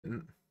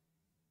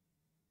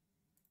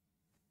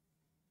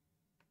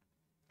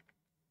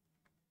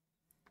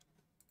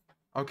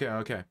Okay,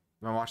 okay.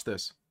 Now watch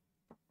this.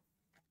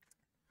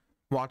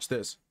 Watch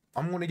this.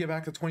 I'm going to get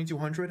back to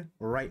 2200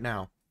 right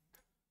now.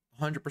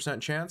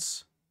 100%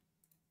 chance.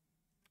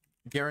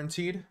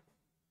 Guaranteed.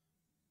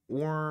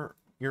 Or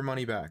your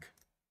money back.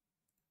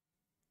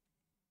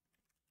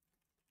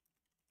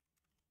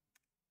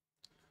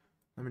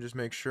 Let me just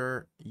make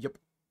sure. Yep.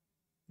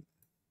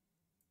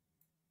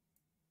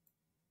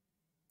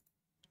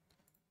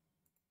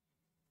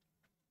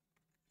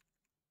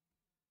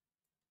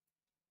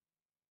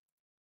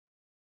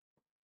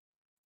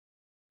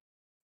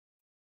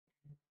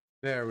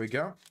 There we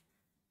go.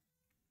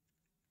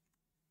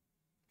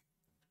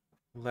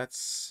 Let's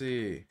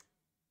see.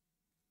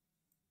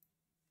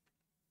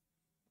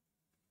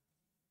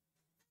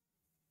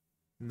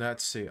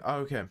 Let's see.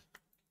 Okay.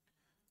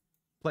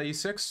 Play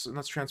e6, and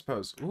let's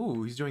transpose.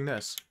 Ooh, he's doing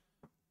this.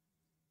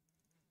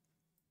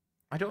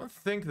 I don't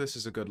think this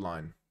is a good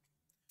line.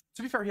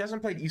 To be fair, he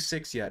hasn't played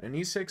e6 yet, and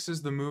e6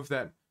 is the move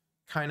that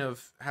kind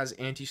of has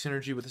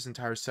anti-synergy with this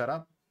entire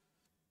setup.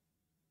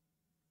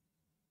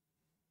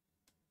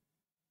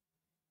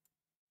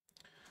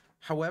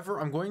 However,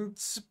 I'm going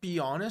to be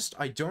honest,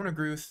 I don't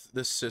agree with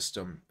this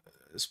system.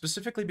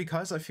 Specifically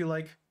because I feel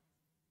like...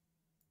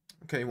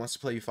 Okay, he wants to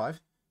play e5.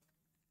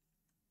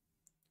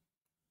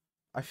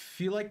 I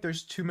feel like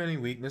there's too many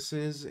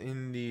weaknesses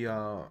in the...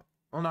 Well,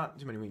 not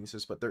too many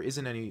weaknesses, but there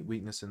isn't any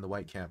weakness in the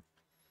white camp.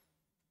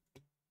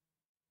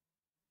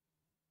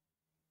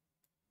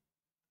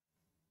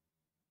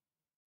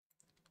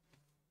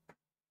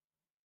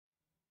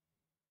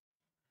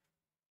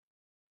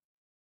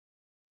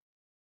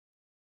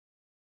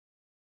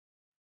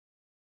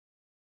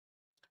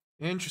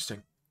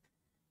 Interesting.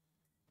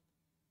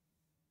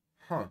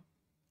 Huh.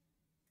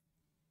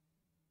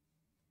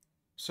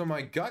 So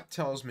my gut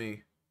tells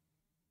me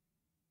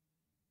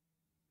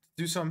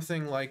do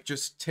something like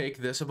just take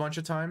this a bunch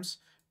of times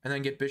and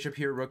then get bishop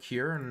here, rook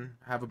here, and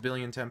have a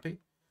billion tempi.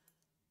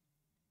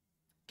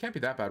 Can't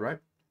be that bad, right?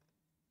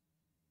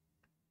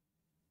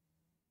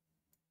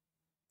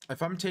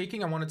 If I'm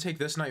taking, I want to take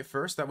this knight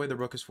first. That way the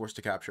rook is forced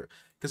to capture.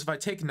 Because if I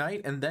take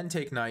knight and then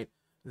take knight,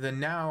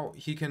 then now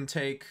he can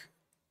take...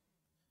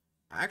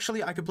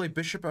 Actually, I could play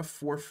bishop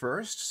f4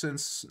 first,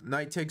 since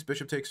knight takes,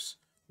 bishop takes...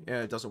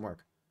 Yeah, it doesn't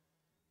work.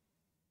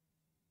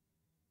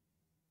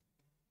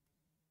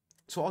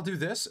 So I'll do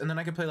this, and then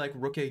I can play like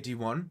rook a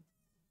d1.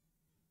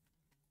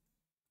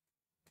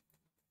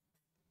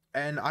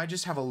 And I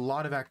just have a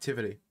lot of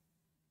activity.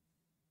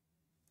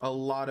 A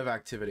lot of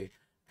activity.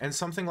 And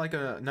something like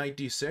a knight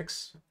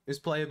d6 is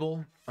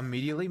playable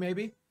immediately,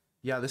 maybe?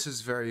 Yeah, this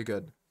is very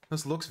good.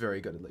 This looks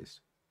very good, at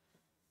least.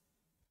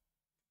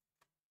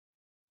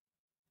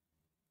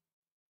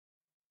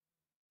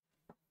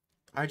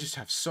 I just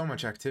have so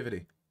much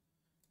activity.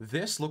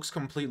 This looks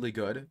completely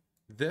good.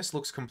 This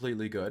looks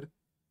completely good.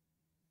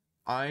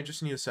 I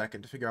just need a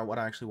second to figure out what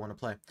I actually want to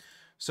play.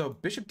 So,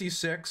 bishop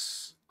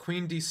d6,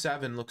 queen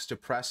d7 looks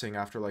depressing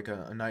after like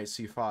a knight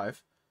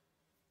c5.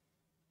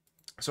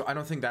 So I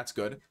don't think that's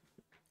good.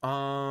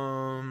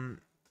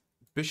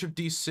 Bishop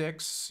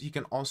d6, he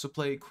can also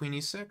play queen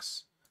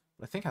e6.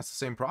 I think that's the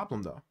same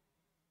problem, though.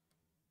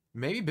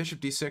 Maybe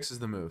bishop d6 is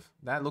the move.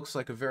 That looks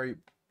like a very,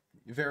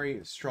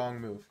 very strong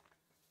move.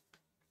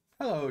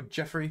 Hello,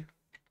 Jeffrey.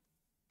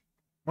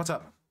 What's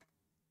up?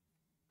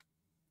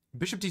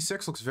 Bishop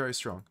d6 looks very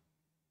strong.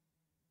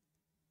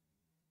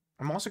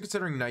 I'm also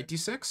considering knight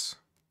d6,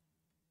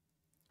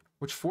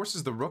 which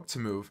forces the rook to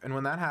move. And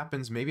when that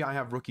happens, maybe I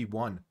have rook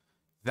e1.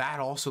 That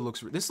also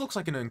looks... This looks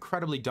like an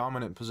incredibly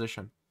dominant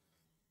position.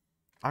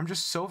 I'm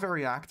just so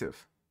very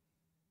active.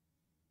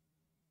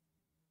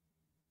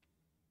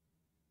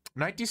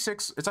 Knight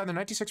d6... It's either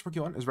knight d6, rook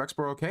e1. Is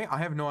Rexborough okay? I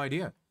have no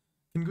idea.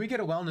 Can we get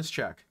a wellness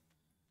check?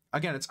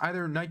 Again, it's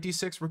either knight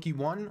d6, rook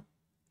e1,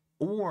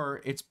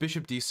 or it's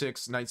bishop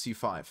d6, knight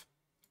c5.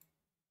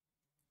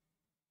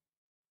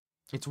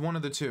 It's one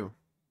of the two.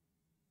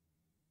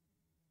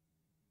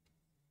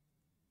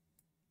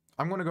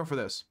 I'm going to go for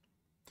this.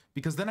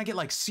 Because then I get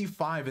like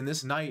c5, and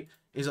this knight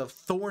is a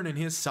thorn in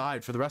his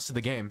side for the rest of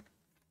the game.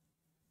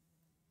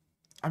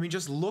 I mean,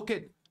 just look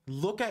at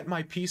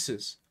my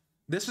pieces.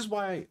 This is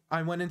why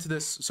I went into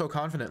this so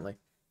confidently.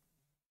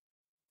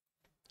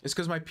 It's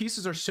because my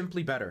pieces are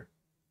simply better.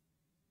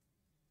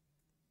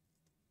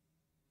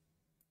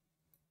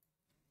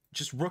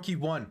 Just rook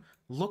e1.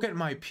 Look at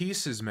my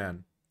pieces,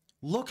 man.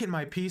 Look at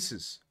my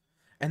pieces.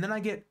 And then I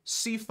get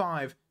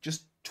c5,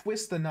 just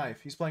twist the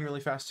knife. He's playing really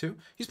fast too.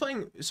 He's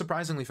playing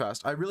surprisingly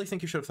fast. I really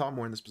think he should have thought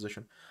more in this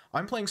position.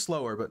 I'm playing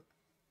slower, but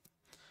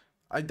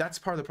that's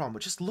part of the problem.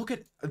 But just look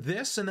at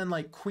this and then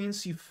like queen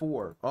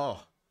c4.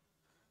 Oh,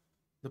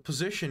 the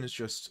position is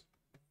just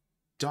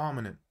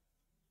dominant.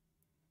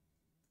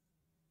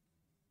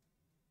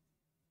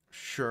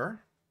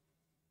 Sure.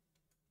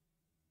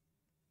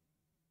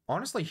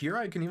 Honestly, here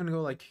I can even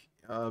go like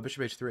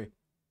bishop h3.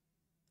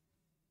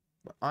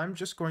 But I'm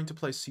just going to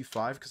play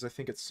c5 because I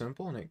think it's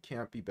simple and it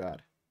can't be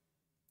bad.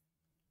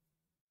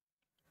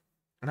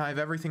 And I have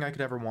everything I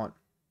could ever want.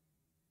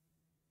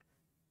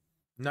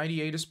 Knight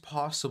e8 is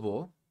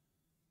possible.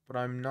 but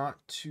I'm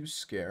not too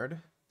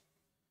scared.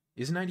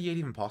 Is knight e8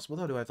 even possible,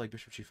 though? Do I have, like,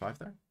 bishop g5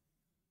 there?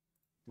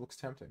 Looks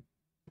tempting.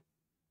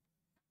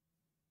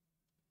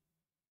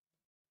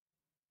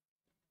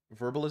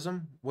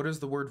 Verbalism? What does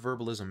the word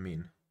verbalism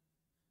mean?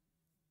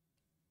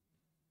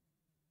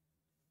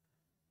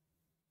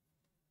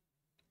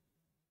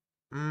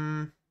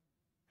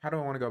 How do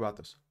I want to go about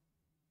this?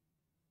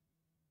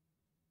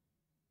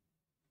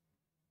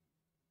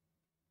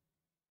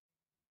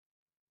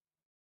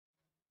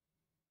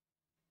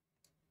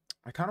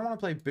 I kind of want to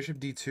play bishop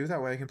d2.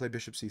 That way I can play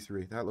bishop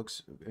c3. That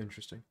looks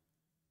interesting.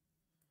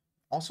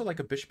 Also, like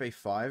a bishop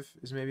a5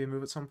 is maybe a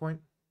move at some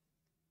point.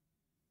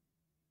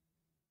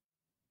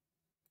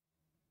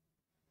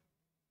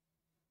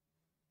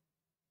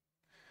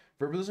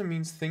 Verbalism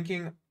means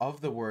thinking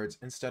of the words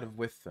instead of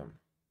with them.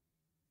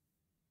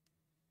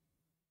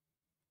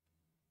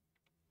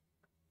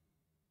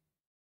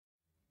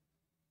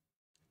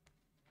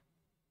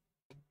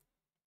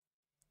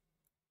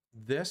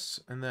 This,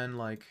 and then,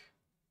 like,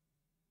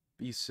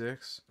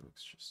 b6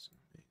 looks just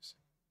amazing.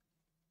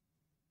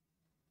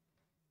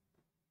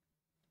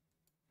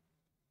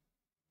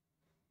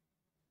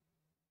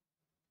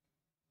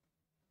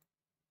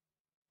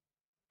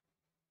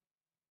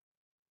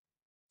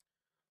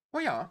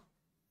 Well, yeah.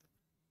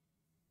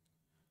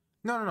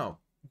 No.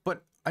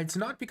 But it's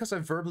not because I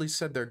verbally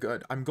said they're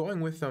good. I'm going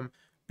with them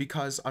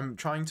because I'm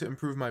trying to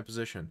improve my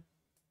position.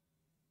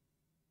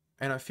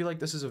 And I feel like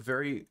this is a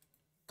very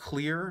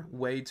clear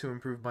way to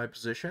improve my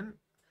position.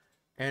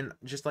 And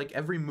just like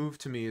every move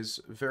to me is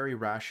very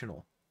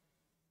rational.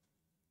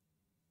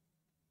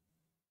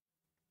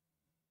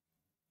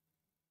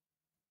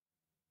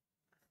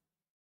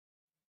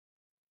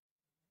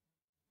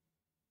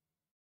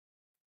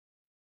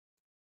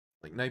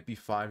 Like knight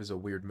b5 is a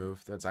weird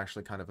move. That's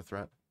actually kind of a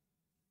threat.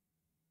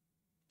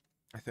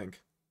 I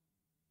think.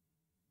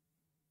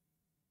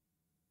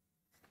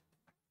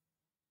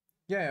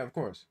 Yeah, of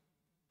course.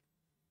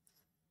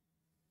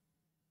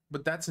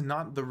 But that's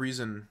not the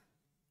reason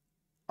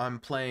I'm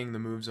playing the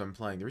moves I'm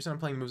playing. The reason I'm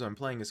playing the moves I'm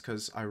playing is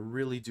because I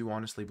really do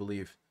honestly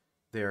believe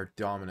they are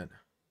dominant.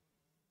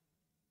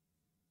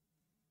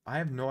 I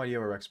have no idea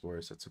where Explorer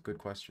is. That's a good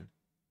question.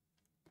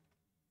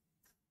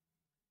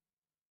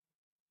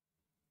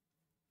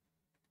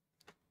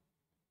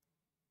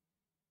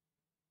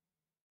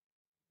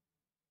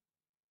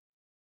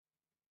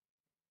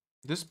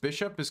 This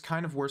bishop is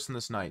kind of worse than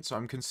this knight, so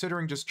I'm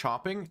considering just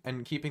chopping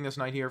and keeping this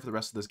knight here for the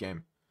rest of this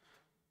game.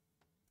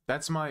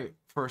 That's my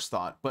first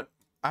thought, but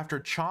after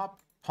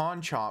chop,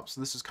 pawn chops,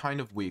 this is kind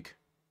of weak.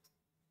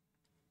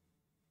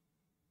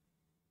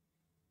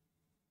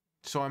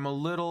 So I'm a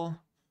little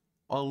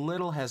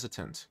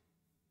hesitant.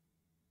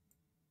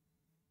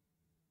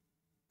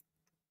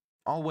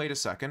 I'll wait a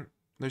second.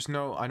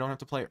 I don't have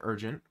to play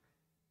urgent.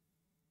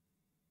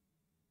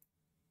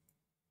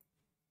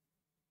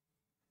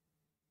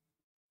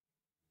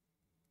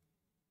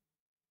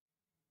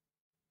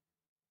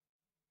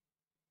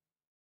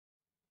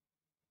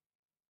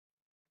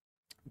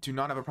 Do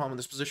not have a problem with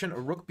this position. A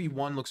rook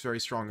b1 looks very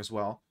strong as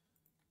well.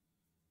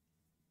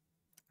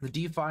 The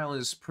d file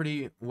is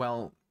pretty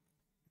well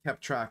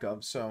kept track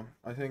of, so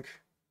I think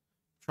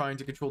trying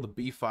to control the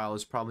b file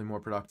is probably more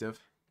productive.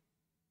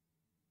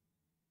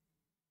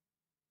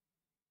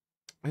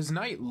 His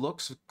knight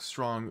looks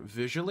strong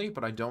visually,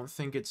 but I don't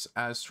think it's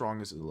as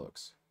strong as it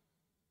looks.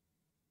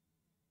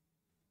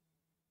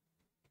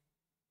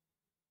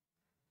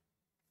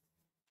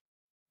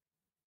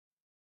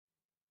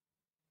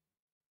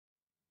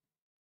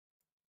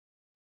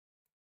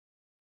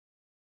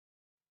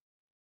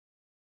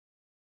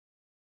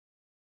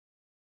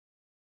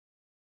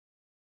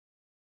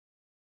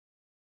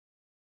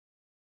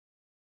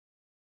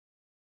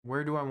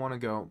 Where do I want to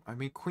go? I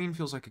mean, queen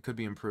feels like it could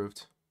be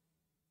improved.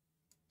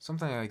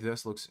 Something like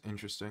this looks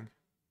interesting.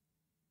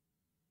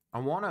 I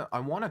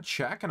wanna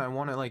check and I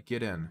wanna like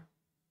get in.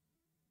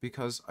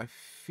 Because I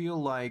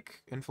feel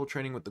like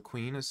infiltrating with the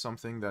queen is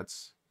something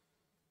that's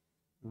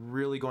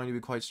really going to be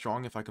quite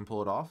strong if I can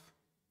pull it off.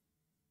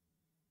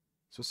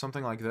 So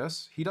something like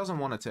this. He doesn't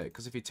want to take,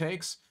 because if he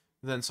takes,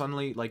 then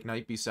suddenly like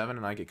knight b7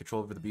 and I get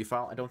control over the b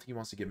file. I don't think he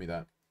wants to give me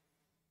that.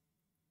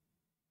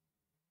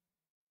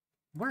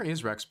 Where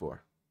is Rexpor?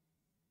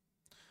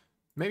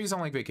 Maybe he's on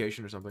like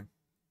vacation or something.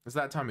 It's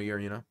that time of year,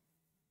 you know?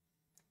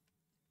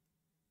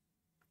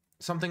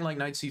 Something like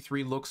knight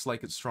c3 looks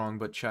like it's strong,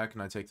 but check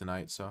and I take the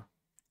knight, so.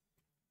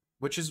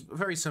 Which is a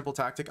very simple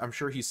tactic. I'm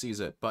sure he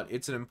sees it, but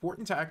it's an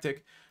important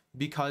tactic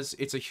because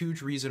it's a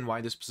huge reason why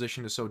this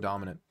position is so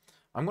dominant.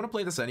 I'm going to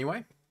play this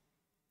anyway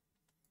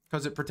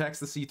because it protects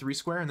the c3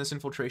 square and this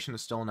infiltration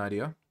is still an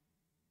idea.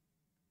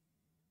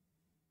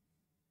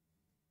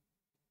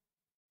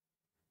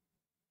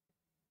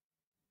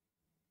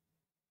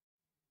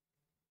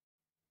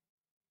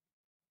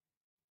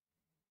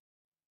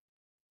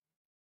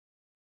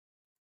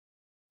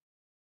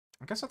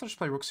 I guess I'll just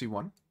play rook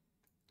c1.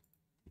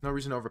 No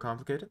reason to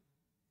overcomplicate it.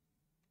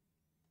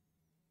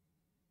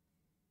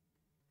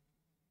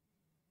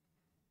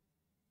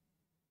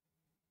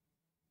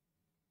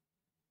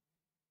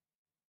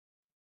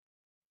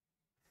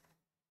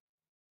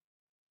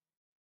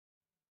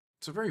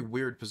 It's a very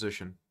weird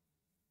position.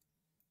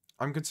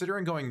 I'm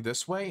considering going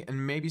this way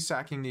and maybe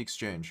sacking the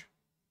exchange.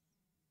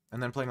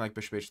 And then playing like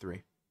bishop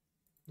h3.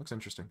 Looks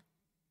interesting.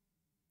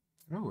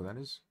 Oh, that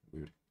is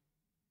weird.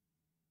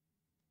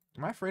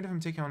 Am I afraid of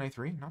him taking on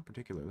a3? Not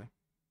particularly.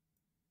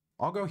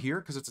 I'll go here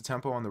because it's a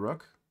tempo on the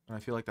rook. And I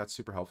feel like that's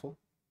super helpful.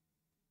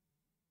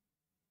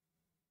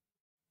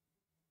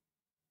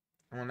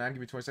 I want to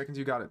give you 20 seconds.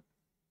 You got it.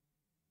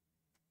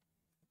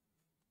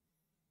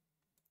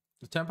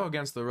 The tempo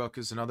against the rook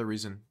is another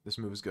reason this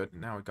move is good.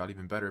 Now it got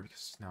even better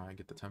because now I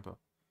get the tempo.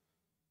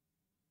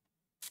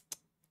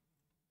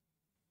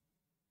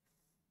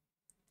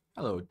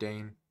 Hello,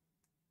 Dane.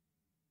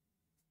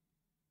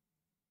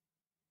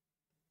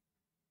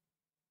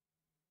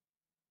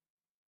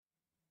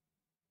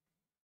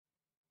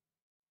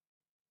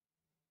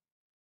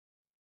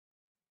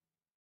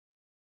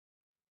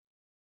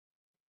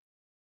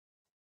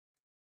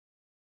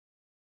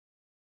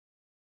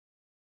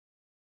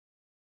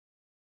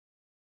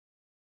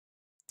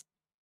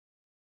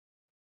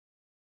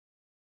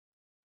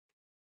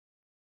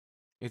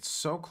 It's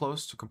so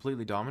close to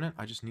completely dominant.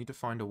 I just need to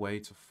find a way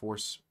to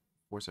force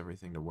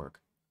everything to work.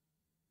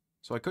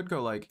 So I could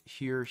go like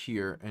here,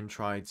 and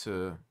try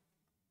to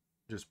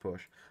just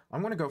push.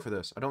 I'm gonna go for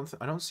this. I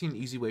don't see an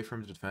easy way for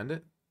him to defend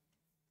it,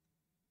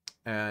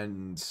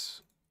 and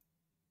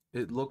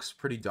it looks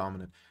pretty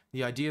dominant.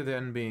 The idea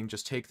then being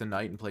just take the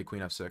knight and play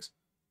queen f6.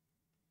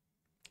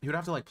 He would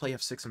have to like play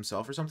f6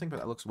 himself or something, but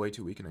that looks way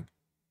too weakening.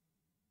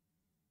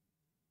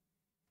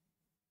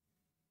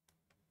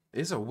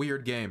 It's a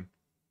weird game.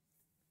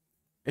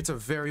 It's a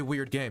very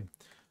weird game.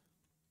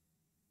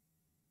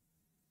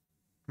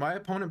 My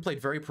opponent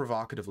played very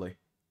provocatively.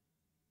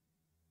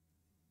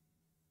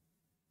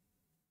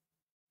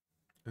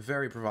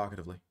 Very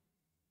provocatively.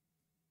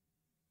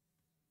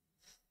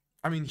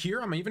 I mean,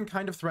 here I'm even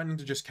kind of threatening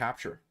to just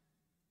capture.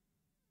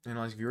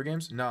 Analyze viewer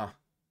games? Nah.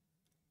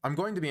 I'm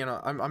going to be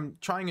I'm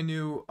trying a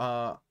new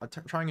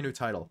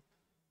title.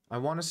 I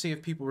want to see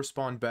if people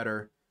respond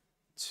better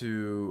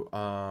to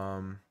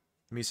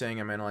me saying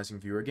I'm analyzing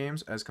viewer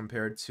games as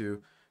compared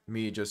to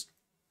me just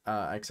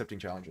accepting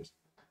challenges.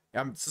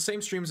 It's the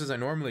same streams as I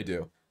normally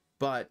do,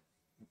 but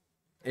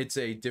it's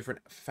a different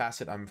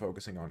facet I'm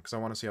focusing on because I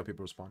want to see how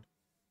people respond.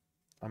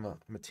 I'm a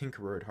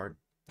tinkerer at heart,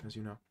 as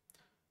you know.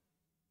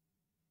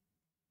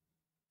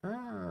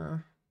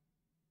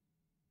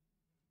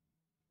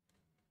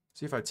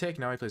 See, if I take,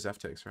 now he plays f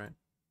takes, right?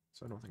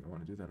 So I don't think I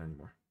want to do that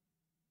anymore.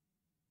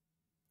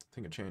 I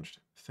think it changed.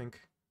 I think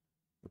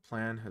the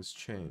plan has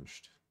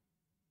changed.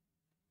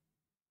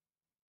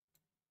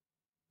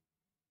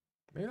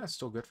 Maybe that's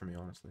still good for me,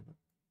 honestly. But...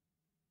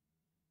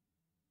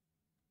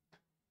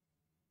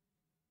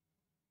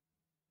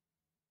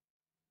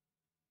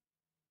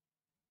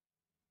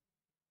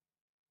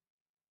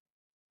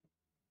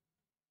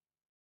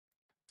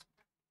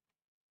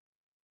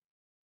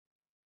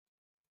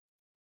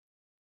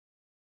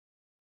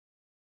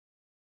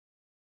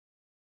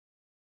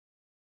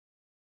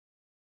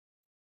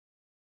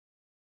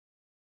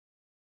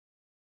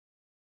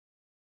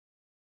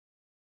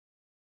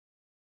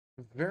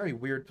 very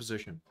weird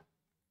position.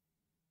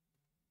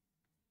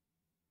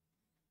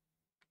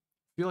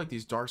 I feel like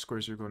these dark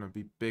squares are going to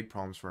be big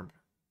problems for him.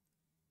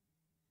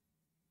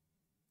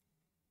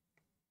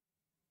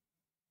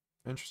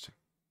 Interesting.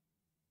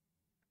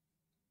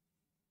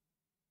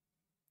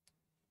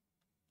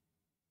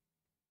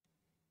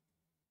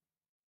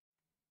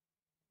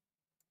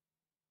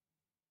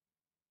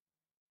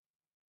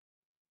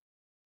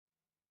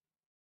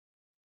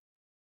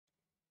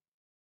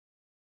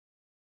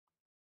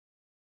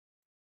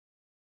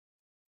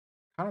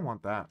 I don't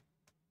want that.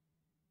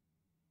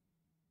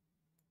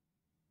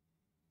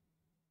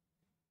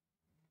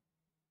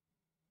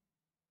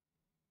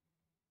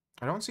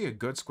 I don't see a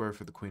good square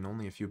for the queen,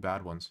 only a few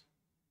bad ones.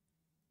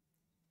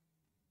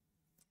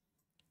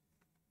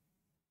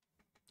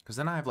 Because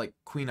then I have like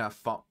queen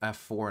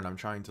f4 and I'm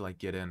trying to like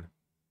get in.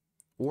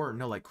 Or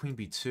no, like queen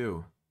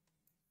b2.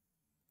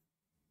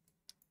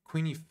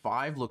 Queen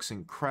e5 looks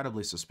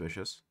incredibly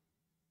suspicious.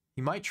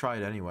 He might try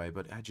it anyway,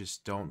 but I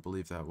just don't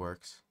believe that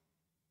works.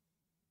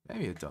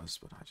 Maybe it does,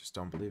 but I just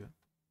don't believe it.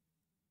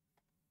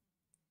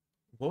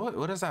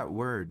 What is that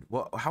word?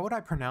 How would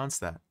I pronounce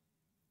that?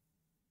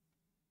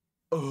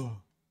 Oh,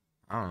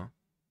 I don't know.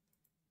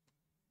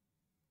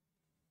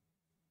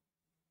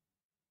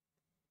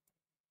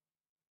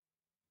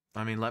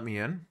 I mean, let me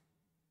in.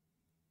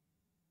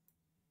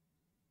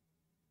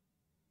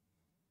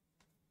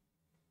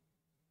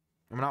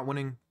 Am I not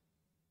winning?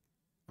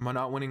 Am I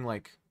not winning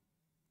like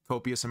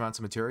copious amounts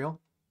of material?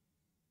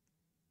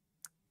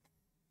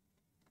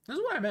 This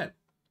is what I meant.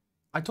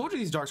 I told you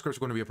these dark squares are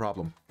going to be a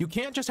problem. You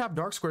can't just have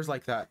dark squares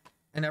like that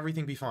and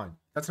everything be fine.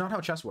 That's not how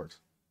chess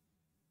works.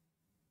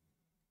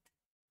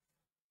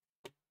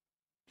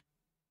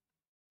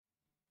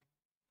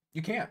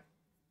 You can't.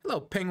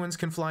 Hello, penguins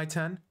can fly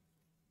 10.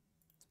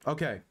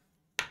 Okay.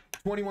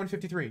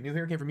 2153. New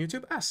here came from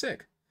YouTube. Ah,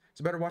 sick. Is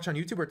it better to watch on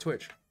YouTube or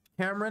Twitch?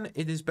 Cameron,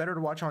 it is better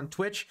to watch on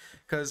Twitch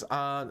because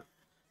I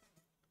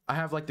I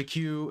have like the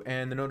queue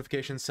and the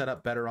notifications set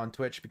up better on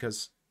Twitch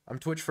because I'm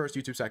Twitch first,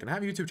 YouTube second. I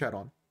have YouTube chat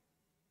on.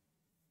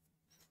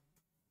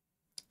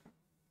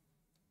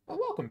 Well,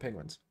 welcome,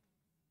 penguins.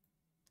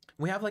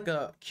 We have like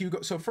a queue.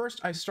 So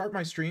first, I start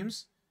my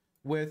streams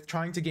with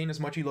trying to gain as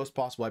much elo as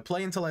possible. I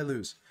play until I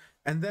lose,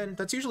 and then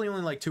that's usually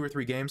only like 2 or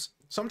 3 games.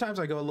 Sometimes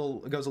I go a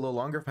little. It goes a little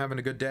longer if I'm having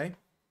a good day.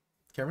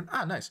 Cameron,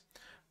 nice.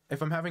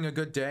 If I'm having a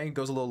good day, it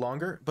goes a little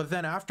longer. But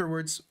then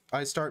afterwards,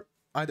 I start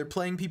either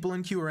playing people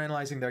in queue or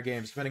analyzing their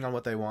games, depending on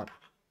what they want.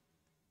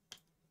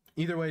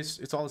 Either ways,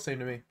 it's all the same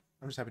to me.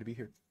 I'm just happy to be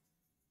here.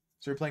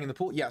 So you're playing in the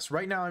pool? Yes.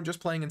 Right now, I'm just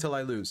playing until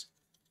I lose,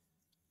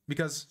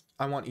 because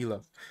I want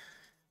elo.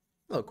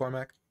 Hello,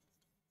 Cormac.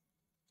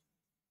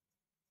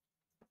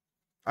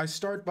 I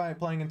start by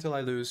playing until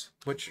I lose,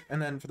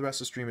 and then for the rest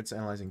of the stream, it's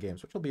analyzing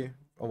games, which will be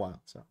a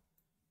while, so.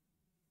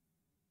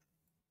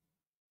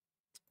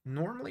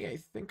 Normally, I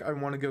think I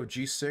want to go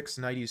g6,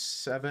 knight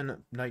e7,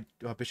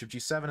 bishop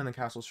g7, and then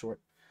castle short.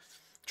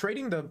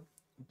 Trading the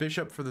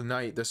bishop for the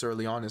knight this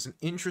early on is an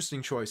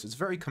interesting choice. It's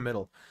very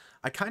committal.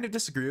 I kind of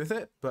disagree with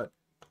it, but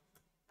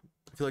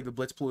I feel like the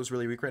blitz pool is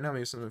really weak right now.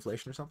 Maybe some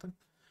inflation or something.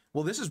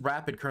 Well, this is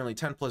rapid currently,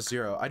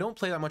 10+0. I don't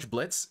play that much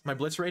blitz. My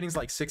blitz rating's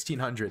like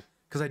 1600.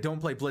 Because I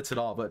don't play blitz at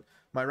all, but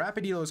my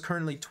rapid elo is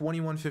currently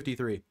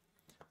 2153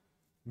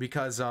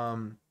 because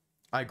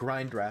I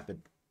grind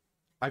rapid.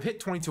 I've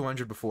hit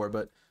 2200 before,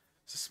 but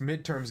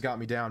midterms got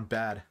me down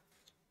bad.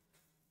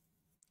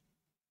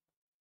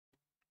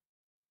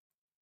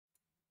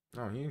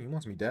 Oh, he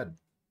wants me dead.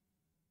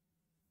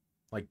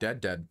 Like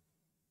dead.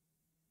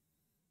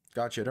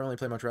 Gotcha. I don't really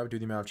play much rapid due to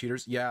the amount of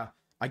cheaters. Yeah,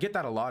 I get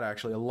that a lot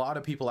actually. A lot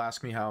of people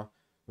ask me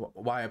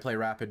why I play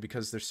rapid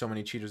because there's so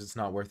many cheaters. It's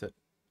not worth it.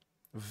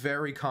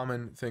 Very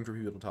common thing for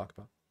people to talk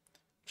about.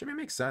 Which I mean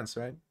makes sense,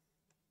 right?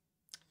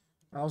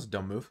 That was a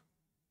dumb move.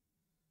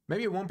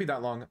 Maybe it won't be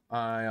that long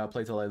I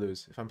play till I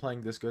lose. If I'm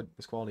playing this good,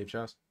 this quality of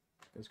chess.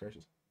 Goodness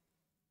gracious.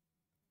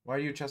 Why are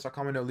you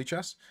chess.com and no Elite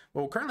Chess?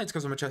 Well, currently it's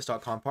because I'm a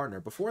chess.com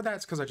partner. Before that,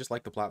 it's because I just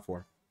like the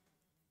platform.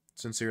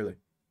 Sincerely.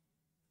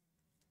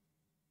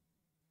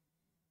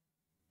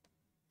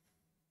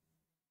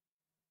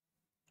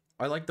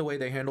 I like the way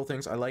they handle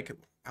things. I like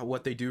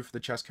what they do for the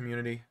chess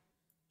community.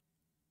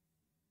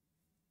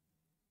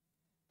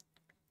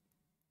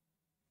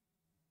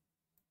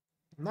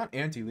 I'm not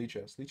anti Elite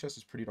Chess. Elite Chess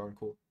is pretty darn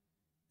cool.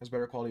 Has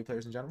better quality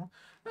players in general.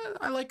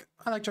 I like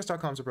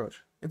chess.com's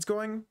approach. It's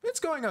going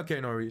okay,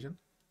 Norwegian.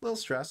 A little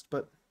stressed,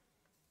 but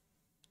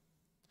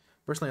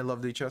personally I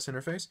love the chess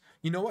interface.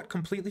 You know what?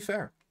 Completely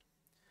fair.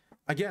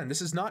 Again,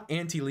 this is not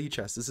anti-Lee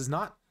Chess. This is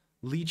not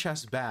Lee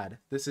Chess bad.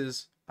 This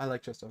is I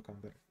like chess.com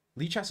better.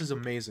 Lee Chess is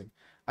amazing.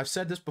 I've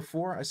said this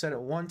before. I said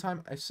it one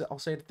time. I'll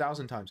say it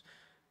 1,000 times.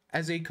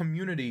 As a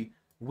community,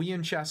 we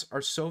in chess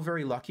are so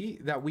very lucky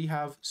that we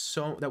have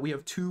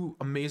 2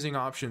 amazing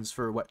options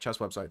for chess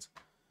websites.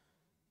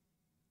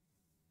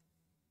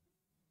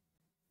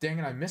 Dang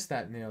it, I missed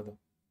that nail though.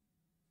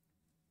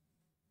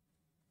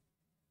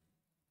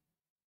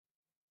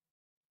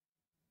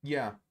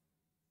 Yeah.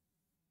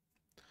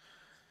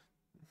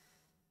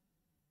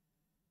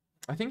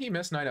 I think he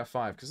missed knight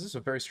f5 because this is a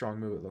very strong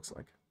move, it looks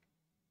like.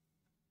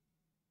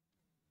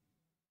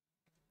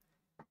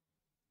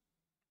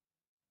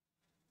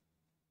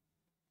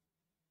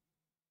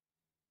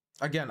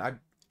 Again,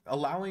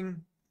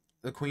 allowing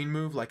the queen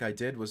move like I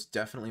did was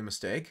definitely a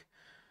mistake.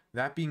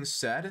 That being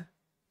said,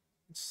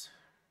 it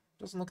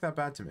doesn't look that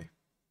bad to me.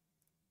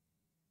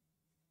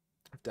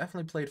 I've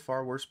definitely played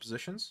far worse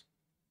positions.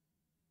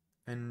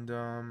 And,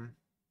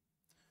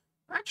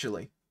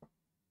 actually,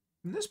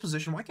 in this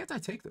position, why can't I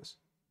take this?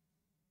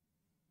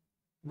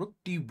 Rook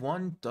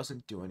d1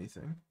 doesn't do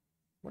anything.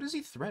 What is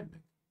he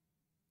threatening?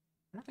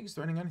 I don't think he's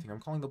threatening anything.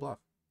 I'm calling the bluff.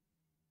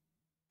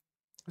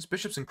 This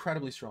bishop's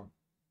incredibly strong.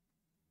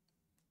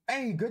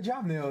 Hey, good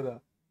job,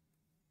 Neoda.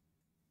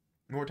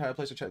 More title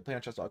players to play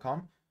on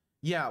chess.com.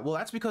 Yeah, well,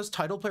 that's because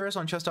title players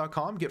on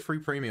chess.com get free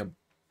premium.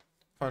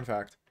 Fun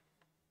fact.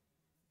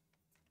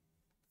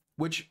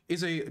 Which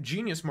is a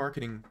genius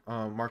marketing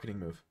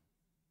move.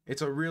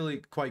 It's a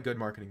really quite good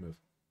marketing move.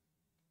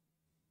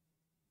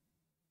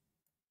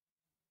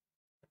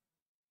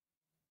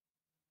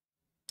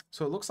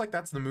 So it looks like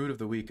that's the mood of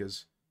the week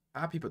is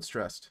happy but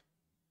stressed.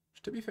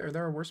 Which, to be fair,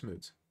 there are worse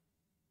moods.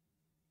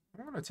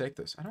 I'm going to take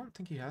this. I don't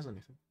think he has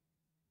anything.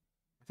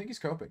 I think he's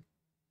coping.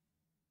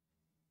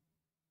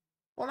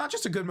 Well, not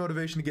just a good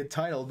motivation to get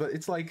titled, but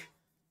it's like,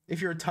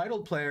 if you're a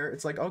titled player,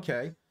 it's like,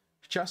 okay,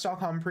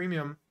 chess.com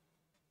premium,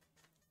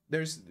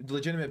 there's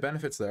legitimate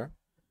benefits there.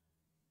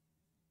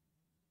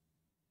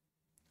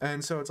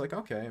 And so it's like,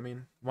 okay, I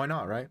mean, why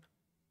not, right?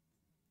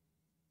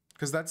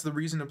 Because that's the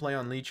reason to play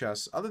on Lee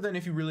Chess, other than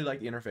if you really like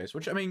the interface,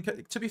 which, I mean,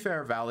 to be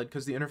fair, valid,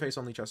 because the interface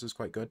on Lee Chess is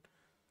quite good.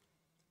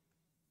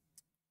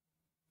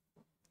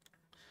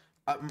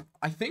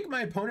 I think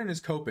my opponent is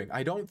coping.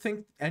 I don't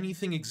think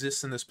anything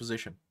exists in this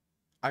position.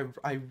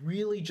 I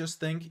really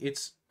just think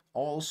it's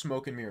all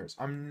smoke and mirrors.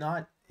 I'm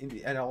not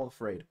at all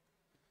afraid.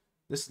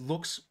 This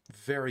looks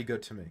very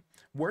good to me.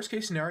 Worst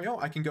case scenario,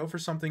 I can go for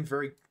something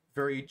very,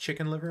 very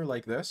chicken liver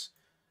like this.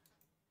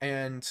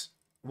 And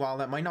while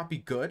that might not be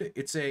good,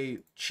 it's a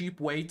cheap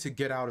way to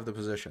get out of the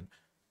position.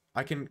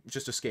 I can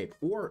just escape.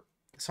 Or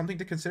something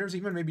to consider is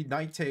even maybe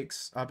knight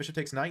takes, bishop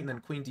takes knight, and then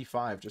queen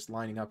d5 just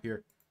lining up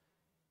here.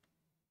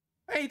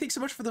 Hey, thanks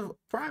so much for the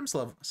prime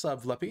sub,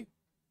 Leppy.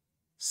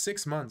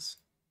 6 months.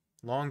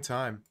 Long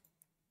time.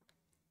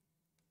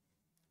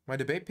 My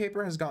debate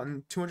paper has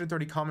gotten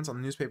 230 comments on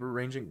the newspaper,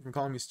 ranging from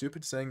calling me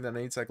stupid to saying that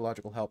I need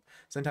psychological help.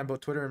 Same time, both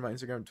Twitter and my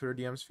Instagram Twitter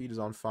DMs feed is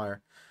on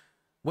fire.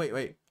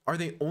 Wait. Are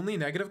they only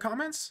negative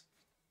comments?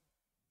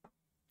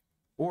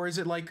 Or is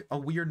it like a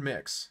weird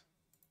mix?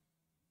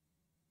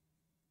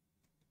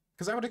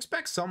 Because I would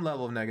expect some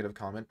level of negative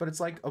comment, but it's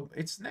like,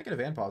 it's negative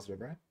and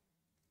positive, right?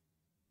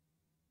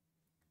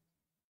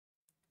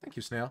 Thank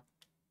you, Snail.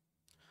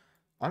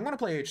 I'm going to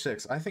play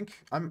h6. I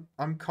think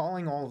I'm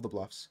calling all of the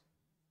bluffs.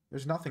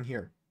 There's nothing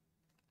here.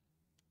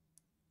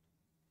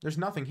 There's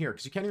nothing here,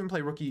 because you can't even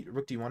play rook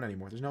d1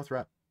 anymore. There's no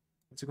threat.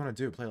 What's it going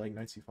to do? Play like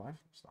knight c5?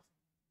 Stuff.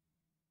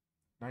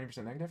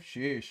 90% negative?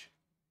 Sheesh.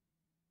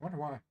 I wonder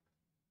why.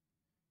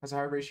 Has a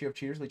higher ratio of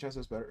cheaters. Lee Chess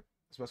is better.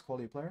 Is best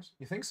quality of players.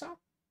 You think so?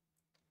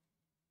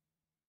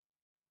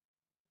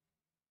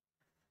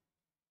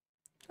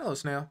 Hello,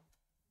 Snail.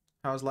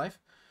 How's life?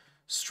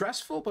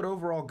 Stressful, but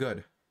overall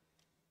good.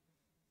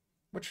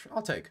 Which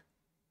I'll take.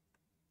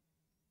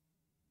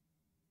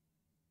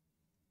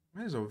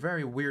 It is a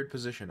very weird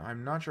position.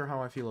 I'm not sure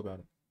how I feel about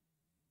it.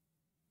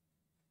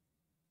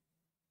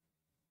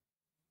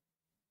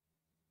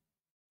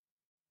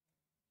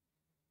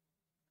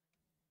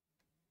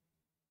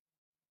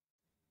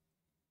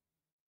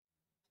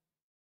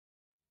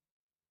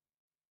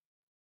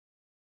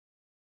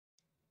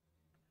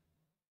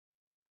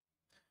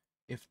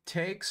 If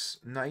takes,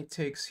 knight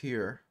takes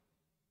here.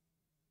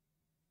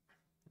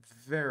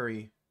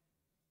 Very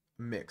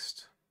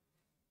mixed.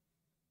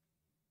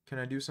 Can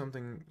I do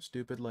something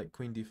stupid like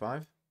queen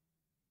d5?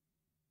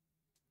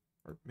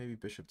 Or maybe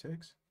bishop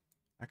takes?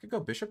 I could go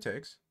bishop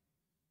takes.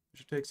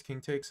 Bishop takes,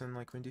 king takes, and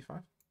like queen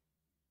d5.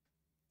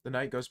 The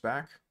knight goes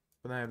back,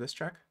 but then I have this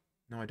check.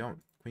 No, I don't.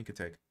 Queen could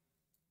take.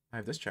 I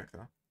have this check,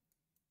 though.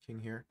 King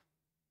here.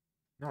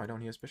 No, I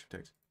don't. He has bishop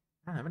takes.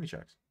 I don't have any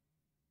checks.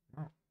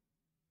 No.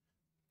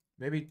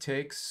 Maybe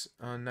takes,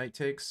 knight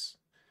takes.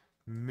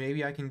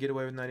 Maybe I can get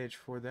away with knight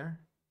h4 there.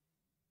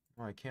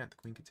 No, I can't. The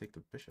queen could take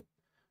the bishop.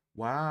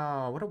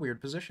 Wow, what a weird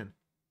position.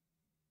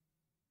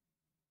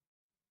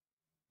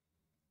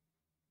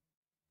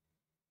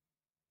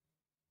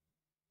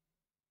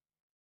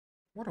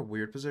 What a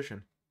weird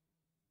position.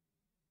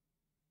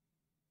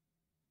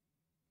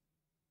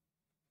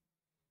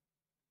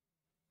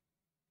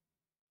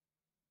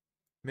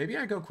 Maybe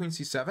I go queen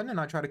c7 and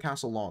I try to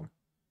castle long.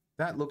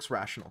 That looks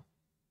rational.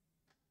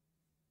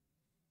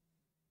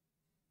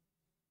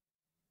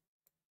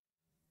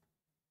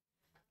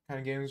 What kind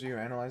of games are you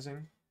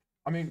analyzing?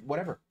 I mean,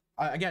 whatever.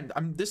 Again,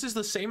 this is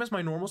the same as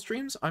my normal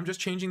streams. I'm just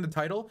changing the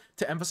title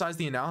to emphasize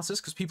the analysis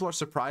because people are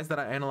surprised that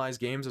I analyze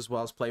games as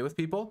well as play with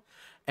people.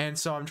 And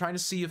so I'm trying to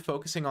see if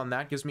focusing on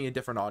that gives me a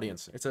different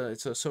audience. It's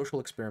a social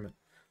experiment.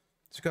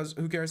 It's because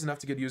who cares enough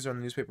to get user on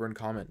the newspaper and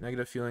comment?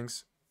 Negative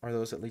feelings are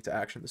those that lead to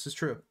action. This is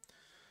true.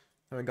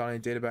 I haven't got any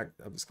data back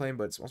of this claim,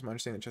 but it's also my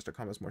understanding that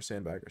Chester.com has more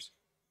sandbaggers.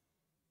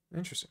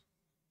 Interesting.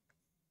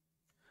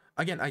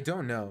 Again, I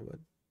don't know, but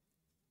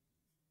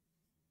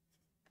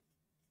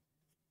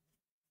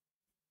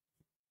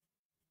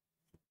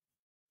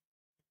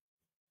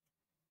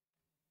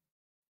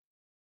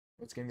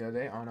what's game the other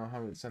day? I don't know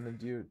how to send them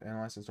to you.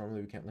 Analyze since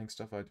normally we can't link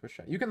stuff via Twitch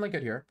chat. You can link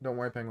it here. Don't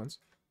worry, penguins.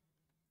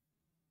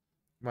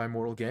 My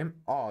mortal game.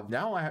 Oh,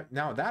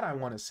 now that I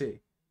want to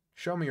see.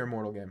 Show me your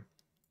mortal game.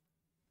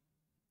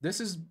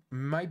 This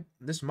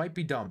might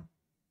be dumb.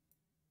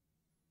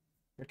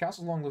 But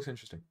Castle Long looks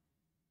interesting.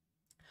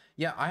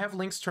 Yeah, I have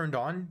links turned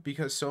on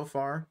because so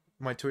far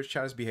my Twitch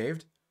chat has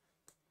behaved.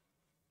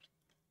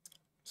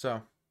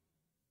 So,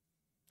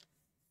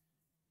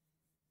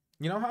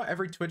 you know how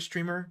every Twitch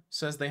streamer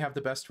says they have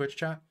the best Twitch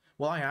chat?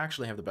 Well, I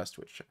actually have the best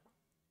Twitch chat.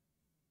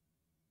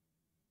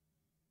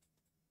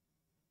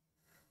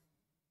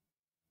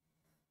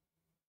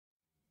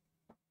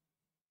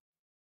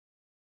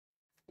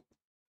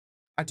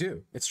 I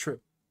do. It's true.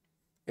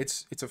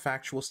 It's a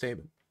factual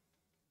statement.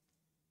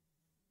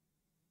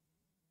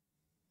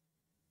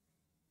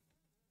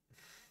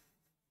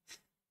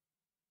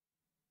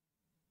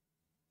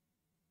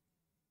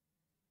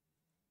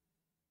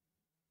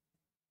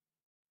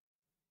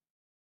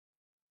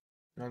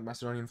 North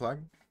Macedonian flag?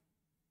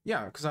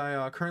 Yeah, because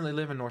I currently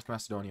live in North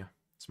Macedonia.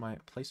 It's my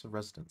place of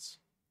residence.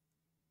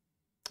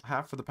 I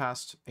have for the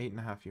past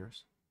 8.5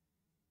 years.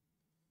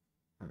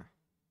 Huh.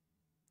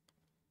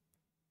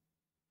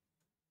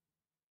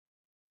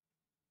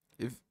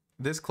 If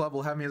this club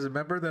will have me as a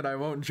member, then I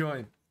won't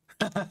join.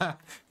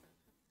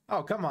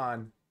 Oh, come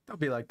on.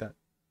 Don't be like that.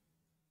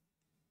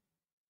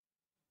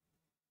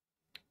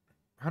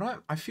 How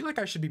do I feel like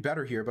I should be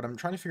better here, but I'm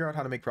trying to figure out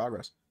how to make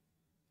progress.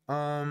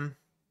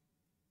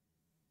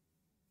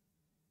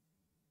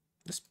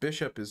 This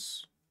bishop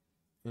is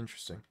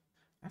interesting.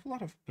 I have a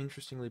lot of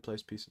interestingly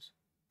placed pieces.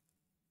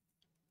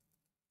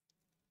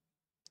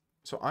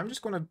 So I'm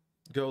just going to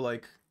go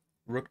like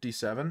rook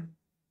d7.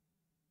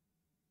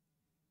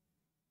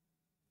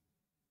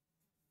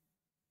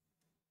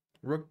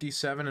 Rook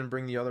d7 and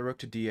bring the other rook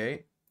to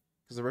d8.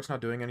 Because the rook's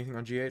not doing anything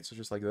on g8, so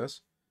just like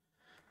this.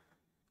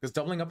 Because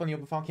doubling up on the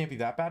open file can't be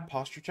that bad.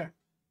 Posture check.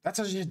 That's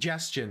a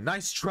suggestion.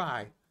 Nice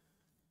try.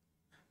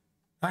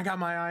 I got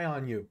my eye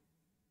on you.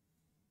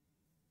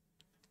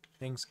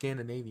 Being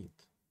Scandinavian.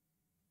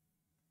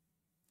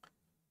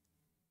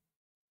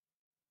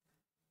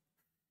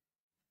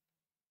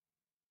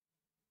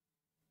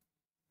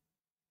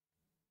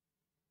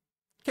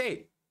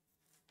 Kate.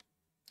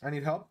 I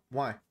need help.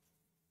 Why?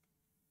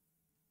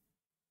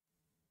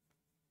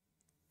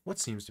 What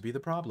seems to be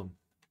the problem?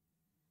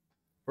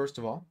 First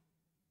of all,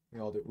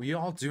 we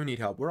all do need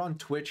help. We're on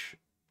Twitch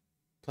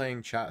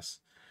playing chess.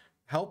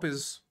 Help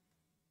is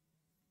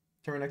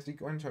turn next week.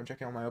 So I'm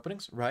checking all my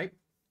openings, right?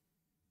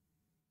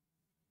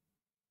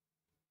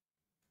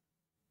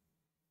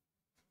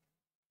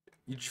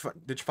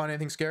 Did you find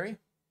anything scary?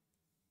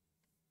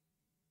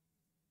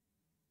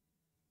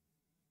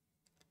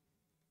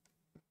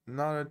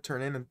 Not a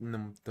turn in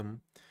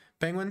them.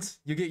 Penguins,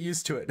 you get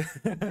used to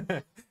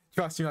it.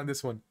 Trust me on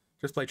this one.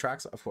 Just play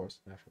tracks, of course.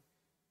 Naturally.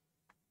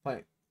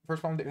 Play.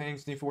 First problem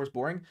paintings D4 is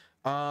boring.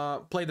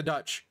 Play the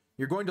Dutch.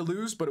 You're going to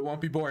lose, but it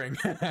won't be boring.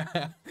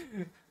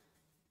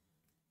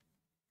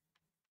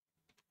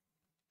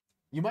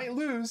 You might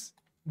lose,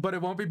 but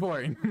it won't be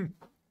boring. How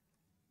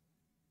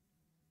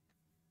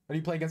do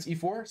you play against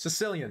E4?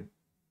 Sicilian.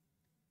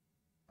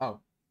 Oh,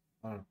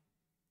 I don't know.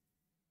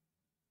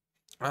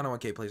 I don't know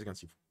what Kate plays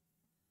against E4.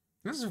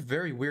 This is a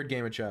very weird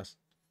game of chess.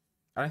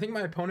 And I think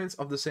my opponent's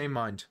of the same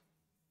mind.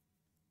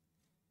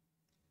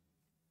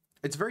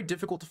 It's very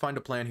difficult to find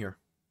a plan here.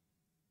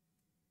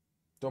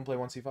 Don't play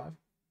 1c5.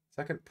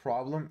 Second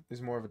problem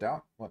is more of a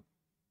doubt. What?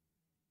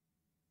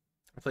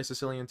 I play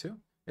Sicilian too?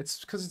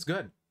 It's because it's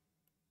good.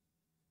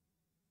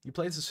 You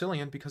play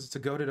Sicilian because it's a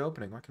goated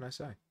opening. What can I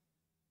say?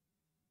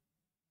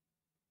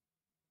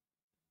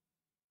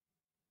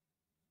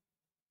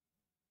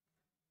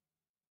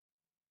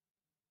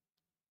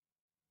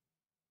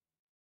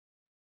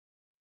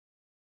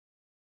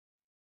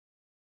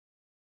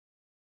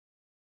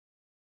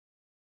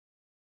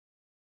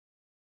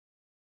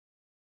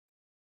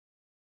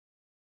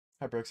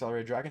 Hyper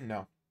Accelerated Dragon?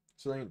 No.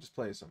 Sicilian just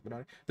plays some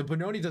Benoni. The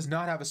Benoni does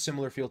not have a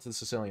similar feel to the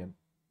Sicilian.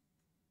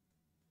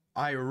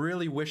 I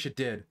really wish it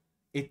did.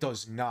 It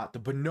does not. The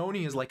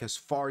Benoni is like as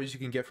far as you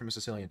can get from a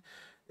Sicilian.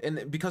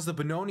 And because the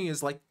Benoni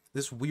is like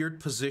this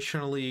weird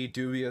positionally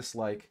dubious,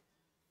 like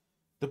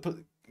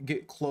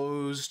get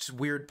closed,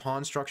 weird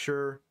pawn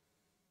structure.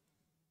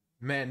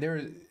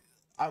 Man,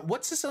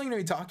 what Sicilian are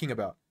you talking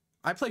about?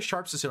 I play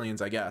sharp Sicilians,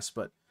 I guess,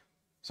 but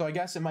so I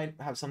guess it might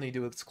have something to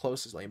do with its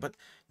closest lane, but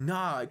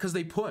nah, because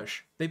they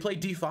push. They play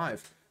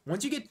d5.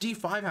 Once you get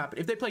d5 happen,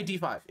 if they play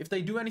d5, if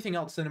they do anything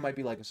else, then it might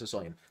be like a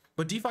Sicilian.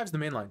 But d5 is the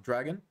main line.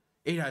 Dragon,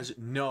 it has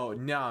nah,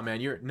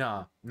 man,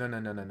 no,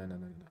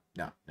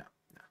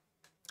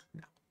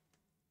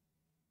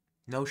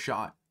 no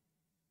shot.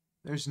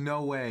 There's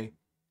no way.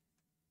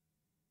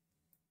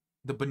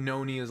 The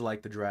Benoni is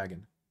like the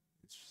dragon.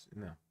 It's just,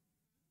 no.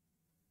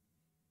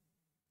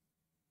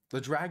 The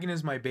dragon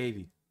is my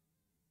baby.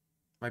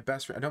 My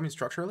best friend. I don't mean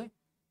structurally.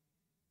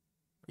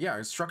 Yeah,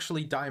 it's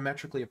structurally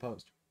diametrically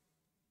opposed.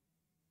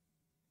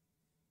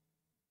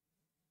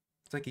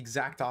 It's like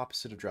exact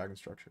opposite of dragon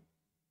structure.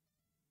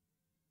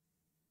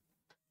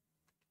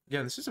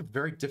 Yeah, this is a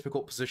very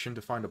difficult position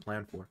to find a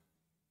plan for.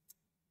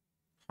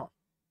 Huh.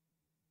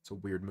 It's a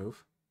weird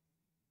move.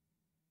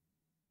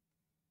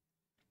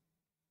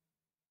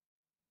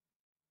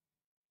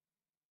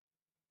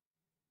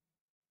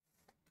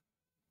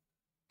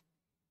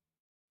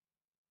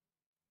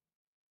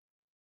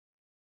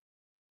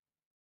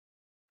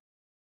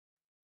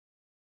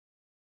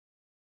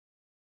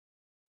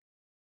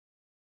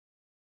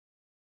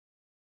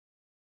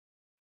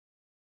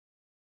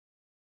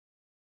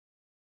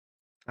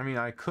 I mean,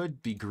 I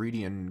could be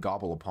greedy and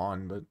gobble a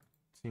pawn, but it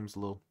seems a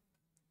little...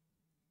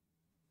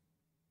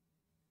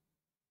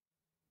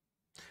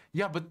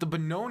 Yeah, but the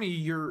Benoni,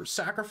 you're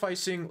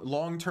sacrificing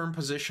long-term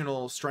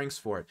positional strengths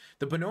for it.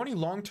 The Benoni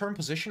long-term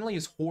positionally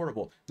is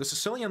horrible. The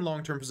Sicilian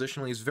long-term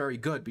positionally is very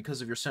good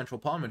because of your central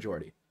pawn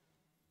majority.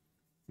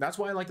 That's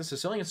why I like the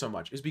Sicilian so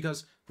much, is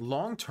because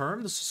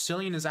long-term, the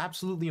Sicilian is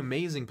absolutely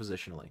amazing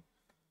positionally.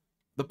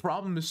 The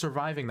problem is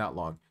surviving that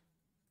long.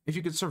 If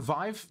you could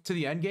survive to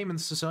the endgame in the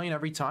Sicilian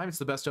every time, it's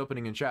the best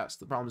opening in chess.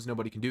 The problem is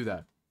nobody can do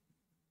that.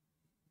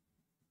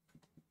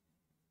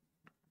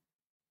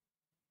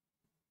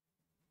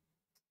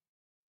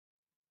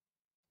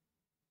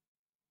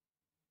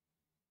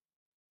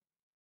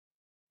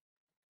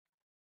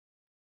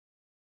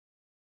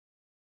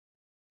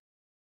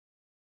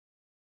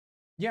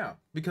 Yeah,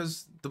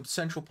 because the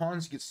central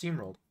pawns get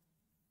steamrolled.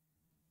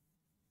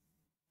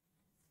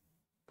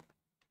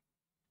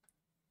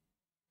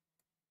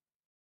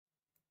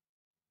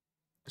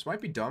 This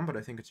might be dumb, but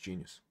I think it's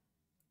genius.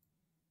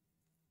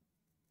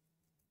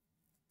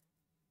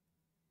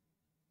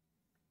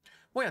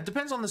 Well, yeah, it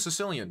depends on the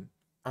Sicilian.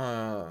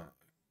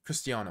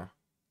 Cristiano.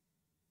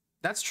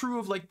 That's true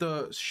of like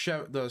the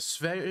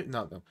Scheveningen,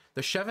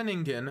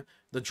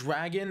 the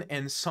Dragon,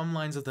 and some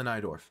lines of the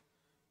Najdorf.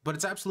 But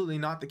it's absolutely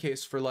not the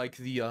case for like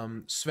the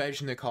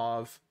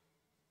Sveshnikov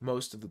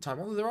most of the time.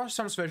 Although there are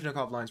some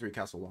Sveshnikov lines where you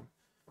castle long.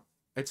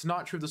 It's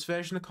not true of the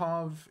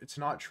Sveshnikov. It's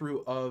not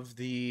true of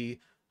the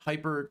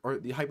hyper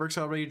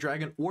accelerated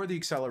dragon or the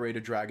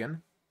accelerated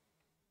dragon.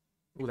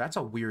 Oh, that's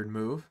a weird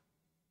move.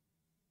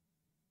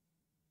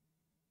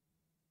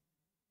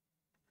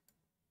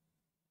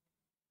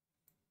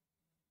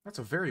 That's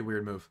a very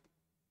weird move.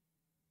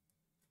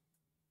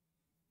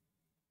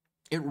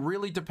 It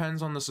really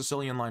depends on the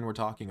Sicilian line we're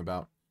talking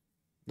about.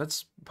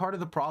 That's part of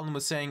the problem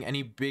with saying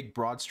any big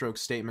broad stroke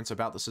statements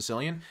about the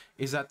Sicilian,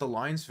 is that the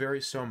lines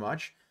vary so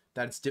much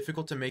that it's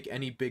difficult to make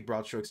any big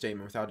broad stroke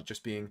statement without it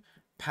just being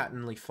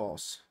patently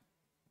false.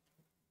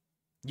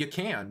 You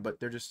can, but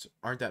there just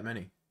aren't that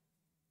many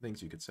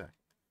things you could say.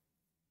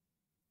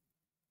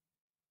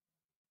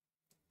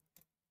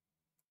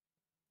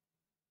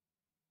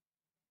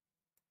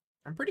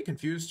 I'm pretty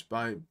confused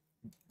by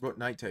what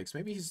knight takes.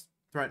 Maybe he's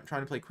trying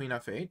to play queen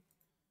f8.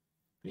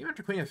 But even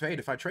after queen f8,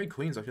 if I trade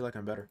queens, I feel like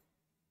I'm better.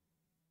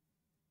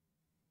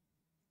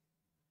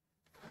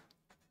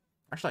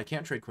 Actually, I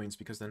can't trade queens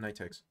because then knight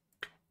takes.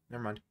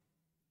 Never mind.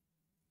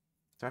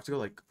 So I have to go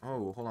like...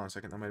 Oh, hold on a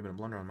second. That might have been a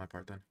blunder on my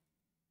part then.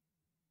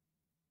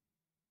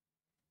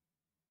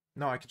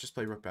 No, I could just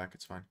play rook back.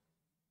 It's fine.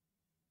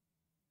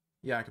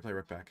 Yeah, I could play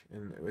rook back.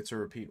 And it's a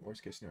repeat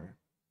worst case scenario.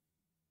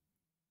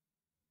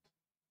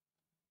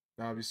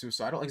 That would be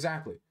suicidal.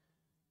 Exactly.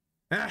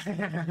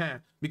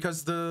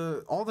 Because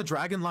all the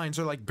dragon lines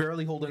are like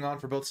barely holding on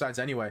for both sides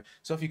anyway.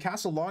 So if you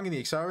castle long in the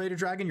accelerated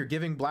dragon, you're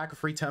giving black a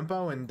free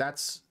tempo, and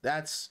that's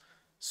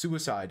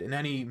suicide in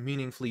any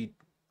meaningfully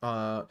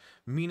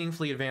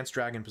advanced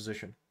dragon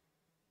position.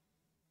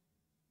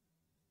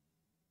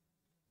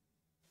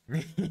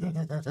 Okay,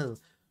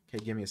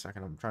 give me a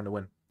second. I'm trying to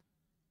win.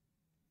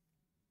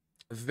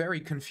 A very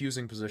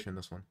confusing position,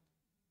 this one.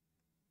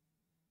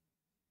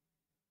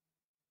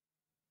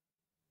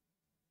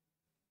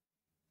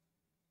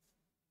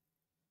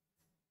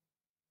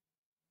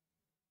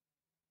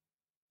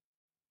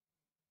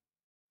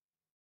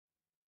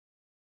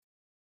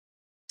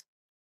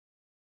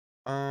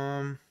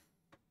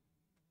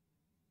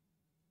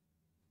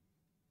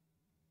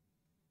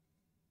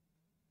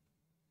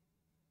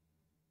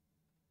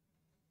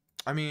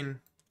 I mean,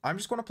 I'm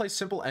just going to play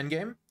simple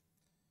endgame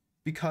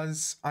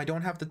because I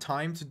don't have the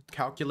time to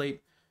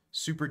calculate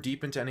super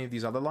deep into any of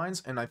these other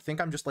lines, and I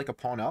think I'm just like a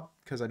pawn up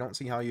because I don't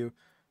see how you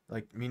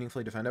like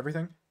meaningfully defend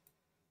everything.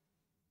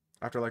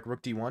 After like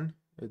rook d1,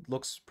 it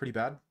looks pretty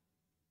bad.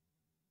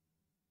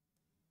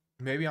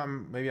 Maybe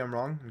I'm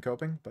wrong in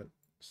coping, but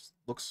it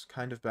looks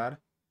kind of bad.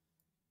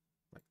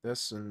 Like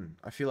this, and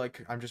I feel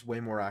like I'm just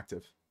way more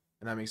active,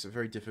 and that makes it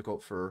very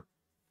difficult for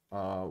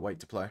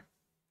white to play.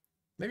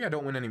 Maybe I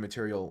don't win any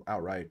material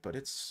outright, but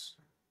it's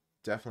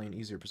definitely an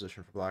easier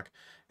position for black.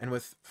 And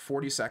with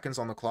 40 seconds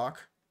on the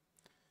clock,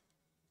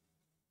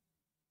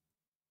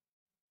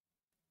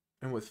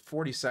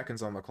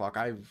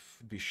 I'd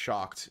be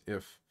shocked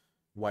if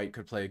white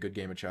could play a good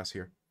game of chess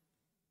here.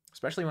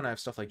 Especially when I have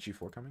stuff like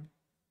g4 coming.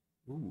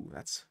 Ooh,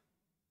 that's...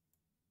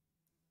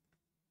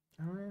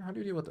 how do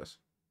you deal with this?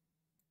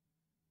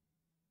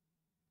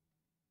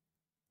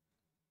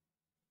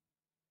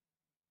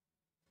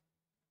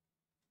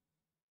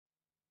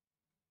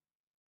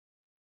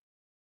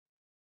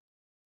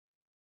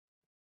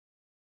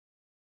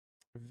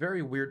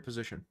 Very weird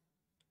position.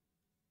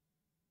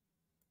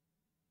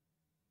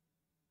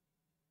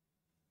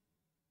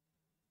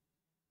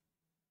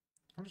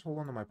 I'll just hold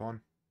on to my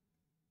pawn.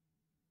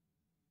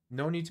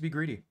 No need to be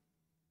greedy.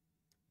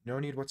 No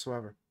need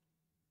whatsoever.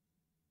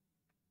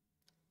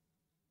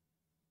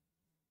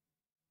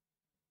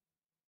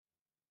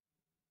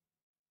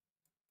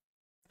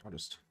 I'll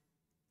just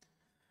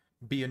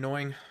be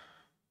annoying.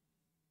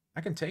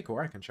 I can take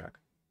or I can check.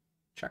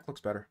 Check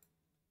looks better.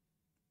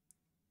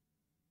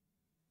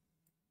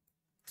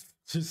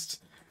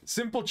 Just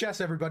simple chess,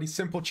 everybody.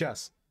 Simple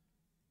chess.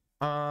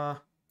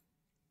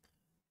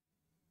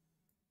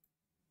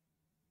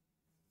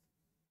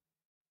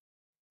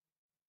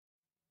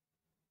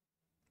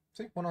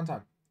 See, one on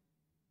time.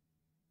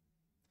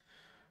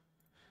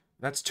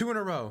 That's 2 in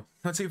a row.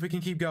 Let's see if we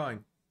can keep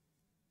going.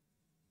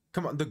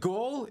 Come on, the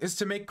goal is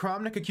to make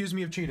Kramnik accuse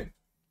me of cheating.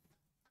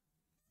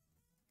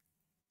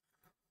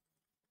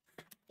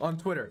 On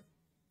Twitter.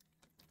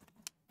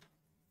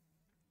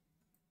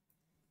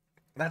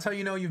 That's how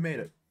you know you've made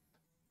it.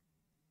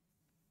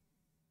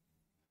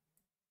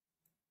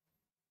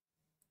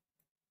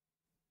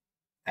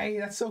 Hey,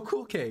 that's so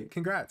cool, Kate.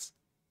 Congrats.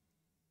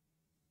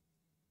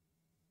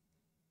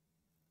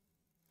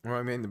 Well,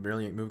 I mean, the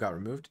brilliant move got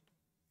removed.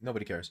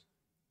 Nobody cares.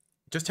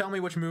 Just tell me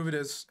which move it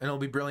is, and it'll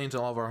be brilliant in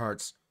all of our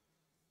hearts.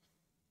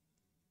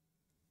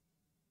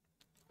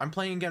 I'm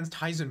playing against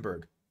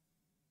Heisenberg.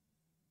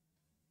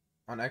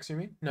 On X, you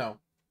mean? No.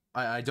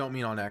 I don't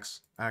mean on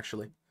X,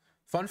 actually.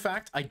 Fun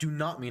fact, I do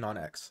not mean on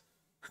X.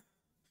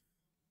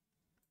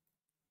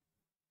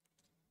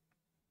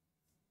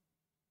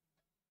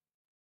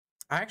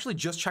 I actually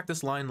just checked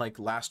this line like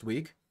last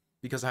week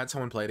because I had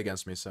someone play it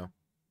against me, so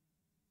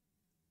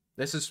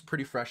this is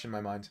pretty fresh in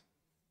my mind.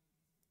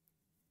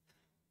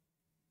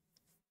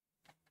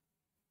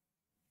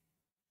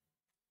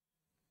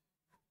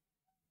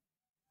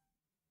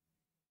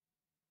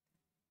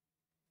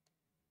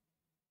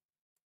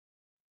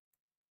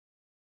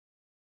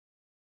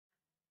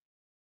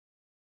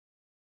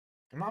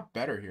 I'm not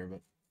better here,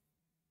 but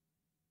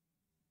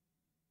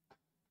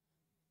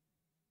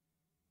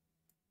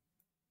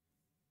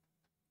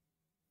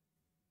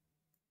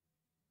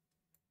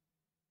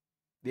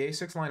the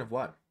a6 line of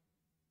what?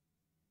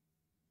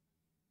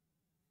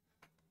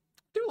 I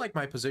do like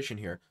my position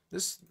here.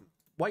 This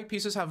white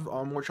pieces have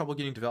more trouble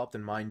getting developed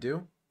than mine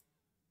do.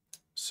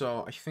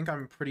 So I think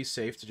I'm pretty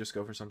safe to just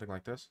go for something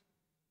like this.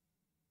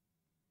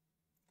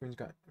 Queen's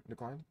got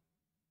declined.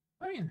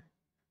 I mean,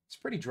 it's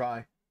pretty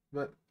dry,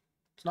 but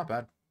it's not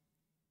bad.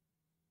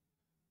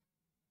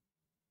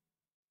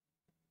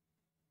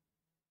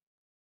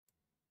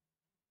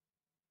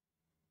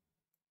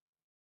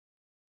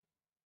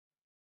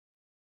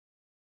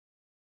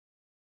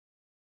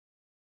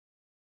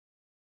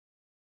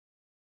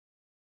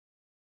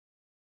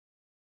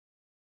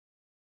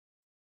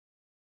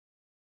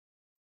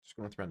 Just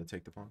going to threaten to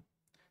take the pawn.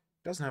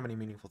 Doesn't have any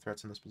meaningful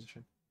threats in this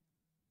position.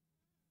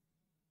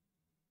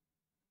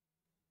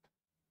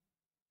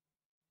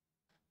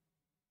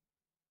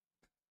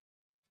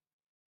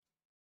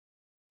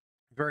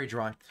 Very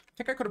dry. I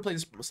think I could have played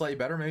this slightly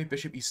better. Maybe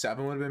bishop e7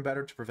 would have been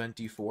better to prevent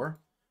d4. Or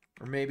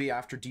maybe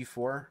after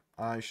d4,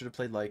 I should have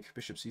played like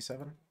bishop c7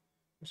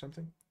 or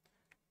something.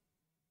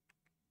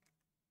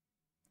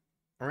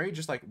 Or maybe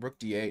just like rook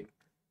d8.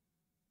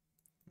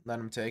 Let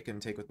him take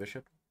and take with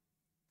bishop.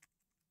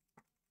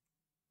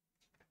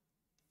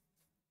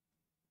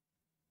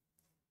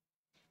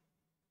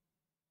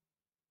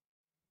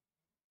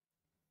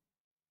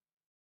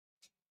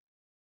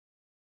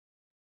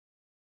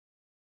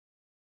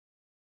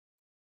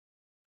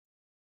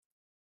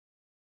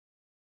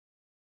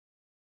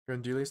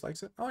 Grandulius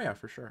likes it? Oh yeah,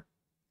 for sure.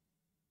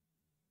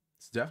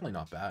 It's definitely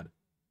not bad.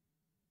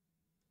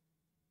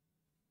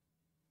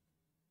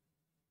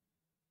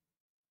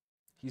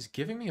 He's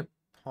giving me a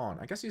pawn.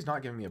 I guess he's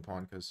not giving me a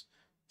pawn because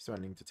he's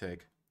threatening to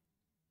take.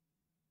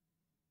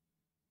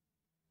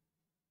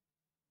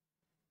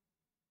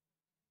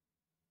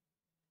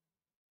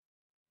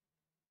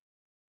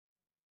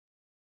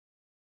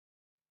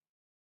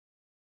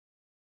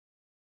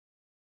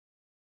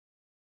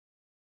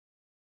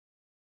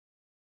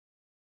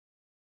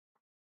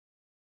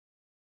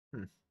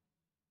 Hmm.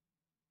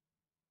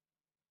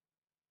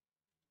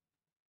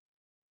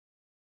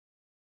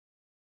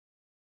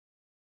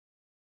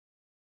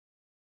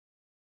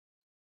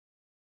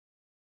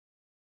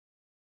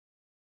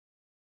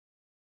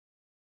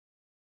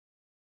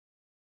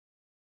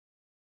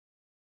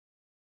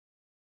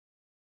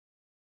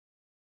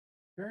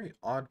 Very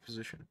odd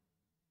position.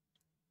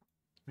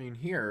 I mean,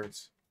 here,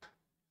 it's...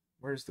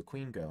 Where does the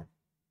queen go?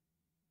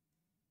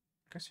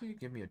 I guess you could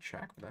give me a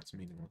check, but that's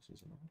meaningless,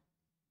 isn't it?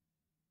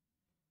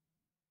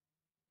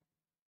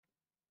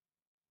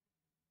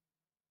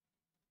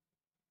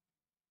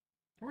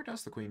 Where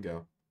does the queen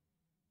go?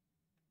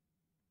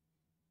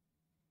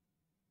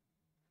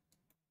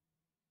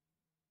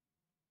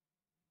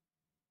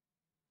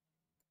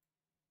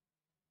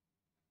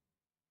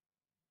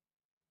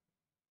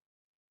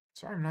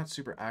 Sorry, I'm not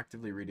super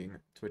actively reading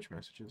Twitch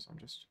messages. I'm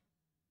just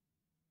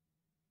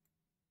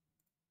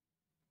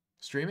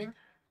streaming.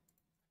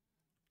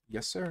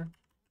 Yes, sir.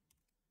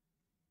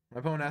 My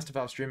opponent asked if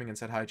I was streaming and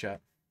said hi,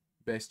 chat.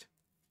 Based.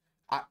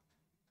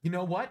 You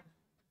know what?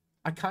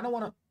 I kind of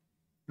want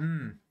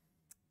to.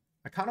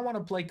 I kind of want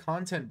to play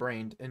content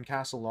brained in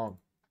Castle Long.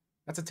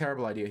 That's a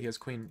terrible idea. He has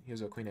queen. He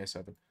has a queen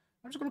a7.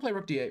 I'm just gonna play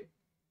rook d8.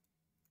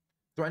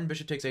 Threaten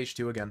bishop takes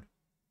h2 again.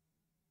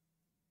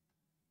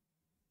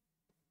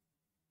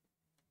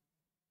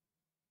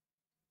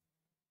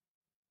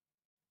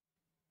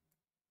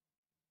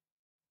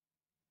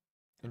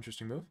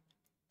 Interesting move.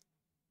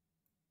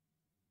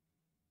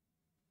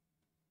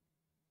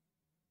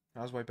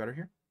 How's white better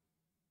here?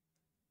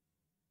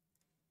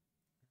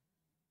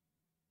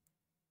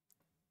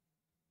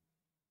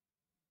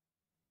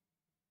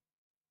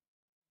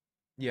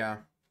 Yeah.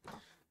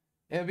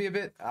 It'd be a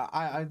bit.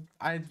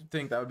 I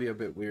think that would be a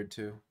bit weird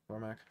too,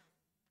 Cormac.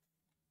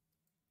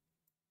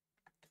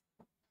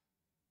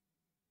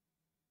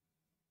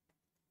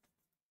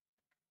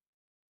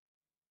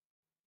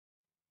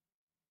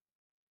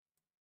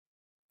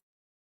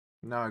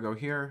 Now I go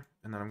here,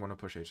 and then I'm going to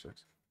push h6.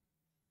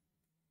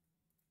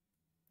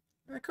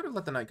 I could have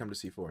let the knight come to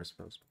c4, I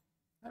suppose.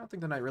 I don't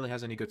think the knight really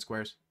has any good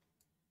squares.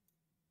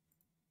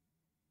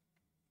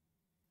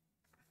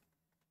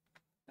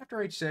 After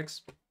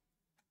h6,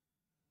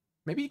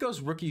 maybe he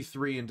goes rook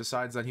e3 and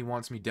decides that he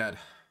wants me dead.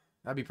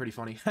 That'd be pretty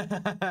funny.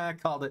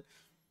 Called it.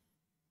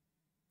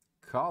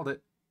 Called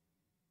it.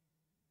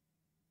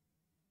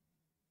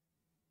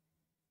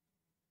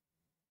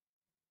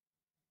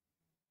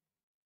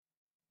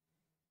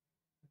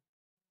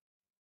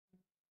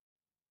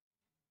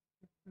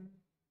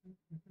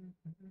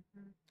 I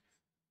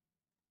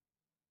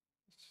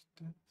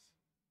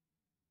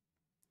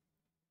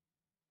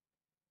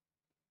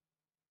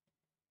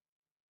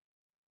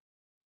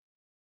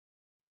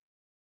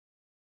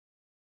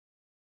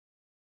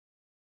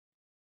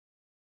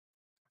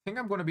think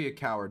I'm going to be a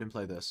coward and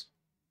play this.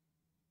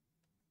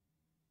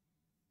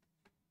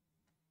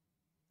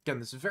 Again,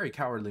 this is a very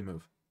cowardly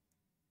move.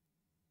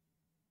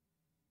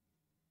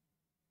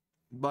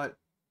 But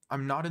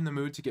I'm not in the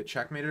mood to get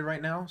checkmated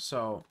right now,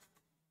 so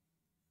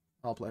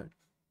I'll play.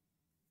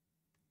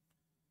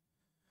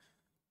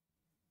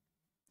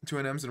 2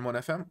 NMs and 1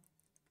 FM.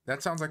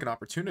 That sounds like an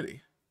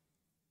opportunity.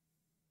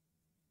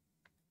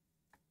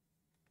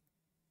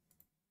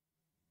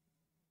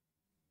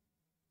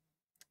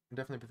 I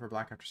definitely prefer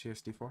black after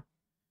CSD4.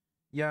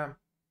 Yeah.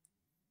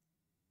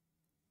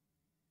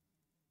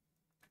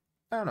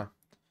 I don't know.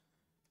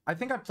 I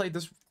think I played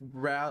this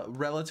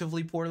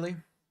relatively poorly.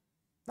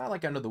 Not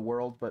like end of the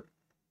world, but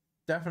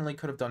definitely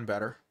could have done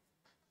better.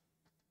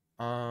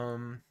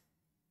 We'll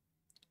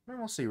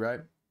see, right?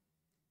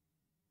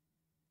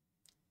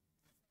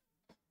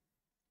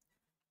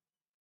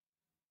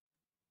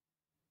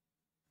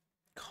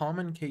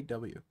 Common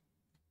KW.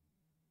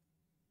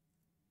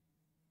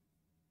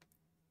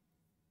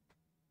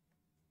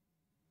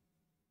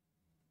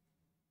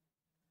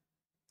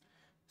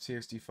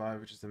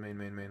 CXD5, which is the main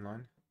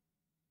line.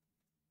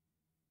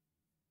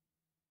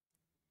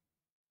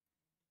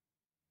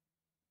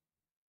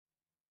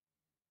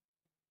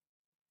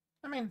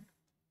 I mean,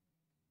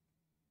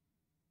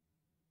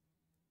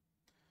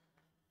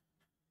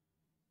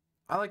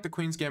 I like the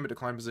Queen's Gambit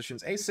decline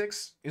positions.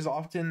 A6 is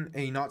often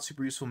a not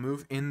super useful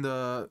move in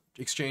the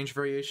exchange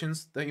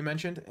variations that you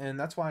mentioned, and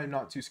that's why I'm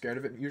not too scared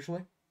of it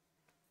usually.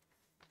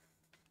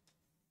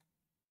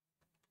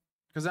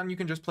 Because then you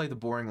can just play the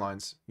boring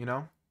lines, you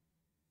know?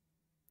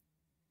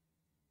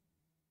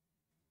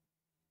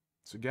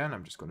 So again,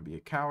 I'm just going to be a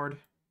coward.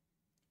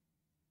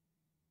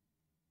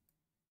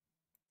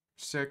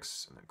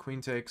 6, and then Queen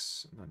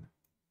takes, and then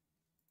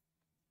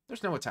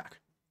there's no attack.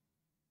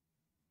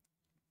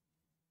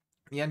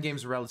 The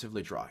endgame's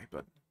relatively dry,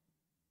 but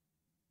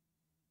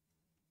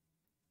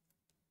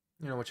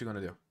you know what you're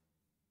going to do.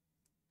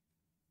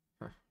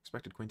 Huh,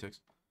 expected Queen takes.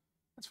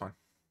 That's fine.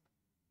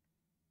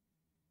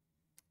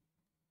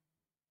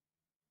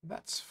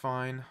 That's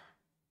fine.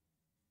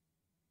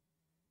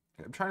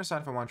 Okay, I'm trying to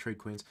decide if I want to trade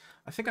queens.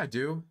 I think I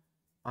do.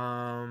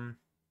 Because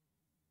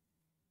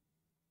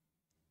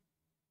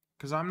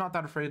I'm not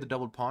that afraid of the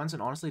doubled pawns,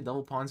 and honestly,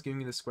 double pawns giving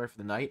me the square for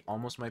the knight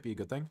almost might be a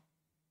good thing.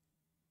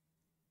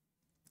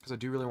 Because I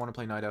do really want to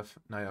play knight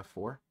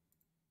f4.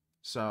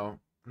 So,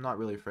 I'm not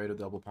really afraid of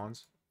double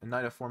pawns. And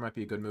knight f4 might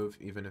be a good move,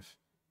 even if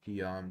he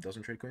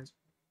doesn't trade queens.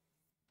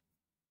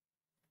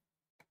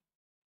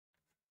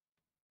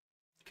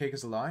 Cake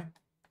is a lie?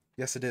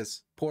 Yes, it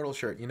is. Portal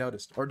shirt, you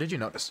noticed. Or did you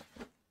notice?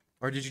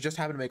 Or did you just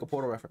happen to make a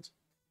Portal reference?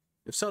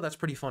 If so, that's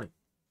pretty funny.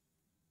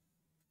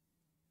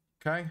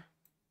 Okay.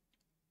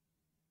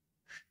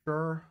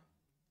 Sure.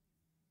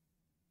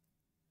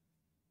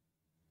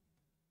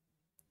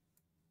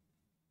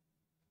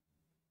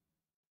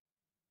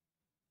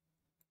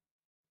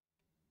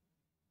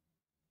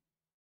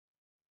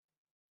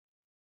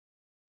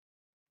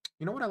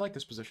 You know what? I like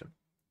this position.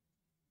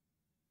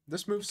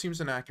 This move seems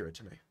inaccurate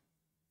to me.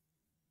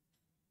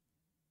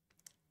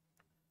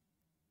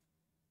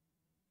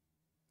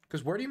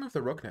 Because where do you move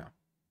the rook now?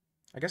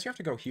 I guess you have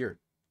to go here.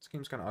 This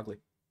game's kind of ugly.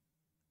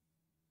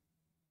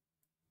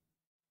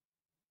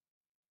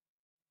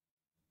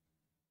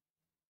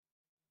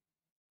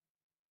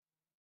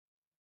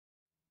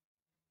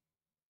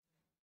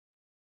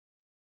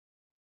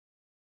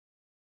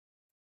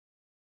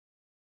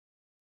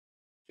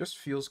 Just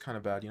feels kind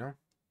of bad, you know?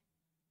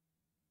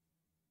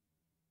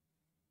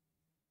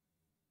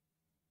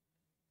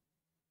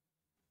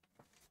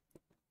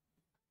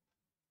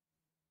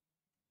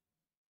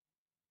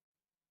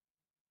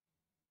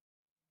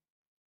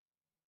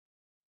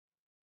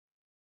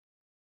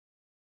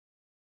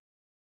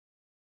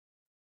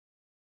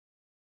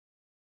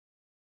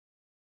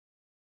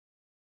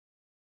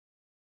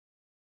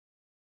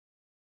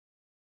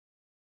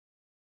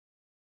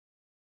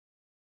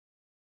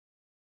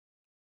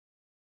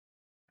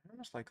 I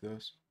almost like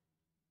this.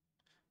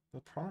 The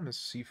problem is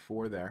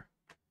c4 there.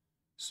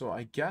 So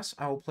I guess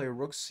I will play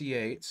rook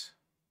c8.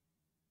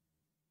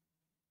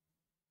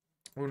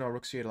 Oh no,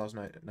 rook c8 allows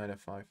knight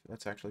f5.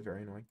 That's actually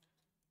very annoying.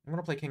 I'm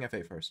going to play king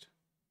f8 first.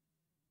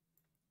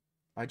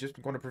 I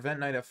just going to prevent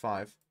knight f5,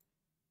 because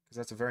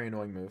that's a very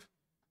annoying move.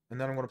 And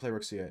then I'm going to play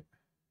rook c8.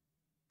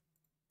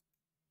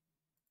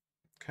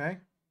 Okay.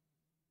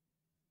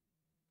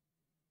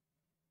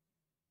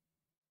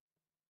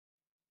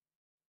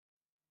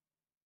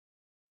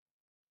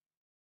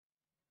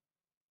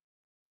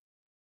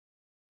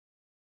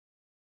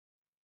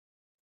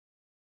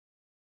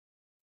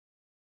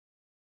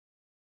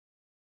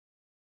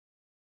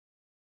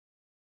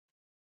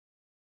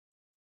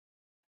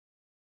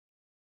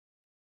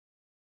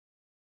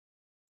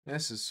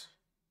 This is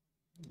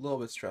a little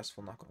bit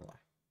stressful, not going to lie.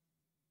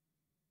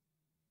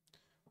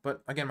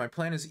 But again, my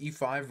plan is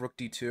e5, rook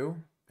d2,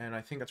 and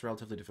I think that's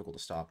relatively difficult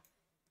to stop.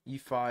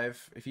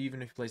 e5,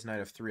 even if he plays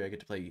knight f3, I get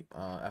to play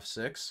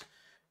f6,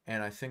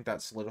 and I think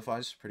that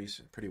solidifies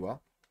pretty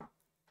well.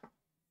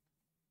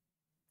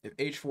 If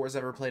h4 is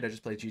ever played, I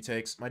just play g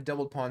takes. My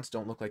doubled pawns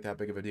don't look like that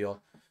big of a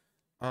deal.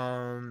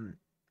 I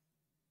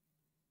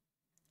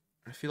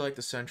feel like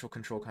the central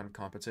control kind of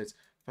compensates.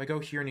 If I go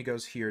here and he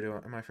goes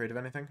here, am I afraid of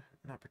anything?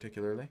 Not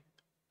particularly.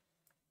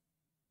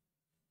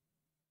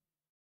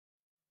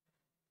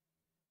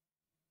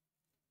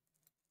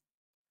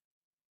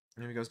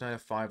 And if he goes knight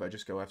f5, I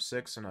just go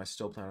f6, and I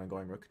still plan on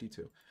going rook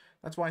d2.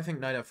 That's why I think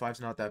knight f5 is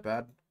not that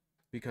bad,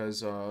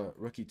 because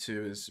rook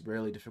e2 is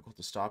rarely difficult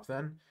to stop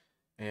then,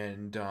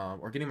 and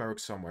or getting my rook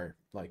somewhere.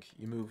 Like,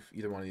 you move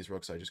either one of these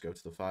rooks, I just go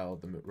to the file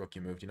of the rook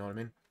you moved, you know what I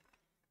mean?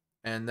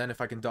 And then if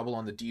I can double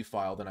on the d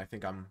file, then I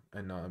think I'm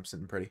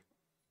sitting pretty.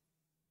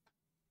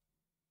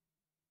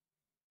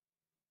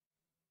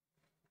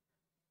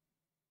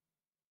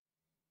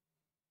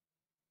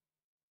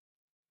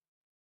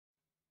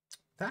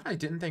 That I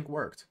didn't think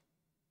worked.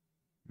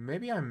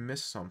 Maybe I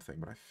missed something,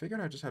 but I figured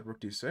I just had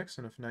rook d6,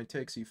 and if knight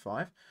takes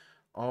e5...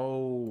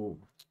 Oh,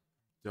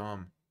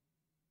 dumb.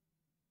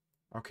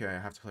 Okay, I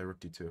have to play rook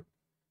d2.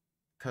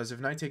 Because if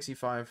knight takes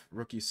e5,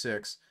 rook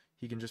e6,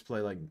 he can just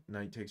play, like,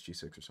 knight takes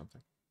g6 or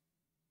something.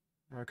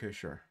 Okay,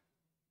 sure.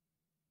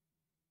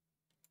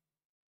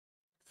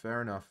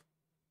 Fair enough.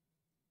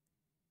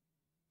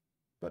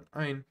 But,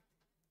 I mean,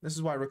 this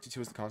is why rook d2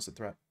 is the constant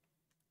threat.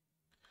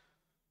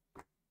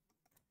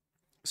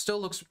 Still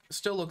looks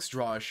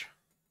drawish.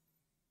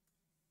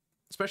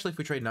 Especially if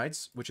we trade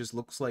knights, which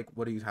looks like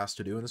what he has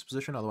to do in this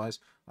position. Otherwise,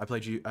 I play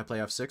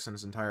f6, and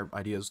his entire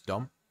idea is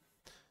dumb.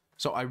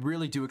 So I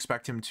really do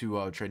expect him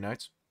to trade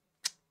knights.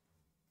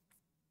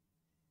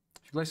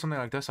 If you play something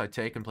like this, I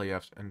take and play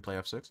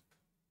f6.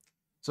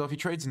 So if he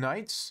trades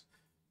knights,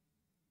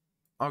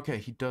 okay,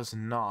 he does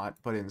not,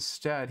 but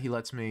instead he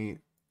lets me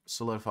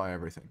solidify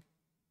everything.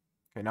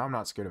 Okay, now I'm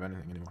not scared of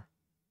anything anymore.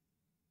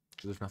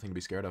 Because there's nothing to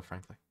be scared of,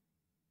 frankly.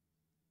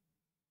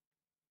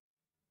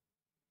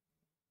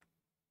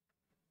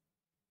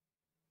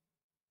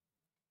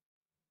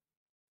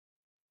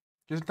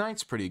 His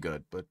knight's pretty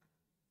good, but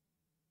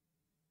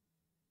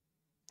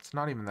it's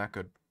not even that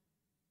good.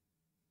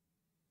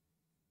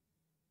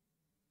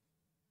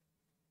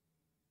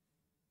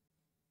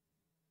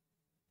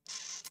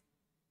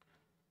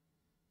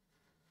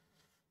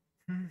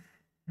 I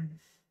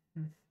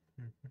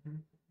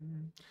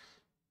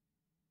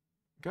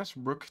guess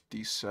rook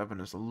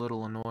d7 is a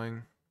little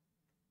annoying.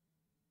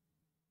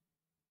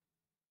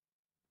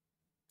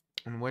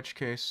 In which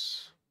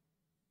case,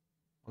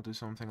 I'll do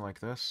something like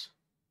this.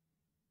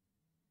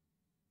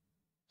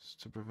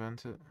 Just to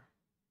prevent it.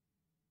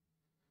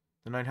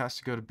 The knight has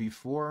to go to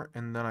b4,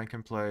 and then I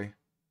can play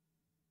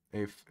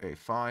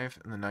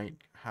a5, and the knight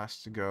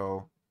has to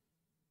go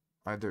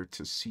either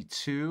to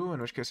c2,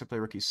 in which case I play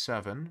rook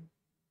e7.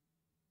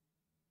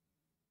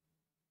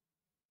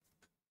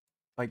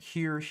 Like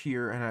here,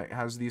 and it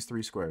has these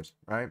three squares,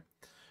 right?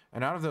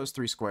 And out of those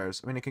three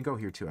squares, I mean, it can go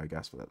here too, I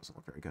guess, but that doesn't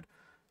look very good.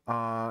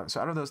 So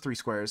out of those three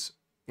squares,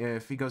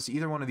 if he goes to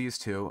either one of these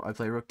two, I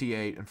play rook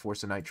d8 and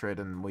force a knight trade,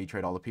 and we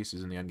trade all the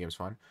pieces, and the endgame's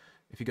fine.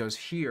 If he goes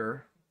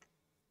here,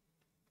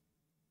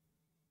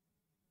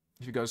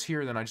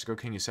 then I just go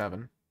king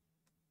e7.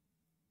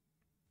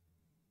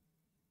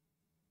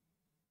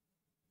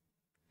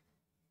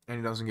 And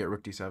he doesn't get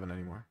rook d7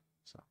 anymore,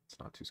 so it's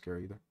not too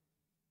scary either.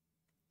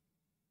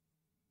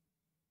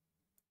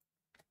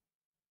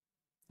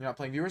 You're not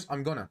playing viewers?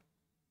 I'm gonna.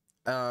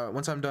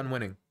 Once I'm done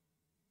winning.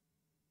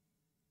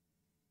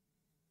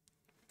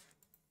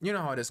 You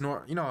know how it is,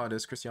 you know how it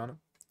is, Cristiano.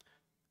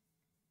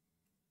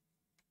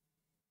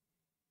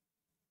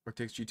 Rook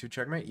takes g2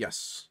 checkmate?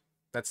 Yes.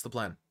 That's the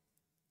plan.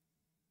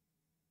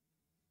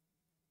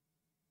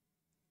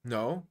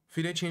 No?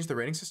 FIDE changed the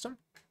rating system?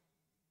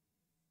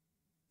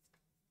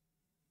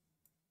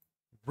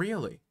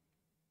 Really?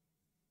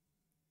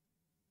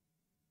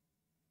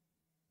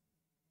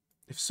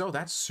 If so,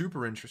 that's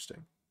super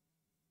interesting.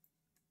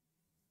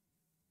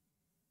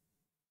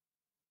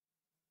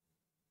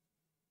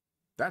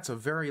 That's a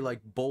very, like,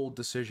 bold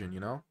decision, you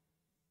know?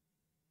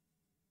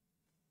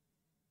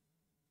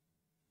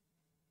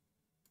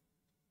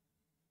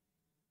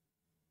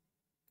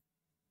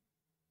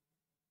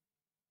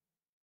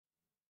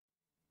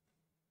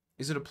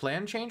 Is it a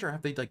plan change, or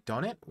have they, like,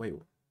 done it? Wait,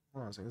 hold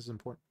on a second, this is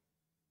important.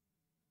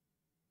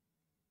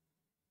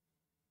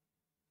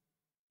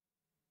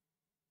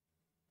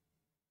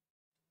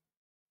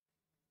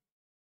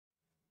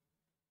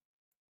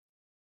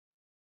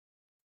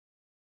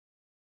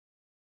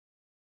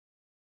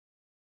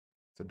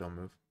 It's a dumb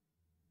move.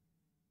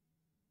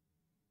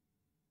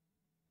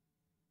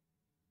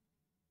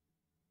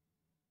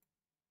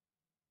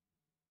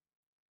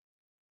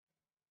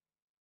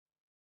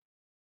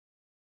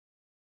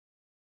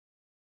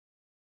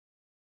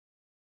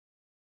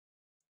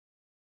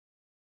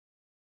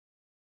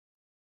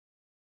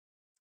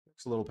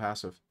 It's a little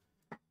passive.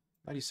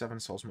 97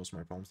 solves most of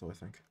my problems, though, I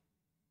think.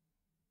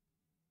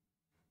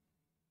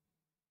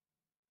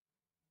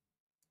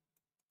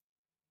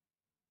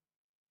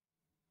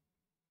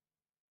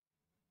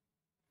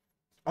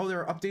 Oh,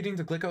 they're updating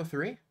to Glico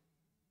 3?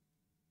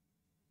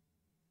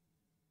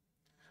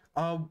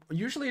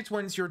 Usually it's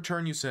when it's your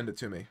turn you send it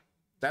to me.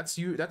 That's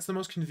the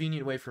most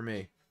convenient way for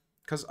me.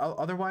 Because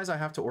otherwise I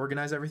have to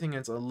organize everything and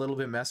it's a little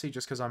bit messy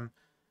just because I'm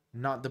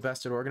not the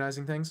best at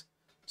organizing things.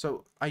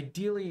 So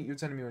ideally you'd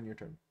send me on your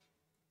turn.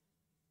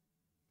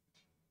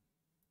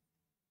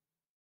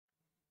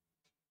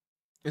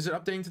 Is it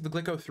updating to the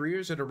Glico 3 or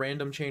is it a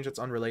random change that's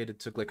unrelated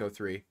to Glico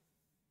 3?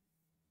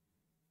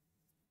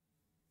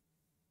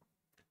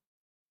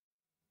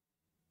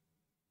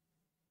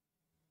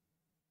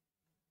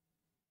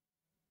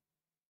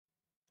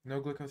 No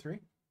Glico 3?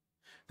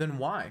 Then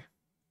why?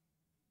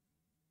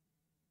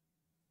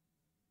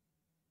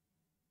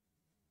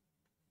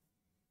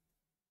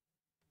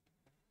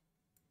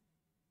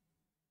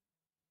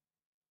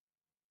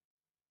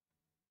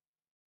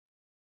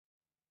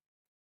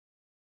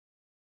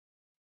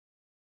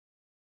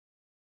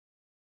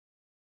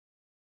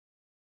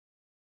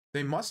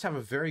 They must have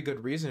a very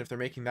good reason if they're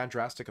making that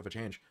drastic of a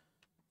change.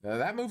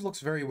 That move looks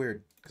very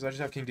weird, because I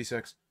just have King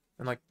D6.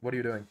 And like, what are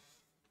you doing?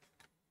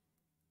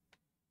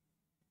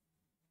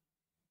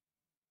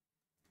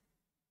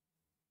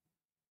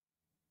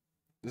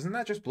 Doesn't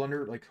that just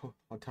blunder, like,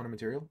 a ton of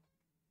material?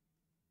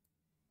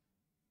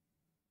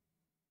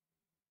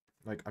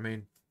 Like, I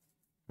mean,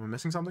 am I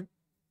missing something?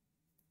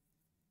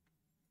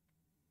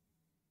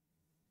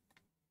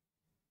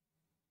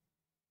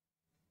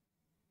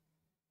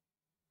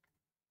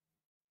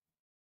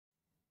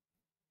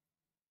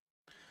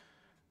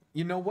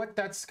 You know what?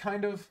 That's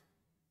kind of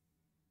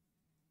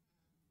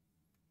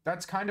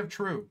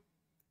true.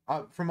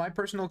 From my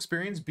personal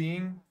experience,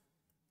 being,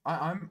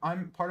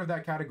 I'm part of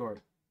that category.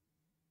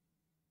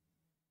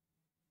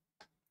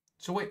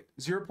 So wait,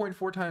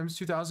 0.4 times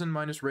 2,000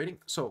 minus rating.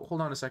 So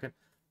hold on a second.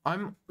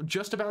 I'm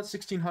just about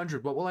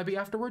 1,600. What will I be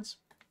afterwards?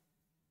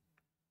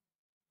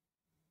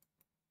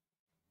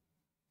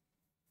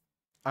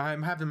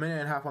 I'm having a minute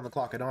and a half on the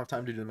clock. I don't have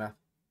time to do the math.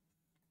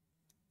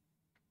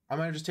 I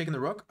might have just taken the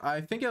rook. I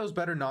think it was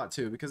better not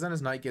to, because then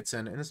his knight gets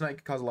in, and his knight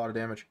could cause a lot of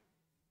damage.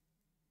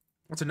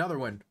 That's another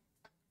win.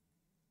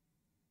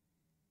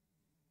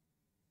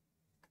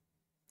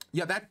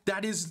 Yeah,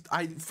 that is,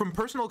 from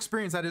personal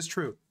experience, that is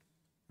true.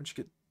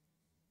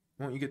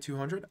 Won't you get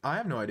 200? I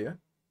have no idea.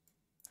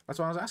 That's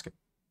what I was asking.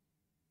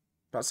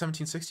 About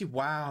 1760?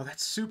 Wow,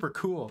 that's super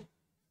cool.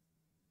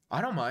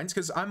 I don't mind,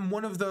 because I'm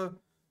one of the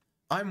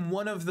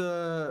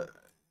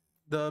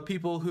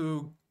people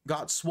who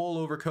got swole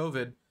over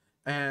COVID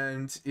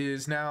and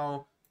is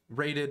now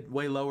rated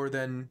way lower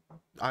than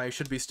I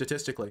should be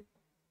statistically.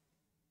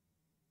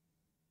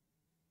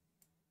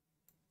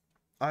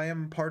 I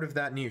am part of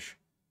that niche.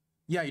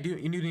 Yeah, you do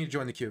need to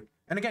join the queue.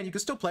 And again, you can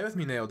still play with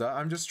me, Nailda.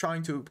 I'm just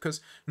trying to, because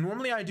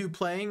normally I do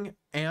playing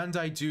and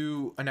I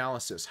do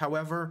analysis.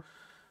 However,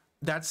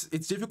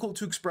 it's difficult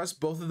to express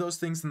both of those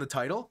things in the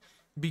title,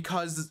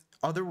 because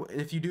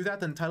if you do that,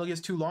 then the title gets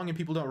too long and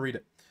people don't read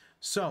it.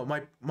 So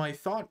my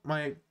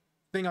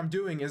thing I'm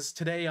doing is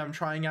today I'm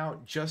trying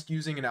out just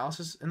using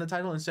analysis in the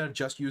title instead of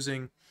just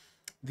using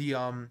the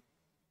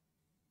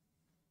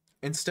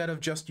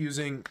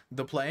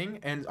playing,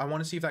 and I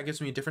want to see if that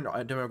gives me a different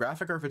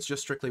demographic or if it's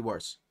just strictly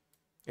worse.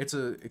 It's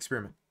an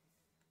experiment.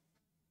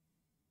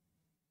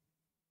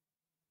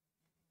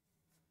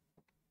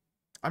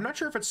 I'm not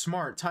sure if it's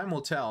smart. Time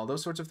will tell.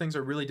 Those sorts of things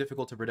are really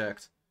difficult to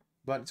predict,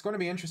 but it's going to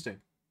be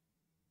interesting.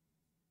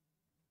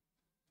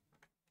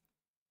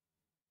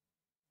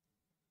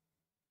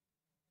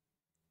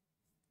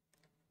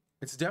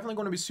 It's definitely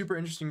going to be super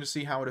interesting to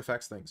see how it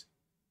affects things.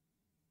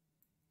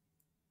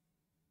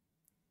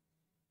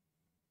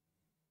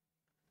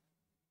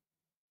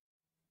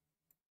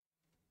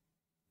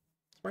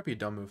 This might be a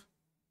dumb move.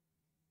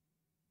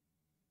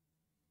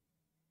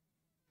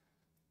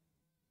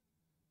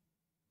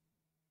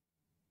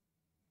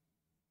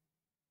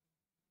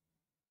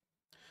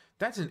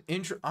 That's an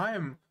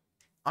I'm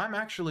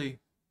actually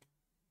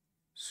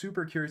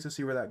super curious to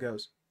see where that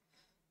goes.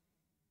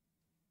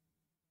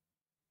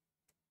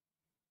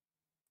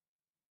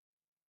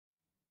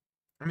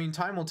 I mean,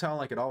 time will tell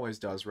like it always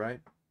does, right?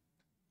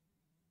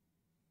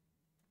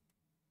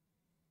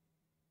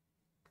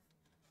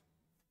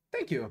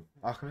 Thank you,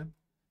 Ahmed.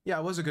 Yeah,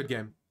 it was a good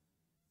game.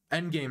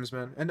 Endgames,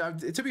 man. And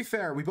to be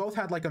fair, we both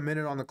had like a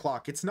minute on the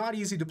clock. It's not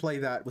easy to play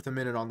that with a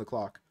minute on the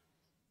clock.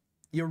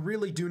 You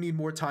really do need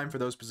more time for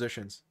those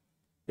positions.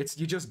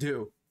 You just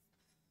do.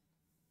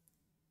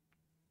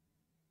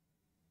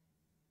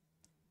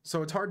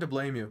 So it's hard to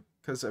blame you,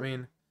 because, I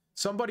mean,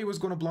 somebody was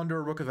going to blunder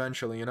a rook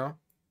eventually, you know?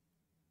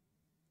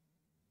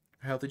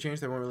 Healthy change,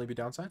 there won't really be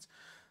downsides.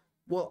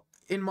 Well,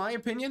 in my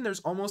opinion,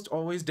 there's almost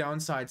always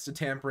downsides to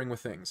tampering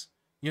with things,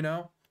 you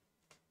know?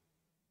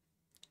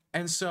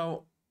 And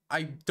so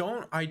I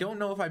don't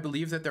know if I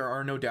believe that there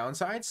are no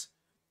downsides.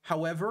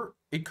 However,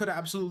 it could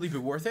absolutely be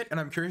worth it, and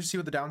I'm curious to see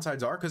what the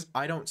downsides are, because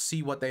I don't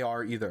see what they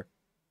are either.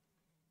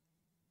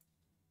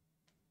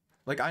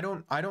 Like, I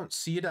don't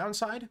see a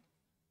downside,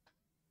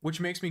 which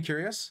makes me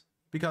curious,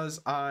 because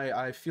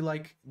I feel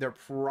like there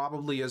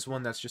probably is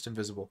one that's just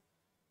invisible,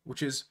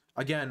 which is,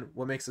 again,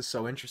 what makes this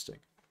so interesting.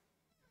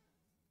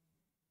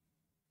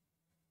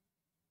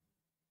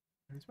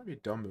 This might be a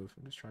dumb move.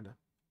 I'm just trying to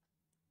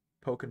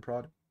poke and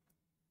prod.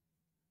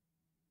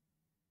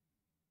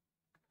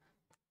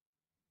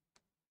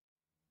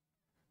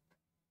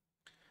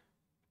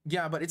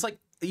 Yeah, but it's like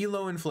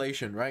elo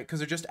inflation, right? Because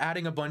they're just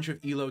adding a bunch of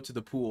elo to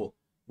the pool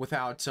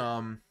without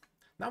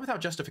not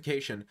without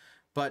justification,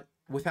 but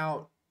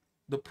without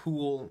the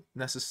pool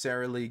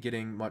necessarily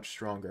getting much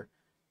stronger.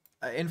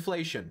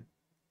 Inflation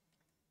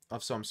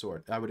of some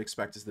sort, I would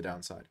expect, is the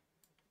downside.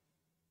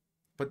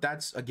 But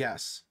that's a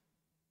guess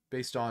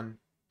based on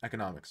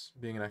economics,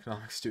 being an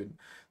economics student.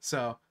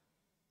 So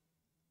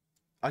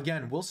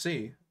again, we'll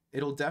see.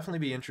 It'll definitely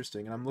be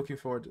interesting, and I'm looking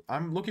forward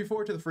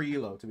to the free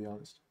elo, to be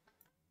honest.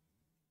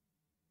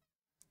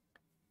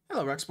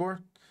 Hello,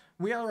 Rexpor.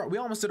 We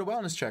almost did a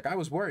wellness check. I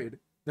was worried.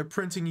 They're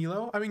printing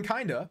elo? I mean,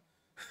 kinda.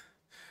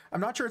 I'm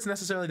not sure it's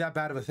necessarily that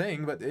bad of a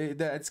thing, but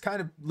it's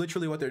kind of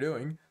literally what they're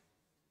doing.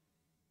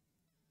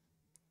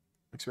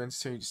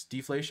 Expense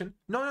deflation?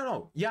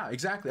 No. Yeah,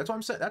 exactly. That's why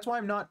I'm saying. That's why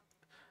I'm not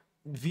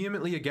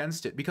vehemently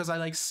against it, because I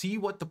like see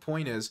what the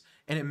point is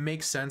and it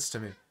makes sense to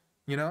me.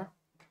 You know?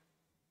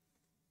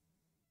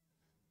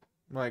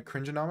 Like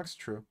cringeonomics?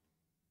 True.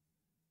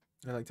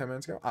 And like 10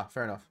 minutes ago? Ah,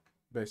 fair enough.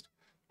 Based.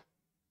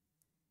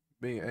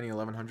 Being any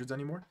 1100s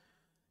anymore?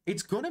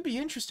 It's gonna be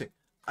interesting.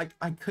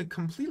 I could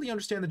completely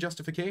understand the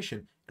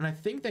justification, and I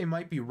think they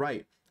might be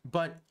right,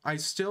 but I'm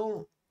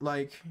still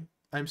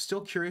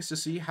curious to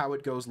see how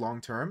it goes long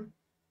term,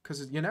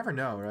 because you never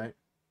know, right?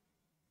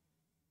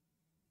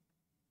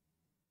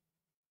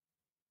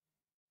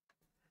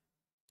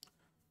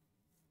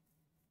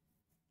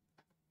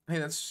 Hey,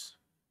 that's...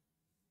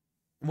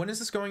 When is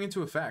this going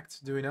into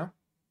effect? Do we know?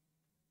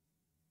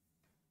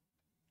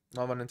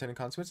 All of unintended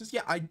consequences?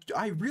 Yeah,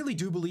 I really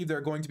do believe there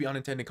are going to be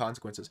unintended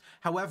consequences.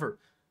 However,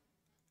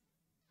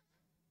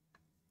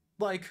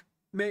 like,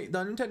 the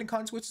unintended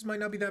consequences might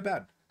not be that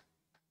bad.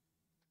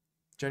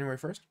 January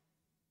 1st?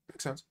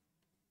 Makes sense.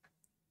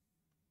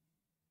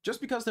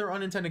 Just because there are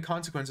unintended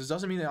consequences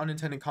doesn't mean that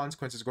unintended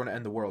consequences are going to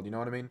end the world, you know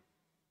what I mean?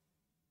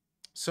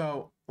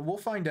 So, we'll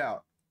find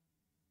out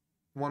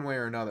one way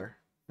or another.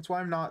 That's why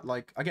I'm not,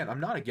 like, again, I'm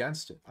not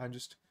against it. I'm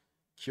just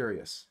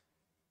curious.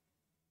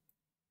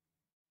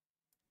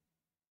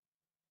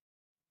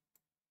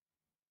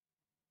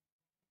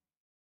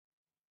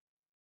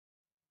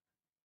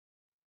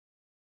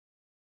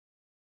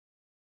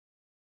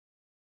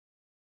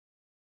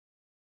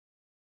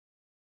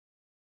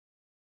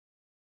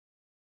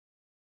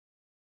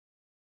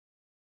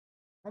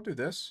 I'll do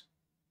this.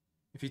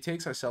 If he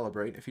takes, I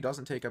celebrate. If he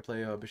doesn't take, I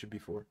play bishop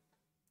b4. And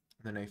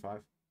then a5.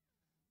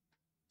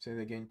 Say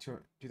they gain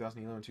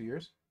 2,000 elo in 2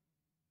 years.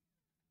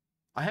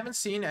 I haven't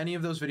seen any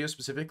of those videos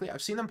specifically.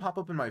 I've seen them pop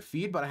up in my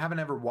feed, but I haven't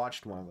ever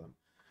watched one of them.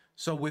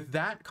 So with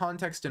that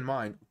context in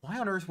mind, why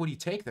on earth would he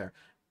take there?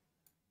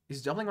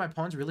 Is doubling my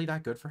pawns really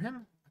that good for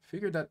him? I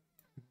figured that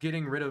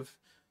getting rid of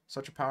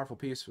such a powerful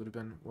piece would have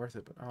been worth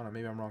it, but I don't know,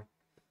 maybe I'm wrong.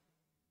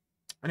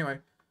 Anyway,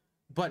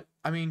 but,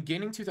 I mean,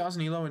 gaining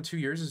 2,000 elo in 2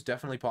 years is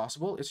definitely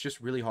possible. It's just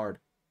really hard.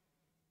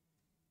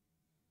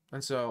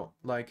 And so,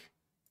 like,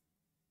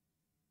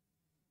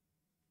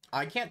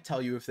 I can't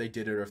tell you if they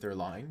did it or if they're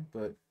lying,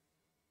 but...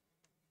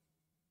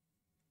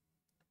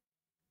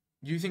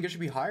 Do you think it should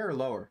be higher or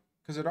lower?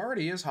 Because it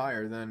already is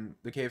higher than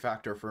the K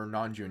factor for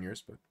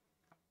non-juniors, but...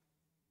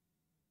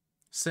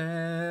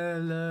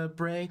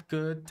 Celebrate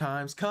good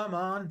times, come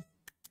on!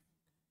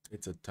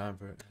 It's a time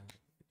for it.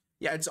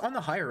 Yeah, it's on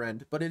the higher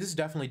end, but it is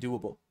definitely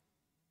doable.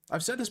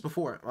 I've said this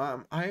before.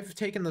 I've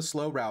taken the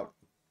slow route,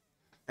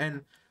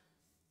 and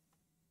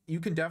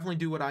you can definitely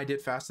do what I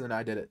did faster than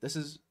I did it. This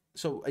is...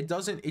 So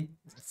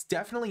it's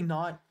definitely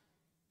not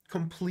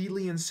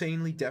completely,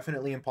 insanely,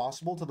 definitely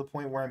impossible to the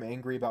point where I'm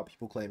angry about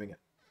people claiming it.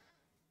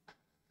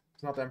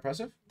 It's not that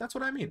impressive? That's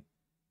what I mean.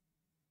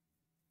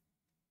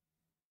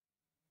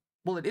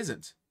 Well, it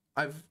isn't.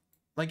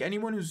 Like,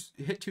 anyone who's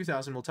hit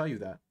 2,000 will tell you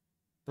that.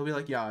 They'll be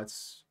like, yeah,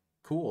 it's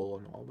cool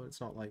and all, but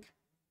it's not like,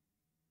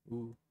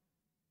 ooh.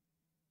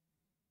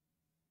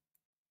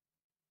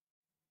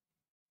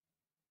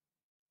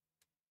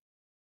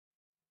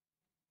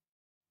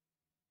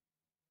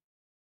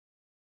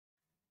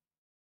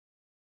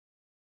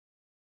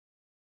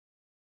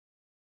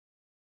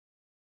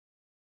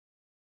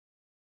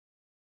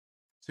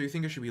 So you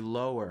think it should be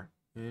lower?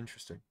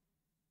 Interesting.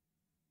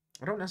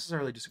 I don't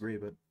necessarily disagree,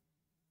 but...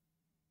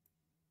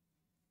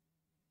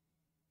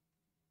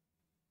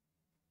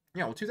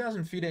 Yeah, well,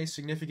 2,000 FIDE is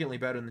significantly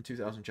better than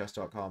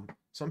 2,000chess.com.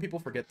 Some people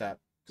forget that.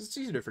 Because it's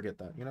easy to forget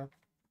that, you know?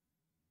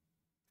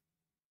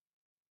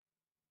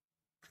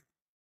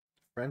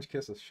 French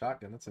kiss with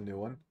shotgun. That's a new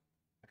one.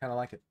 I kind of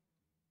like it.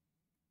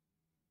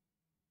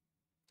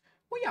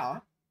 Well, yeah.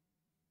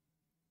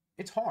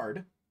 It's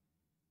hard.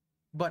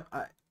 But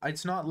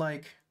it's not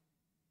like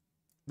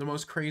the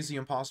most crazy,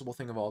 impossible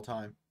thing of all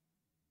time.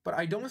 But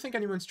I don't think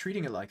anyone's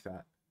treating it like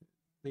that.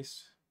 At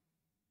least,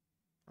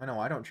 I know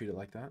I don't treat it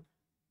like that.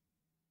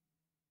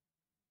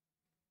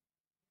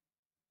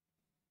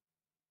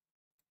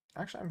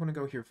 Actually, I'm going to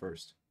go here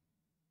first.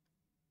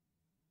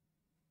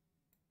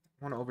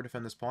 I want to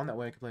overdefend this pawn. That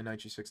way I can play knight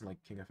g6 and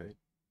like king f8.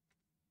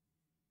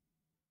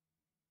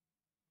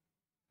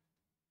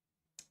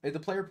 The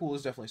player pool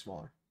is definitely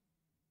smaller.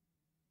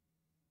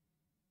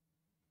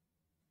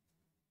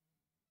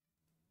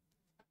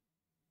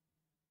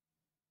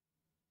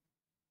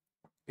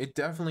 It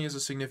definitely is a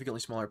significantly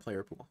smaller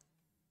player pool.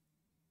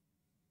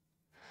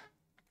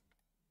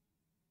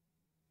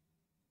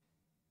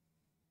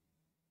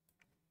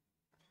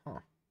 Huh.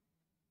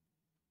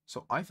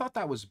 So I thought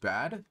that was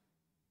bad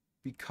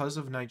because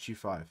of knight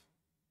g5.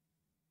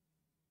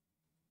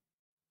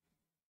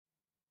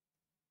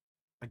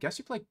 I guess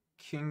you play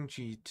king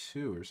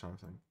g2 or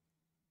something.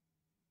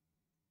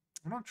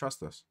 I don't trust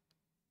this.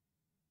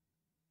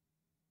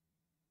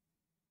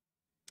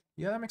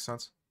 Yeah, that makes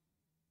sense.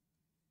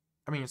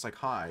 I mean, it's like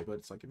high, but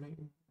it's like, it may,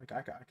 like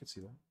I could see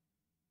that.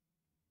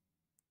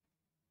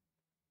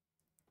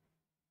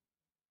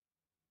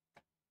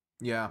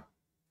 Yeah.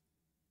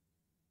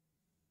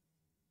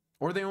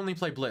 Or they only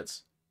play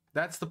blitz.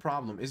 That's the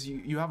problem, is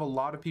you have a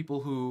lot of people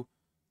who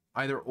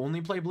either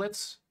only play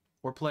blitz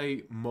or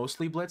play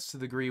mostly blitz to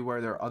the degree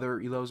where their other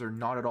elos are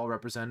not at all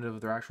representative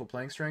of their actual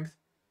playing strength.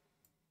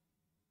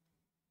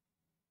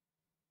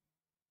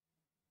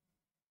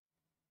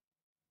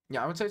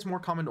 Yeah, I would say it's more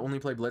common to only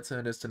play blitz than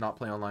it is to not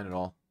play online at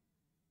all.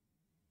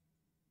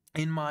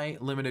 In my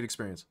limited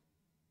experience.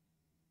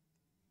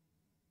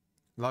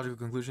 Logical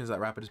conclusion is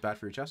that rapid is bad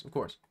for your chess? Of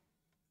course.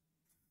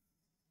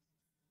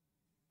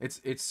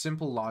 It's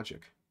simple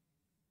logic.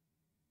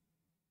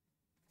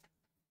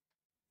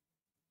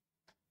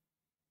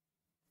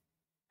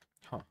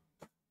 Huh.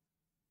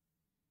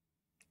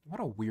 What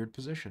a weird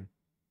position.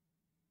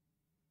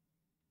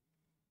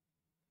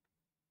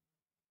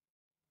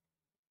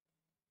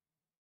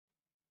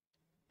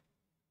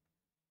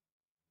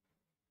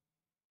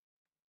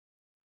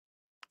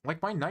 Like,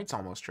 my knight's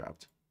almost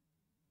trapped.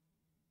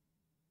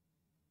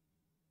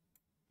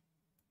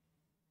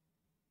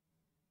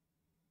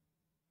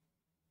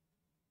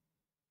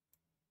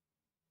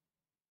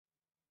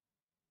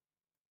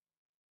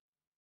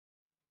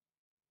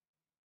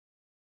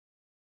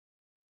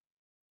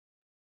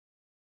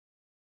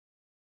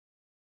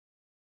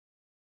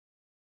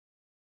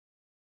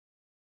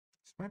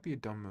 This might be a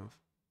dumb move.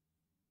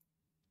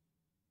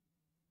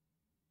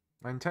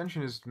 My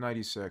intention is knight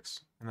e6,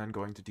 and then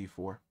going to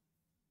d4.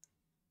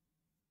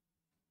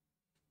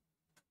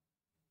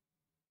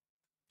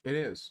 It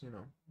is, you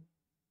know.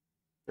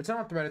 It's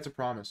not a threat, it's a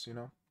promise, you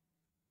know.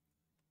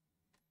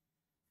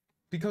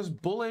 Because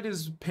bullet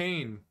is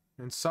pain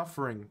and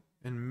suffering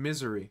and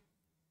misery.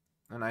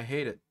 And I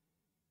hate it.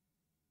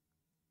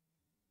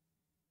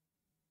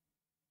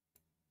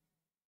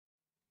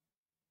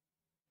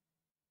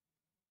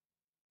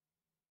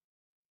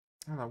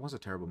 Oh, that was a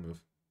terrible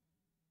move.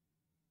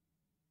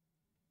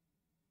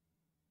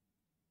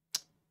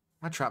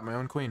 I trapped my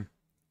own queen.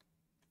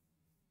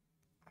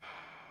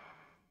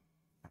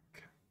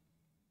 Okay.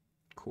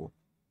 Cool.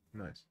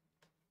 Nice.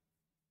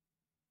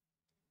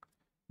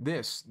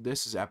 This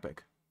is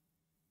epic.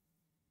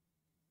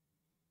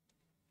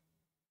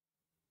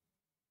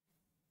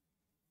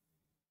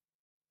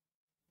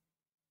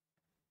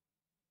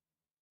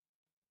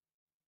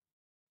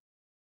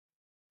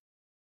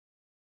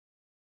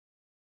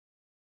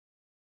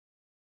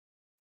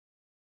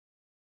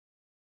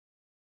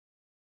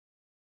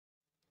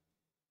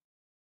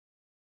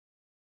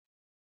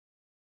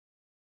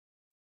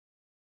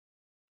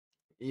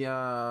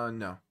 Yeah,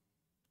 no.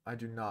 I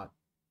do not.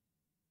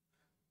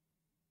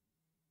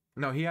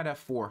 No, he had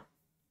f4.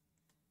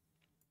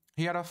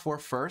 He had f4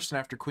 first, and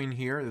after queen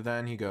here,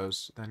 then he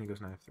goes knight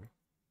f3. I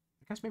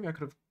guess maybe I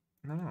could have...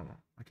 No.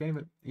 I can't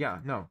even... Yeah,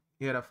 no.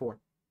 He had f4.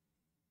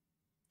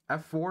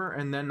 f4,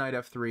 and then knight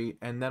f3,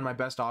 and then my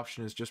best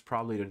option is just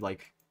probably to,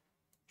 like,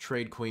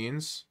 trade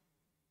queens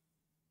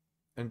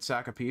and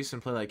sack a piece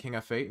and play, like, king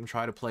f8 and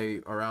try to play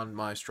around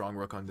my strong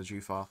rook on the g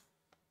file.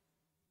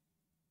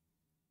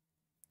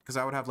 Because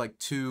I would have, like,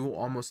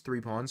 almost 3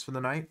 pawns for the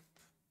knight.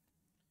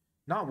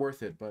 Not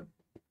worth it, but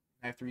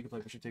after you can play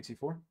bishop takes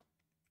e4.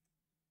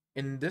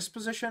 In this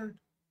position,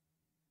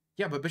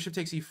 yeah, but bishop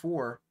takes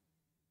e4,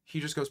 he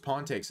just goes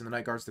pawn takes and the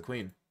knight guards the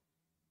queen.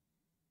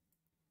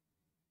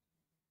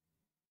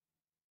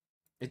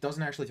 It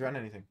doesn't actually threaten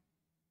anything.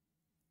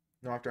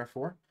 No, after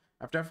f4?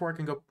 After f4 I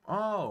can go...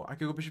 Oh, I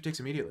can go bishop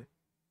takes immediately.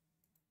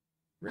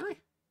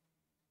 Really?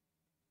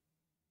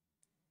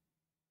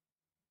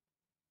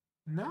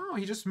 No,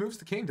 he just moves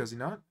the king, does he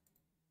not?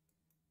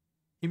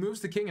 He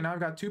moves the king and now I've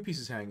got 2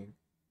 pieces hanging.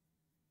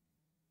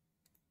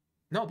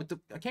 No, but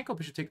I can't go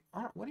bishop take...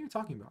 Oh, what are you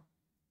talking about?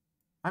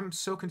 I'm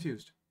so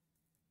confused.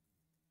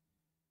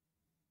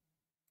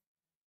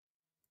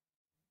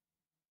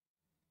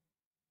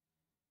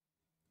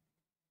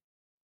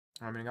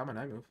 I mean, I got my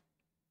knight move.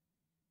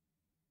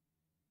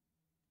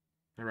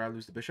 I'd rather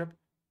lose the bishop?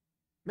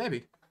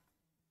 Maybe.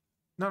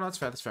 No, that's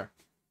fair, that's fair.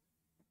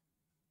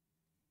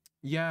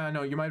 Yeah,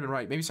 no, you might have been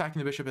right. Maybe sacking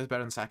the bishop is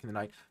better than sacking the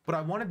knight. But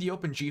I wanted the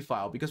open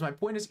g-file, because my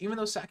point is, even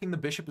though sacking the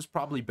bishop is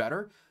probably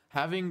better,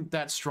 having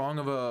that strong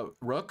of a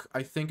rook,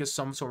 I think, is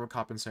some sort of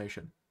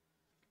compensation.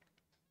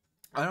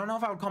 I don't know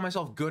if I would call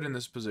myself good in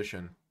this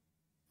position.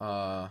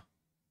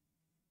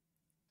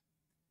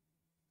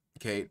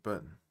 Kate,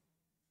 but...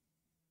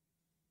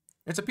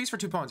 It's a piece for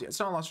 2 pawns. Yeah, it's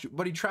not a lost,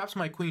 but he traps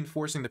my queen,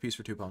 forcing the piece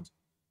for 2 pawns.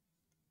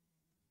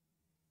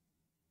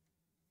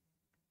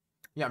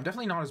 Yeah, I'm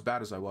definitely not as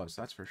bad as I was,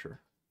 that's for sure.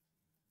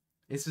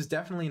 This is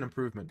definitely an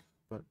improvement,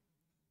 but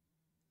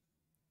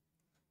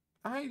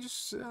I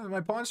just, my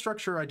pawn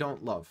structure I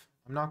don't love.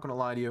 I'm not going to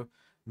lie to you.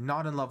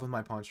 Not in love with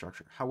my pawn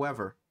structure.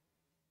 However,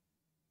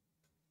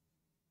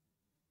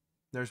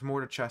 there's more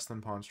to chess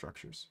than pawn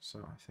structures, so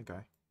I think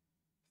I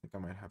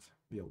might have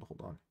be able to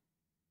hold on.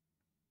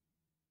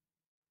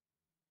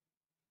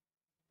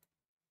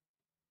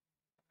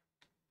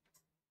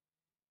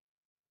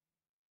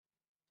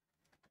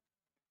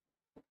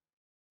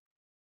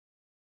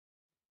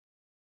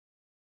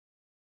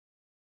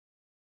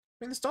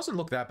 I mean, this doesn't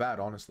look that bad,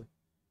 honestly.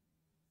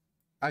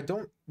 I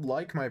don't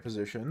like my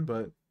position,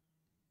 but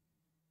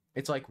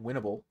it's like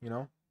winnable, you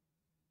know?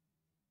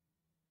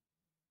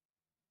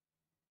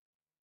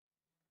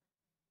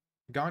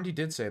 Gandhi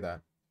did say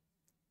that.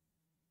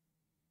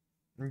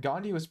 And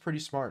Gandhi was pretty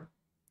smart.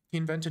 He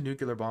invented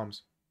nuclear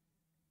bombs.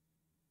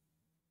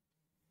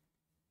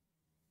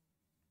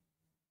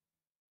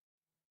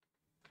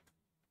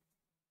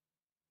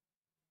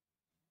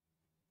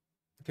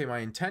 Okay, my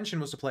intention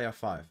was to play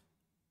f5.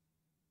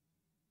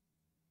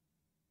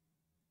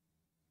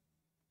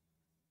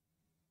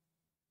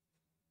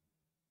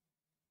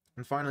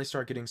 And finally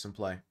start getting some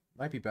play.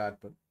 Might be bad,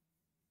 but...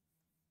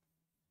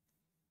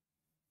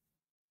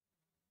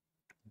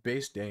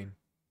 Base Dane.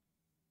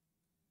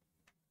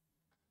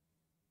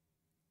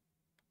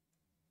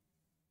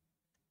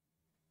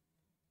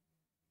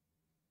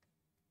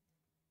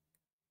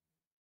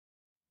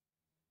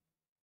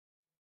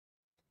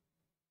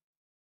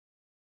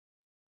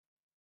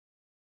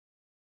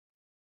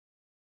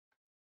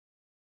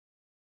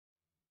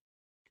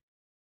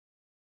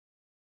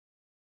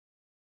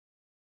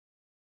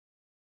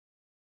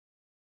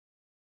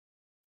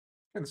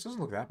 Yeah, this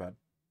doesn't look that bad.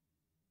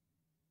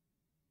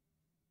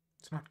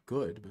 It's not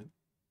good, but...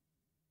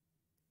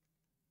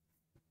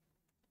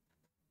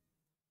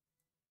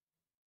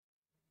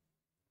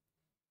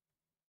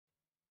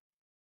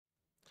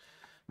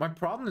 My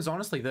problem is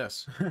honestly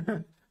this.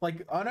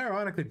 Like,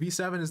 unironically,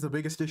 b7 is the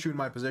biggest issue in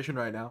my position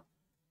right now.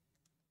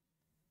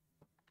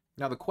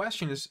 Now, the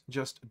question is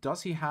just,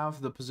 does he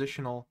have the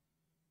positional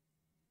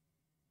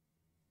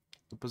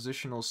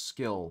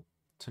skill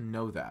to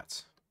know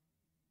that?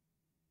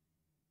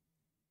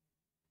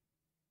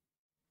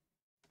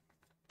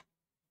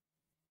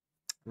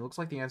 It looks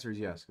like the answer is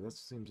yes, because that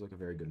seems like a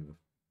very good move.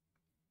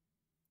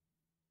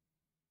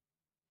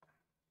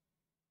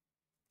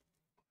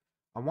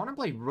 I want to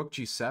play rook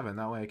g7,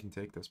 that way I can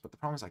take this, but the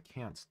problem is I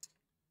can't.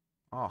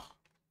 Oh,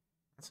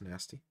 that's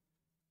nasty.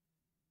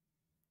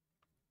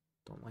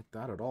 Don't like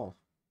that at all.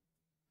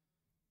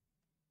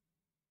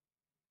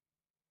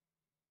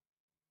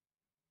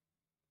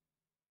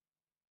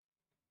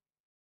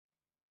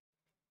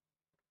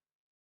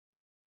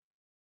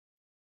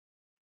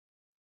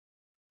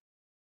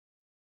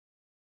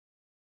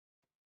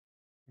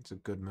 It's a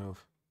good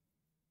move.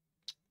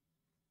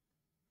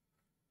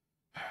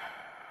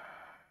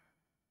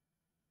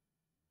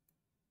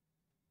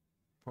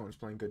 Opponent's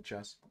playing good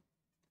chess.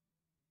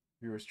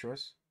 Viewer's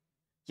choice?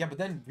 Yeah, but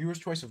then viewer's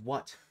choice of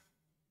what?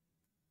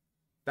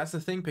 That's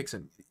the thing,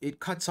 Pixin. It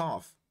cuts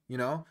off, you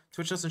know?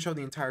 Twitch doesn't show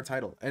the entire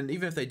title. And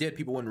even if they did,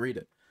 people wouldn't read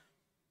it.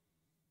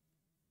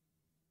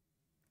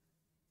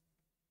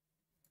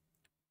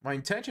 My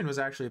intention was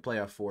actually to play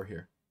f4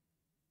 here.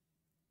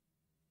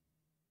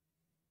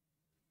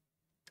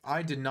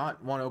 I did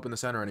not want to open the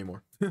center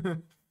anymore.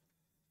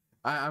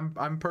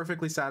 I'm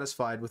perfectly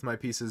satisfied with my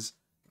pieces,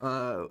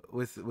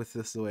 with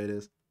this the way it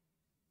is.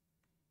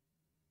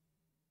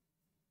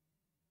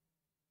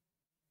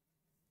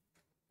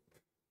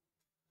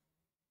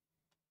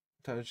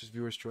 Thought it's just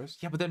viewer's choice.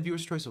 Yeah, but then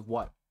viewer's choice of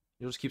what?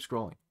 You'll just keep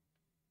scrolling.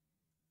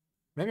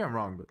 Maybe I'm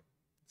wrong, but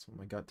that's what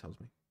my gut tells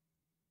me.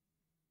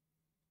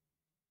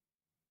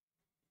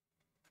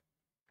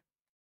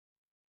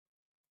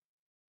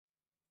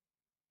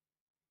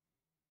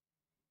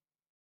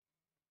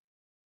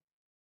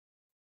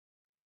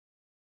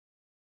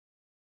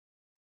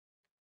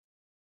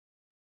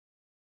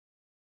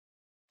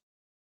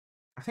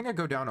 I think I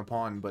go down a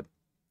pawn, but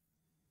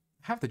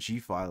I have the G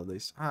file at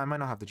least. I might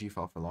not have the G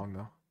file for long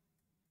though.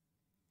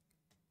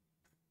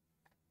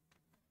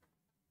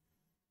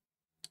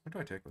 What do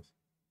I take with?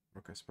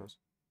 Rook, I suppose.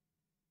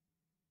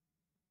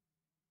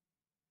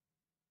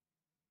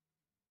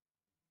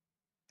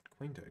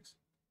 Queen takes.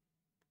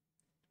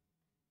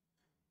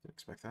 Didn't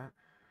expect that.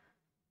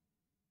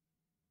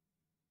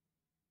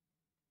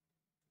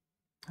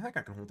 I think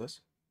I can hold this.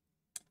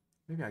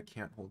 Maybe I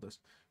can't hold this.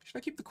 Should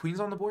I keep the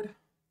queens on the board?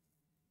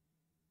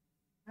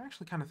 I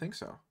actually kind of think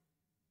so.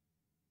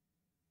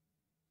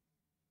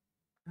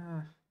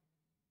 I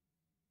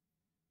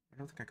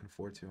don't think I can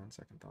afford to on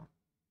second thought.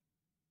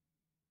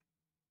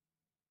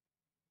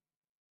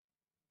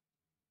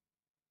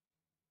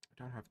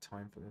 I don't have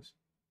time for this.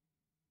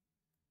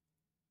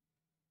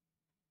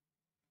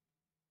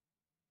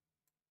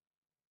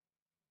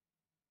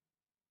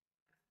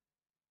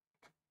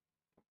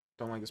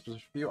 Don't like this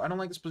position for you. I don't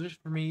like this position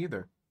for me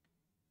either.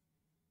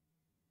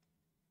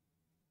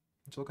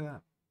 Let's look at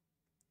that.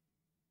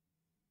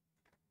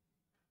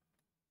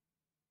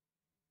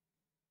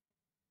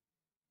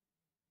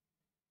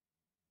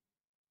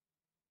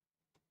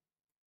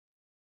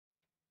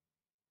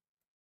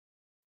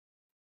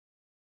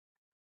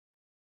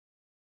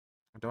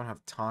 I don't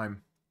have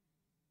time.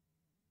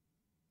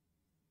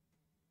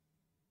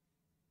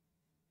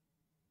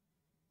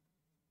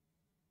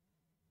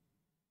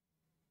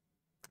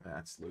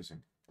 That's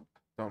losing.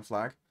 Don't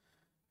flag.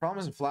 Problem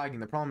isn't flagging.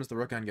 The problem is the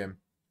rook endgame.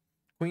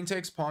 Queen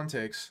takes, pawn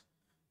takes.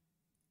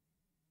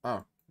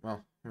 Oh,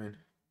 well, I mean.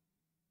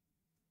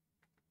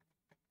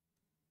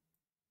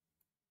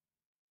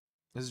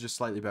 This is just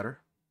slightly better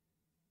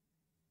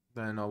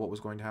than what was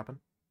going to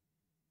happen.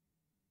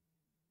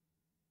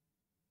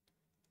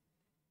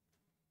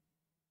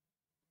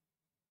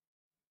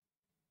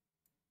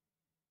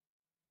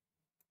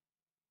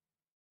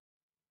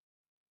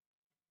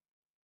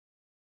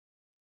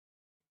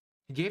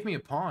 He gave me a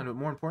pawn, but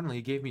more importantly,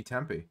 he gave me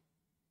tempi.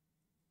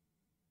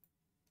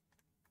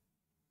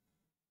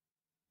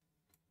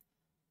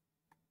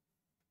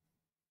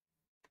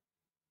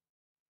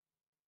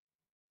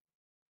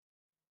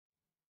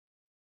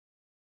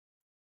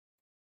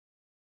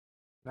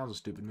 That was a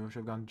stupid move. I should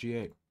have gone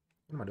g8.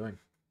 What am I doing?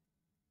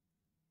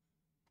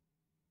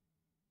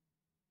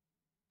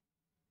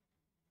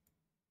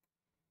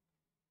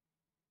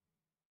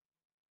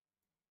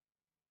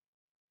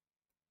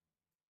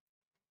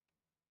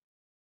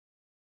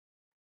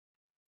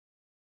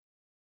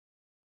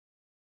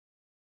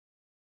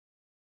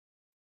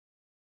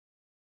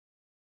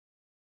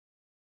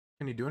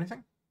 Can you do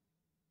anything?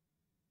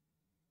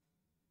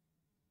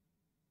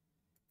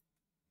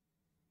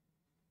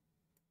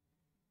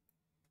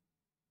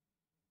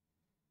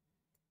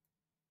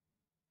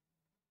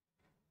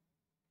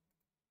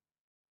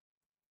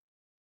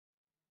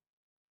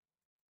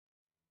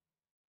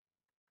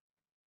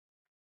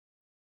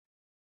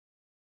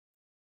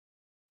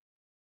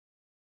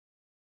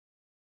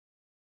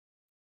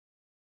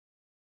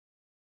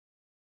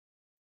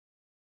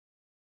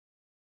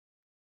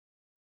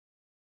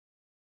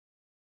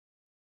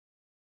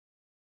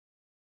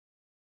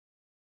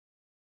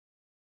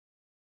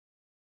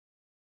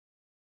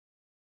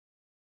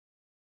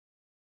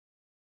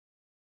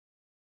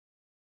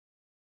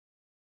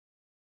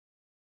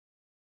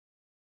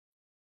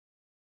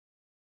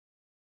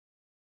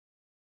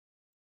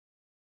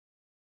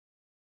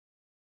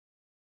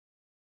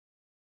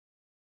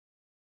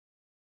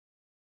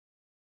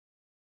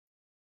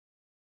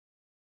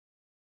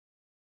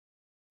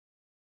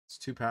 It's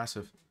too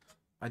passive.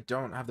 I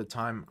don't have the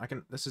time.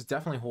 This is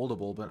definitely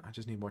holdable, but I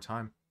just need more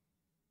time.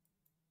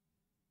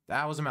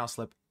 That was a mouse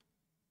slip.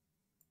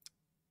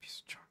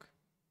 Piece of junk.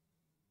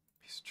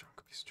 Piece of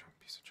junk, piece of junk,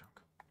 piece of junk.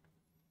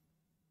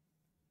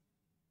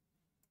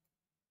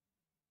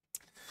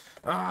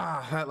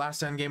 Ah, that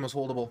last endgame was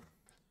holdable.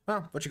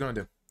 Well, what you gonna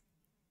do?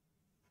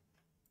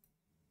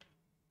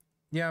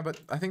 Yeah,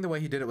 but I think the way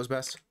he did it was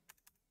best.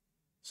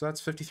 So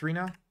that's 53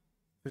 now?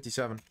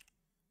 57.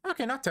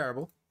 Okay, not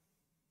terrible.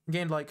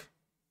 Gained like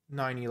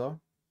 9 elo.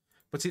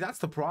 But see, that's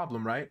the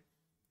problem, right?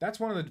 That's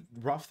one of the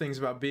rough things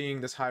about being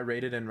this high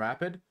rated and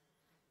rapid,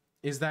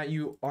 is that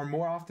you are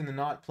more often than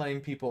not playing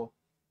people.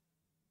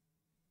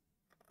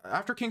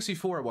 After King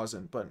C4 it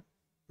wasn't, but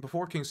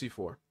before King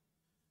C4,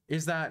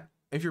 is that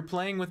if you're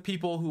playing with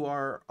people who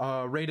are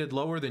rated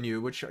lower than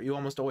you, which you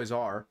almost always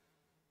are,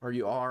 or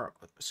you are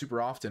super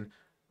often,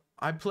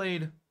 I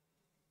played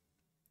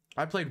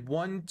 4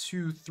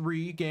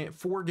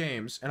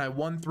 games, and I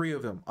won 3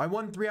 of them. I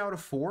won 3 out of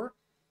 4,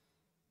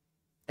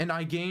 and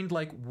I gained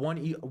like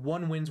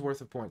one win's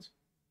worth of points.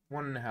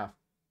 1.5.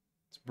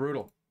 It's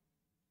brutal.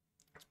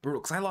 It's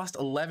brutal, because I lost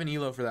 11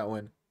 elo for that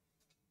win.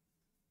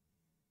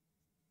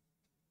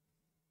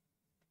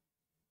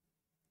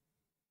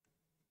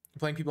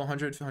 Playing people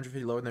 100,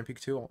 150 lower than their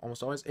peak 2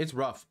 almost always. It's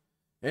rough.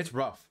 It's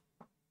rough.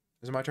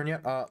 Is it my turn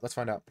yet? Let's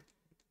find out.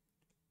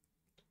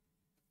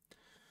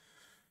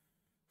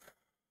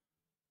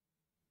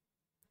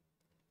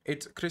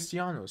 It's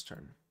Cristiano's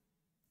turn.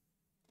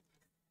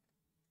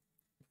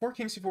 Before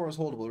King C4 was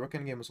holdable, the rook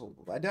endgame was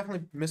holdable. I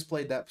definitely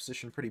misplayed that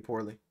position pretty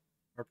poorly.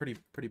 Or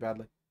pretty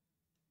badly.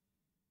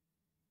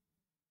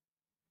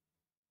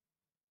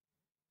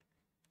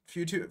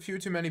 Few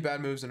too many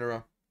bad moves in a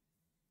row.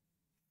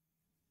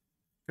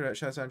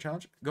 Should I sign a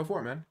challenge? Go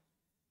for it, man.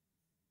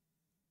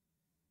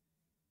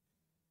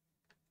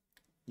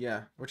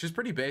 Yeah, which is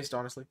pretty based,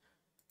 honestly.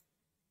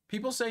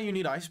 People say you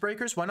need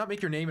icebreakers. Why not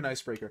make your name an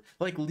icebreaker?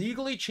 Like,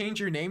 legally change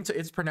your name to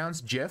it's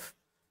pronounced GIF,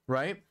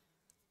 right?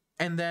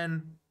 And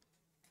then,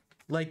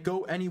 like,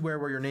 go anywhere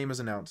where your name is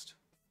announced.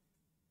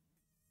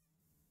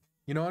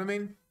 You know what I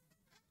mean?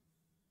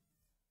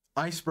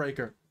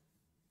 Icebreaker.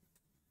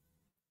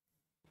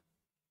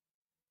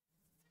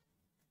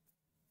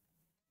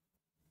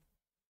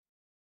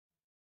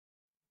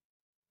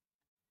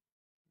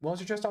 What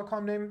was your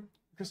chess.com name,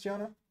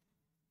 Cristiano?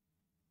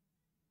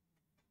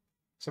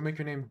 So make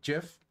your name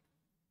GIF?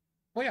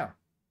 Well, yeah.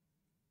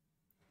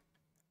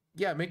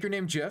 Yeah, make your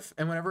name GIF,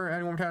 and whenever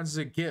anyone pronounces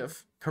it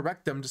GIF,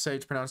 correct them to say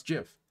it's pronounced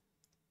GIF.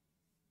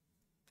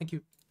 Thank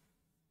you.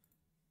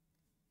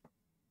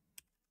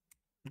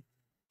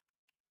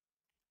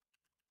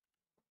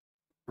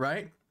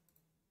 Right?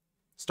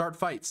 Start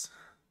fights.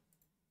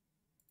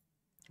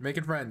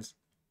 Making friends.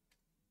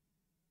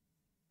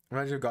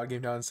 Imagine if God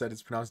came down and said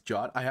it's pronounced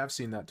Jot. I have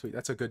seen that tweet.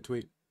 That's a good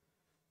tweet.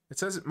 It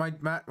says my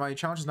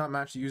challenge does not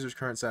match the user's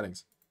current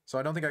settings. So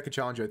I don't think I could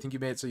challenge you. I think you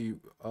made it so you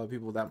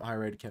people with that high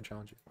rated can't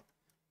challenge you.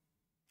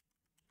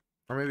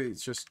 Or maybe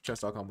it's just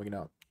chess.com looking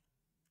out.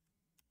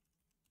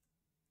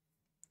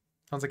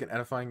 Sounds like an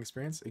edifying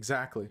experience.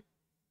 Exactly.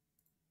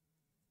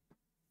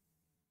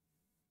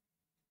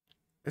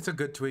 It's a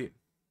good tweet.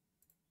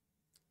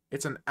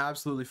 It's an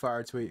absolutely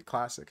fire tweet.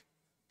 Classic.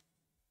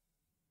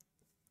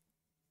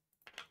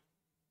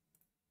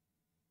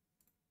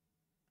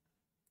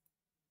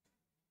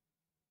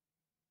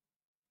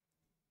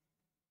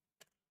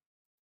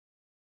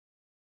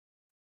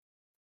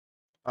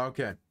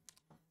 Okay.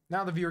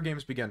 Now the viewer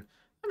games begin.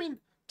 I mean,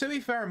 to be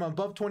fair, I'm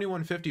above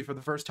 2150 for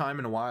the first time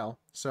in a while,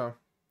 so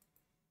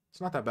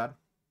it's not that bad.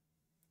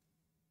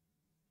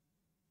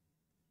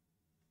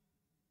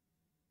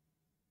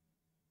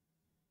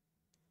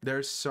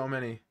 There's so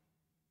many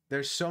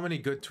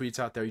good tweets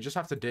out there. You just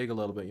have to dig a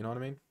little bit, you know what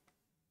I mean?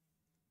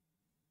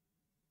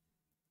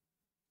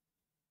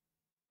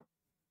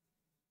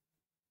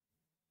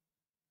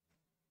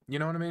 You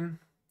know what I mean?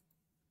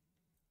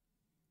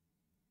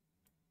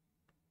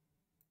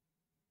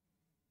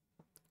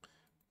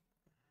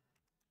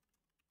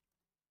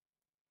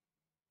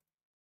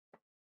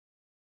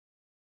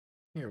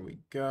 Here we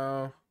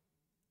go.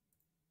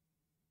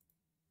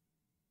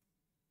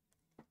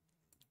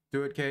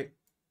 Do it, Kate.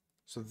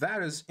 So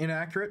that is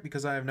inaccurate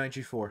because I have knight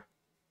g4.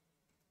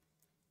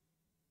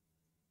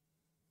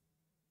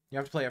 You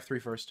have to play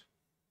f3 first.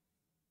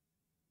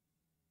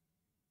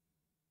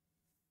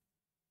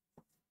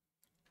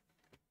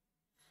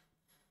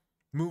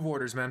 Move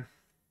orders, man.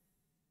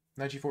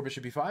 Knight g4,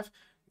 bishop b5.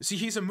 See,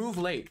 he's a move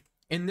late.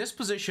 In this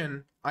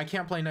position, I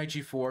can't play knight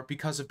g4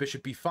 because of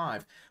bishop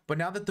b5. But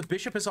now that the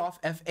bishop is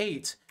off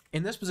f8,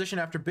 in this position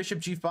after bishop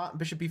g5,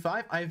 bishop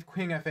b5, I have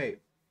queen f8.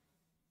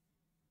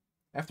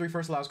 f3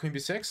 first allows queen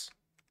b6.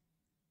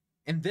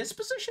 In this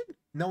position?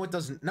 No, it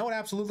doesn't. No, it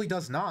absolutely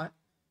does not.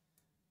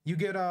 You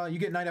get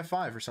knight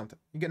f5 or something.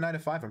 You get knight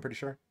f5, I'm pretty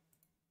sure.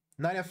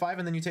 Knight f5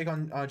 and then you take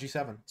on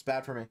g7. It's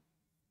bad for me.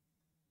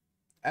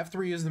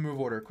 f3 is the move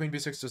order. Queen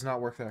b6 does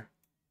not work there.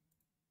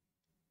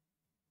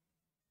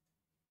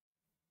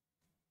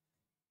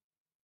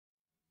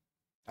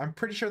 I'm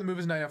pretty sure the move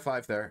is knight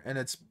f5 there, and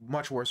it's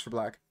much worse for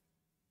black.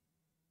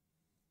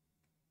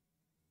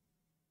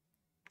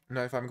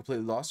 Knight f5 I'm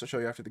completely lost. I'll show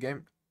you after the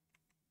game.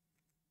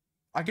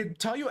 I could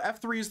tell you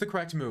f3 is the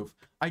correct move.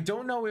 I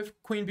don't know if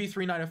queen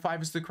b3, knight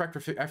f5 is the correct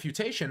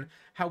refutation.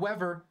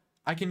 However,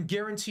 I can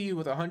guarantee you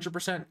with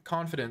 100%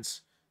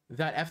 confidence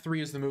that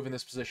f3 is the move in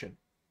this position.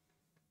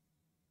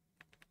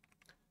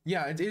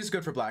 Yeah, it is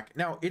good for black.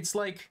 Now, it's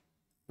like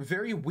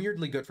very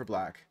weirdly good for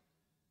black.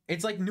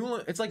 It's like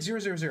it's like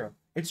 0-0-0.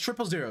 It's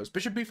triple zeros.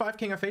 Bishop b5,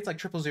 king f8 is like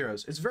triple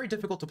zeros. It's very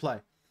difficult to play.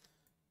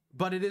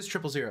 But it is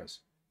triple zeros.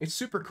 It's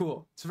super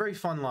cool. It's a very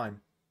fun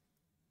line.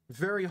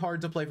 Very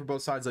hard to play for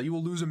both sides though. You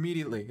will lose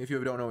immediately if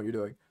you don't know what you're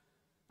doing.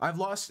 I've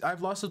lost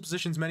those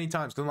positions many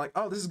times because I'm like,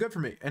 oh, this is good for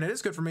me. And it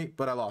is good for me,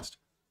 but I lost.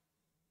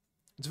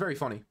 It's very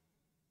funny.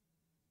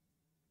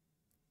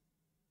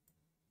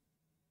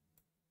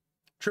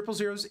 Triple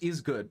zeros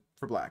is good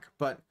for black,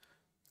 but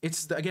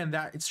it's again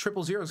that it's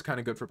triple zeros kind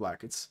of good for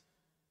black. It's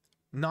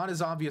not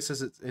as obvious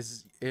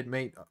as it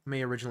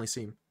may originally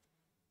seem.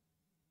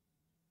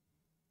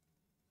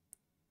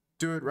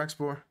 Do it,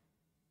 Rexplore.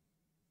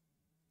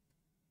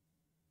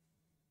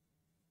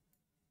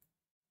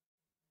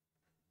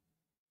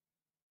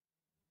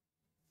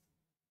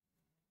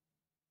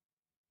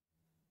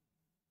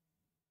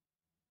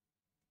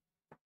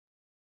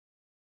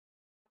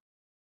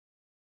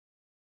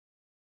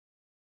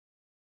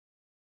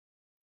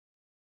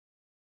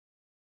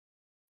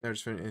 They're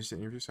just finished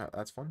instant interviews.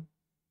 That's fun.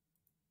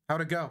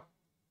 How'd it go?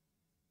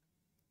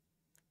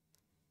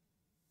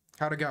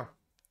 How'd it go?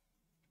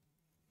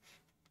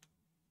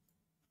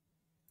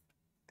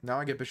 Now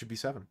I get bishop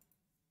b7.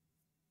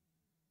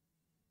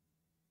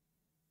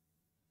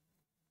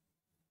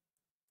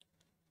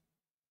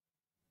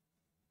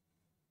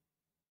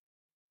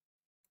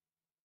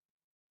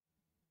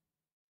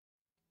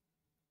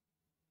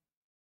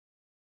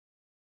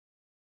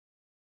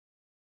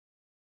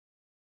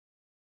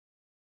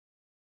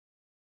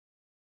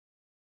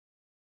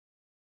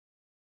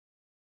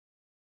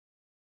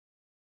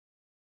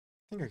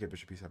 I think I get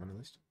bishop b7 at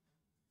least.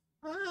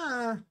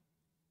 I'm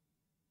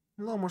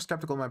a little more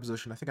skeptical of my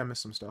position. I think I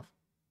missed some stuff.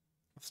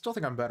 I still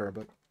think I'm better,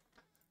 but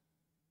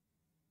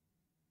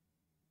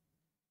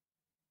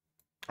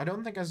I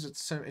don't think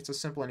it's as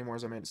simple anymore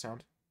as I made it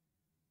sound.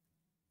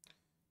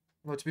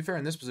 Well, to be fair,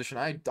 in this position,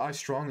 I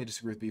strongly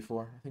disagree with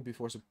b4. I think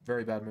b4 is a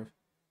very bad move.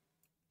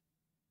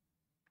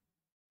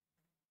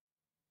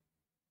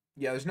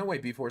 Yeah, there's no way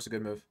b4 is a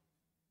good move.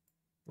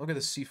 Look at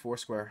the c4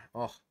 square.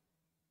 Oh,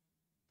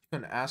 you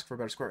couldn't ask for a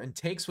better square. And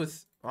takes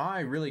with... Oh,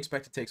 I really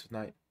expected takes with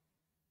knight.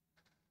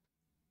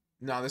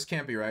 No, this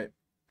can't be right.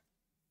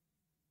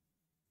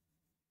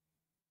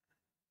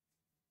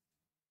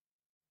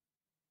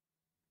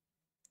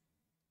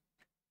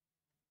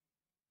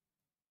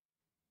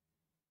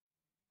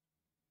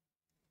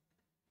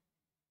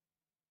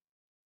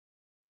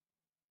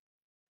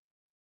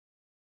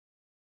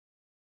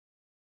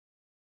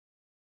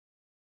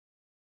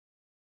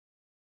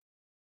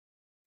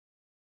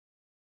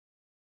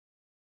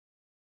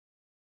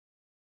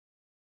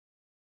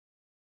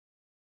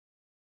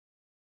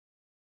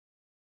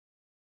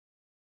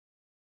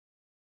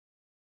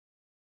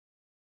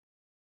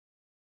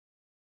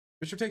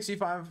 Bishop takes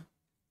c5.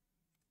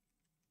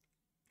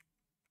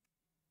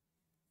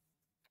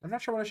 I'm not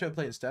sure what I should have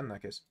played instead in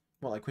that case.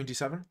 What, like queen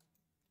d7?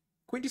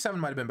 Queen d7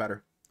 might have been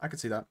better. I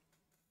could see that.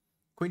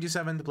 Queen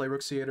d7 to play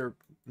rook c8 or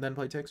then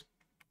play takes.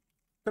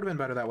 Could have been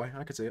better that way.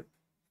 I could see it.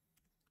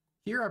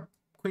 Here,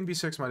 queen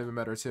b6 might have been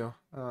better too.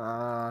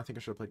 I think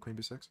I should have played queen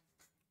b6.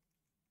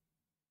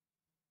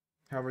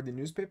 However, the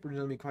newspaper is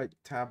going to be quite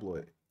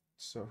tabloid,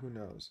 so who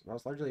knows. I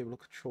was largely able to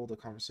control the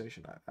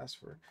conversation. I asked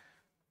for,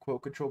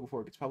 quote, control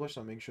before it gets published,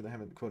 so I'm making sure they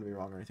haven't quoted me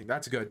wrong or anything.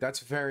 That's good. That's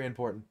very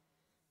important.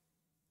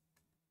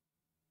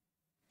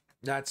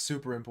 That's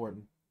super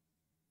important.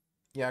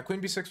 Yeah,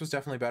 queen b6 was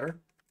definitely better.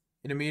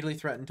 It immediately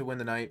threatened to win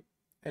the knight.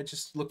 It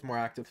just looked more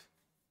active.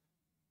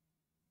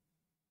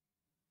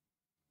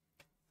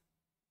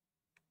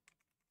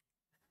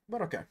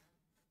 But okay.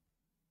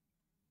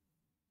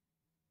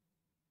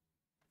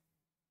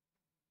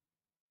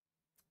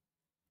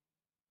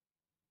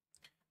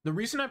 The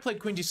reason I played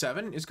queen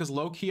d7 is because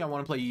low key I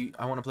want to play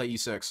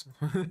e6.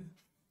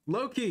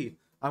 Low key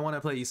I want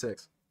to play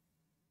e6.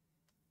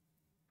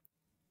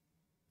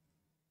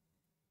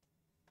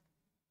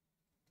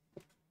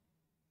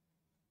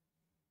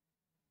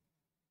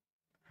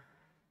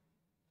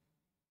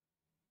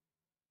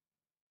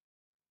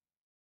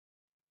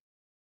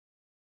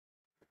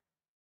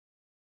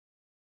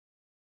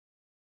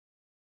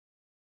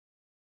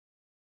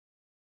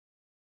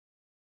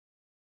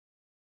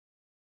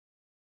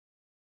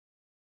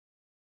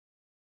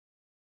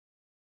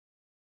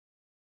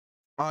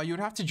 You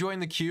would have to join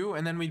the queue,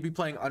 and then we'd be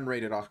playing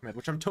unrated Ahmed,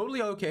 which I'm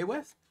totally okay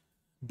with.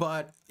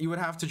 But you would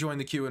have to join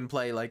the queue and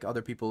play like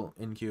other people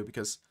in queue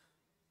because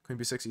queen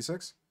b6,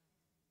 e6.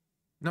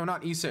 No,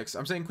 not e6.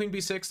 I'm saying queen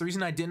b6. The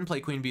reason I didn't play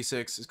queen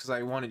b6 is because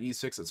I wanted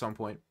e6 at some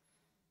point.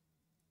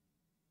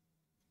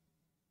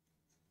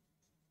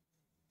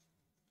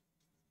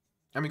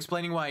 I'm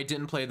explaining why I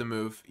didn't play the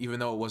move,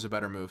 even though it was a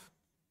better move.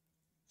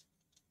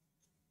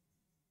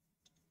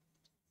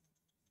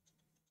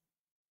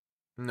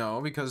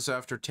 No, because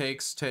after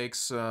takes,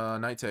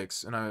 knight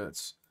takes, and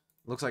it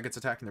looks like it's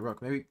attacking the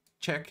rook. Maybe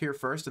check here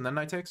first and then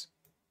knight takes?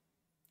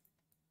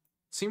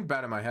 Seemed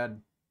bad in my head.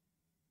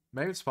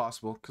 Maybe it's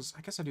possible, because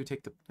I guess I do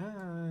take the...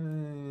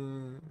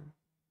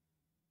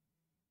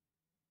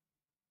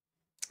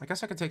 I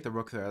guess I could take the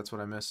rook there, that's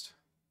what I missed.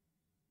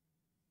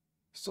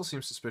 Still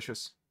seems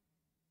suspicious.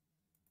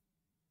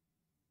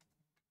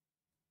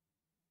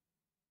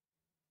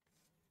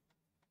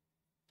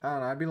 I don't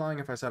know, I'd be lying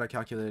if I said I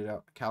calculated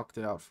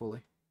it out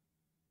fully.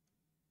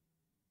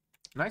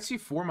 Knight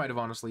c4 might have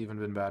honestly even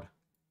been bad.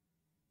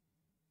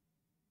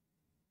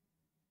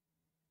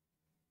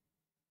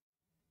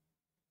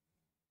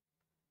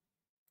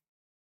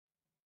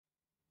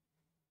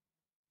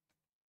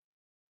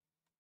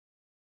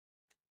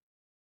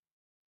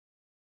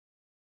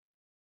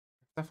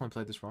 Definitely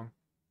played this wrong.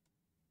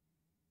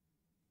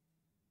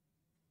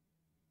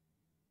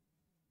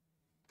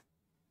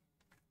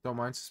 Don't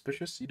mind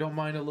suspicious? You don't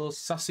mind a little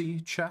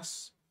sussy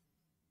chess?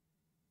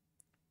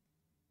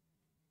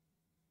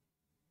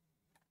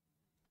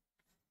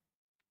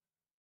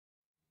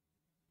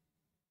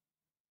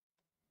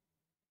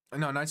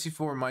 No, knight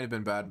c4 might have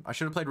been bad. I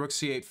should have played rook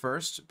c8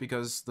 first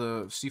because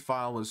the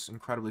c-file was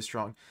incredibly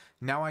strong.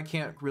 Now I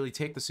can't really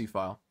take the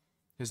c-file.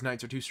 His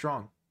knights are too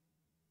strong.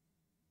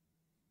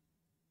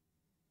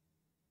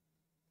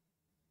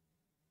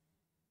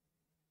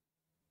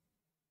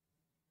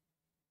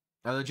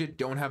 I legit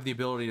don't have the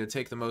ability to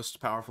take the most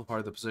powerful part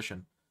of the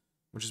position,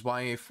 which is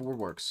why a4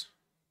 works.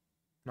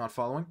 Not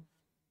following?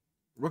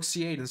 Rook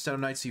c8 instead of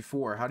knight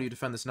c4. How do you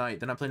defend this knight?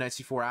 Then I play knight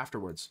c4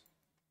 afterwards.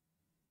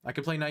 I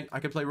could play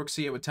rook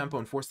c8 with tempo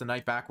and force the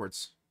knight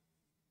backwards.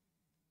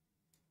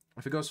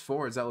 If it goes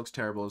forwards, that looks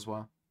terrible as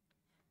well.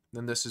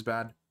 Then this is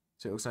bad.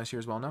 So it looks nice here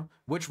as well now.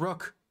 Which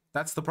rook?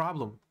 That's the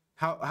problem.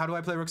 How do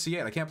I play rook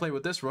c8? I can't play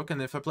with this rook,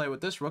 and if I play with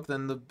this rook,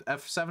 then the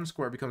f7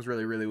 square becomes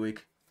really, really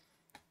weak.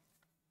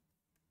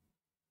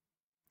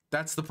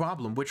 That's the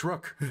problem. Which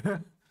rook?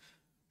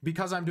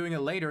 Because I'm doing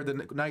it later,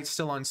 the knight's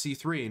still on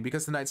c3, and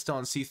because the knight's still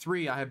on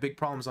c3, I have big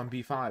problems on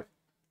b5.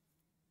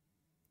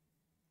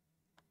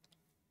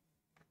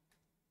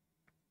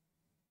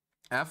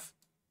 F?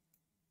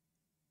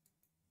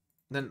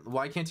 Then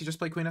why can't he just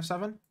play queen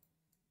f7?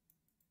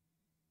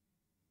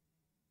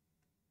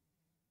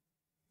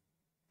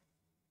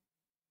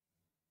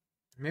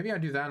 Maybe I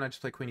do that and I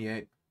just play queen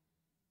e8.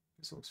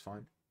 This looks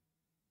fine.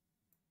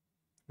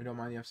 We don't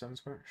mind the f7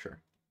 square? Sure.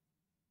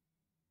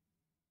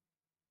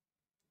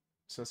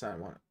 So that's that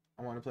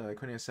I want to play like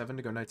queen a7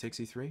 to go knight takes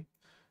e3.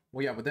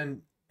 Well, yeah, but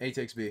then a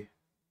takes b.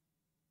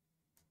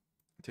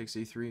 Takes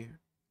e3,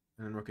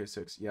 and then rook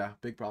a6. Yeah,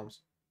 big problems.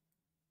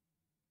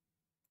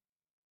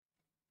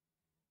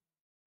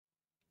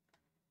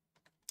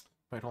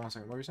 Wait, hold on a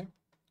second. What were you saying?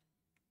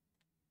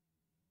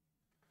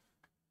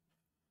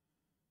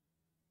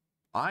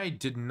 I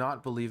did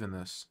not believe in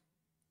this.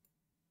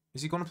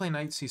 Is he going to play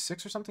knight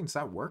c6 or something? Does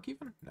that work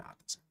even? Nah,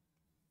 that's...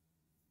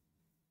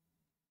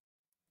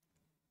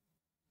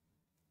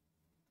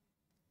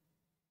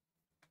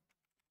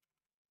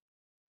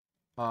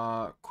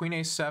 Queen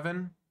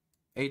a7,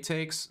 a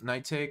takes,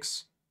 knight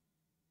takes.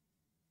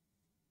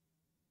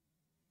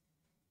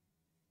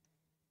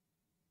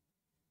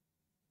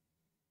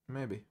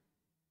 Maybe.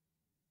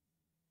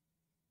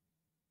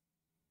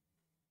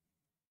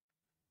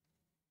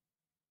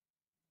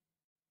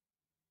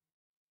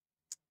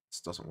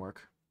 This doesn't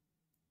work.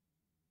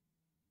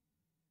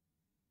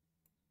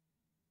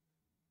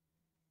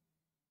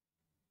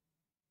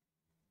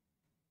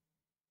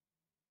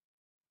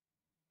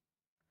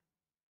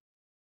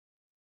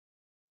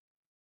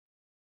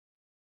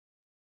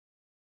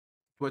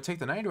 Do I take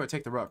the knight or do I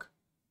take the rook?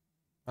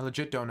 I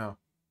legit don't know.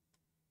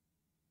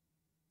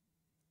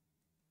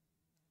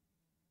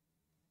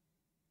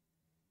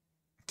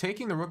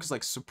 Taking the rook is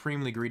like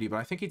supremely greedy, but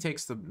I think he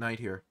takes the knight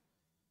here.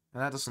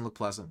 And that doesn't look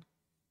pleasant.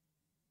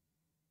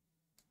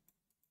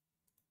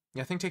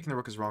 Yeah, I think taking the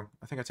rook is wrong.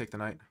 I think I take the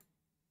knight.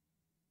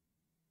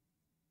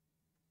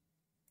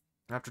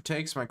 After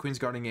takes, my queen's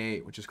guarding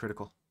a8, which is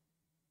critical.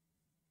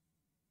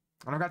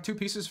 And I've got 2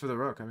 pieces for the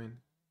rook, I mean.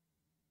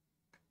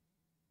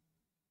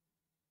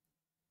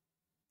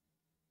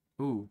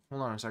 Ooh,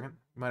 hold on a second.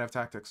 He might have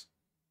tactics.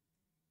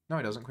 No,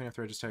 he doesn't. Queen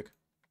f3, I just take.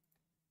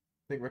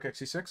 I think rook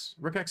xe6?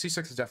 Rook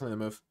xe6 is definitely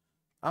the move.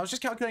 I was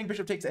just calculating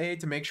bishop takes a8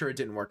 to make sure it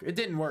didn't work. It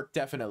didn't work,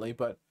 definitely,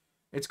 but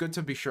it's good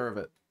to be sure of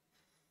it.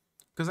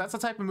 Because that's the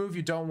type of move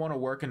you don't want to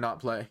work and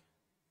not play.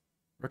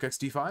 Rook x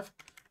d5?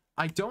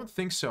 I don't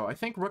think so. I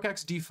think rook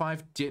x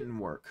d5 didn't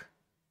work.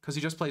 Because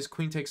he just plays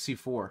queen takes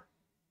c4.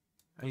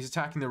 And he's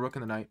attacking the rook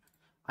and the knight.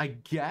 I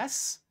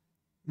guess?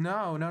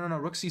 No.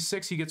 Rook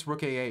c6, he gets rook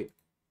a8.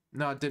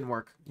 No, it didn't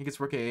work. He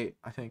gets rook a8,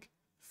 I think.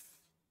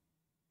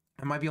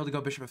 I might be able to go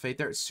bishop f8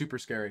 there. It's super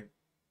scary.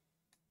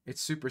 It's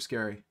super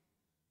scary.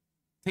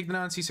 Take the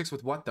knight on c6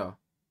 with what, though?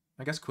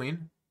 I guess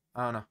queen?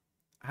 I don't know.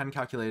 I hadn't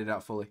calculated it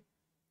out fully.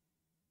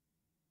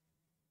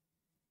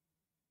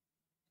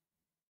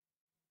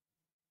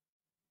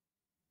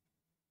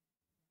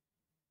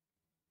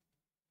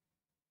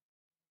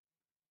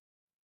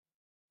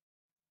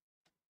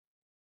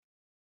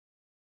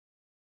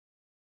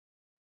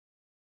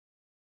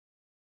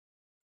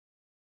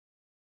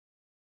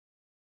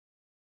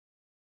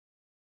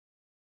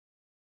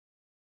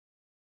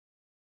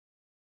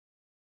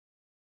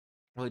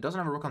 Well, he doesn't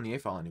have a rook on the a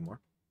file anymore.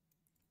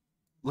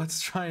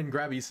 Let's try and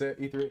grab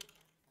e3.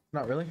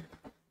 Not really.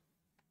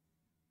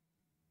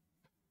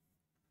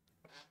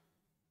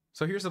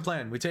 So here's the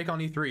plan. We take on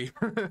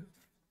e3.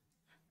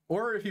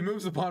 Or if he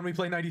moves the pawn, we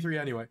play knight e3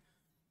 anyway.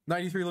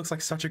 Knight e3 looks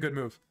like such a good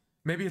move.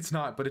 Maybe it's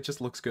not, but it just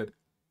looks good.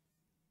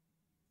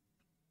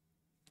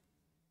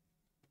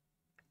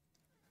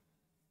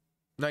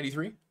 Knight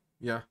e3?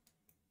 Yeah.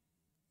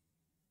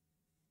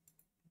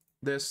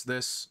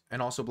 This, and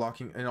also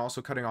blocking, and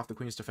also cutting off the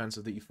queen's defense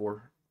of the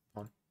e4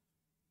 pawn.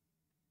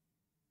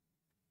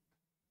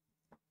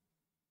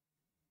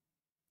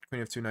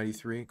 Queen f2, knight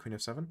e3, queen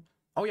f7.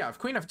 Oh yeah, if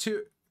queen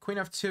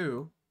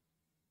f2,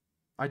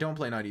 I don't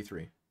play knight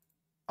e3,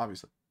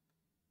 obviously.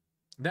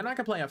 Then I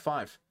can play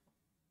f5.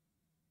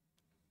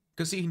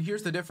 Because see,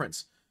 here's the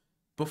difference.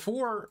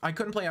 Before, I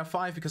couldn't play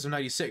f5 because of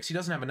knight e6. He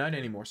doesn't have a knight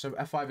anymore, so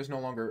f5 is no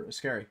longer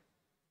scary.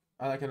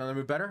 I like another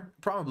move better?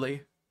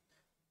 Probably.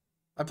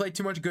 I played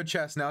too much good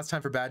chess, now it's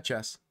time for bad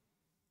chess.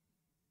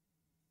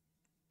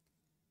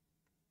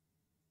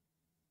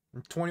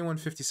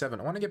 2157.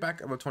 I want to get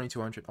back above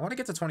 2200. I want to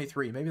get to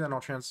 23. Maybe then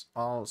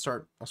I'll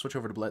switch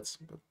over to Blitz.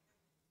 But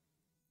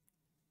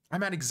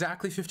I'm at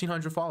exactly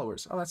 1500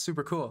 followers. Oh, that's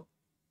super cool.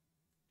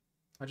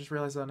 I just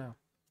realized that now.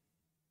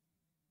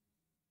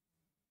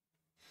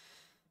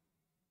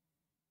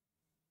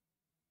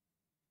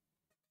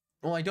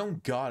 Well, I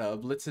don't gotta.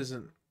 Blitz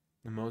isn't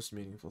the most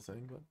meaningful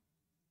thing, but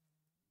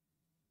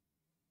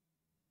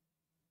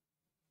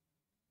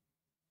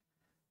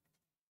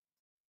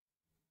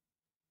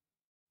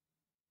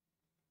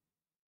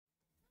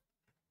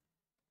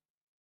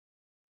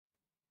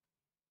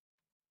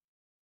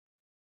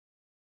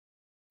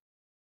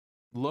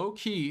low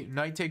key,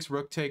 knight takes,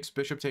 rook takes,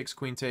 bishop takes,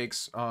 queen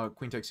takes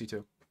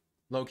c2.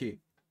 Low key.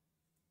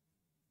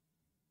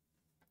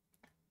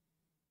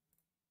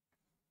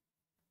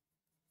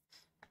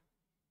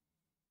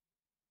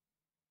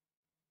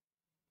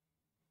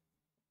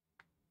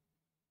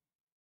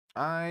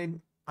 I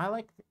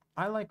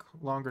like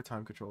longer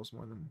time controls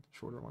more than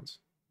shorter ones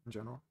in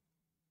general.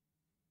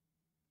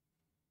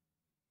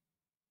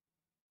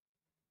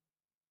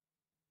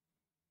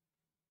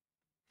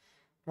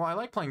 Well, I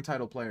like playing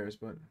title players,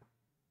 but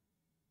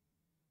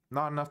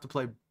not enough to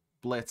play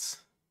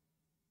Blitz.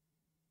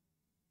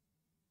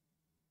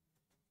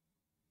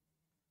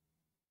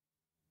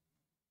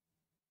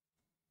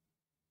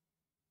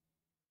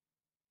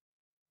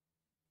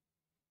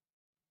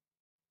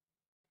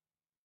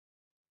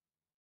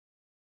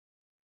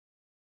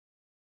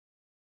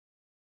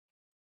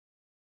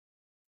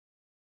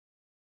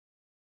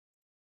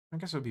 I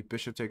guess it would be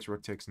bishop takes,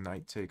 rook takes,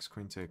 knight takes,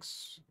 queen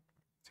takes,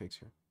 takes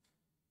here.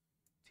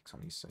 Takes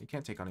on e7. You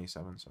can't take on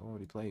e7, so what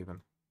would he play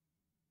even?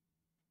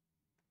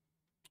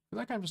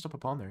 That guy just up a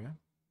pawn there, yeah?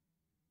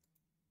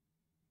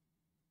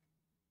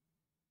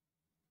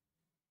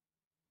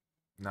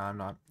 Nah, I'm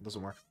not. It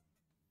doesn't work.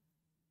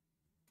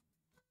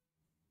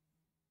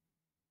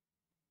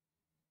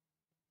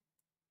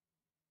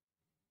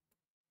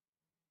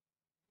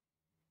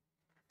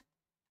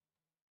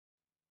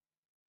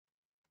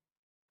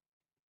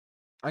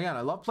 Again,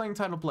 I love playing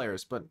title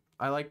players, but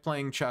I like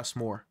playing chess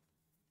more.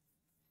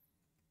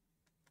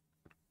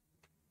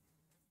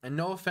 And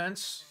no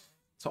offense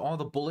to all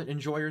the bullet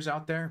enjoyers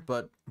out there,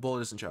 but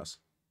bullet isn't chess.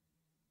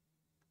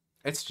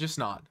 It's just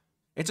not.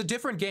 It's a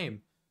different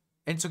game.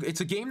 And it's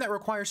a game that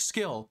requires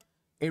skill.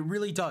 It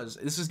really does.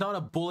 This is not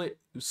a bullet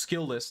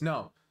skill list.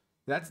 No.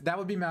 That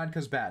would be mad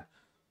because bad.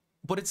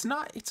 But it's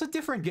not. It's a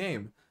different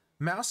game.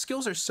 Mouse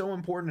skills are so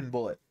important in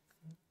bullet.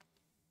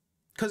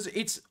 Because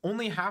it's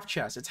only half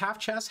chess. It's half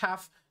chess,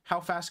 half how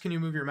fast can you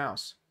move your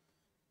mouse.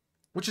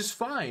 Which is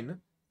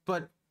fine,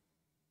 but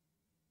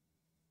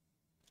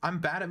I'm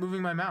bad at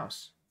moving my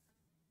mouse.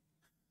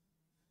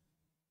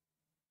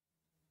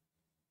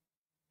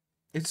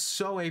 It's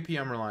so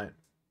APM reliant.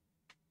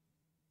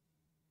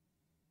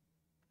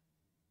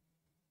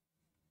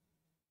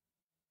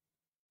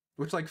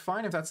 Which, like,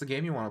 fine if that's the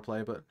game you want to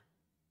play, but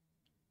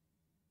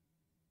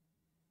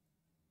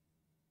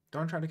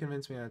don't try to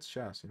convince me that it's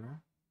chess, you know?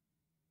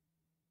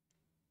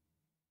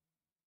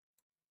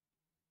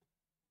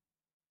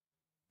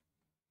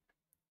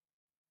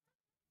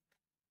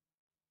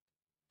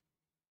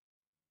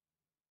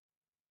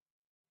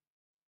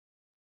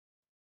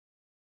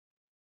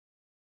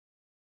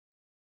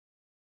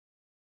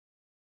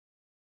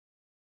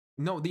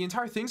 No, the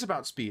entire thing's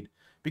about speed.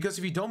 Because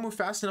if you don't move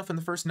fast enough in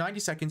the first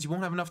 90 seconds, you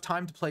won't have enough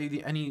time to play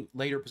any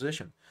later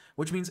position.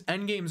 Which means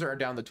endgames are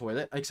down the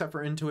toilet, except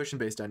for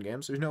intuition-based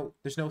endgames.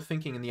 There's no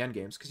thinking in the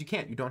endgames, because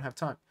you don't have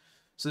time.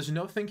 So there's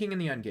no thinking in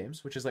the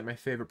endgames, which is like my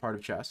favorite part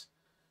of chess.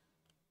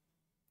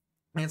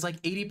 And it's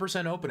like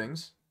 80%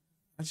 openings.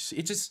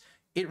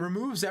 It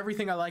removes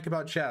everything I like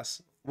about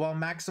chess, while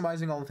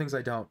maximizing all the things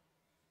I don't.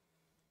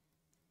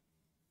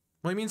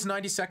 Well, it means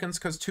 90 seconds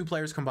because 2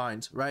 players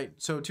combined, right?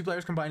 So 2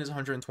 players combined is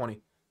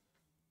 120.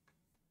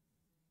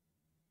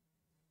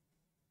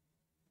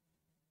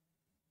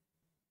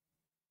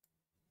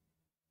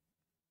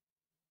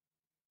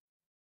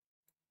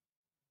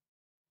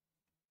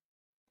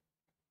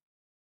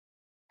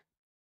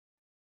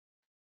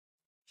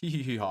 Hee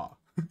hee hee ha.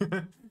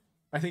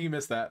 I think he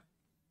missed that.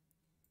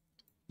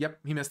 Yep,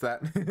 he missed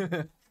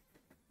that.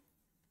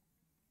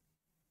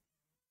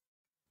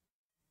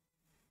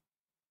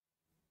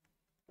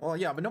 Well,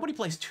 yeah, but nobody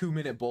plays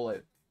 2-minute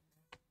bullet.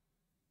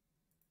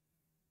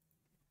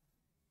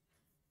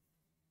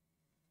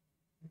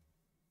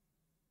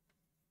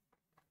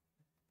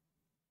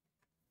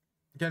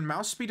 Again,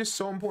 mouse speed is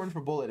so important for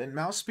bullet, and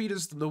mouse speed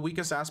is the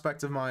weakest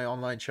aspect of my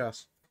online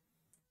chess.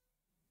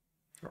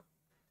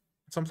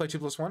 Some play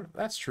 2+1.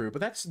 That's true,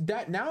 but that's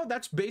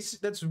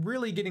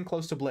really getting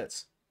close to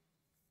blitz.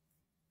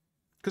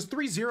 Because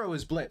 3-0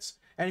 is blitz,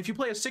 and if you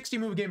play a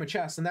 60-move game of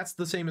chess, then that's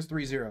the same as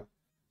 3-0.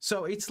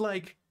 So it's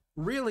like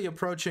really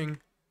approaching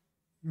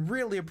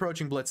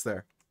blitz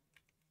there.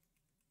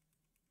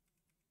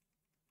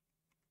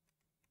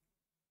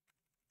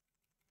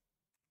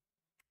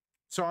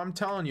 So I'm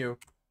telling you,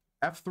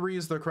 f3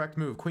 is the correct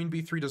move. Queen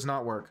b3 does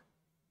not work.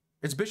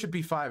 It's bishop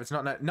b5. It's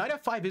not knight.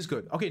 Knight f5 is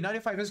good. Okay,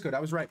 knight f5 is good. I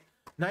was right.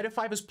 Knight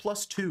f5 is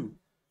 +2.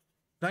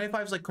 Knight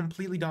f5 is like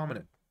completely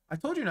dominant. I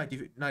told you knight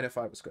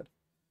f5 was good.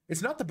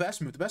 It's not the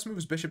best move. The best move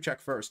is bishop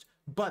check first.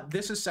 But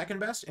this is second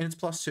best, and it's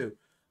 +2.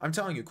 I'm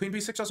telling you, queen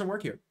b6 doesn't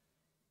work here.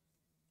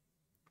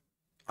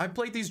 I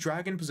played these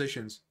dragon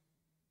positions.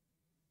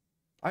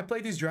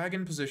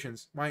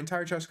 My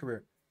entire chess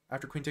career.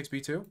 After queen takes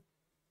b2.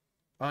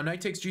 Knight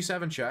takes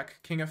g7 check.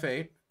 King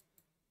f8.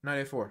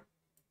 Knight a4.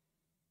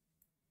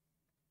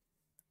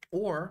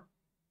 Or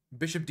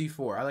bishop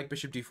d4. I like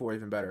bishop d4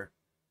 even better.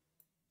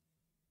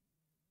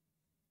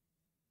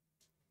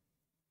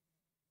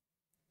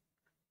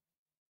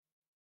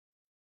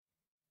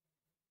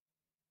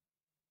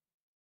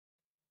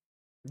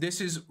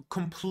 This is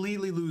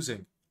completely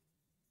losing.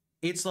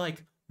 It's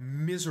like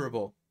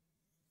miserable.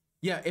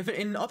 Yeah, if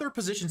in other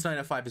positions knight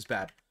f5 is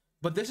bad,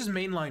 but this is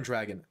mainline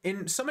dragon.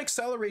 In some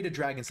accelerated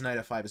dragons, knight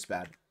f5 is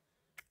bad.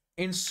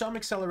 In some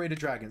accelerated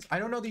dragons. I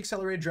don't know the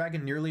accelerated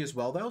dragon nearly as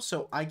well though,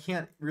 so I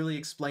can't really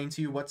explain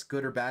to you what's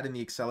good or bad in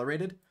the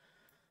accelerated.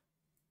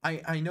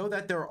 I know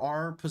that there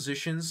are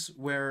positions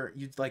where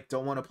you like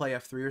don't want to play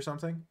f3 or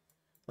something.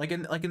 Like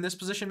in this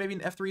position, maybe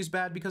f3 is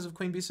bad because of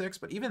queen b6,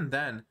 but even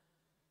then,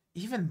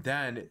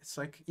 it's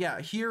like, yeah,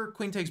 here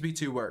queen takes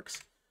b2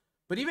 works.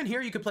 But even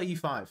here you could play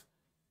e5.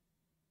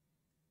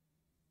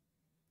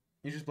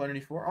 You just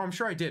blundered e4? Oh, I'm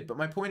sure I did, but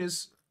my point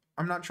is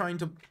I'm not trying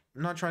to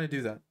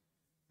do that.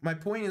 My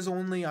point is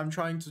only I'm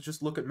trying to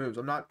just look at moves.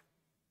 I'm not.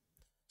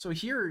 So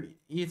here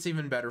it's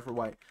even better for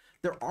white.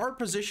 There are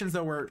positions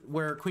though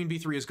where queen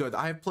b3 is good.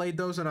 I have played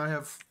those and I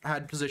have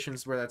had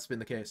positions where that's been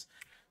the case.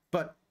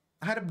 But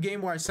I had a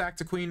game where I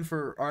sacked a queen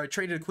or I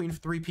traded a queen for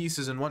 3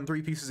 pieces and won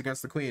 3 pieces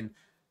against the queen,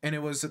 and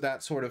it was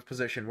that sort of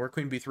position where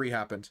queen b3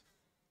 happened.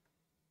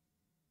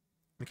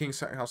 The king's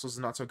castle is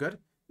not so good.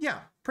 Yeah,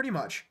 pretty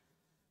much.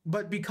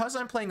 But because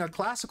I'm playing a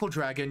classical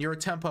dragon, you're a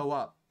tempo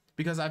up.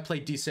 Because I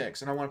played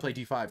d6 and I want to play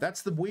d5.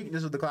 That's the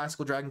weakness of the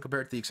classical dragon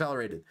compared to the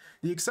accelerated.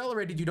 The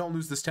accelerated, you don't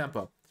lose this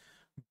tempo.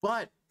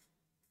 But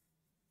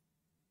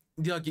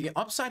the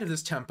upside of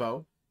this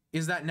tempo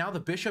is that now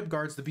the bishop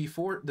guards the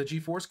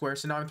g4 square,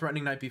 so now I'm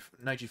threatening knight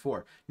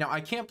g4. Now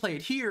I can't play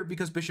it here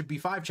because bishop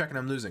b5 check and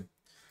I'm losing,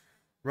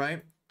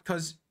 right?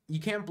 Because you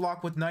can't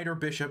block with knight or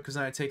bishop because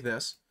then I take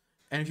this,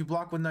 and if you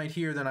block with knight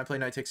here, then I play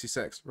knight takes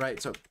c6, right?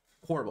 So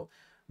horrible.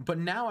 But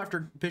now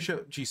after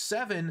bishop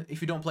g7,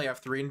 if you don't play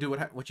f3 and do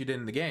what you did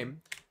in the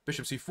game,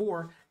 bishop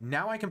c4,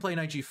 now I can play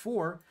knight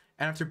g4,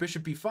 and after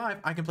bishop b5,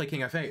 I can play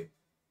king f8.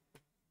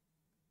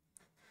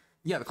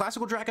 Yeah, the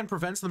classical dragon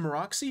prevents the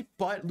Moroxy,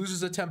 but loses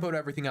the tempo to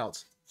everything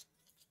else.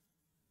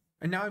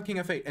 And now I'm king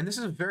f8, and this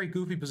is a very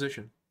goofy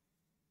position.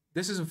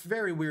 This is a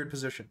very weird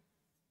position.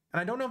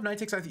 And I don't know if knight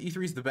takes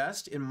e3 is the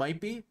best. It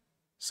might be.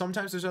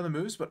 Sometimes there's other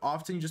moves, but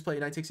often you just play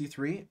knight takes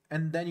e3,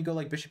 and then you go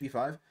like bishop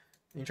e5, and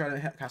you try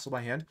to castle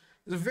by hand.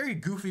 It's a very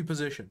goofy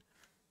position.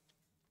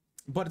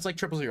 But it's like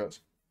triple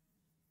zeros.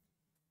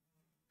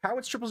 How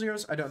it's triple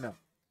zeros, I don't know.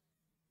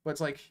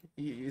 But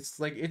these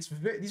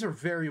are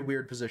very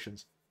weird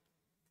positions.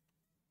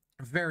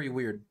 Very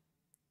weird.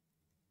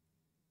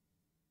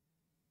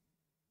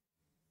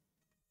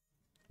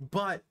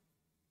 But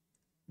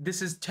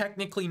this is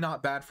technically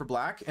not bad for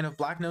black, and if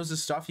black knows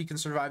his stuff, he can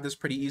survive this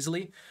pretty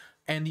easily.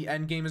 And the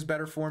endgame is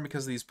better for him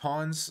because of these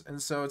pawns,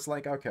 and so it's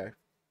like, okay.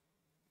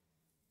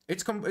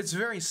 It's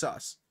very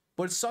sus.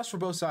 But it's sus for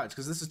both sides,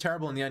 because this is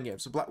terrible in the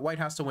endgame, so white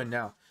has to win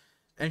now.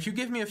 And if you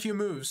give me a few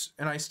moves,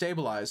 and I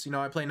stabilize, you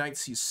know, I play knight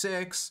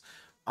c6,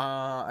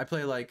 I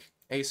play like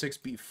a6,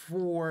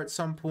 b4 at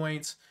some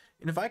point,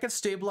 and if I can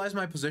stabilize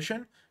my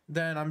position,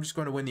 then I'm just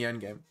going to win the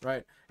endgame,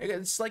 right?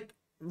 It's like,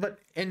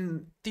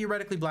 and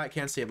theoretically black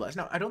can stabilize.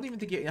 Now, I don't even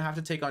think you have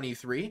to take on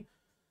e3.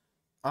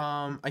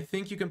 I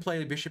think you can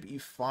play bishop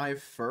e5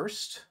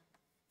 first,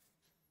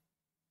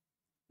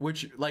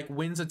 which like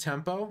wins a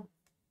tempo.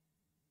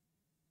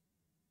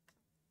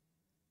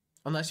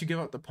 Unless you give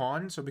up the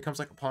pawn, so it becomes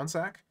like a pawn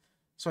sack.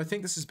 So I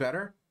think this is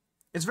better.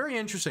 It's very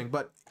interesting,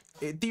 but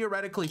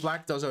theoretically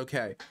black does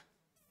okay.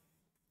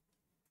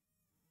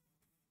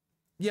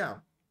 Yeah.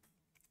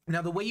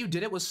 Now the way you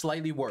did it was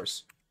slightly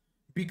worse.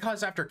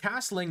 Because after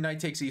castling knight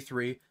takes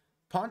e3,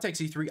 pawn takes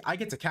e3, I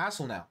get to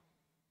castle now.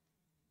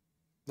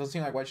 Doesn't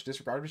seem like white should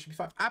disregard bishop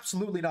e5.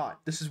 Absolutely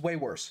not. This is way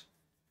worse.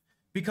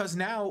 Because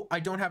now I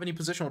don't have any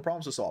positional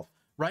problems to solve,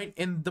 right?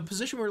 In the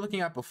position we were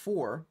looking at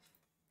before,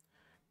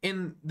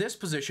 in this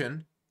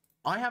position,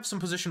 I have some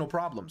positional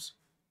problems.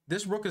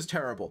 This rook is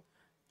terrible.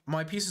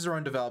 My pieces are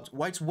undeveloped.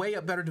 White's way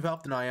better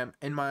developed than I am,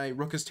 and my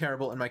rook is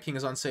terrible, and my king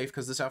is unsafe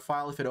because this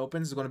f-file, if it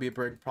opens, is going to be a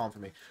big problem for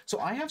me. So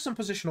I have some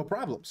positional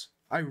problems.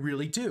 I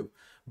really do.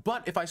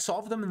 But if I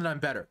solve them, then I'm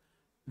better.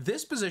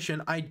 This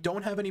position, I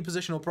don't have any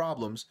positional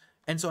problems,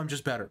 and so I'm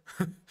just better.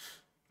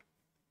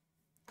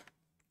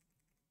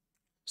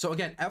 So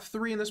again,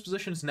 f3 in this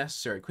position is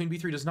necessary. Queen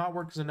b3 does not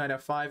work because of knight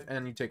f5,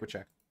 and you take with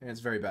check. And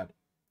it's very bad.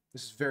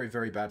 This is very,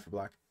 very bad for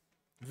black.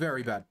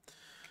 Very bad.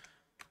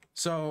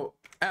 So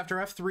after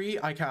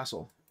f3, I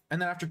castle.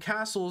 And then after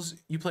castles,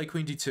 you play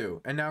queen d2.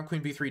 And now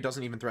queen b3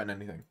 doesn't even threaten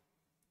anything.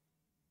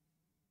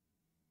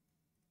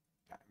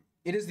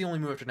 It is the only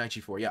move after knight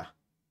g4, yeah.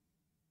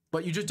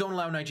 But you just don't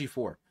allow knight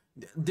g4.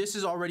 This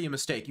is already a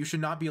mistake. You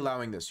should not be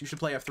allowing this. You should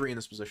play f3 in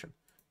this position.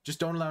 Just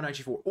don't allow knight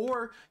g4.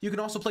 Or you can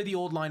also play the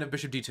old line of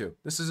bishop d2.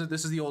 This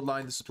is the old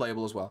line. This is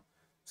playable as well.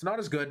 It's not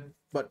as good,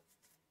 but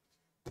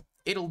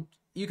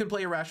you can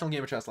play a rational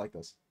game of chess like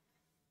this.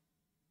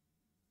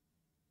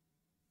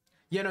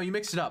 Yeah, no, you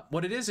mixed it up.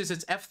 What it is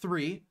it's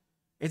f3.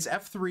 It's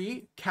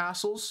f3,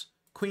 castles,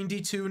 queen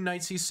d2,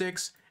 knight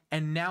c6,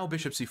 and now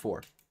bishop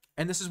c4.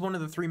 And this is one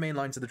of the 3 main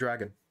lines of the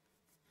dragon.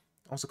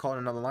 Also call it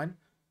another line.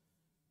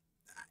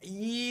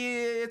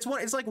 Yeah,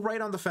 it's like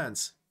right on the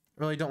fence.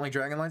 I really don't like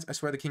dragon lines. I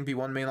swear the king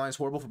b1 main line is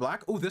horrible for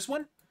black. Oh, this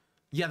one?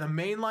 Yeah, the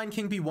main line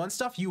king b1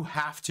 stuff, you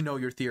have to know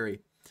your theory.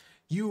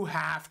 You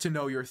have to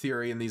know your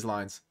theory in these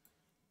lines.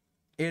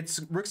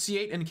 It's rook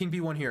c8 and king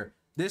b1 here.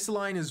 This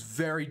line is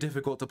very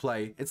difficult to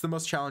play. It's the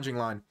most challenging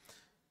line.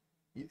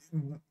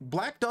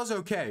 Black does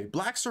okay.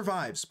 Black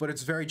survives, but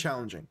it's very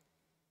challenging.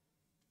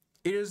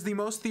 It is the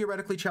most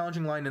theoretically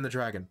challenging line in the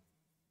dragon.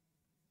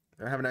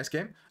 Have a nice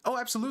game? Oh,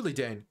 absolutely,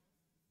 Dane.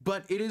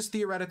 But it is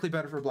theoretically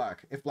better for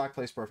black if black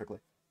plays perfectly.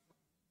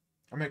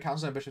 I'm gonna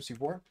cancel on bishop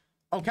c4.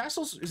 Oh,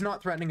 castles is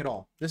not threatening at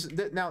all. This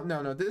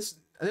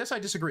I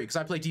disagree because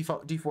I play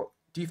d4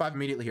 d5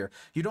 immediately here.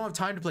 You don't have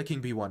time to play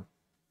king b1.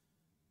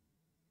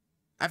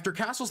 After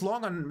castle's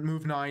long on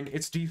move 9,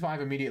 it's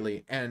d5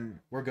 immediately, and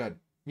we're good.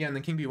 Yeah, and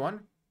then king b1.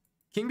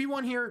 King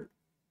b1 here,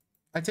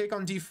 I take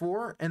on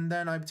d4, and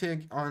then I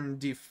take on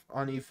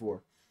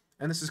e4.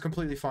 And this is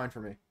completely fine for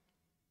me.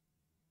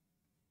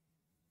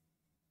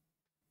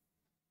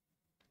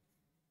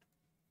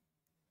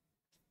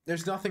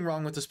 There's nothing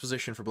wrong with this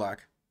position for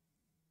black.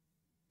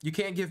 You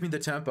can't give me the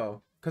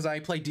tempo, because I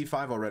played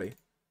d5 already.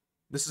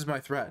 This is my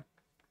threat.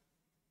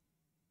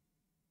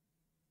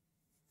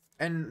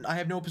 And I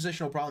have no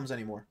positional problems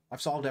anymore.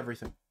 I've solved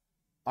everything.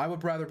 I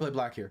would rather play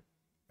black here.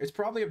 It's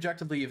probably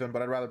objectively even,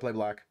 but I'd rather play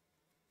black.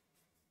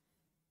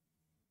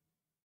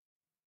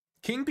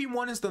 King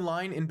b1 is the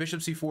line in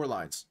bishop c4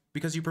 lines,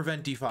 because you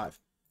prevent d5.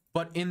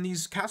 But in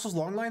these castles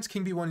long lines,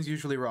 king b1 is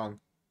usually wrong.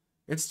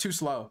 It's too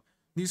slow.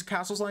 These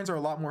castles lines are a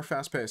lot more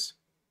fast-paced.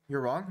 You're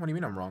wrong? What do you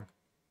mean I'm wrong?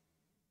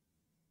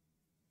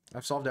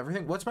 I've solved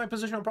everything? What's my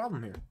positional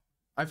problem here?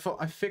 I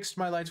fixed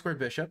my light squared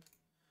bishop.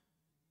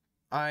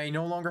 I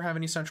no longer have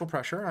any central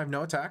pressure. I have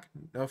no attack.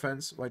 No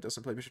offense. White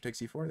doesn't play bishop takes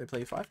e4. They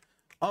play e5.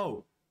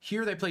 Oh,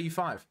 here they play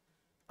e5.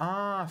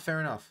 Ah,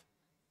 fair enough.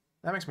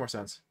 That makes more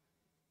sense.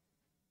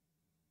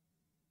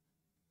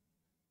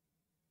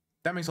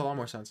 That makes a lot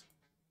more sense.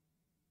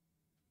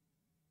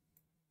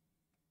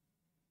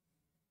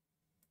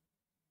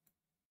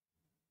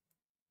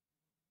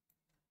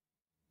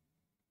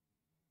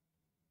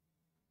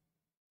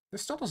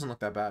 This still doesn't look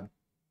that bad.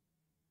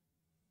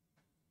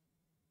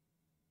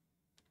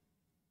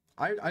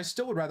 I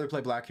still would rather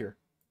play black here.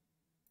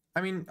 I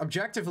mean,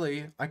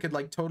 objectively, I could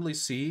like totally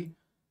see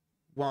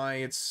why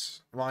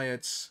it's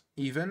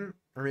even,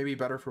 or maybe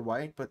better for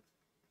white, but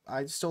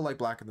I still like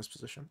black in this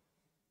position.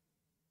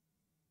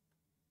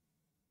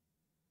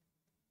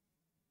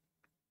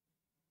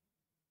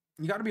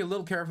 You got to be a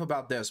little careful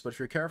about this, but if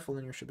you're careful,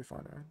 then you should be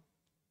fine, right?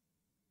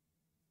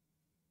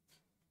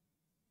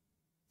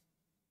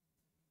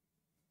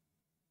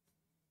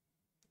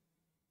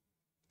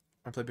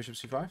 I play bishop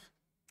c5.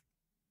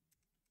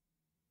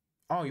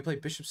 Oh, you play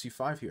bishop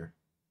c5 here.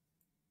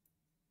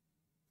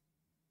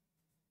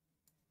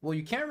 Well,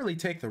 you can't really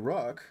take the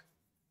rook.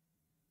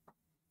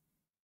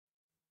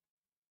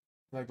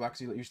 Like black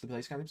usually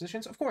plays kind of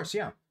positions? Of course,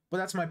 yeah. But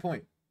that's my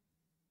point.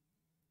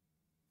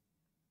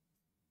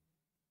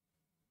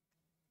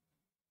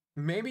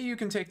 Maybe you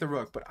can take the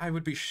rook, but I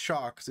would be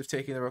shocked if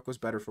taking the rook was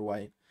better for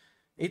white.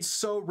 It's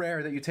so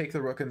rare that you take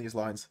the rook in these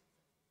lines.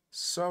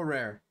 So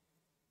rare.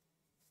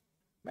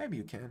 Maybe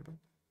you can, but...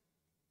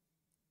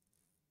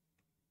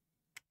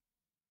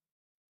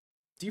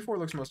 d4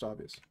 looks most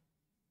obvious.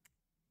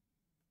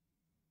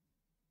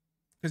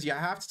 Because you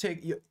have to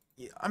take...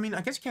 I mean,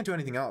 I guess you can't do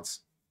anything else.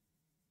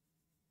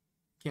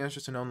 Can't, it's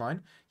just a known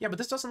line. Yeah, but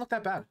this doesn't look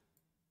that bad.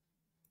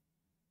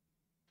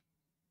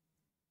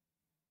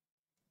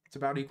 It's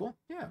about equal?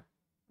 Yeah,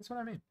 that's what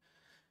I mean.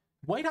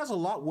 White has a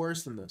lot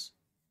worse than this.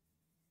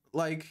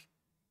 Like,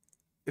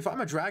 if I'm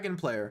a dragon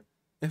player,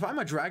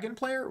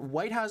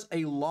 white has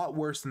a lot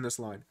worse than this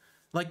line.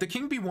 Like, the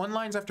king b1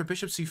 lines after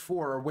bishop c4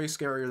 are way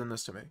scarier than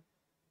this to me.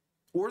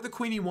 Or the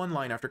queen e1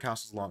 line after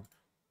castle's long.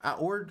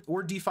 Or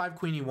d5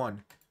 queen e1.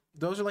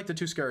 Those are like the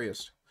two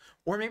scariest.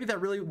 Or maybe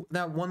that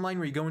one line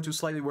where you go into a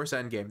slightly worse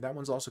endgame. That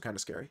one's also kind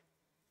of scary.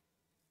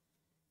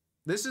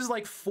 This is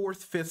like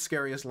 4th, 5th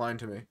scariest line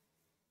to me.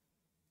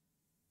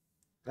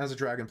 As a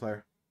dragon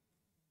player.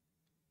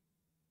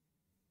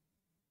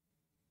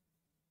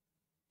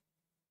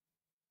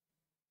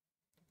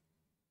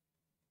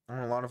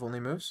 A lot of only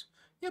moves.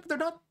 Yeah, but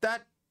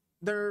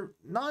they're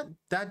not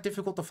that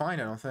difficult to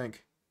find, I don't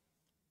think.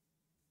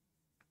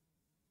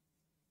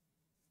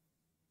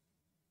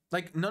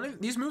 Like, none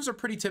of these moves are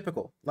pretty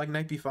typical. Like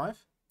knight b5.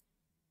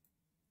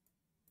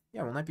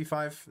 Yeah, well, knight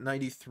b5,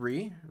 knight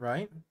e3,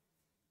 right?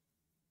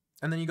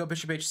 And then you go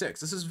bishop h6.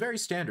 This is very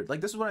standard.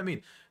 Like, this is what I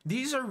mean.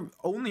 These are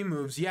only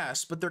moves,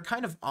 yes, but they're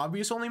kind of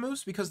obvious only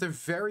moves because they're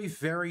very,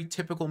 very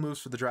typical moves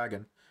for the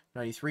dragon.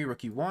 Knight e3, rook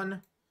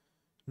e1.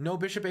 No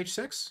bishop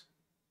h6.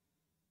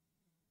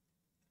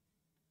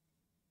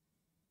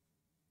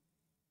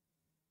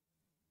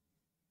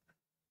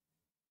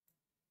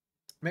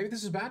 Maybe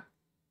this is bad.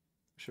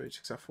 Bishop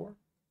h6, f4.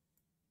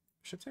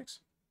 Bishop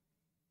takes.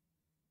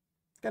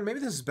 Again,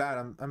 maybe this is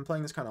bad. I'm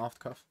playing this kind of off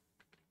the cuff.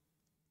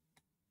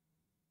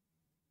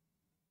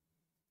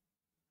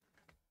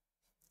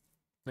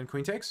 Then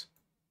queen takes.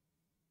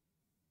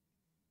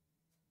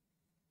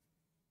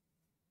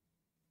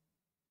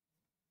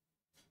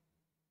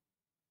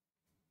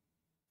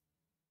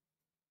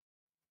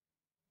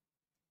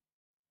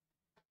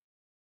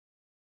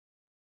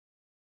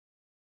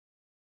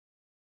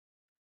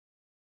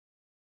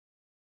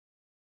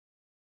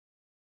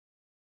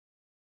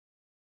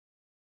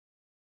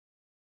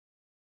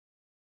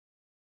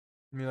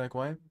 You like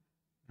white?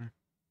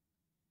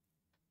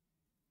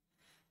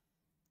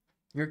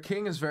 Your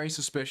king is very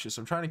suspicious.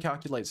 I'm trying to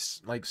calculate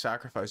like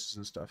sacrifices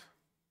and stuff.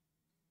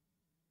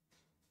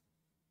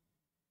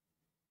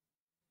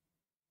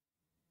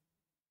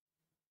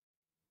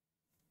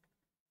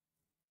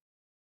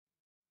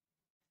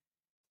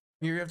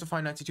 Here you have to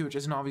find knight c2, which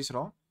isn't obvious at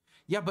all.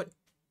 Yeah, but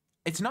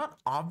it's not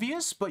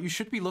obvious, but you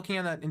should be looking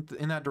at that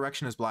in that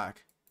direction as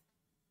black.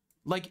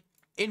 Like,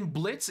 in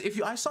Blitz,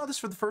 if I saw this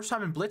for the first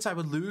time in Blitz, I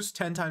would lose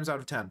 10 times out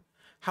of 10.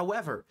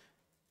 However,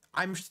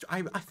 I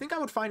think I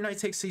would find knight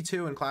takes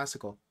c2 in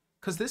classical.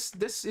 Because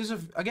this is,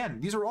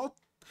 again, these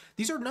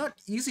are not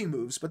easy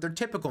moves, but they're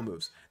typical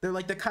moves. They're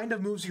like the kind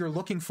of moves you're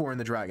looking for in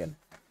the dragon.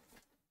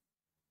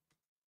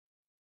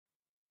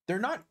 They're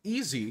not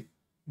easy,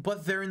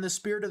 but they're in the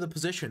spirit of the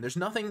position. There's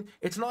nothing,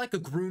 it's not like a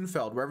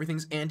Grunfeld where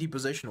everything's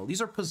anti-positional.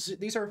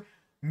 These are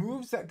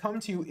moves that come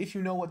to you if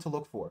you know what to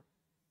look for.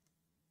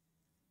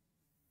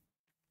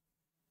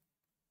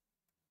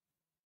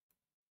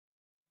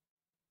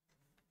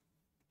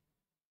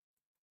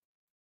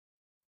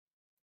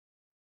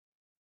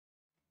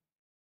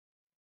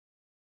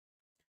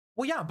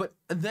 Well, yeah, but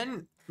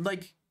then,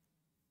 like,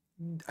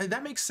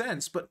 that makes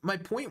sense. But my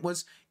point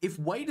was, if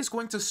white is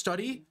going to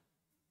study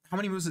how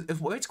many moves,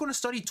 if white's going to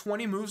study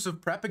 20 moves of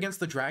prep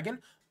against the dragon,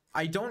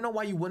 I don't know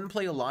why you wouldn't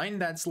play a line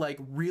that's, like,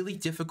 really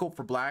difficult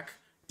for black,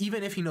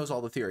 even if he knows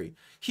all the theory.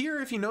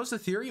 Here, if he knows the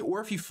theory, or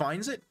if he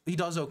finds it, he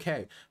does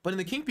okay. But in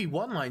the king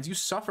b1 lines, you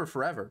suffer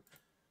forever.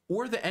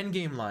 Or the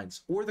endgame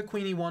lines, or the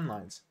queen e1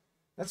 lines.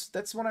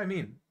 That's what I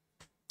mean.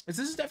 This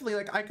is definitely,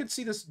 like, I could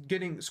see this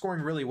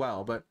scoring really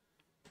well, but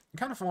you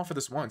kind of fall for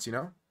this once, you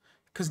know?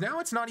 Because now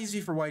it's not easy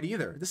for white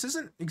either. This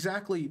isn't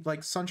exactly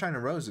like sunshine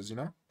and roses, you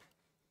know?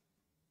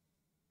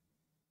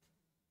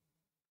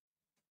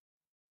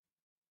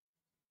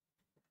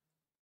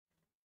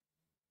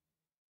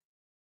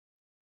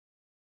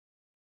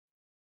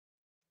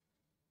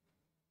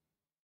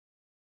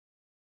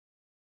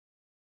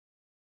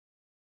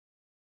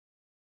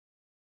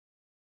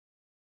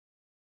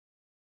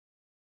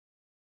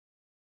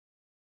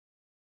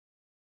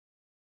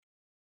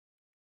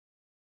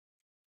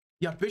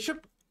 Yeah,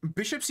 bishop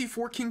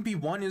c4, king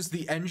b1 is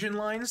the engine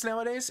lines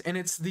nowadays, and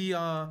it's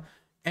the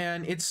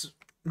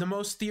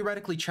most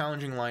theoretically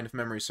challenging line if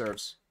memory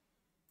serves.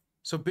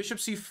 So bishop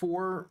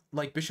c4,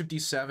 like bishop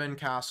d7,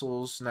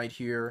 castles, knight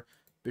here,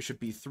 bishop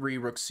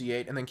b3, rook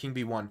c8, and then king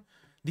b1.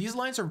 These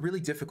lines are really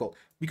difficult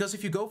because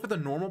if you go for the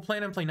normal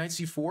plan and play knight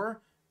c4,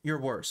 you're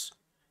worse.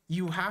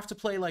 You have to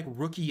play like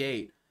rook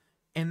e8,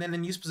 and then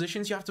in these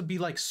positions you have to be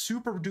like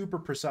super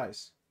duper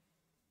precise.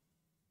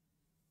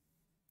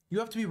 You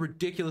have to be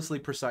ridiculously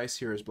precise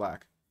here as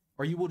black,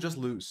 or you will just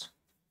lose.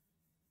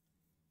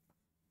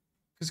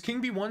 Because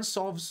king b1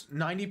 solves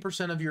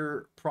 90% of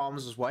your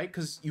problems as white,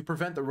 because you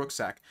prevent the rook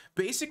sack.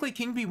 Basically,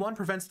 king b1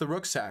 prevents the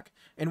rook sack,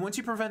 and once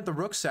you prevent the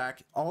rook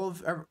sack,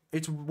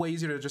 it's way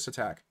easier to just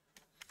attack.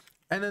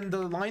 And then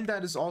the line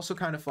that is also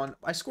kind of fun,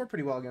 I scored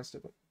pretty well against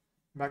it, but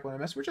back when I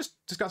missed, we're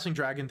just discussing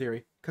dragon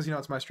theory, because you know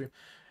it's my stream.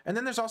 And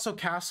then there's also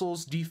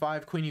castles,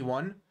 d5, queen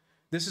e1.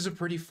 This is a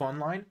pretty fun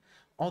line.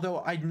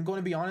 Although, I'm going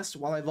to be honest,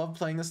 while I love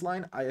playing this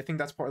line, I think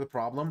that's part of the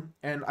problem,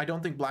 and I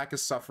don't think black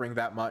is suffering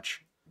that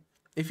much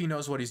if he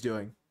knows what he's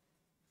doing.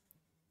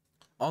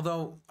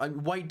 Although,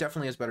 white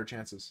definitely has better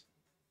chances.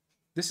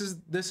 This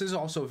is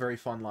also a very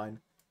fun line.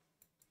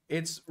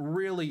 It's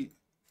really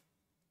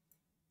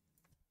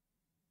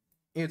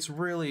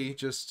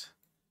just,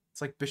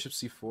 it's like bishop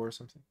c4 or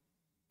something.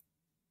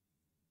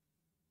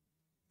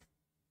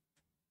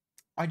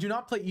 I do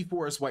not play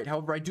e4 as white,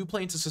 however, I do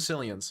play into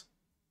Sicilians.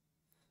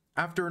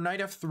 After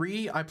knight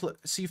f3, I play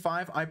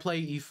c5, I play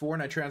e4,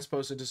 and I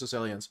transpose into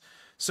Sicilians.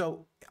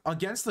 So,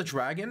 against the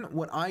dragon,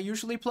 what I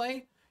usually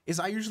play is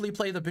I usually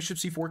play the bishop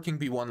c4, king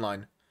b1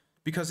 line.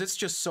 Because it's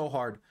just so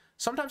hard.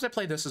 Sometimes I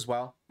play this as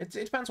well. It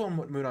depends on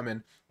what mood I'm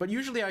in. But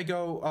usually I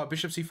go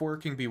bishop c4,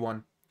 king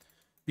b1.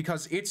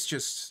 Because it's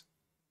just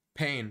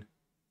pain.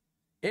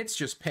 It's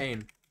just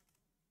pain.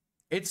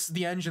 It's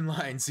the engine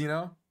lines, you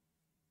know?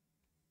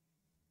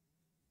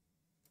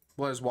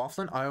 What is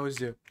waffling? I always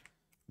do.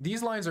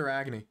 These lines are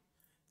agony.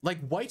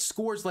 Like, white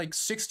scores like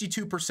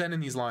 62% in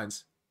these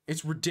lines.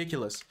 It's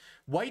ridiculous.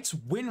 White's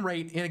win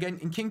rate, and again,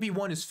 in king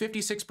b1 is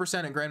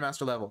 56% at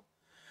grandmaster level.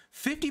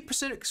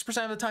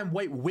 50% of the time,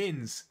 white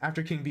wins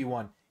after king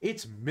b1.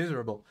 It's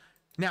miserable.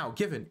 Now,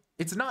 given,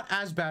 it's not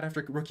as bad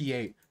after rook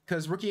e8,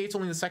 because rook e8 is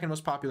only the second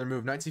most popular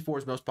move. Knight c4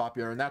 is most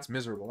popular, and that's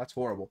miserable. That's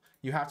horrible.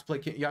 You have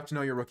to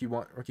know your rook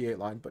e8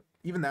 line, but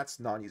even that's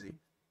not easy.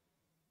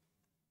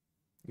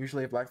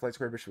 Usually, if black's light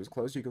square bishop is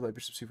closed, you can play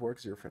bishop c4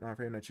 because you're not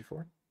afraid of knight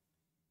g4.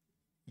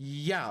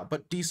 Yeah,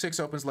 but d6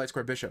 opens the light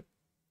square bishop.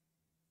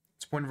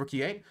 It's point of rook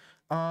e8.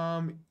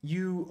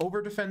 You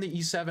over-defend the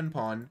e7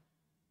 pawn.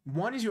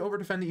 One is you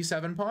over-defend the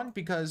e7 pawn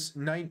because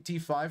knight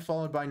d5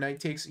 followed by knight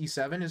takes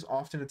e7 is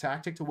often a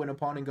tactic to win a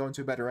pawn and go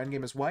into a better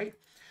endgame as white.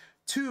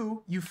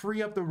 Two, you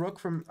free up the rook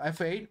from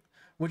f8,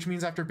 which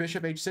means after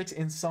bishop h6,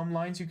 in some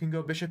lines you can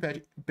go bishop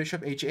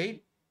h8.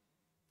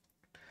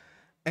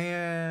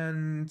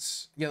 And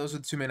yeah, those are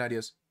the two main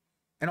ideas.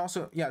 And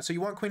also, yeah, so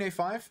you want queen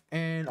a5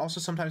 and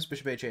also sometimes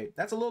bishop h8.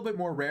 That's a little bit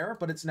more rare,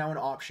 but it's now an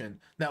option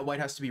that white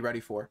has to be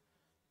ready for.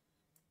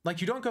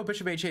 Like, you don't go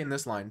bishop h8 in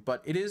this line,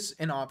 but it is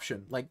an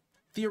option. Like,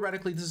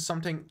 theoretically, this is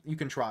something you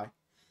can try.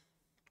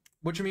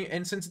 Which I mean,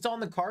 and since it's on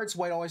the cards,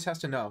 white always has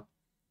to know.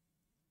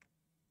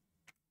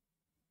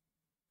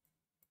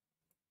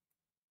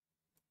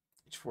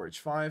 h4,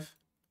 h5.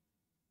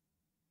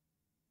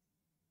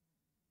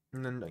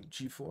 And then like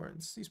g4.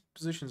 And these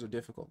positions are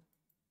difficult.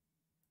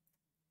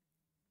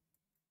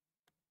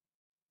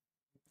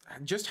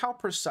 Just how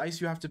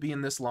precise you have to be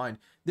in this line.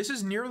 This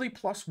is nearly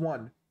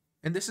 +1.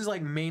 And this is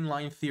like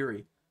mainline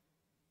theory.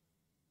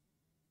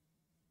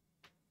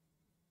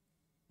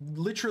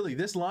 Literally,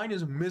 this line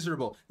is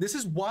miserable. This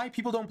is why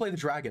people don't play the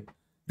dragon.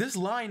 This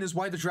line is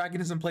why the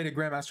dragon isn't played at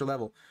Grandmaster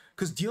level.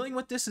 Because dealing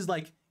with this is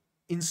like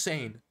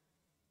insane.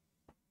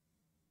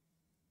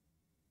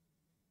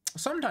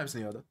 Sometimes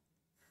Neoda.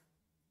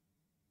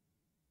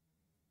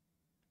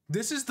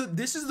 This is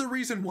the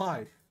reason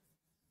why.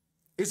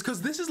 It's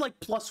because this is like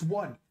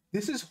 +1.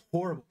 This is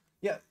horrible.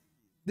 Yeah,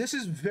 this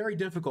is very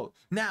difficult.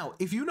 Now,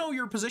 if you know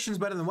your position's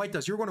better than white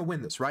does, you're going to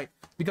win this, right?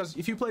 Because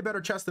if you play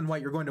better chess than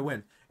white, you're going to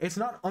win. It's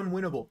not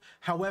unwinnable.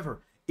 However,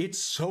 it's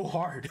so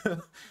hard.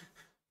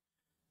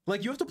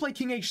 Like, you have to play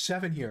king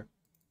h7 here.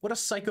 What a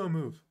psycho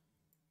move.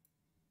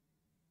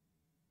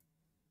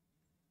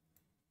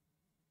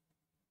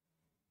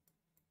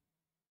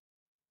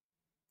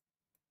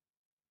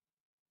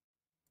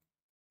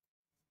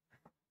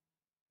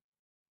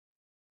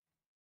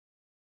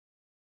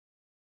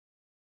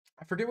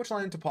 I forget which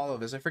line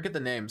Topalov is. I forget the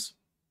names.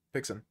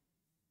 Vixen.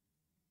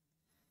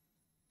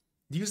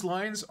 These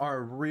lines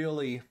are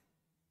really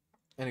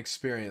an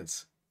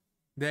experience.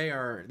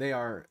 They're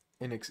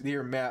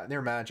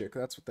magic.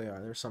 That's what they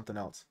are. They're something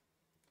else.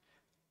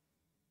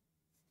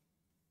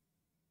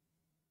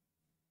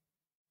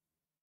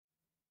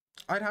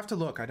 I'd have to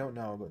look. I don't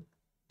know, but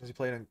does he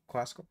play it in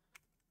classical?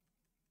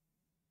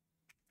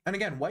 And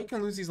again, white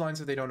can lose these lines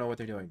if they don't know what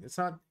they're doing.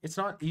 It's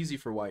not easy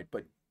for white,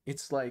 but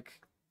it's like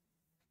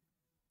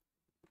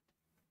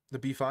the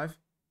b5.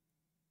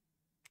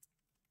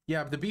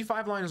 Yeah, but the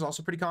b5 line is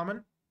also pretty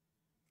common.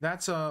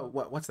 That's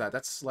what's that?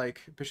 That's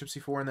like bishop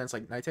c4 and then it's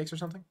like knight takes or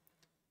something.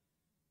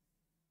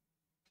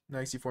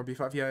 Knight c4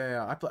 b5.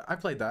 Yeah. I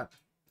played that.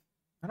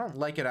 I don't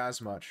like it as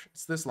much.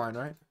 It's this line,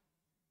 right?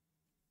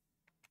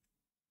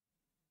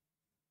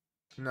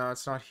 No,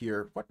 it's not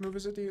here. What move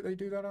is it they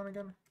do that on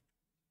again?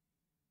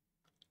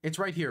 It's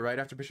right here, right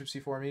after bishop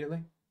c4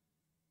 immediately.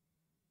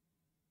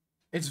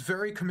 It's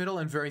very committal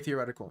and very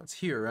theoretical. It's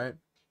here, right?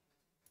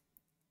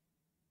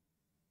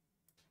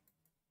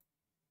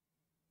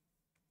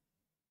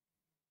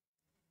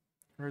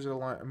 Or is it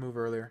a move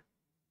earlier?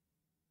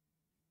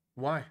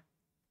 Why?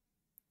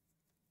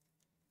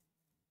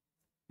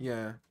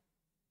 Yeah.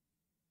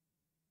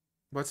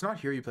 But it's not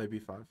here you play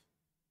b5.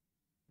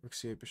 Rook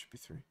c8, bishop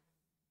b3.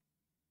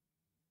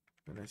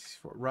 Knight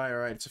c4.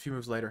 Right. It's a few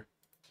moves later.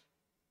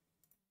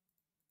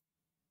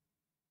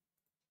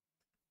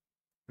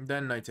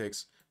 Then knight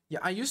takes. Yeah,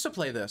 I used to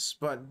play this,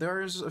 but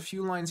there's a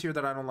few lines here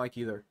that I don't like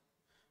either.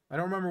 I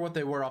don't remember what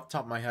they were off the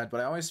top of my head,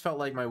 but I always felt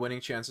like my winning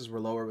chances were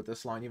lower with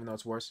this line, even though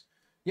it's worse.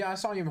 Yeah, I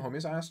saw you,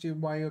 homies. I asked you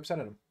why you upset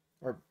at him.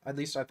 Or at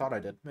least I thought I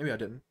did. Maybe I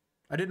didn't.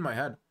 I did in my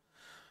head.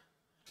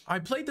 I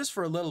played this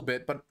for a little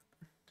bit, but...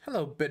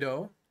 Hello,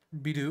 Bidoo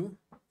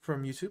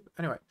from YouTube.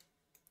 Anyway,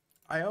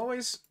 I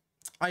always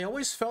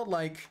felt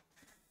like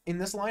in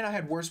this line I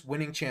had worse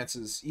winning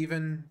chances,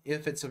 even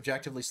if it's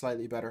objectively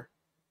slightly better.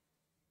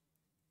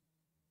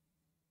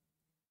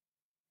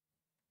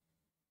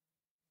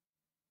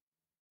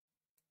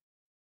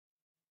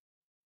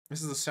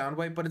 This is a sound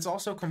wave, but it's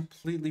also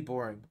completely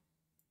boring.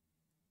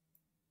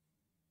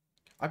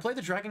 I play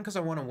the dragon because I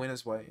want to win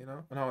as white, you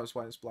know? And how his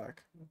white is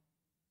black.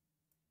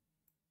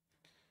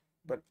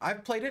 But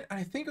I've played it, and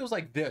I think it was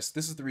like this.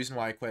 This is the reason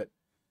why I quit.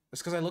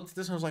 It's because I looked at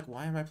this and I was like,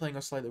 why am I playing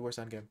a slightly worse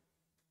endgame?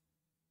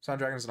 Sound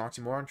Dragon is an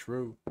oxymoron?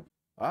 True.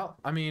 Well,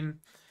 I mean,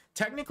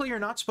 technically you're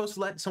not supposed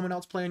to let someone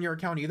else play on your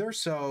account either,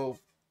 so...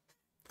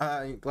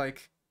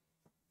 like...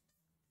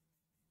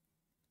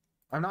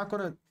 I'm not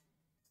gonna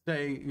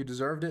say you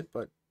deserved it,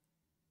 but...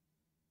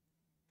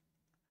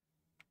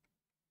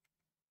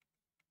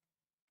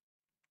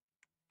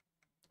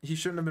 He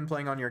shouldn't have been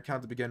playing on your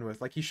account to begin with.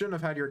 Like, he shouldn't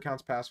have had your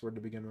account's password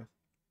to begin with.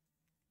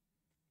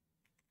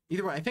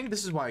 Either way, I think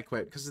this is why I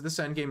quit, because this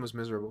endgame was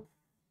miserable.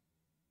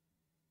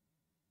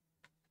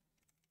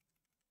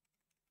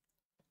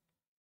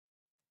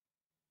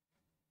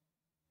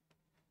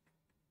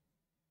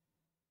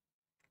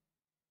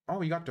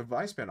 Oh, you got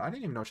device ban. I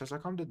didn't even know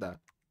chess.com did that.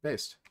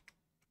 Based.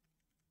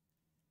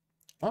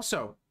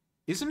 Also,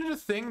 isn't it a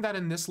thing that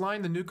in this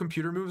line, the new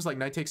computer moves like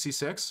knight takes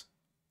c6?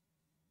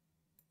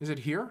 Is it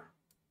here?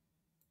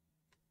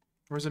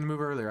 Or is it a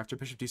move earlier? After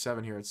bishop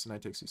d7 here, it's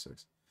knight takes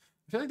c6.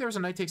 I feel like there was a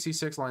knight takes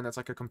c6 line that's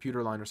like a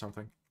computer line or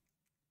something.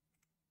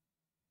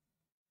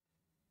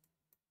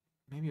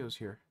 Maybe it was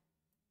here.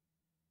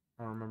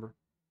 I don't remember.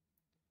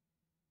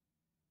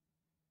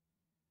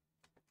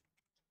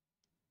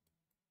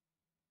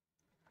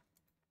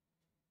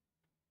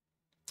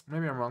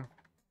 Maybe I'm wrong.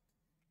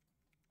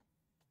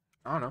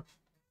 I don't know.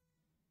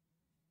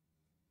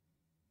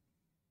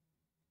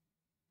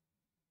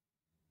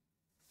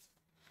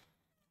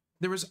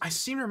 I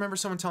seem to remember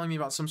someone telling me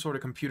about some sort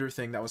of computer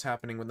thing that was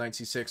happening with knight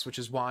c6, which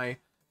is why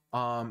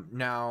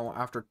now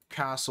after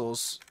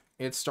castles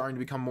it's starting to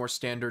become more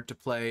standard to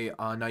play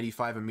knight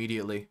e5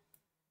 immediately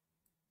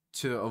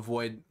to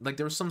avoid, like,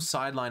 there was some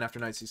sideline after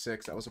knight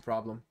c6 that was a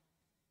problem.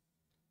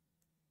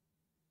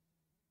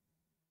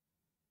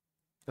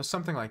 There's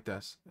something like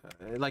this.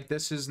 Like,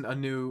 this is a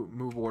new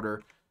move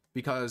order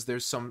because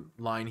there's some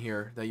line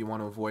here that you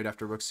want to avoid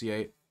after rook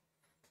c8.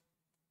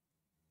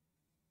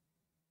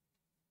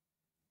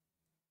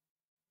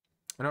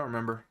 I don't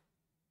remember.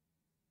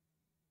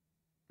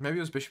 Maybe it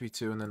was bishop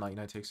e2 and then like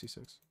knight takes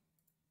c6.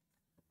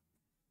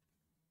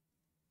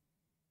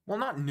 Well,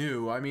 not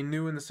new. I mean,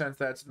 new in the sense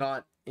that it's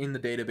not in the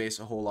database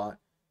a whole lot.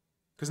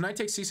 Because knight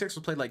takes c6 was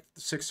played like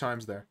 6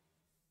 times there.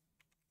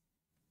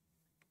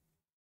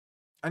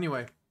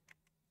 Anyway.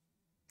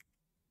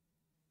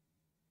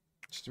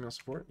 HTML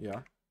support? Yeah.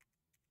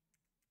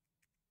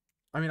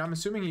 I mean, I'm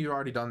assuming you've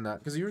already done that.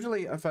 Because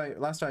usually,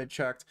 last I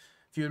checked,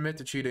 if you admit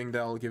to cheating,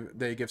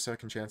 they give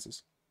second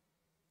chances.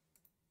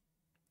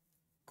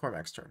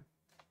 Cormac's turn.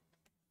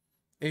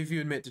 If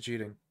you admit to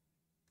cheating.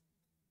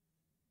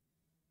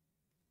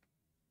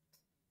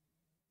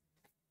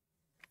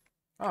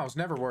 Oh, it's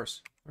never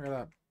worse. Look at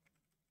that.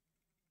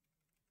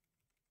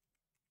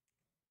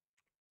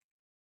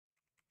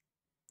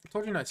 I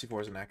told you knight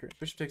c4 is inaccurate.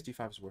 Bishop takes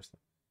d5 is worse though.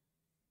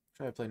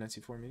 Try to play knight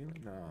c4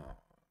 immediately? No.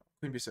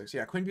 Queen b6.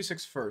 Yeah, queen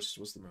b6 first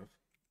was the move.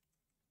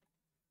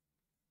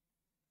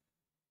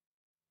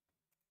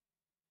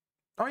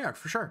 Oh yeah,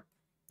 for sure.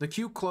 The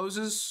queue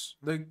closes.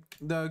 The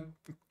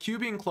queue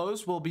being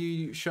closed will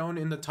be shown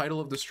in the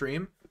title of the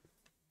stream.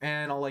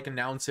 And I'll like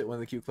announce it when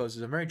the queue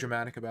closes. I'm very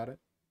dramatic about it.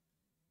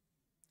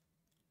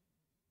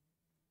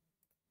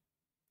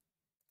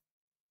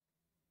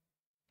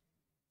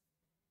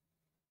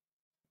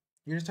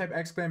 You just type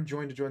exclam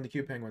join to join the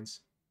queue,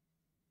 penguins.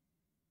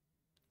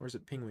 Or is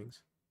it pingwings?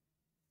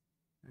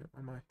 Yeah,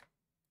 am I?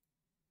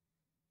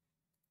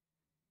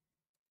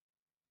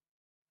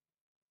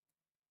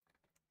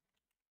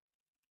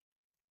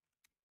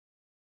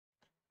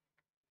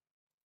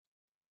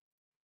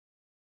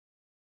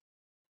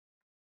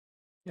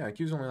 Yeah,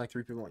 queue's only like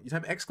 3 people. You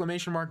type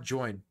exclamation mark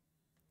join.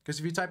 Because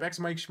if you type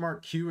exclamation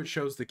mark queue, it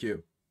shows the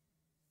queue.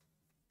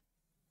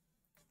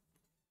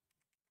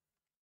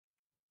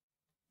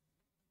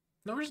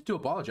 No reason to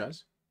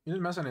apologize. You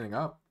didn't mess anything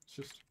up. It's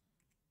just...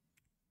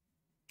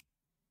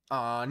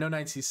 no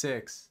knight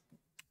c6.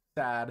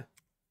 Sad.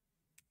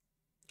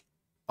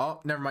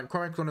 Oh, never mind.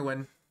 Cormac's going to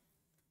win.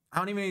 I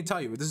don't even need to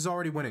tell you. This is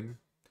already winning.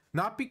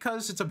 Not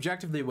because it's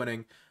objectively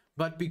winning,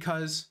 but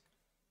because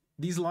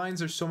these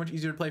lines are so much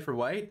easier to play for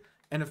white.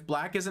 And if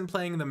black isn't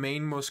playing the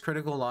main most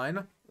critical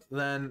line,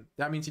 then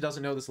that means he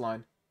doesn't know this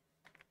line.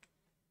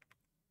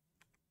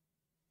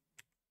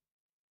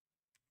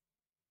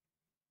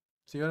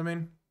 See what I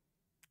mean?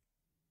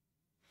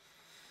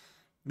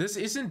 This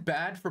isn't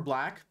bad for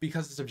black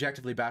because it's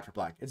objectively bad for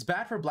black. It's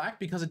bad for black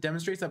because it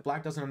demonstrates that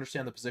black doesn't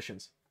understand the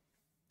positions.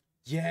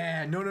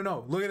 Yeah,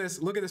 no. Look at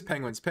this. Look at this,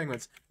 penguins.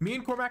 Me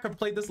and Cormac have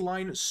played this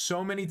line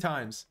so many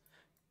times.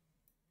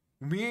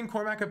 Me and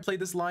Cormac have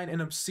played this line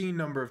an obscene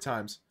number of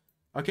times.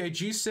 Okay,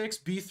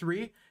 g6,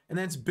 b3, and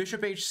then it's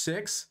bishop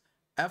h6,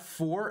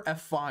 f4,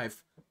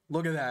 f5.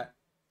 Look at that.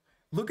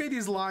 Look at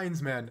these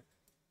lines, man.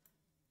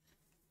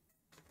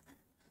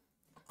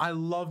 I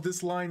love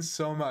this line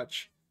so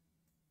much.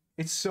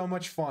 It's so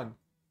much fun.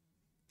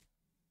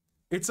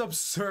 It's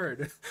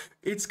absurd.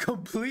 It's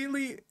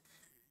completely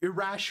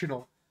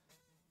irrational.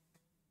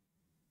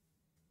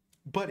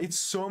 But it's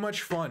so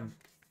much fun.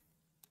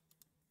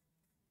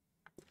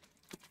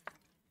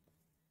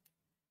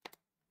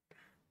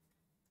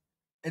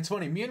 It's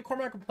funny. Me and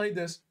Cormac have played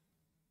this.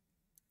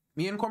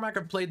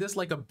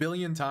 Like a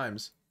billion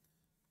times.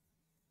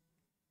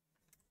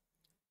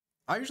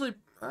 I usually...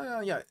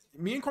 yeah.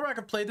 Me and Cormac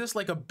have played this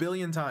like a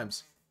billion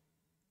times.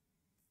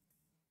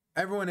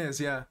 Everyone is,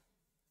 yeah.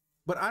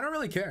 But I don't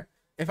really care.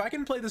 If I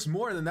can play this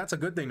more, then that's a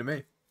good thing to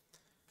me.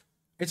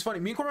 It's funny.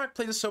 Me and Cormac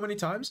played this so many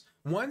times.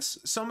 Once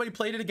somebody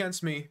played it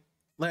against me,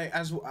 like,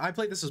 as I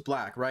played this as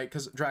black, right?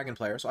 Because dragon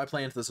player, so I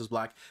play into this as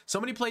black.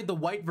 Somebody played the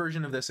white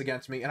version of this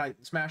against me, and I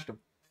smashed him.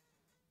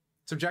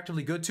 It's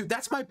objectively good too.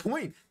 That's my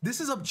point.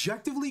 This is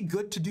objectively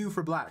good to do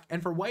for black.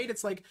 And for white,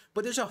 it's like,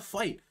 but there's a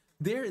fight.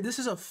 This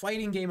is a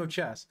fighting game of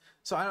chess.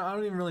 So I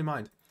don't even really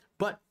mind.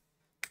 But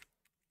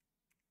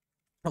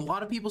a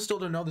lot of people still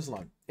don't know this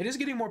line. It is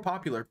getting more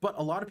popular, but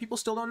a lot of people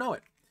still don't know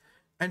it.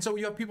 And so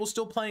you have people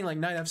still playing like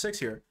knight f6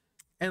 here.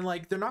 And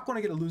like, they're not going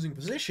to get a losing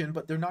position,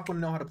 but they're not going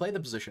to know how to play the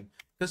position.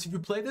 Because if you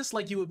play this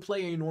like you would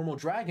play a normal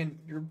dragon,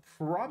 you're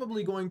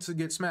probably going to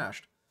get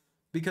smashed.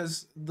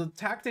 Because the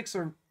tactics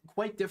are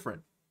quite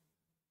different.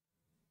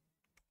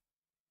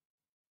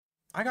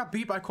 I got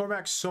beat by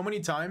Cormac so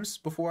many times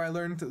before I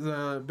learned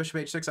the bishop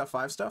h6,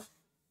 f5 stuff.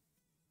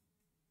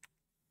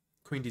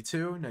 Queen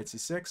d2, knight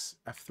c6,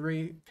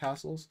 f3,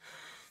 castles,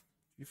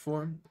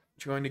 g4.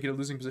 You're going to get a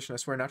losing position. I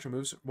swear, natural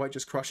moves, white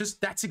just crushes.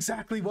 That's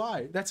exactly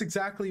why. That's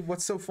exactly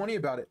what's so funny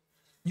about it.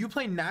 You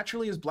play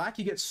naturally as black,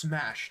 you get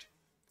smashed.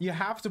 You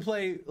have to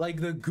play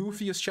like the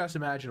goofiest chess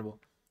imaginable.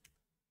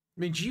 I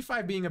mean,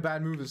 g5 being a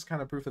bad move is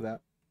kind of proof of that.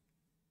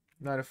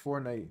 Knight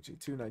f4, knight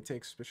g2, knight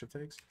takes, bishop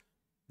takes.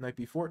 Knight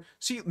b4.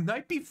 See,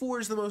 knight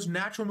b4 is the most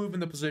natural move in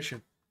the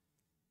position.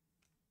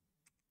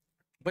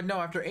 But no,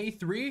 after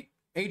a3,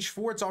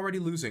 h4, it's already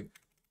losing.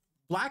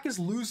 Black is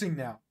losing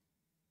now.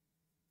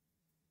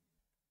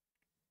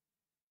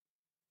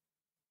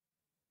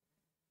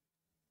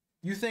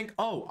 You think,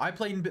 oh, I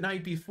played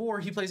knight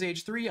b4, he plays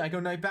h3, I go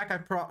knight back,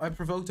 I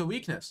provoked a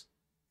weakness.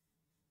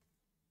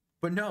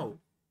 But no,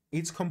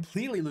 it's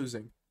completely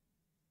losing.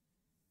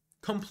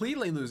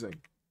 Completely losing.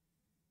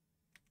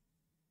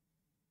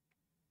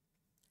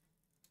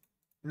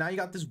 Now you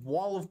got this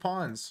wall of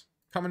pawns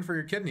coming for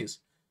your kidneys.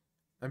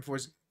 M4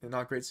 is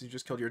not great, so you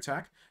just killed your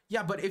attack.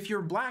 Yeah, but if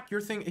you're black,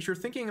 if you're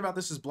thinking about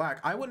this as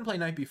black, I wouldn't play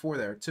knight b4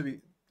 there.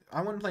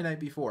 I wouldn't play knight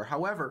b4.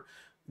 However,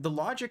 the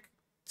logic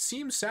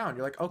seems sound.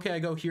 You're like, okay, I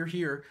go here,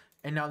 here,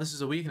 and now this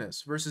is a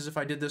weakness. Versus if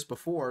I did this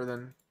before,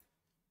 then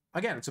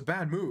again, it's a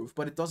bad move,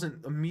 but it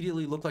doesn't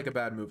immediately look like a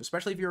bad move,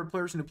 especially if you're a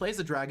person who plays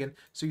the dragon,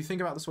 so you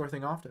think about this sort of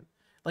thing often.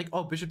 Like,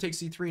 oh, bishop takes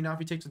c3, now if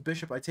he takes the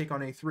bishop, I take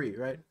on a3,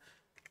 right?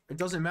 It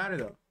doesn't matter,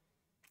 though.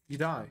 You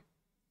die.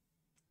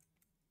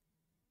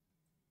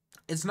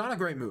 It's not a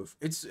great move.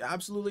 It's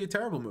absolutely a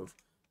terrible move.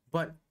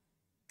 But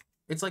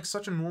it's like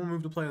such a normal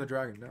move to play on the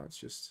dragon. No, it's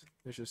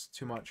just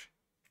too much.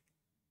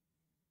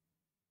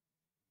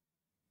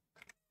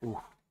 Ooh.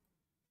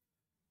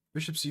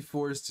 Bishop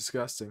c4 is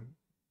disgusting.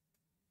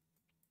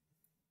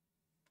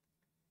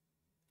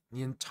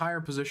 The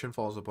entire position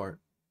falls apart.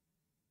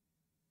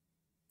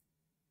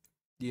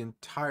 The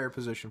entire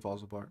position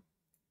falls apart.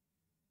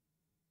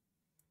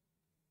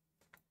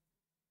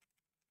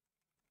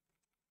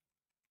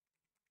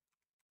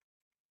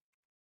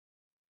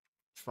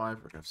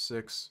 H5, rook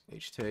f6,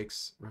 h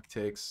takes, rook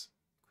takes,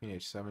 queen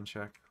h7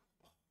 check.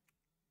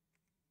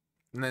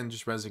 And then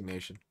just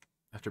resignation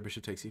after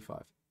bishop takes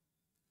e5.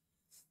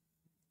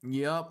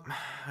 Yep.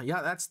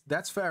 Yeah,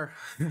 that's fair.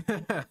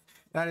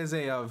 That is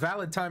a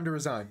valid time to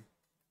resign.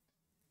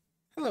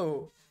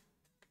 Hello.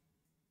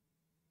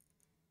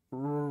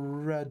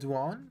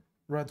 Radwan?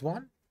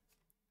 Radwan?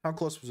 How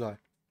close was I?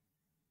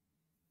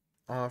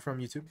 From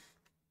YouTube.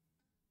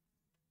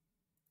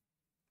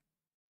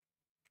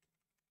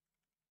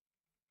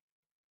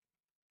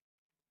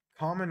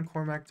 Common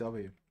Cormac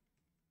W.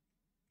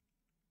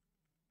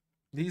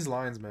 These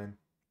lines, man.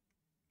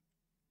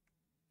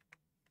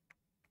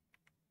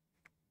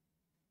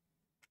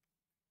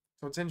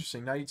 So it's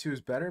interesting. Knight e2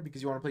 is better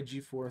because you want to play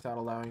g4 without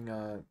allowing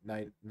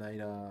knight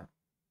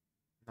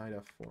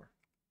f4.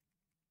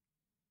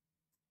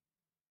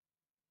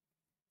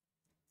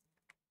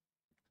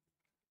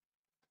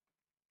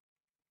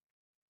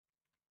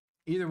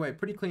 Either way,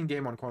 pretty clean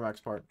game on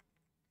Cormac's part.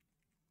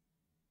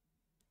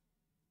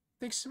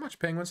 Thanks so much,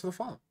 Penguins, for the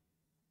follow.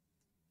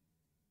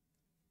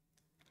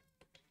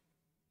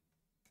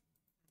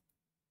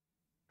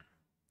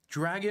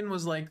 Dragon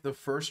was like the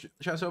first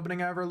chess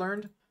opening I ever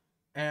learned,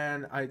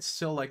 and it's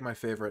still like my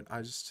favorite.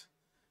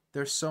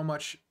 There's so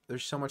much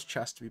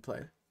chess to be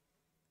played.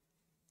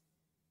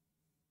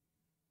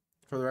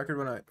 For the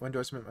record, when do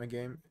I submit my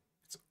game?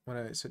 When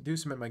I do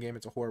submit my game,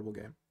 it's a horrible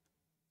game.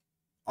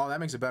 Oh, that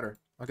makes it better.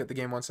 I'll get the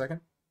game 1 second.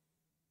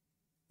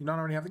 You not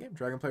already have the game?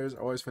 Dragon players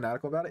are always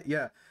fanatical about it?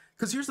 Yeah.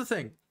 Because here's the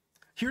thing.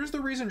 Here's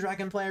the reason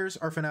Dragon players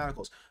are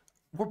fanaticals.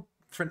 We're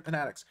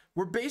fanatics.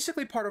 We're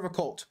basically part of a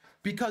cult.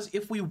 Because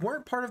if we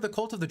weren't part of the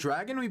cult of the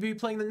dragon, we'd be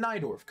playing the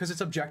Najdorf. Because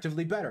it's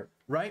objectively better,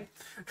 right?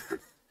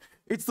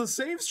 It's the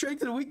same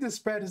strength and weakness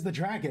spread as the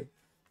dragon.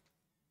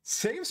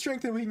 Same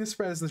strength and weakness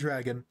spread as the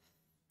dragon.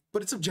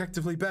 But it's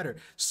objectively better.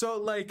 So,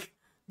 like,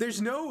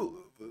 there's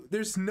no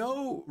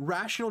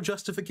rational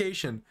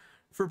justification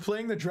for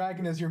playing the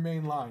dragon as your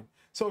main line.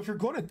 So if you're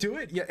going to do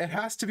it, yeah, it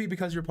has to be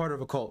because you're part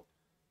of a cult.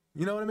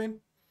 You know what I mean?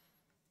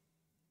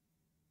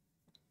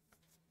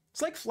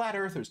 It's like flat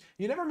earthers.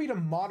 You never meet a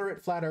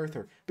moderate flat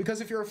earther,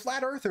 because if you're a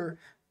flat earther,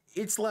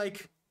 it's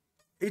like,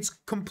 it's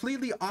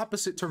completely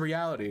opposite to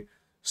reality.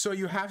 So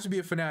you have to be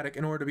a fanatic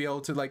in order to be able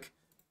to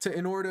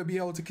in order to be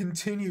able to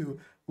continue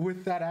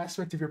with that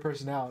aspect of your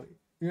personality.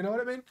 You know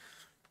what I mean?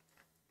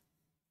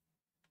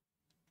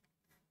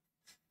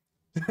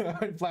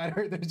 Flat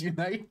earthers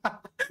unite.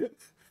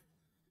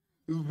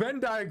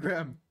 Venn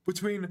diagram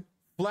between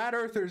flat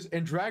earthers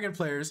and dragon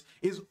players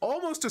is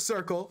almost a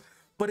circle,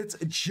 but it's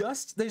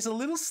just, there's a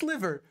little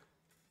sliver,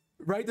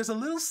 right? There's a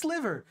little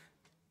sliver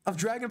of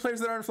dragon players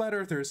that aren't flat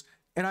earthers,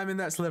 and I'm in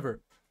that sliver.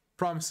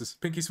 Promises.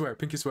 Pinky swear.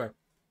 Pinky swear.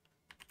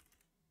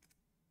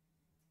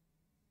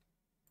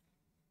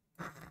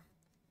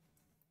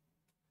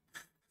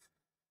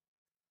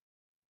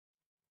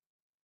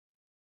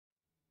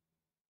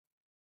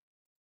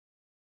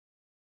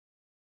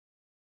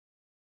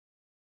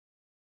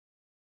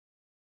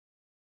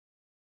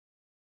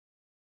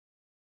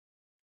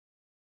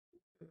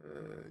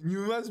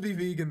 You must be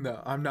vegan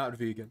though. I'm not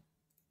vegan.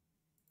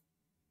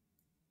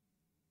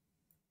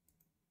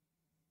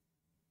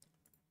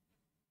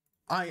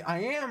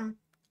 I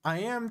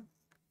am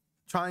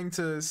trying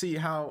to see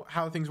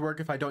how things work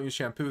if I don't use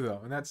shampoo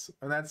though, and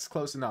that's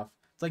close enough.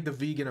 It's like the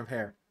vegan of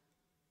hair.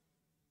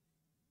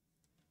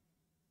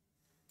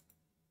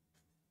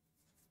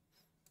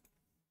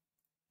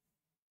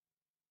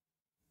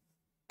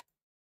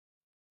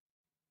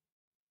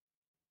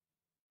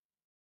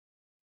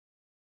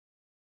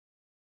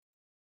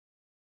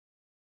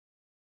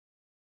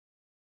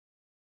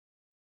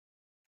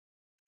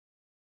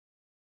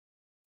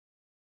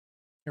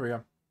 Here we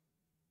go.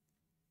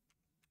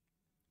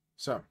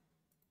 So,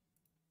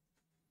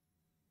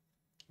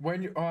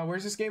 when you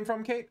where's this game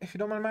from, Kate? If you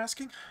don't mind me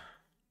asking.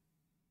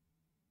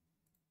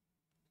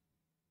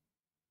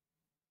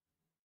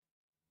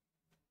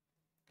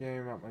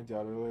 Game about my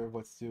dad earlier.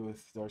 What to do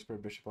with Dark Square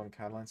Bishop on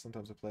Catalan?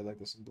 Sometimes I play like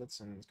this in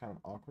Blitz, and it's kind of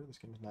awkward. This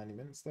game is 90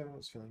 minutes though. I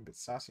was feeling a bit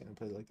sassy, and I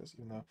played like this,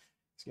 even though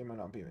this game might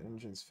not be an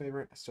engine's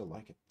favorite. I still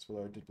like it. It's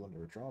whether I did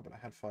blunder a draw, but I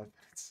had 5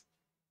 minutes.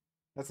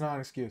 That's not an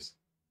excuse.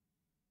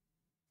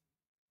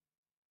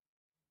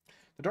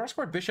 The Dark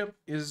Square Bishop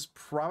is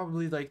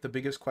probably like the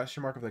biggest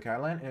question mark of the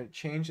Catalan, and it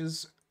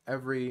changes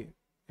every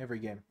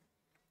game.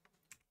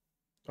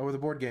 Over the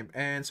board game.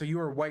 And so you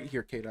are white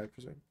here, Kate, I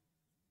presume.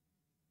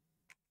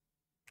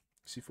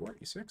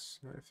 C4,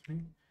 E6, knight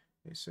F3,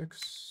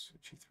 A6,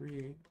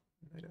 G3,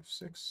 knight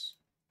F6,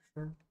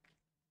 sure.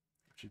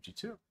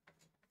 G2,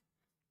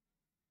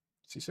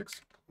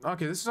 C6.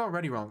 Okay, this is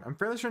already wrong. I'm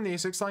fairly sure in the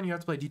A6 line you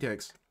have to play D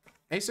takes.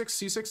 A6,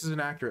 C6 is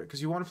inaccurate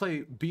because you want to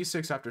play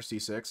B6 after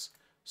C6.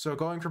 So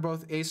going for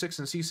both A6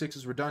 and C6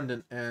 is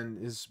redundant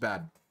and is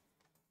bad.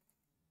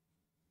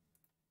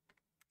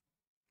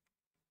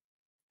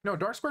 No,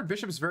 dark squared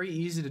bishop is very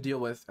easy to deal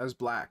with as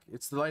black.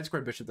 It's the light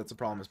squared bishop that's the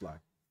problem as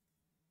black.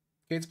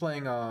 Kate's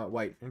playing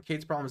white, and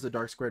Kate's problem is the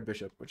dark squared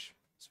bishop, which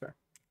is fair.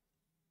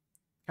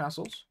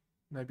 Castles,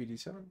 knight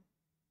BD7.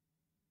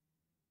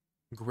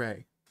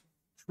 Gray.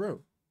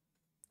 True.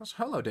 Also,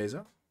 hello,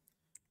 Deza.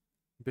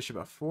 Bishop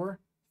F4.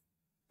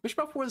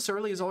 Bishop F4 this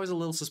early is always a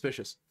little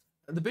suspicious.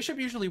 The bishop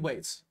usually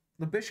waits.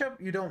 The bishop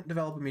you don't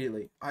develop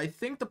immediately. I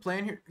think the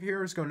plan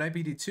here is go knight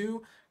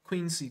BD2,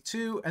 queen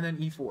C2, and then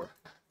E4.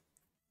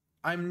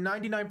 I'm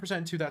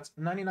 99% sure that's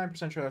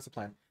the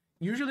plan.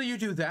 Usually you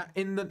do that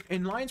in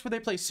lines where they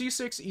play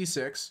C6,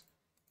 E6.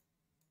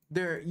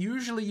 There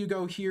usually you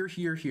go here,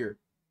 here, here,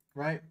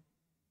 right?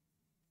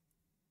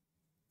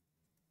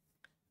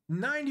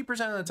 90%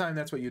 of the time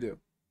that's what you do.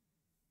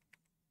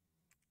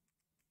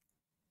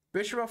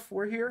 Bishop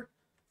F4 here,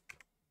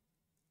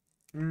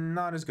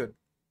 not as good.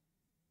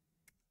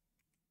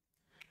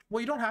 Well,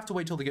 you don't have to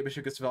wait till the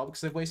bishop gets developed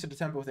because they've wasted a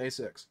tempo with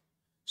A6.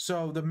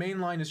 So the main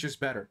line is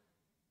just better.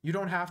 You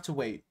don't have to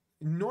wait.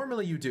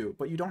 Normally you do,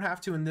 but you don't have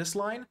to in this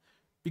line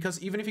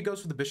because even if he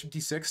goes for the bishop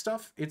D6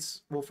 stuff,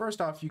 it's, well,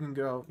 first off, you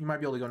might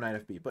be able to go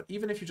knight FB, but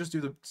even if you just do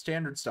the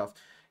standard stuff,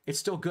 it's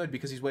still good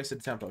because he's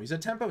wasted tempo. He's a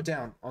tempo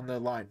down on the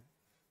line.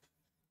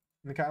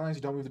 In the cat lines,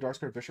 you don't move the dark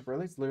squared bishop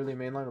early. It's literally a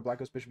main line where black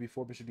goes bishop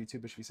B4, bishop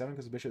D2, bishop B7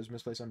 because the bishop is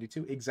misplaced on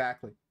D2.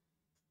 Exactly.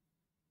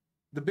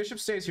 The bishop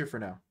stays here for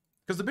now.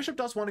 Because the bishop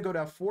does want to go to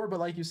F4, but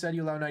like you said,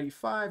 you allow knight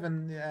E5,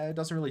 and it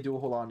doesn't really do a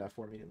whole lot on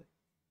F4 immediately.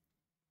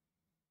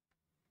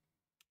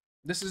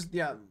 This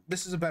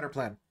is a better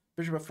plan.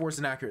 Bishop F4 is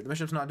inaccurate. The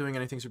bishop's not doing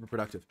anything super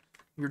productive.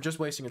 You're just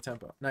wasting a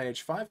tempo. Knight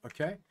H5,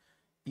 okay.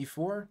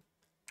 E4.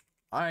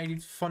 I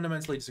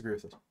fundamentally disagree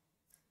with this.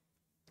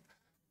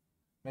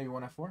 Maybe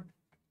one F4.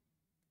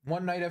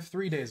 One knight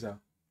F3 days though.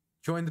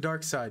 Join the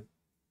dark side.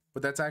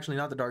 But that's actually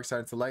not the dark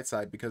side, it's the light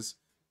side, because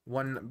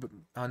one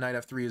knight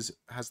F3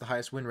 has the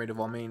highest win rate of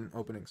all main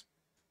openings.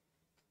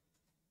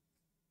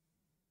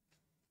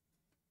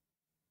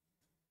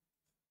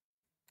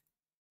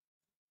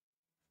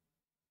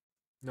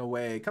 No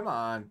way, come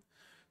on.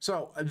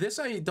 So this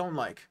I don't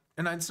like.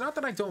 And it's not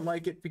that I don't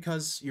like it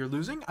because you're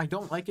losing. I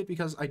don't like it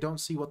because I don't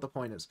see what the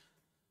point is.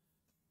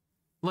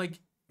 Like,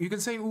 you can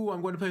say, ooh,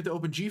 I'm going to play with the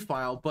open G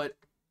file, but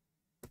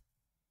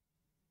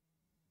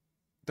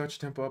Dutch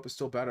tempo up is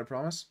still bad, I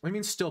promise. What do you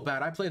mean still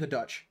bad? I play the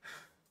Dutch.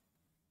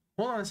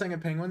 Hold on a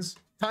second, Penguins.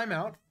 Time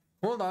out.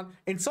 Hold on.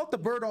 Insult the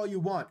bird all you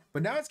want,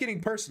 but now it's getting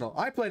personal.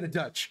 I play the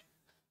Dutch.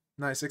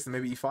 Knight 6 and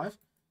maybe E5.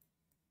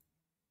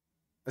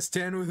 I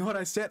stand with what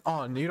I said.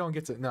 Oh, you don't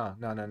get to. No.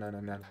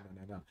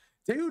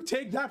 Dude,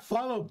 take that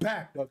follow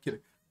back. No, I'm kidding.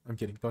 I'm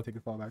kidding. Don't take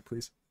the follow back,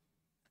 please.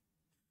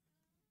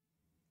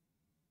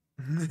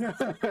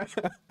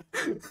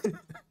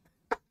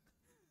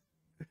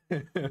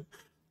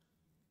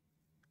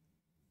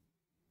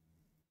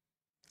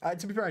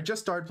 To be fair, I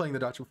just started playing the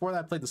Dutch. Before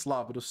that, I played the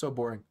Slav, but it was so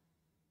boring.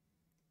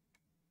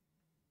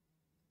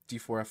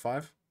 D4,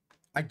 F5.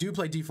 I do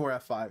play D4,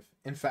 F5.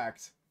 In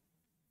fact.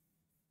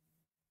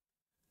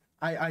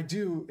 I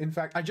do. In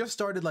fact, I just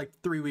started like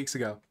 3 weeks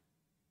ago.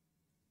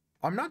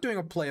 I'm not doing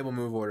a playable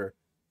move order.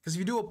 Because if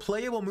you do a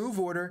playable move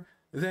order,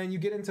 then you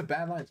get into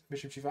bad lines.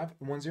 Bishop G5,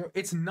 1-0.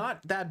 It's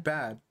not that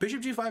bad.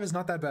 Bishop G5 is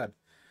not that bad.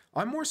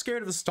 I'm more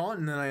scared of the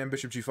Staunton than I am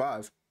Bishop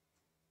G5.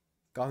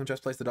 Gotham Chess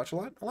plays the Dutch a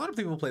lot. A lot of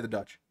people play the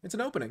Dutch. It's an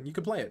opening. You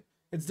can play it.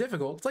 It's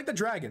difficult. It's like the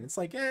dragon. It's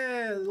like,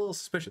 a little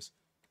suspicious.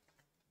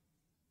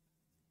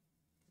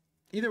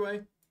 Either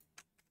way,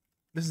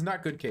 this is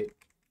not good, Kate.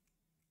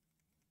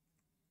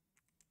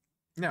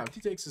 No,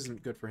 T takes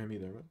isn't good for him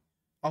either. But...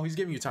 oh, he's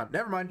giving you time.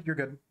 Never mind. You're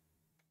good.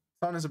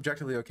 Staunton is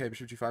objectively okay.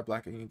 Bishop G5,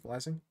 black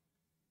equalizing.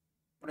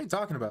 What are you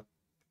talking about?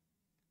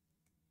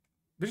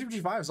 Bishop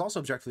G5 is also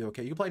objectively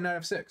okay. You can play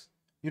knight F6.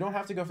 You don't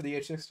have to go for the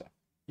H6 stuff.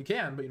 You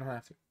can, but you don't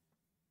have to.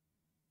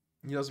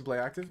 He doesn't play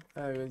active.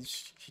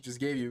 He just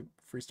gave you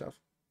free stuff.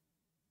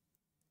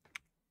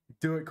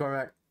 Do it,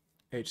 Cormac.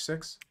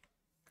 H6.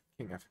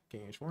 King F,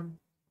 King H1.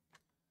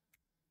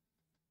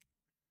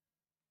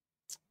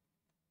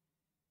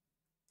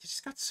 He's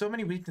just got so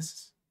many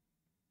weaknesses.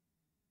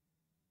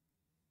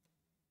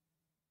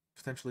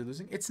 Potentially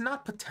losing? It's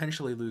not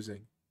potentially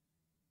losing.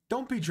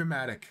 Don't be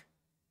dramatic.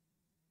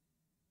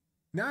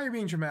 Now you're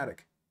being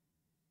dramatic.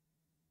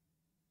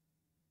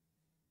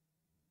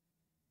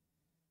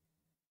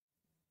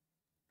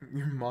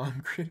 Your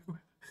mom created a...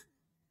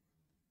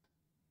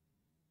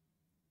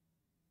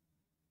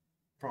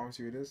 Promise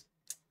you it is?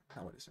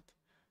 No, it isn't.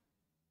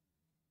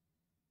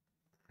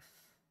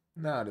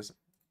 No, it isn't.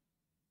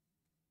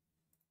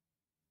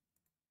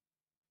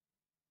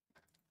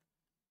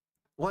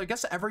 Well, I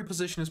guess every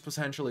position is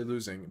potentially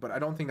losing, but I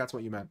don't think that's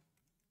what you meant.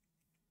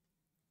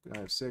 I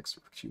have 6,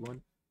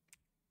 G1.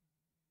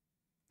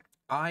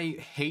 I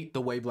hate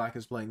the way black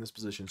is playing this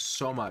position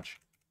so much.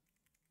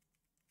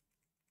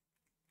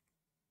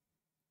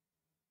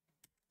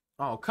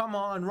 Oh, come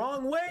on.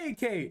 Wrong way,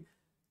 Kate.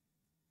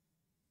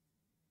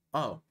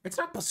 Oh, it's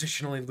not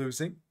positionally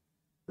losing.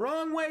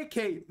 Wrong way,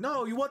 Kate.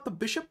 No, you want the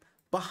bishop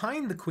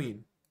behind the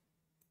queen.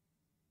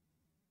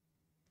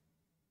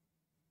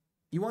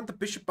 You want the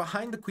bishop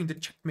behind the queen to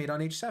checkmate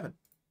on h7.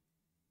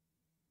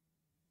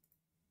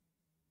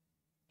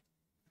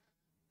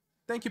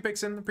 Thank you,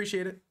 Pixon.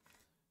 Appreciate it.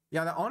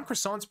 Yeah, the on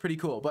croissant's pretty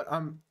cool, but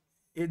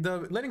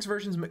the Linux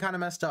version's kind of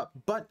messed up,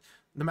 but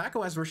the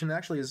macOS version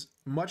actually is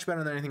much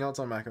better than anything else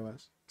on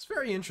macOS. It's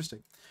very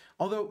interesting.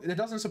 Although it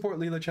doesn't support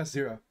Leela Chess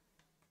 0.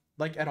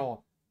 Like, at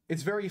all.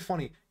 It's very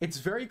funny. It's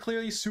very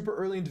clearly super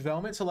early in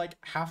development, so like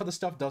half of the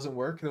stuff doesn't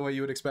work the way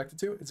you would expect it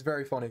to. It's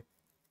very funny.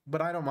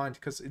 But I don't mind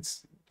because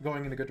it's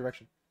going in a good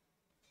direction.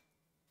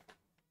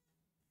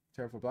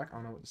 Terrible black, I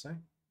don't know what to say.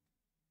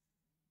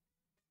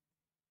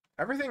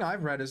 Everything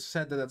I've read has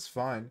said that that's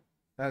fine.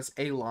 That's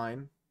a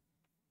line.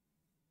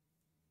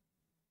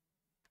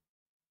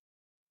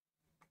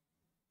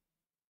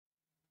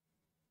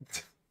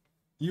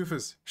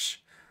 Euphas. Shh.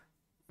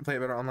 Play a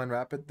better online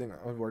rapid thing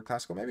on Word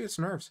Classical. Maybe it's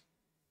nerves.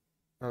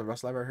 Oh, the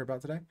Rust library I heard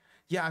about today.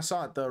 Yeah, I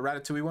saw it. The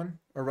Ratatouille one.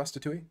 Or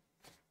Rustatouille.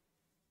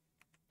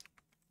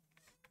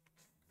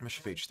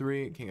 Bishop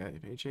h3. King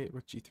h8.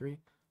 Rook g3.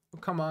 Oh,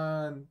 come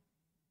on.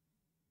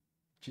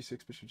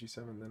 g6, bishop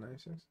g7, then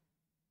i6.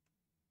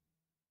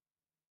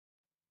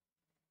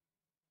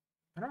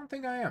 I don't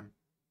think I am.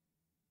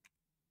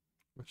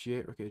 Rook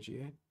g8, rook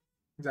g8.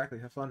 Exactly,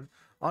 have fun.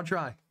 I'll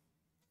try.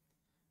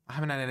 I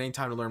haven't had any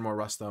time to learn more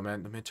Rust though,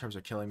 man. The midterms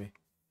are killing me.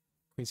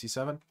 Queen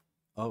c7.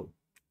 Oh.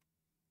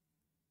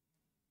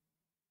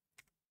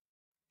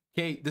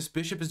 Okay, this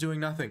bishop is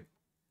doing nothing.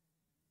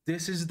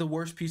 This is the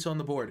worst piece on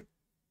the board.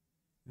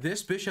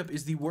 This bishop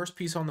is the worst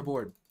piece on the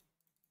board.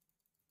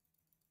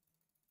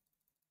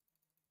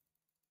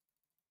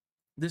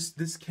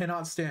 This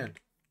cannot stand.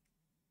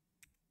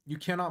 You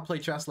cannot play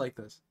chess like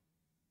this.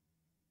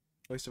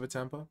 Waste of a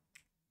tempo.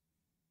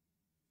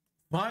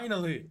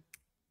 Finally!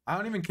 I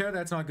don't even care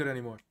that it's not good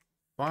anymore.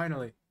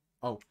 Finally.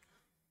 Oh.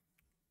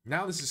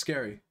 Now this is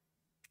scary.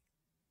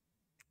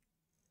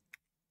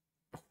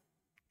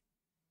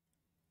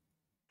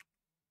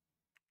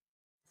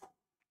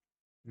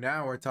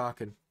 Now we're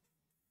talking.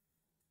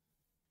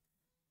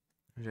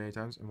 180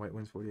 times and white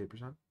wins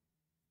 48%.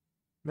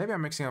 Maybe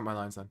I'm mixing up my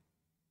lines then.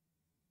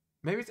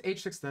 Maybe it's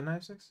h6 then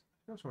knife 6?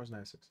 I think it's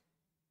knife 6.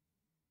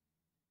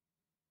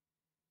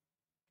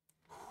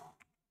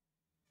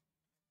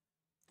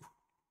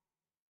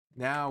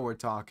 Now we're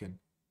talking.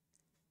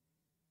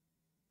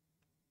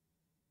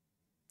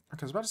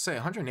 Okay, I was about to say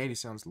 180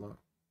 sounds low.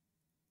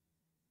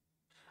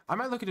 I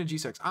might look at a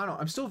g6. I don't know.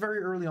 I'm still very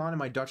early on in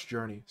my Dutch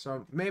journey,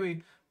 so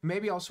maybe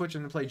I'll switch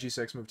and play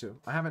g6 move 2.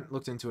 I haven't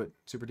looked into it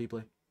super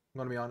deeply. I'm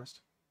gonna be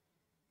honest.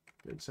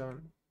 Good, so.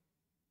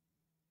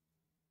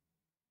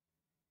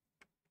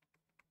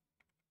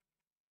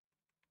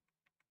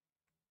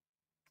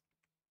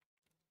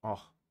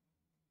 Oh.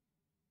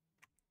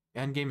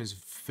 Endgame is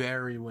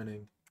very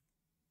winning.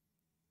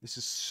 This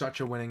is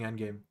such a winning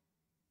endgame.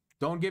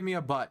 Don't give me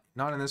a butt.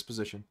 Not in this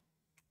position.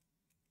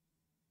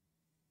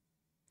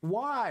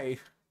 Why?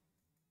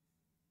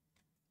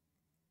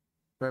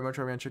 Very much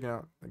recommend checking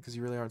out, because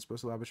you really aren't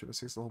supposed to allow bishop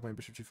f6 the whole way,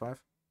 bishop g5.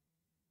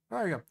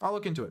 There you go. I'll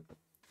look into it.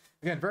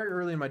 Again, very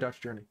early in my Dutch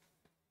journey.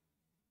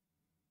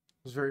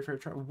 It was very fair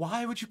try.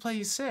 Why would you play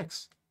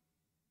e6?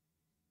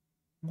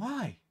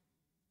 Why?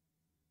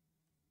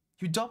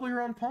 You double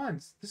your own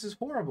pawns. This is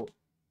horrible.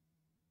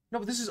 No,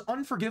 but this is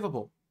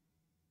unforgivable.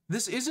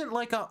 This isn't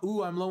like a,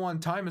 ooh, I'm low on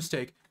time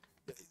mistake.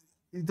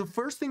 The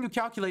first thing you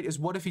calculate is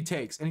what if he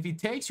takes. And if he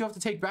takes, you have to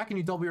take back and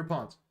you double your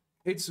pawns.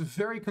 It's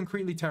very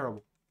concretely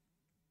terrible.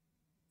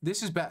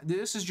 This is bad.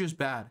 This is just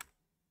bad.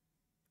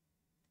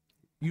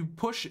 You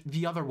push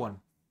the other one.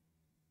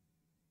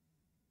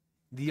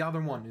 The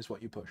other one is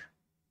what you push.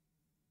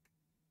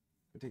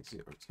 Take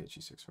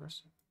g6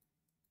 first.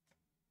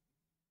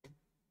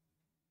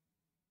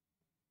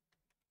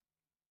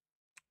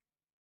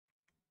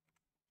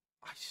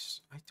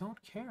 I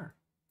don't care.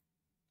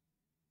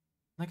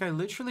 Like, I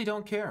literally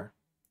don't care.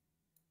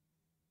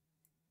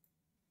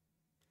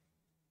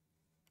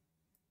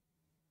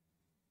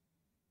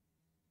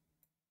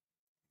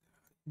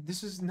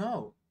 This is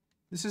no.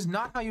 This is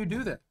not how you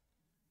do that.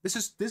 This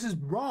is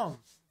wrong.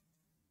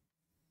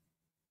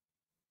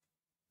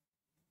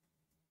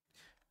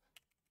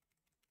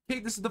 Okay,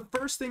 this is the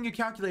first thing you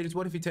calculate is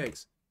what if he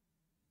takes.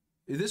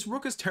 This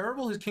rook is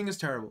terrible, his king is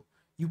terrible.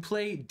 You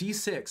play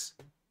d6.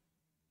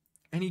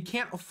 And he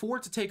can't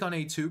afford to take on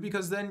a2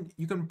 because then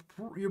you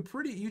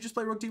just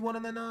play rook d1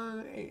 and then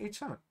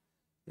h7.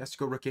 He has to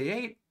go rook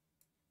a8.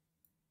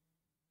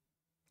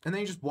 And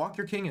then you just walk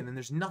your king in and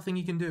there's nothing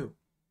he can do.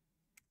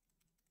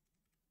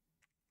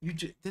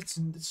 That's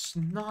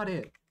not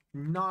it.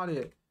 Not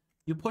it.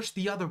 You push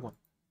the other one.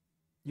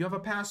 You have a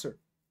passer.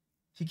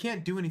 He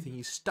can't do anything.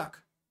 He's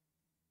stuck.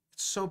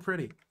 It's so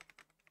pretty.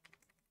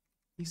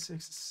 e6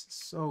 is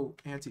so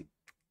anti.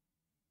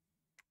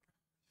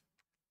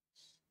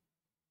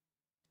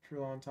 For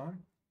a long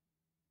time.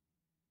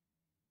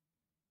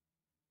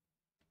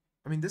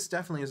 I mean, this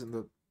definitely isn't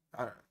the...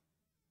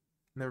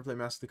 never play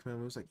master the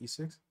committal moves like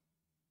e6.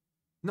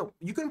 No,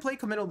 you can play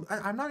committal...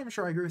 I'm not even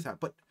sure I agree with that,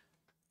 but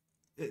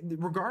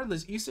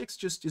regardless, e6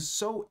 just is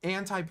so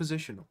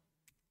anti-positional.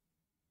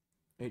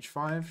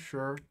 h5,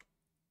 sure.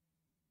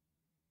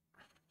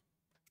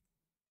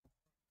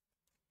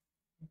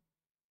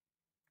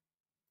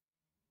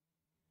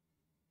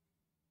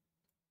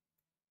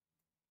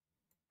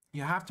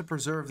 You have to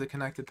preserve the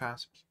connected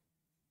passers.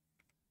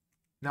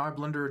 Now I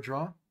blunder a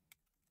draw.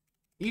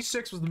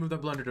 e6 was the move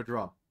that blundered a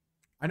draw.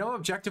 I know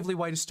objectively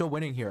white is still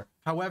winning here.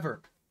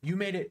 However, you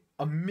made it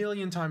a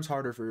million times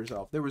harder for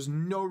yourself. There was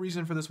no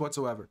reason for this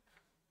whatsoever.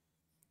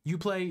 You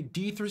play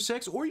d through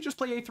 6, or you just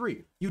play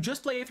a3. You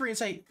just play a3 and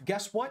say,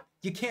 guess what?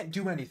 You can't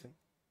do anything.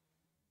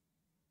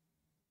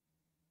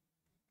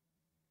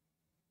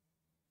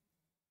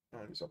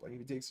 Like if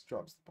he takes,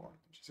 drops the pawn.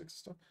 g6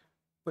 stuff.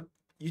 But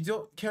you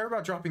don't care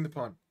about dropping the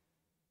pawn.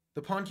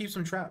 The pawn keeps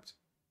him trapped.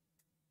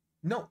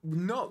 No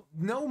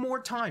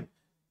more time.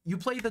 You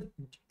play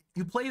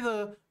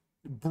the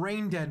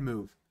brain dead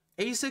move.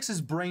 a6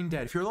 is brain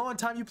dead. If you're low on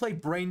time, you play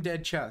brain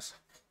dead chess.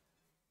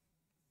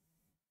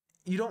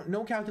 You don't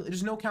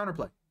there's no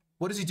counterplay.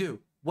 What does he do?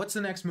 What's the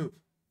next move?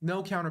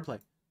 No counterplay.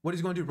 What is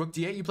he going to do? Rook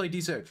d8, you play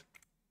d6.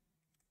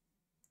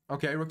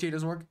 Okay, rook d8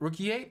 doesn't work. Rook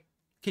e8.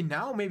 Okay,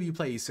 now maybe you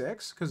play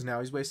e6 because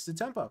now he's wasted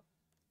tempo.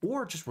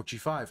 Or just rook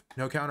g5.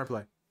 No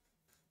counterplay.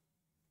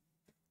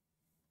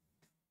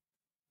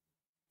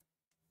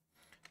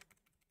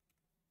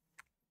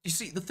 You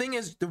see, the thing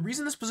is, the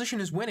reason this position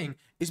is winning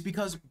is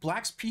because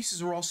black's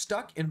pieces are all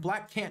stuck and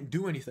black can't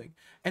do anything.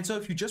 And so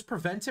if you just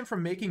prevent him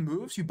from making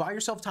moves, you buy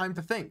yourself time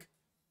to think.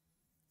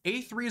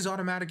 a3 is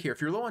automatic here.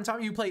 If you're low on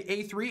time, you play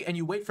a3 and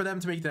you wait for them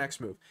to make the next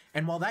move.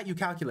 And while that, you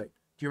calculate.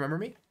 Do you remember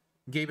me?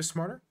 Gabe is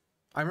smarter?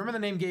 I remember the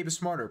name Gabe is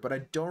smarter, but I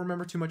don't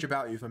remember too much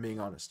about you, if I'm being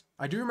honest.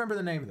 I do remember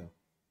the name, though.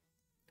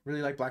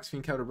 Really like black's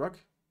fiend counter rook.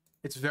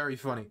 It's very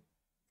funny.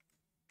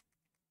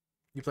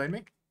 You played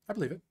me? I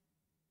believe it.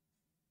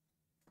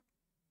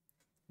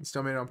 You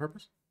still made it on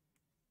purpose?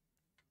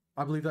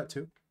 I believe that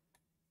too.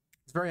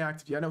 It's very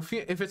active. Yeah, no,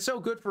 if it's so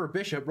good for a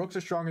bishop, rooks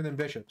are stronger than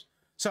bishops.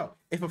 So,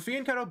 if a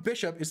fianchetto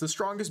bishop is the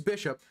strongest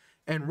bishop,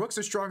 and rooks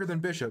are stronger than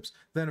bishops,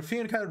 then a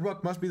fianchetto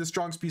rook must be the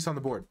strongest piece on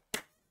the board.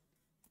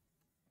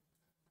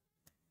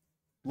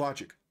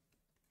 Logic.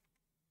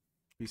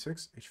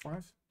 b6,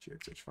 h5,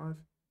 gx, h5.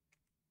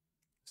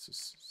 This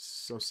is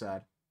so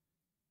sad.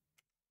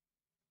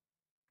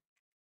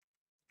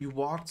 You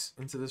walked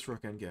into this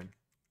rook endgame.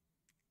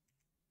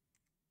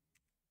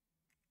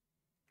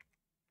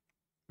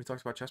 We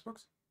talked about chess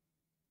books?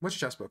 Which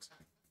chess books?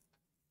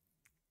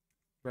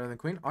 Better than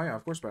queen? Oh yeah,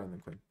 of course better than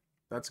queen.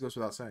 That goes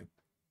without saying.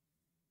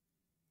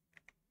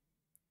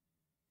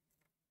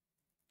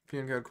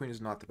 Fianchetto queen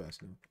is not the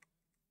best, no.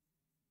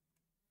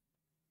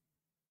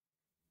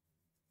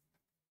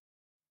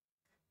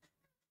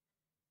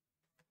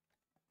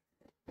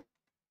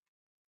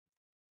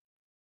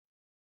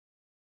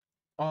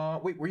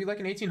 Wait, were you like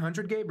an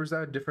 1800 Gabe, or is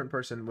that a different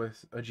person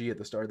with a G at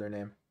the start of their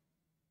name?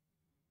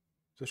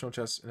 Positional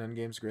chess and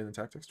endgames greater than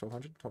tactics,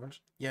 1200? 1200?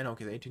 Yeah, no,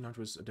 okay, the 1800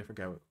 was a different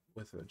guy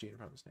with a G in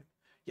front of his name.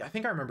 Yeah, I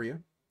think I remember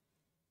you.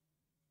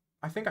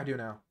 I think I do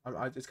now.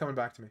 It's coming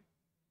back to me.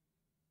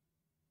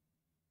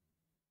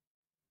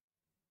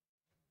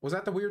 Was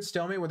that the weird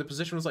stalemate where the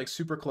position was like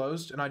super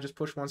closed and I just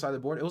pushed one side of the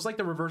board? It was like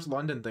the reverse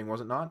London thing,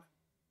 was it not?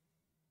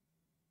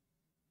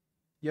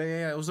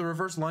 Yeah. It was the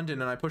reverse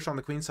London and I pushed on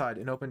the queen side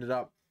and opened it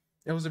up.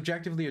 It was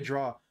objectively a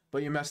draw,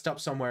 but you messed up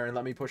somewhere and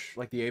let me push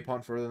like the A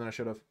pawn further than I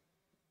should have.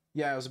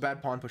 Yeah, it was a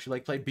bad pawn push. You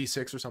like played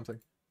b6 or something.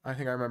 I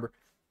think I remember.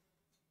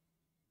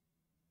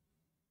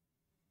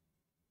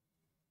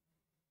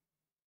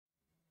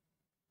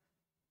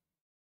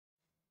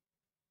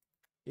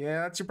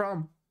 Yeah, that's your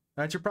problem.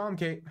 That's your problem,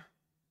 Kate.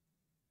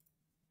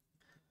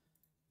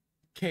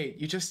 Kate,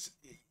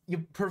 you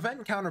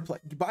prevent counterplay.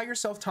 You buy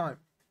yourself time.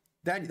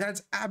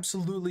 That's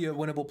absolutely a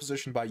winnable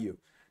position by you.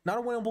 Not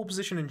a winnable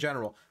position in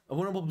general. A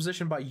winnable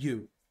position by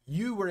you.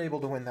 You were able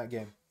to win that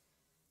game.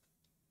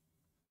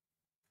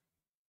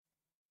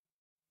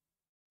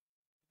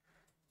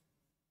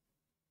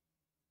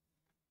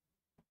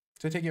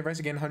 So taking advice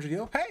again, 100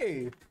 yo.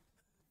 Hey!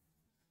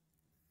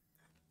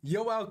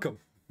 You're welcome.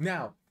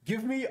 Now,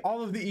 give me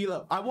all of the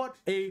elo. I want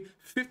a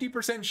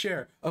 50%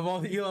 share of all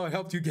the elo I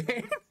helped you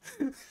gain.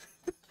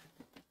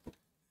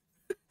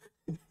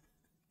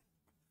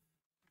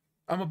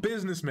 I'm a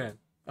businessman,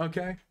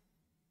 okay?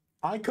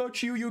 I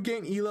coach you, you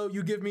gain elo,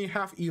 you give me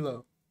half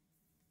elo.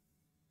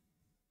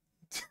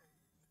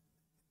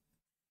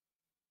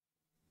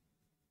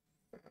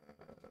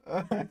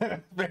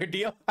 Fair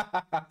deal.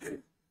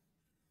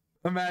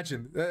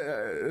 Imagine,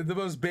 the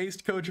most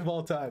based coach of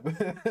all time.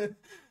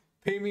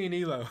 Pay me an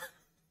elo.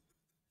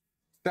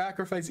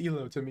 Sacrifice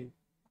elo to me.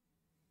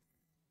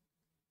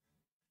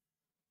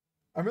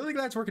 I'm really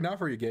glad it's working out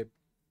for you, Gabe.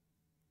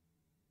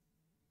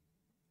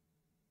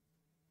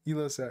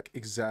 Elo sec,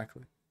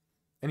 exactly.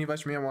 Any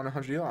advice for me? I want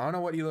 100 elo. I don't know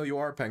what elo you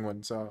are,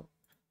 Penguin, so...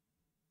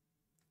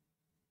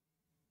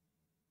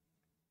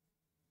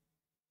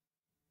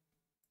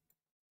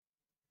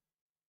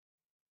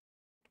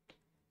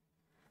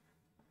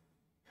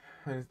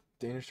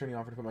 Danish turning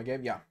offer to put my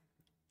game? Yeah.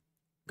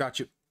 Got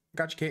you.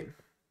 Got you, Kate.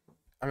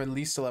 I'm at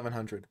least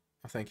 1100.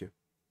 Oh, thank you.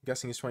 I'm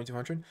guessing he's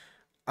 2200.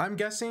 I'm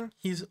guessing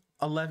he's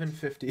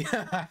 1150.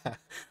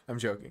 I'm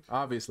joking,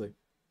 obviously.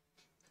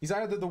 He's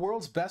either the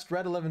world's best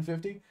red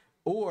 1150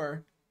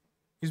 or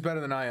he's better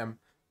than I am,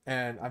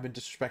 and I've been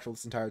disrespectful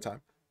this entire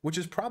time, which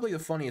is probably the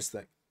funniest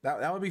thing.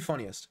 That would be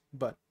funniest,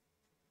 but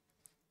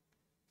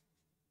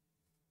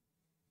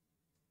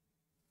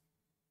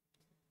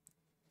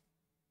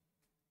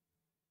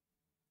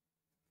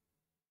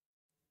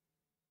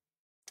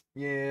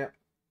yeah,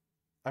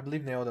 I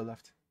believe Naoda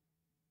left.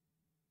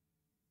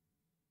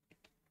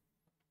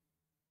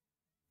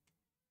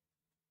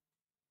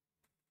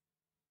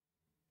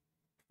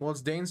 Well,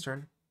 it's Dane's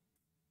turn.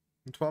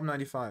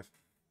 1295.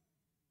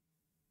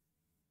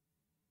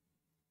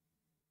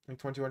 Like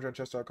 2100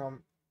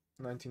 chess.com,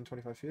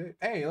 1925 feet.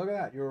 Hey, look at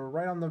that. You're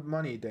right on the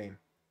money, Dane.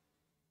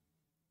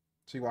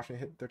 So you watched me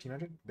hit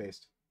 1300?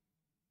 Based.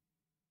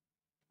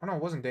 Oh no,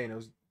 it wasn't Dane, it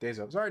was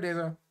Dezo. Sorry,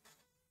 Dezo.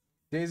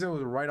 Dezo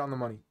was right on the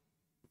money.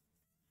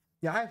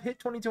 Yeah, I've hit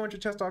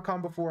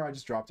 2200chess.com before, I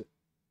just dropped it.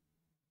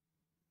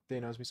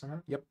 Dane knows me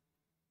somehow? Yep.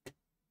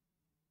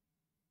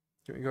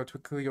 Can we go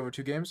quickly over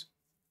 2 games?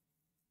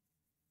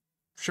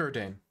 Sure,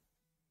 Dane.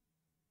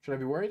 Should I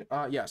be worried?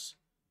 Yes.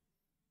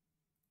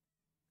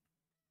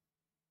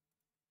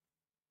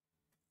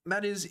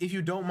 That is if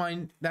you don't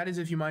mind, that is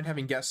if you mind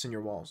having guests in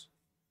your walls.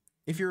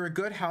 If you're a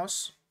good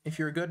house, if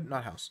you're a good,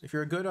 not house, if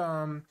you're a good,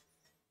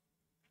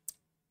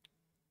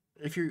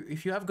 if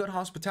you have good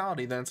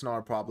hospitality, then it's not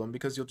a problem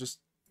because you'll just,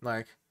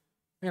 like,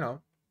 you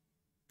know,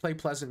 play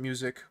pleasant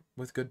music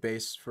with good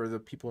bass for the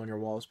people in your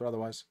walls, but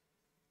otherwise.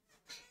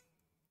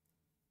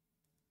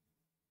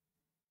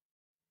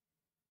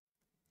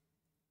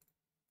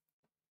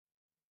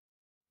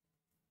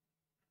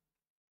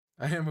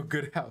 I am a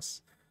good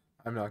house.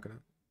 I'm not gonna.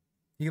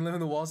 He can live in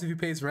the walls if he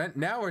pays rent?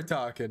 Now we're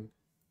talking.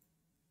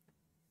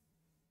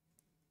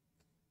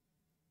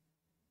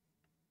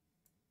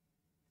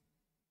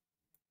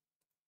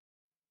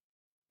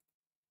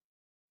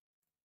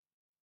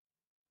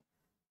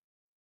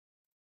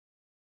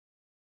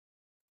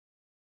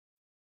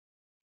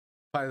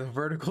 By the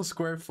vertical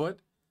square foot?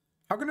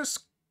 How can a...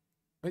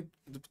 Wait.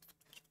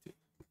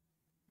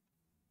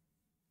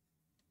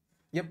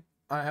 Yep,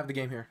 I have the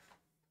game here.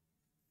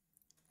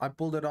 I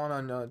pulled it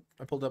on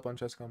I pulled up on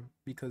Chess.com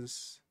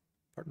because...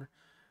 Partner.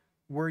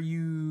 Were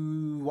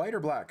you white or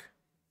black?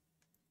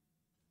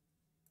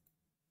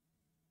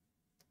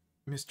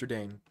 Mr.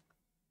 Dane.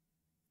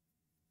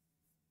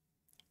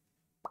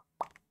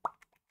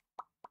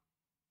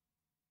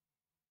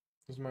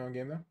 This is my own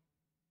game though?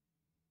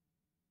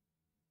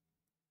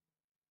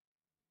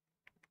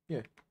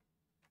 Yeah.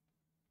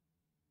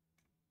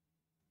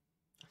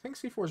 I think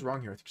C4 is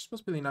wrong here. I think you're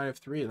supposed to be the knight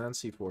f3 and then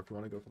C4 if you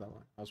want to go for that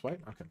line. I was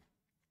white? Okay.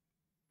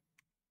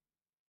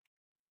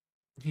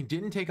 He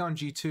didn't take on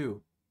G2.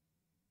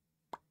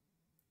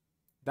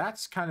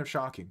 That's kind of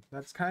shocking.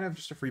 That's kind of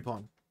just a free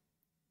pawn.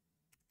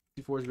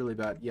 C4 is really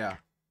bad. Yeah.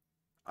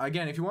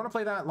 Again, if you want to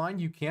play that line,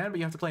 you can, but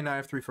you have to play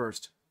knight f3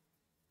 first.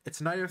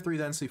 It's knight f3,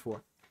 then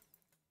C4.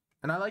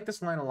 And I like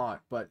this line a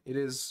lot, but it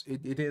is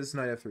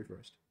knight f3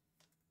 first.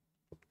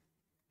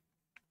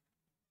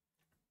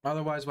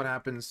 Otherwise, what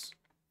happens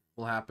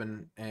will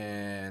happen,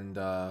 and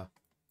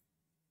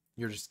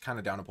you're just kind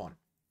of down a pawn.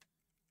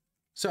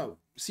 So,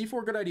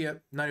 C4, good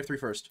idea. Knight f3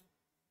 first.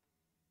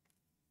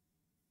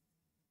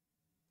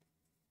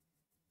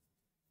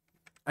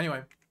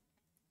 Anyway,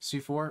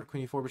 C4,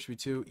 queen e4, bishop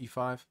e2,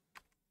 e5,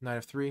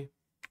 knight f3,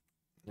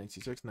 knight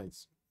c6,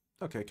 knights.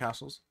 Okay,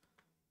 castles.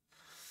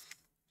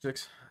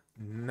 6,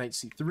 knight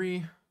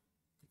c3.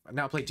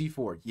 Now play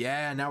d4.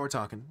 Yeah, now we're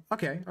talking.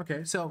 Okay,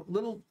 okay. So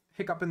little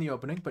hiccup in the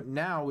opening, but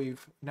now we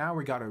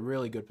got a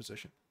really good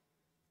position.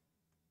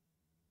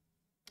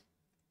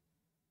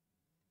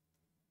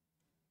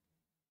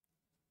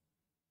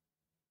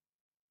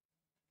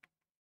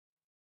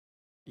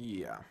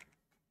 Yeah.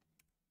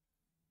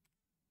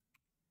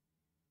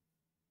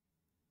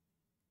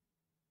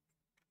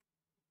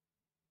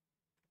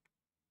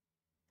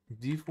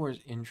 D4 is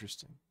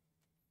interesting.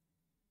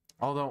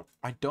 Although,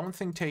 I don't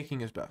think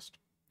taking is best.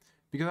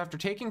 Because after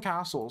taking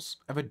castles,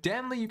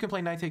 evidently you can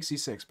play knight takes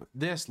c6, but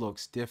this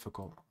looks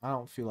difficult. I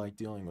don't feel like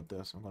dealing with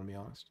this, I'm going to be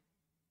honest.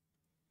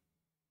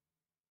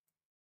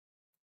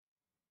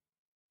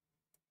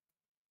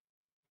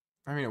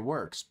 I mean, it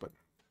works, but...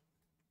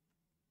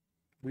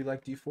 We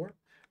like d4?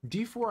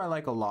 d4 I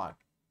like a lot.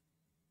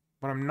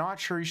 But I'm not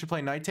sure you should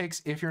play knight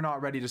takes if you're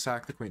not ready to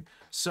sack the queen.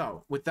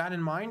 So, with that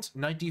in mind,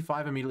 knight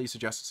d5 immediately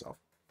suggests itself.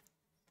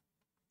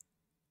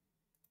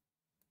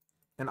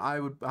 And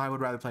I would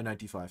rather play knight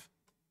d5.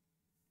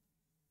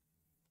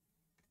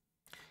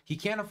 He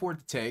can't afford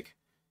to take.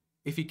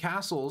 If he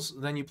castles,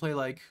 then you play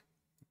like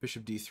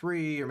bishop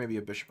d3 or maybe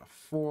a bishop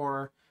f4,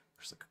 or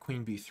just like a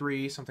queen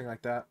b3, something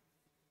like that.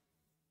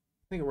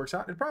 I think it works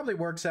out. It probably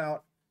works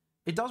out.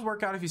 It does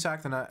work out if you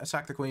sack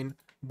the queen,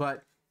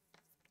 but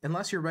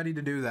unless you're ready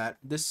to do that,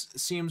 this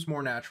seems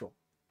more natural.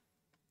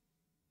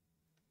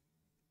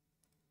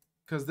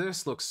 Because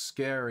this looks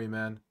scary,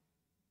 man.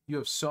 You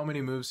have so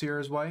many moves here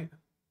as white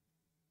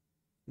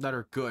that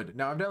are good.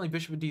 Now, evidently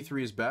bishop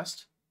d3 is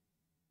best.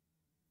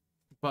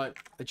 But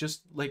it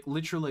just, like,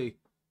 literally,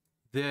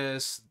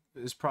 this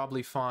is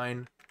probably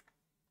fine.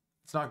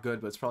 It's not good,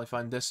 but it's probably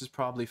fine. This is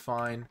probably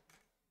fine.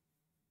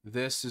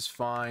 This is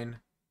fine.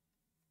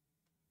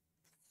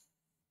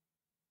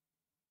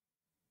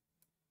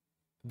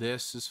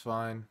 This is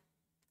fine.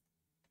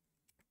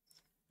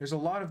 There's a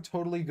lot of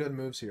totally good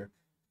moves here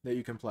that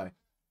you can play.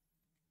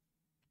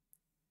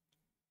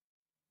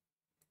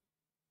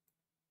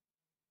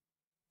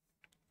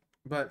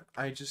 But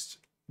I just...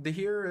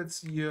 Here,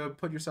 it's you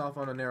put yourself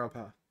on a narrow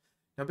path.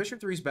 Now,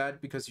 bishop 3 is bad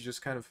because you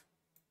just kind of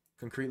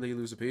concretely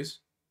lose a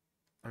piece.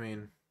 I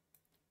mean...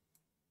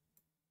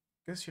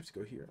 I guess you have to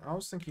go here. I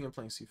was thinking of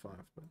playing c5,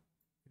 but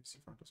maybe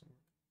c5 doesn't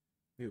work.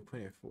 Maybe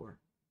queen a4.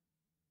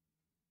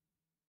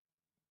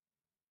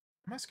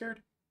 Am I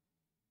scared?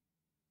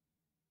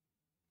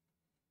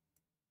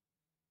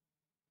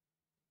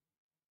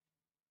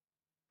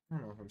 I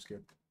don't know if I'm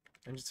scared.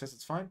 And it says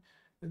it's fine.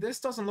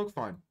 This doesn't look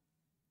fine.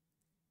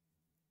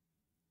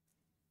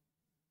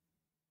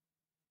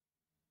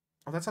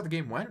 Oh, that's how the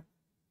game went?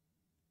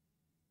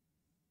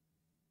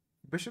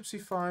 Bishop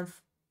c5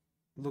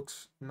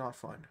 looks not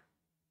fine.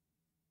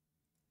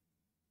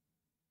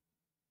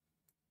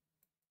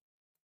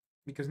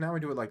 Because now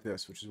we do it like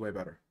this, which is way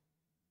better.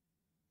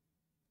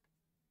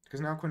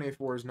 Because now queen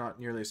a4 is not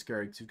nearly as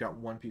scary because you've got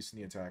one piece in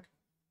the attack.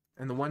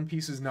 And the one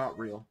piece is not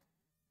real.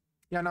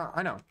 Yeah, no,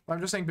 I know.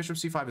 I'm just saying bishop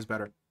c5 is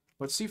better.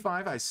 But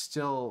c5, I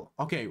still...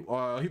 Okay,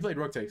 he played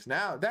rook takes.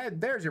 Now,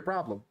 there's your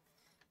problem.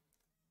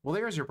 Well,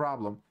 there's your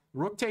problem.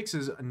 Rook takes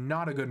is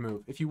not a good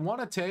move. If you want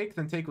to take,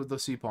 then take with the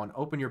c-pawn.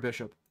 Open your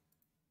bishop.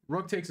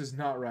 Rook takes is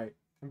not right.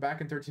 I'm back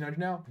in 1300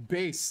 now.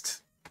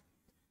 Based.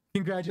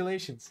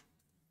 Congratulations.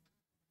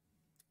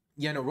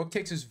 Yeah, no, rook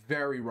takes is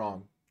very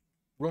wrong.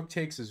 Rook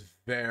takes is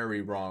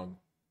very wrong.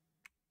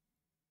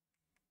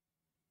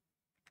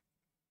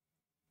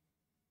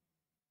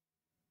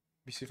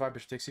 bc5,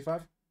 bishop takes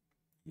c5?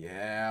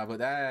 Yeah, but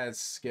that's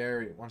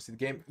scary. Want to see the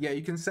game? Yeah,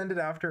 you can send it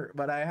after,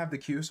 but I have the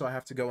queue, so I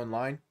have to go in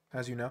line,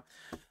 as you know.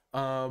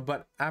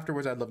 But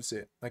afterwards, I'd love to see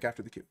it. Like,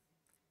 after the queue.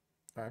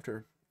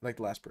 After, like,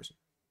 the last person.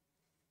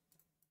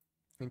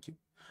 Thank you.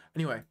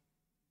 Anyway.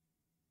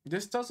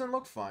 This doesn't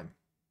look fine.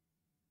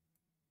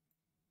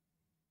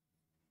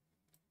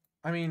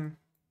 I mean,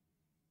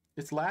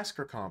 it's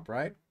Lasker comp,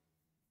 right?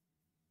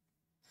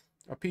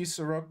 A piece,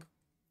 a rook.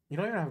 You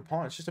don't even have a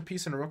pawn. It's just a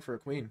piece and a rook for a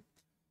queen.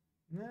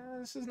 Nah,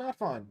 this is not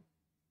fun.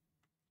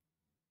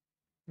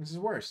 This is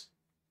worse.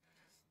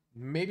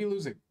 Maybe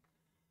losing.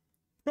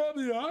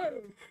 Probably not.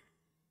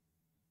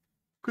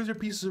 Because your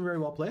pieces are very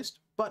well placed,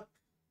 but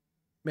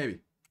maybe.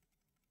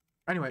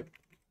 Anyway,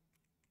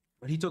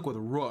 but he took with a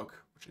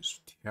rook, which is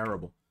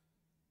terrible.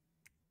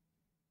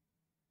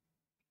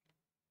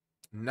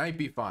 Knight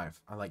b5.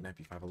 I like knight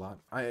b5 a lot.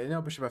 I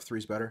know bishop f3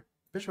 is better.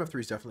 Bishop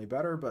f3 is definitely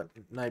better, but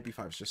knight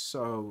b5 is just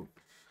so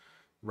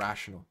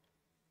rational.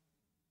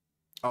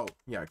 Oh,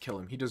 yeah, kill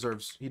him. He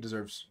deserves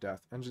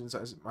death. Engine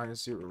size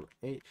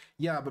 -0.8.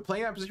 Yeah, but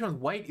playing that position with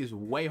white is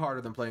way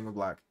harder than playing with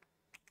black.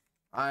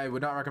 I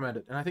would not recommend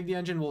it. And I think the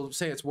engine will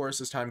say it's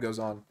worse as time goes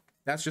on.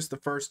 That's just the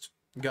first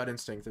gut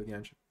instinct of the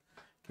engine.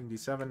 King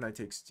d7, knight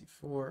takes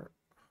d4.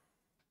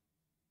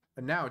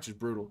 And now it's just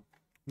brutal.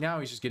 Now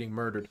he's just getting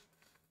murdered.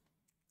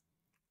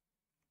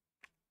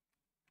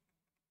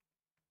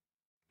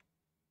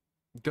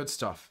 Good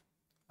stuff.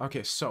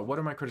 Okay, so what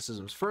are my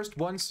criticisms? First,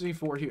 1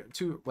 c4 here.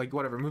 2, like,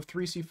 whatever. Move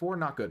 3 c4,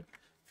 not good.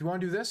 If you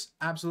want to do this,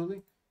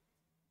 absolutely.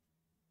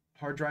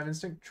 Hard drive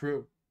instinct,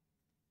 true.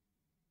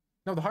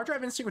 No, the hard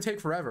drive instinct would take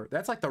forever.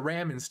 That's like the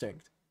RAM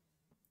instinct.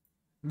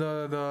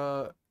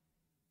 The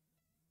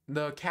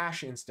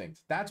cache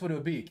instinct. That's what it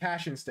would be.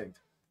 Cache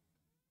instinct.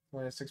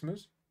 Only has 6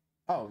 moves?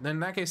 Oh, then in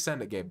that case,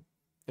 send it, Gabe.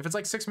 If it's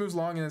like 6 moves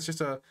long and it's just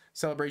a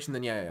celebration,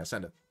 then yeah,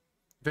 send it.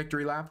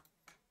 Victory lap.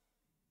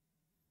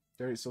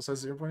 There it still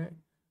says 0.8.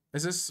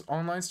 Is this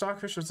online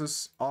Stockfish or is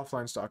this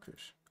offline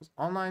Stockfish? Because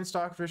online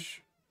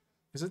Stockfish,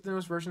 is it the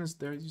newest version? Is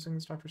they're using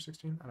the Stockfish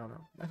 16? I don't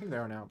know. I think they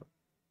are now, but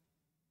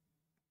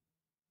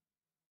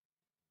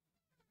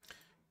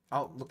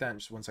I'll look at that in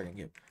just 1 second.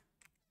 Game.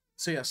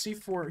 So yeah,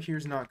 c4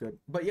 here's not good.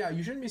 But yeah,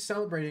 you shouldn't be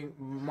celebrating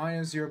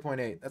minus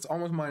 0.8. That's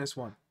almost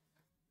 -1.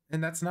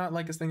 And that's not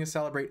like a thing to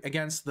celebrate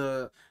against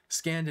the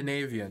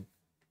Scandinavian.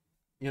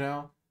 You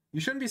know? You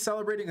shouldn't be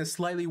celebrating a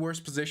slightly worse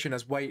position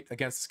as white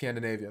against the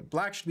Scandinavian.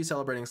 Black should be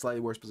celebrating a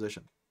slightly worse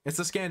position. It's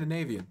the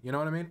Scandinavian. You know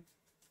what I mean?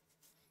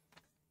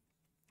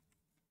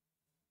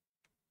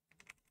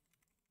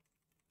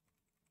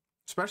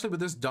 Especially with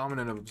this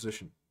dominant of a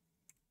position.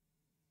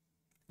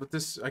 But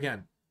this,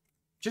 again,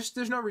 just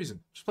there's no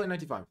reason. Just play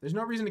 95. There's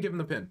no reason to give him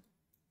the pin.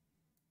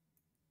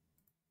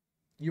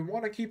 You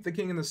want to keep the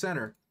king in the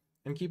center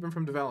and keep him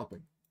from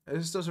developing.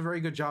 This does a very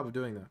good job of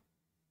doing that.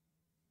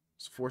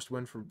 It's a forced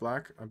win for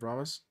black, I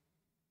promise.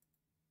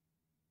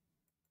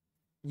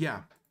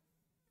 Yeah.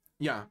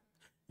 Yeah.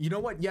 You know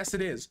what? Yes,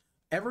 it is.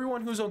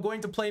 Everyone who's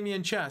going to play me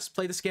in chess,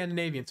 play the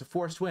Scandinavian. It's a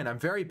forced win. I'm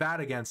very bad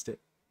against it.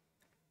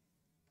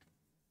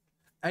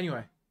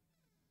 Anyway.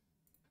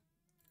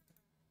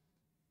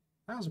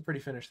 That was a pretty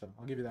finish, though.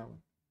 I'll give you that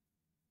one.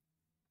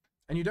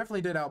 And you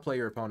definitely did outplay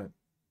your opponent.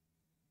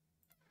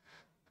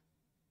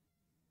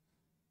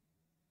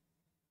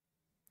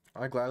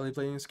 I gladly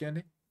playing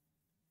Scandi.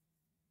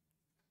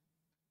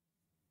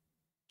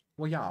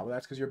 Well, yeah, well,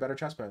 that's because you're a better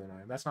chess player than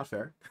I am. That's not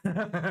fair.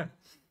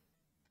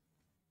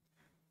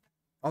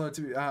 although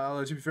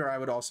to be fair, I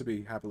would also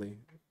be happily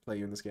play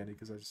you in the Scandi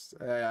because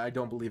I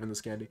don't believe in the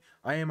Scandi.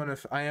 I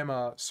am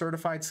a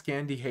certified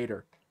Scandi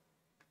hater.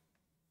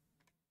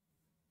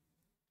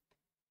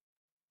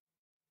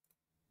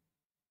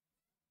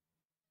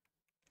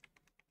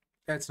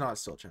 It's not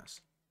still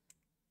chess.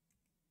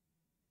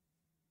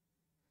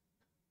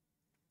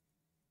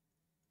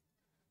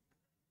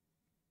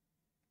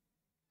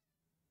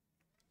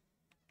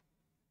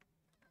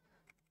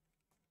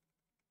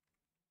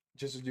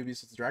 Just as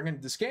dubious as the dragon.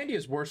 The Scandi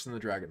is worse than the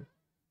dragon.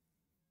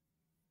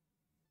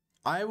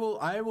 I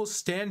will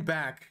stand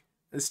back.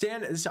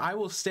 I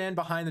will stand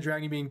behind the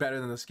dragon being better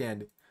than the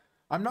Scandi.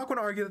 I'm not going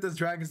to argue that this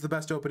dragon is the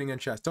best opening in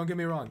chess. Don't get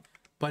me wrong,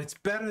 but it's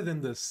better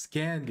than the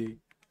Scandi.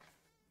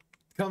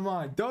 Come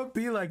on, don't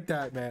be like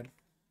that, man.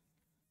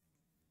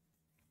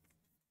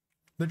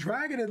 The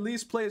dragon at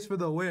least plays for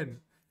the win.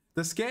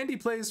 The Scandi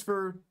plays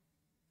for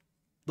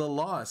the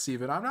loss,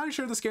 even. I'm not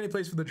sure the Scandi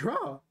plays for the draw.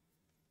 All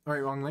right,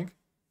 wrong link.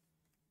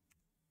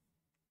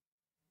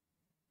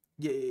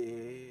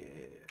 Yeah.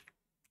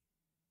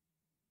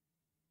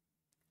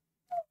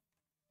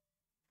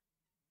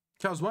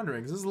 I was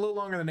wondering, because this is a little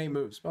longer than 8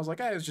 moves. I was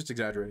like, I was just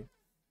exaggerating.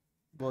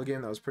 Well,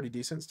 again, that was pretty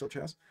decent. Still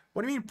chess.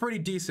 What do you mean pretty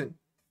decent?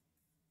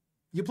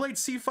 You played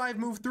c5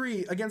 move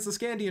 3 against the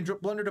Scandi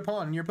and blundered a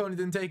pawn, and your opponent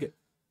didn't take it.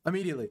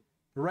 Immediately.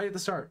 Right at the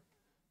start.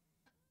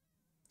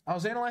 I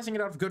was analyzing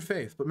it out of good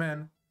faith, but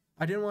man,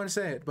 I didn't want to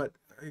say it, but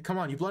come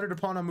on, you blundered a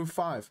pawn on move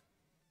 5.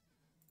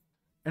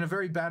 And a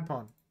very bad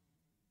pawn.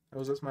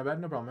 That's my bad?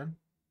 No problem, man.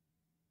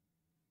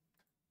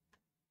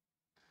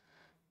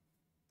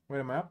 Wait,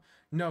 am I up?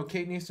 No,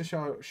 Kate needs to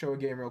show a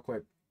game real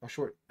quick. A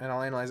short, and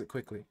I'll analyze it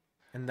quickly.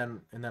 And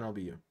then I'll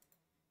be you.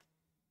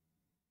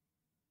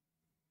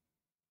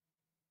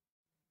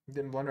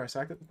 Didn't blunder, I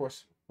sacked it? Of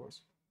course.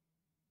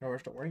 No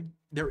rush, don't worry.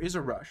 There is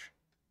a rush.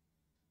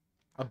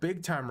 A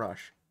big time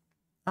rush.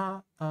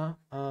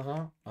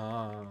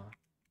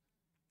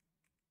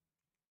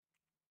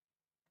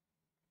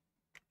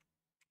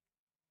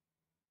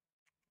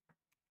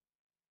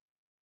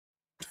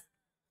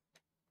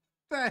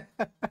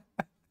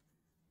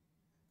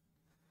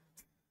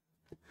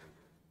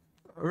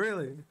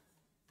 Really?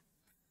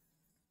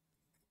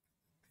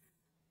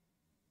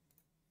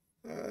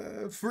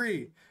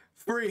 Free.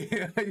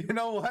 You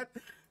know what?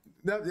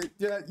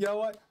 You know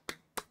what?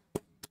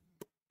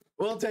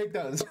 We'll take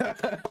those.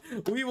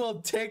 We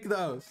will take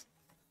those.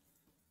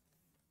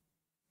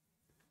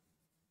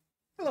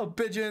 Hello,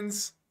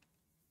 pigeons.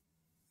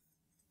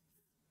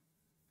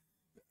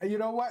 You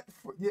know what?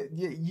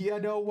 You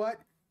know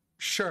what?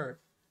 Sure.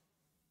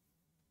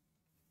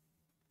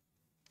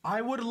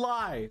 I would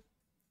lie.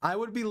 I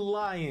would be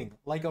lying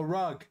like a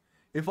rug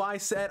if I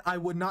said I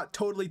would not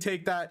totally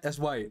take that as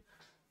white.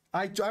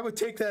 I would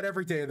take that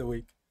every day of the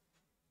week.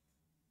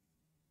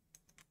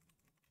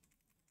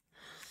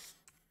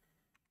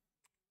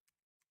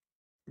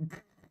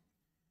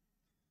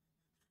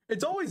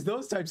 It's always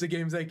those types of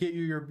games that get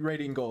you your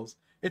rating goals.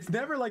 It's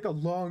never like a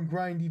long,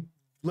 grindy,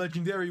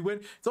 legendary win.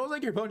 It's always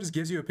like your opponent just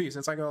gives you a piece.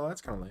 And it's like, oh,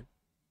 that's kind of lame.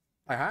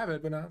 I have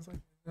it, but now it's like,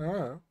 I don't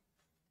know.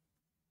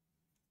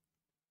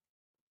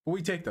 But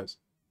we take those.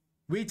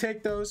 We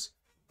take those.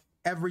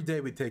 Every day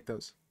we take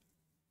those.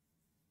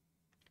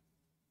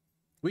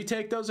 We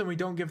take those and we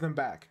don't give them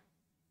back.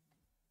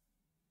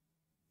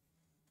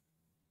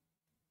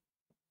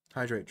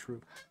 Hydrate,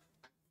 true.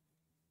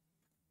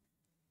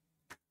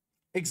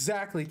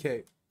 Exactly,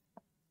 Kate.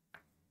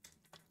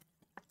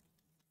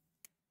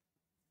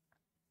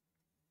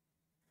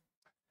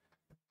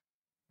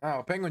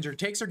 Oh, Penguins, your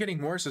takes are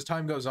getting worse as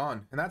time goes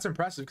on. And that's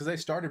impressive because they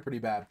started pretty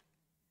bad.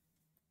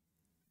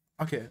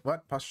 Okay,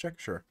 what? Posture check?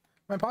 Sure.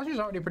 My posture's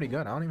already pretty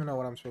good. I don't even know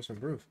what I'm supposed to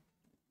improve.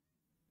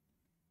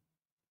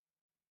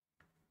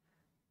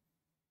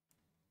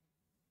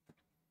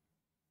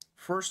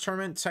 First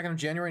tournament, 2nd of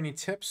January. Any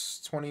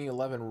tips?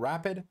 2011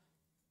 Rapid.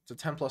 It's a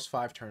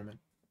 10+5 tournament.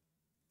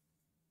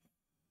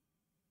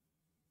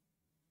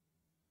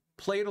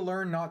 Play to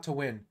learn, not to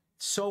win.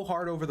 It's so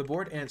hard over the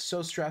board, and it's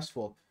so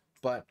stressful.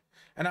 But,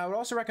 and I would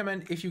also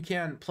recommend, if you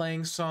can,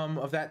 playing some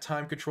of that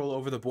time control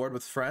over the board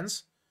with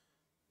friends.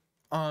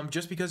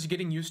 Just because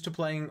getting used to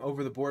playing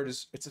over the board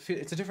is, it's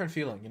a different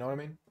feeling, you know what I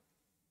mean?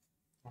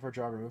 Offer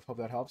job remove, hope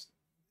that helps.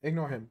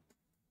 Ignore him.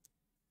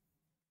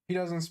 He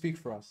doesn't speak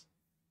for us.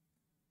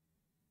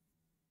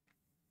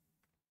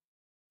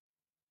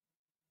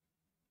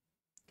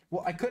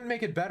 Well, I couldn't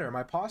make it better.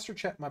 My posture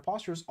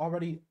is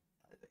already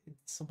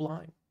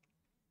sublime.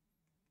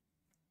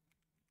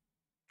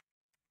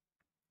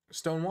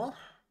 Stonewall,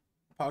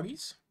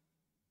 Poggies.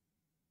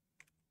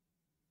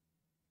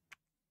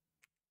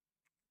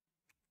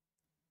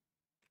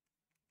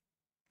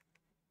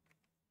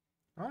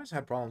 I just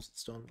had problems with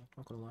Stonewall,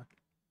 not gonna lie.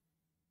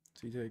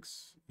 So he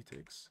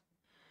takes.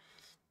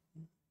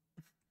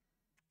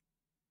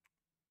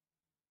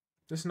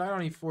 This knight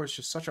on e4 is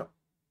just such a...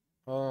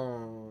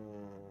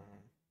 Oh.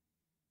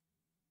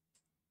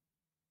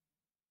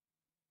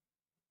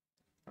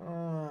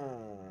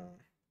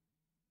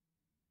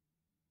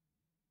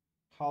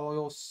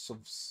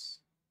 Holosovs.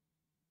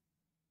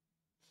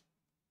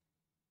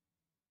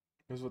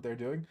 Is what they're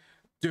doing.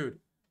 Dude,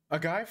 a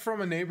guy from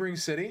a neighboring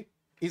city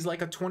is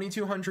like a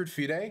 2200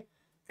 FIDE,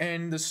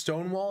 and the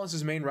Stonewall is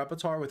his main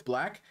repertoire with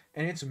black,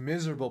 and it's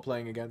miserable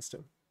playing against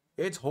him.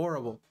 It's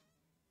horrible.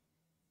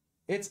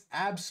 It's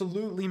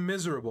absolutely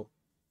miserable.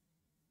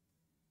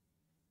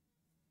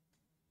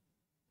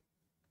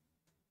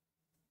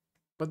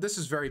 But this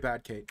is very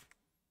bad, Kate.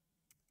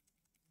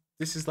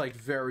 This is like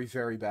very,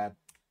 very bad.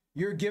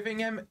 You're giving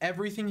him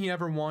everything he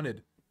ever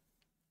wanted.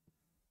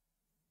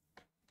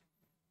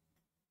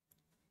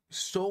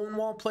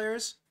 Stonewall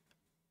players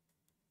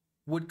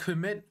would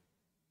commit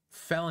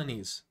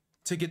felonies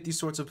to get these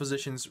sorts of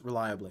positions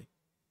reliably.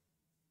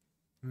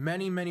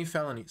 Many, many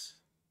felonies.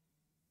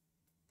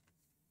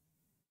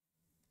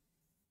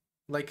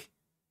 Like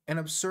an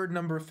absurd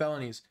number of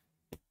felonies.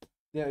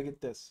 Yeah,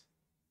 get this.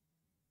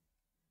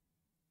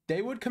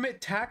 They would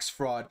commit tax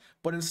fraud,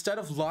 but instead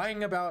of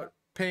lying about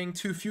paying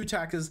too few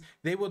taxes,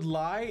 they would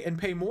lie and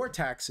pay more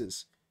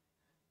taxes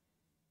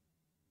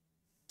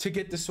to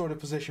get this sort of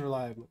position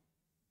reliably.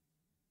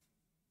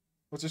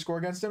 What's your score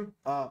against him?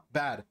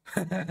 Bad.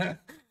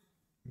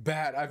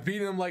 Bad. I've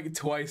beaten him like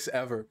twice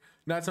ever.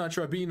 That's not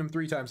true. I've beaten him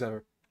 3 times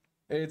ever.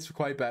 It's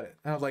quite bad.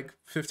 I have like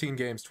 15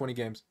 games, 20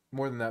 games.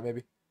 More than that,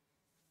 maybe.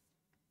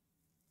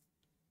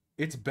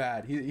 It's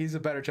bad. He's a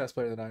better chess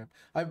player than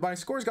I am. My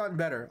score's gotten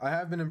better. I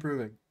have been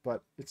improving,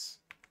 but it's...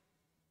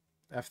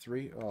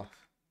 F3? Oh.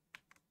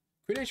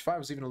 Queen H5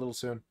 was even a little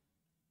soon.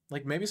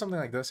 Like, maybe something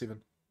like this,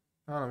 even.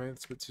 I don't know, maybe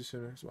it's a bit too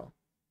soon as well.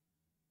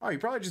 Oh, you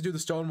probably just do the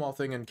Stonewall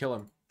thing and kill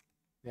him.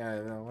 Yeah,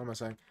 no, what am I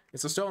saying?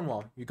 It's a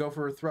Stonewall. You go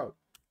for a throat.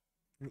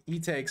 And E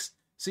takes...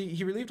 See,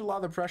 he relieved a lot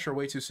of the pressure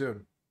way too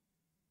soon.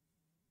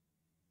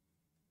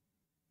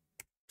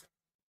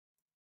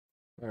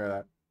 Look at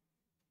that.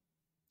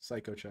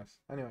 Psycho chess.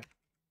 Anyway.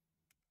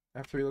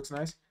 F3 looks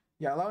nice.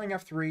 Yeah, allowing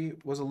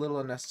F3 was a little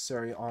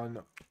unnecessary on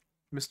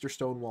Mr.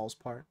 Stonewall's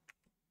part.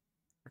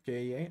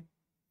 Okay, yeah.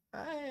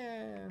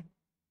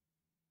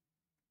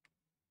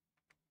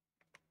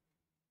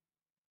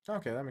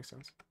 Okay, that makes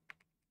sense.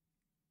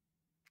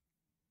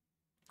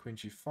 Queen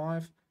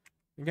G5.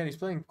 Again, he's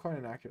playing quite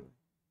inaccurately.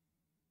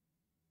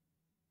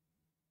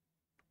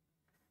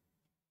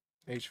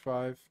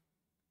 H5.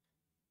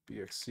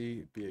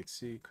 BXC,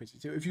 BXC, Queen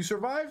C2. If you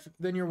survive,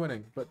 then you're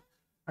winning, but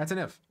that's an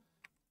if.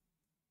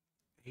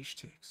 H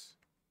takes.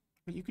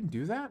 Wait, you can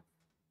do that?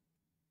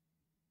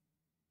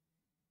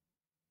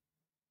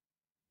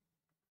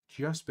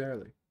 Just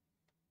barely.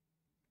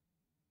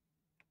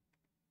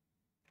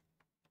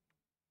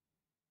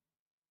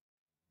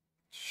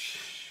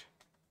 Shh.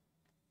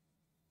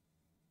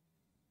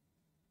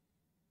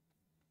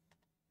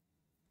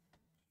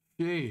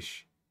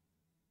 Sheesh.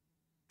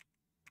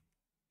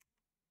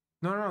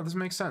 No, this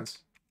makes sense.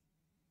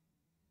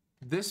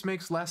 This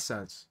makes less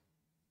sense.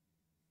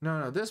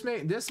 No, this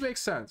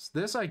makes sense.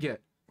 This I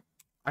get.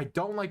 I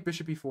don't like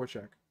bishop e4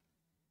 check.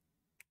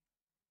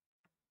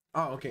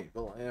 Oh, okay.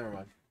 Well, never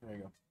mind. There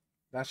you go.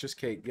 That's just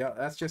Kate. Yeah,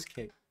 that's just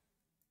Kate.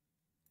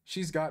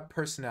 She's got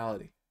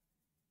personality.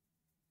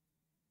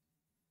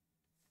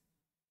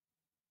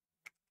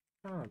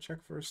 Oh,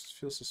 check first.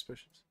 Feels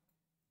suspicious.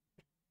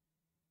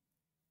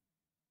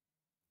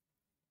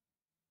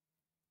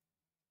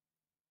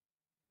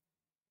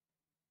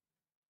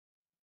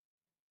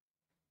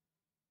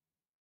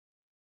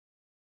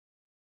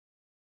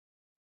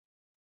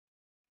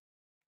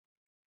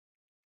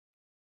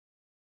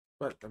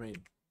 But, I mean,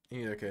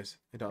 in either case,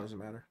 it doesn't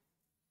matter.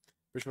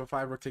 Bishop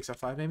f5, rook takes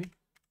f5, maybe?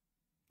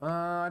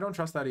 I don't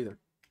trust that either.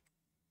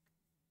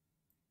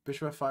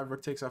 Bishop f5,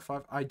 rook takes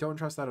f5. I don't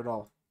trust that at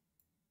all.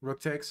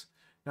 Rook takes.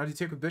 Now, do you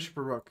take with bishop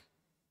or rook?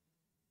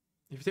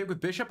 If you take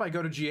with bishop, I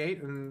go to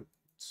g8, and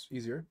it's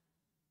easier.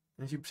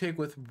 And if you take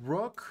with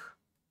rook...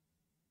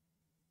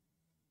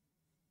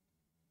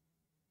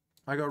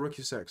 I go rook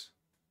e6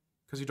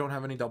 because you don't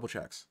have any double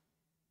checks.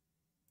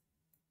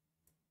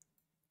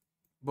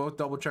 Both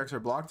double checks are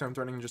blocked. I'm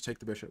threatening to just take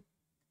the bishop.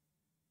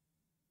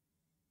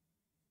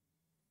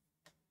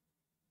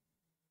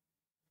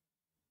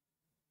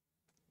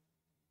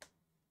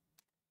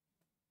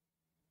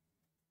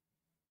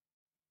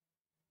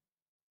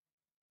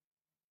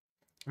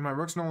 And my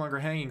rook's no longer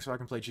hanging, so I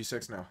can play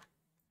g6 now.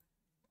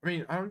 I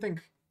mean, I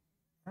don't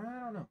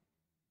know.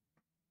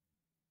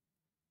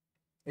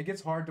 It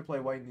gets hard to play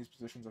white in these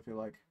positions, I feel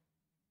like.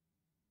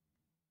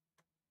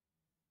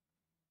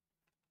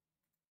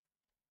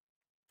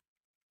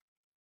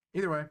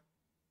 Either way.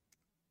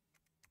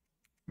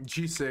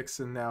 G6,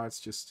 and now it's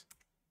just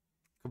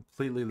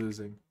completely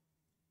losing.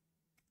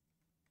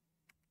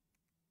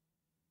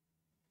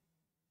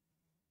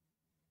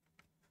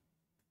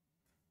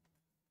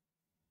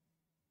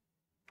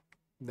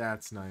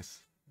 That's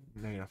nice.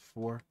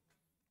 -4.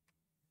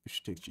 We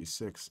should take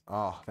g6.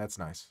 Oh, that's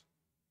nice.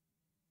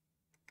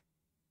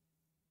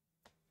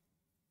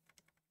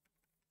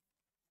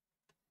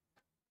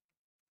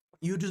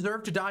 You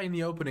deserve to die in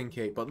the opening,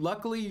 Kate, but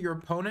luckily your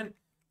opponent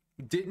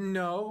didn't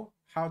know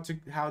how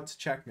to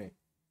checkmate.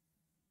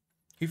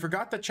 He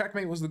forgot that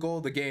checkmate was the goal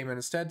of the game and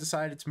instead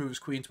decided to move his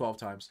queen 12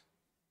 times.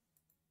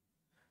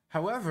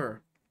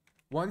 However,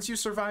 once you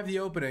survive the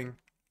opening,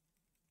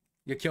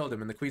 you killed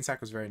him, and the queen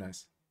sack was very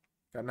nice.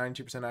 Got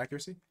 92%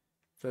 accuracy.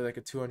 Play like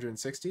a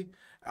 260.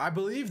 I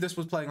believe this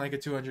was playing like a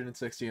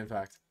 260, in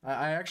fact.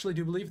 I actually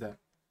do believe that.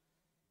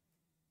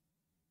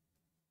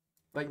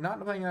 Like,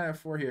 not playing knight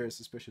f4 here is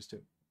suspicious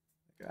too.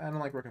 I don't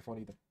like rook f1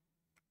 either.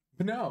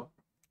 But no.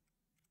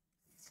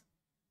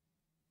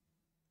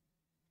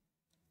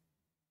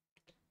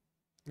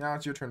 Now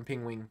it's your turn,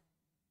 ping wing.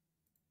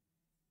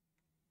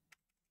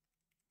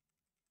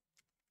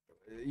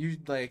 You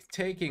like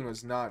taking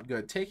was not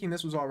good. Taking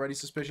this was already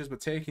suspicious,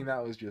 but taking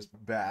that was just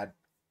bad.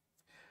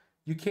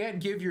 You can't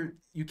give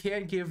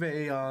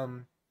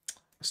a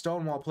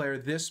Stonewall player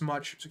this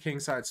much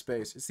kingside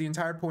space. It's the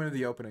entire point of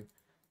the opening.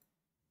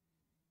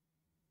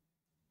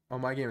 Oh,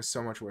 my game is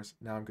so much worse.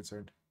 Now I'm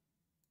concerned.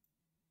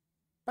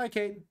 Bye,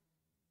 Kate.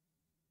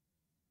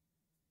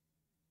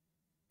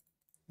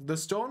 The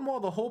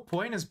Stonewall, the whole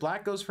point is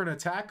black goes for an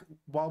attack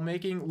while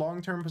making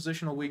long-term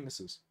positional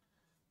weaknesses.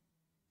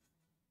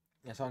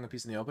 Yeah, selling a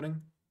piece in the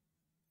opening.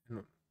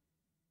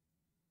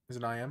 Is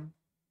an IM.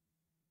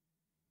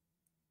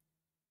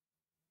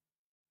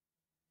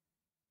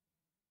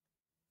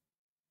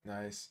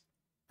 Nice.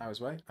 I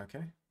was right.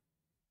 Okay.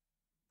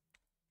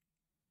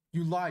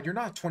 You lied. You're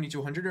not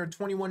 2200. You're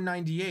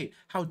 2198.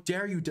 How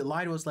dare you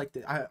lie to us like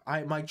that?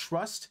 My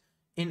trust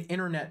in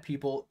internet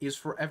people is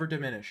forever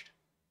diminished.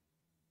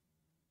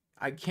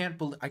 I can't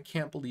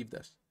believe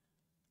this.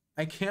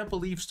 I can't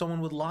believe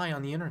someone would lie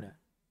on the internet.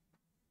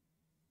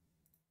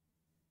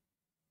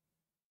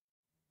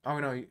 Oh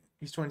no,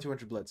 he's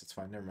 2200 blitz. It's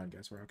fine. Never mind,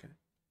 guys. We're okay.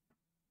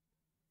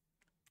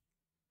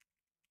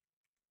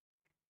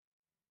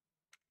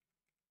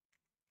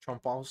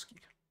 Trompowski.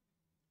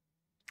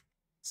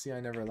 See,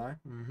 I never lie.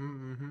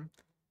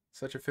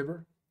 Such a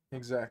fibber.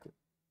 Exactly.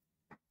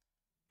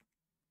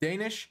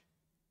 Danish,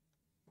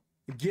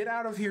 get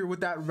out of here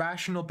with that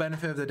rational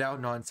benefit of the doubt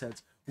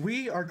nonsense.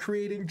 We are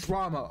creating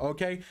drama,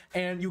 okay?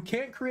 And you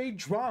can't create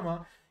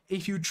drama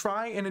if you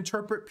try and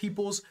interpret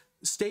people's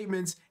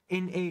statements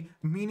in a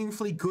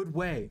meaningfully good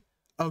way,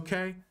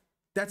 okay?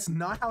 That's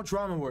not how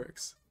drama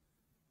works.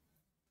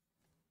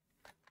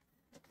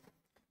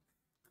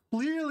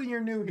 Clearly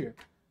you're new here.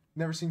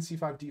 Never seen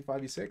c5, d5,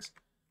 e6?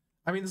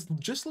 I mean, this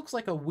just looks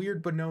like a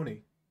weird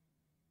Benoni.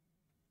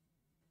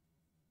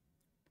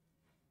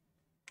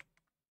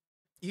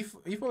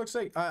 E4 looks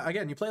like,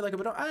 again, you play like a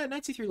Benoni.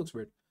 Knight c3 looks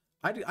weird.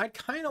 I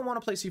kind of want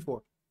to play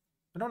c4.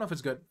 I don't know if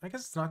it's good. I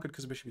guess it's not good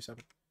because of bishop e7.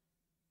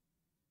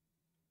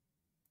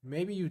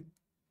 Maybe you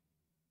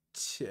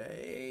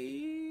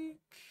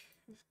take...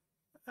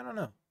 I don't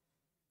know.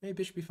 Maybe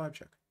bishop e5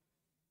 check.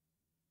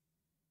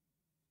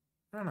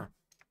 I don't know.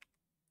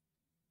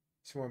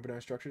 C4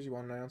 Benoni structures, you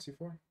want a knight on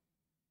c4?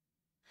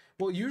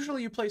 Well,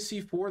 usually you play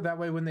c4. That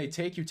way, when they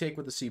take, you take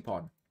with the c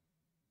pawn.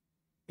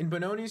 In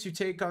Benoni's, you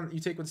take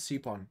with the c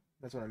pawn.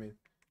 That's what I mean.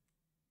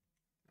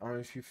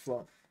 If you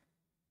flop,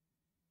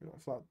 you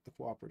don't flop the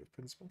cooperative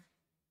principle.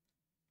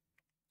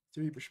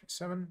 3 bishop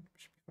e7,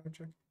 bishop e5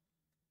 check.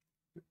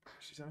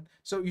 C7.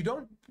 So you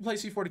don't play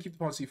c4 to keep the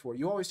pawn c4.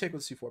 You always take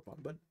with the c4 pawn.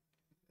 But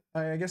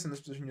I guess in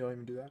this position you don't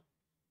even do that.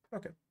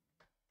 Okay.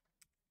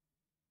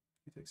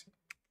 You take c.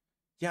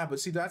 Yeah, but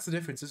see, that's the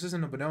difference. This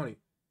isn't a Benoni.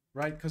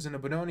 Right? Because in a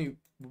Benoni,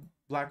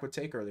 black would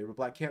take earlier, but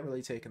black can't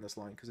really take in this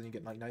line because then you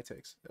get like knight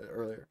takes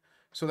earlier.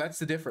 So that's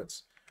the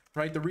difference,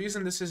 right? The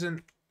reason this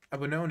isn't a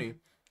Benoni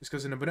is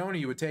because in a Benoni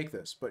you would take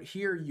this, but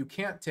here you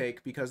can't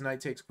take because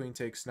knight takes, queen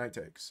takes, knight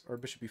takes, or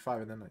bishop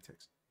e5 and then knight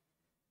takes.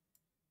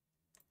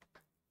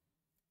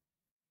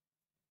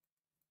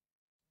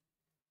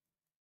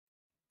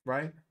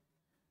 Right?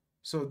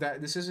 So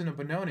that this isn't a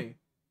Benoni.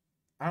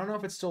 I don't know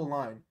if it's still a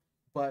line.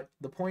 But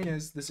the point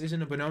is, this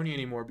isn't a Benoni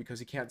anymore because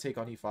he can't take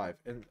on e5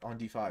 and on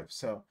d5.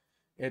 So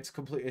It's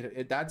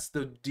complete. That's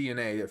the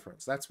DNA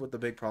difference. That's what the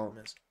big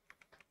problem is.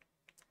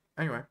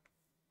 Anyway.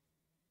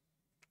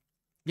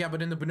 Yeah,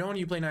 but in the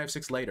Benoni, you play knight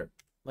f6 later.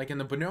 Like in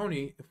the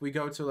Benoni, if we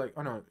go to like,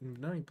 oh no,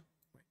 in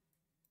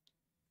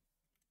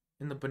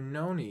the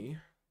Benoni,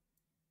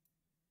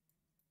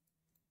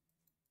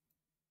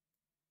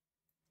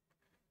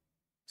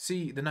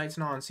 see, the knight's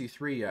not on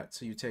c3 yet,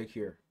 so you take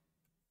here,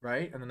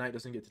 right? And the knight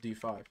doesn't get to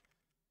d5.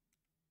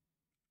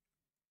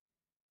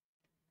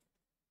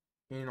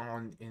 In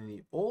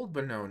the old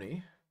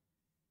Benoni,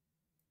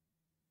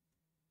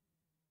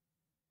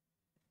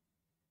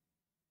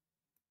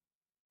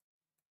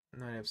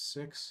 knight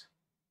f6.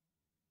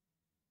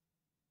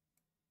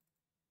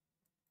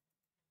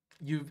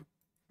 You've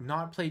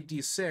not played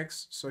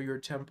d6, so your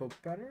tempo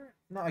better?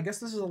 No, I guess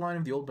this is a line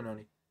of the old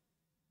Benoni.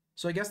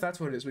 So I guess that's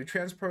what it is. We've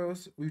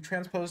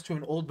transposed to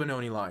an old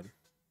Benoni line,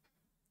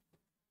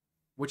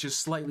 which is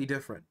slightly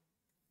different.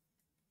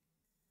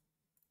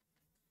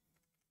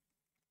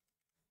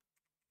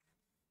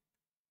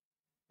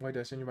 Why did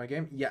I send you my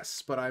game?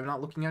 Yes, but I'm not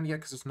looking at it yet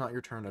because it's not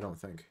your turn, I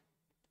don't think.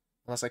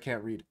 Unless I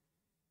can't read.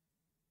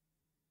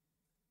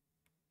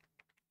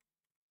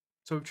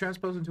 So we've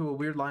transposed into a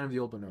weird line of the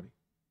old Benoni.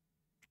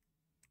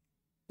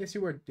 Yes,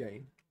 you were,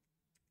 Dane.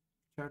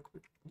 Check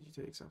with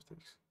d takes f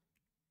takes.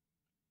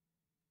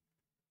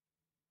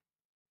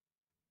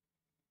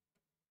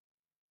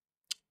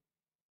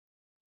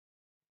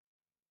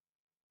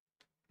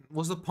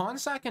 Was the pawn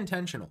sack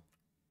intentional?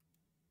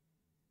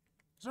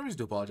 There's no reason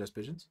to apologize,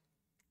 pigeons.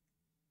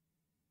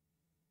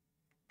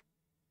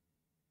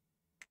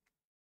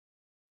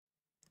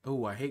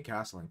 Oh, I hate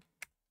castling.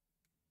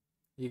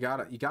 You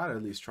gotta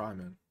at least try,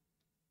 man.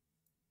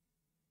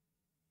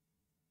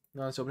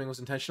 No, this opening was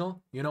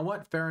intentional. You know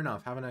what? Fair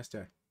enough. Have a nice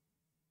day.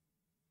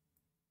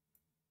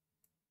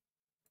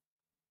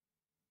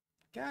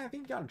 Yeah, I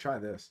think you gotta try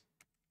this.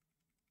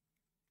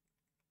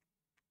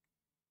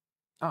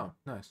 Oh,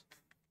 nice.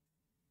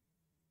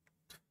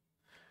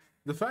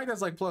 The fact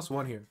that's like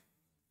 +1 here.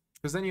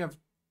 Because then you have...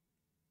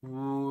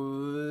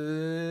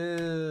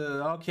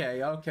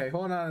 Okay.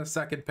 Hold on a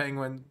second,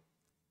 Penguin.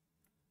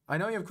 I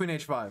know you have Queen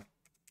H5.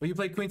 But you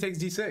played Queen takes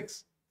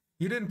D6.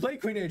 You didn't play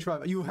Queen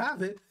H5. You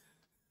have it.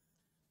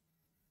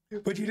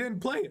 But you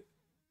didn't play it.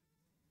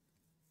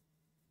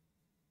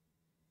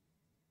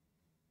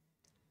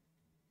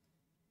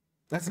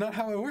 That's not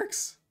how it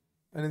works.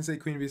 I didn't say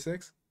Queen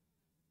B6.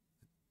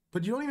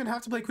 But you don't even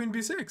have to play Queen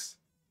B6.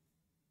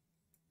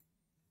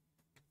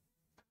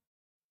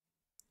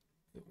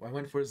 I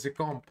went for the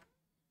comp.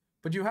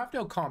 But you have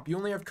no comp. You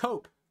only have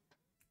cope.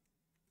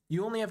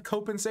 You only have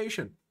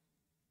compensation.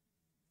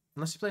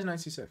 Unless he plays knight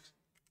c6.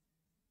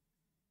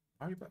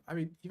 I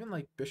mean, even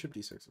like bishop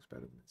d6 looks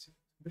better than c6.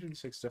 Bishop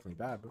d6 is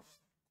definitely bad, but... I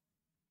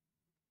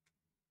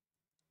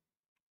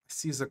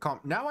see the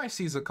comp. Now I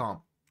see the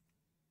comp.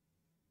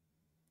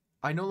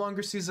 I no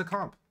longer see the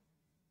comp.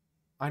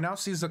 I now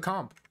see the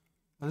comp.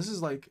 This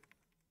is like...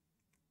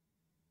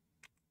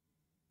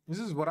 This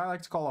is what I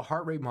like to call a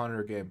heart rate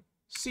monitor game.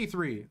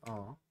 C3. Oh.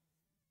 I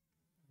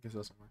guess it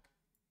doesn't work.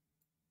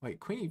 Wait,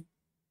 queen...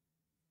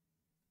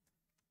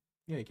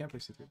 Yeah, you can't play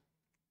c3.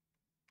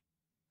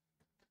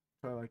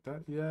 Try like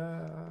that.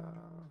 Yeah.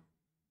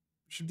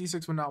 Bishop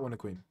d6 would not win a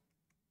queen.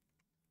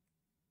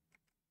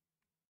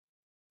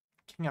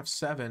 King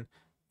f7.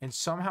 And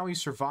somehow he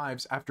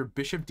survives after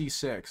bishop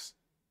d6.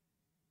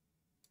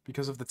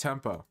 Because of the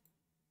tempo.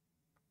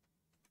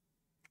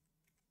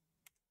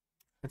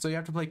 And so you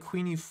have to play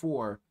queen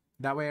e4.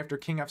 That way after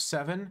king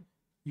f7,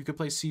 you could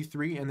play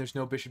c3 and there's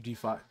no bishop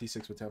d5,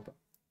 d6 with tempo.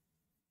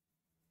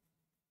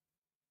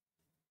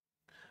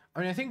 I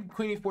mean, I think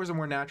queen e4 is a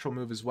more natural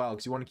move as well,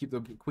 because you want to keep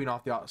the queen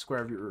off the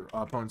square of your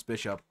opponent's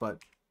bishop, but...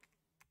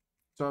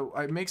 So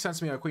it makes sense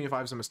to me that queen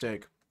e5 is a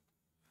mistake.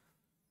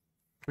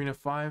 Queen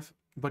f5,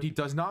 but he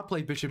does not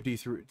play bishop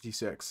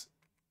d6.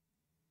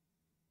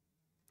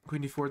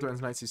 Queen d4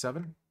 threatens knight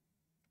c7.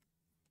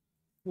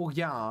 Well,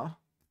 yeah.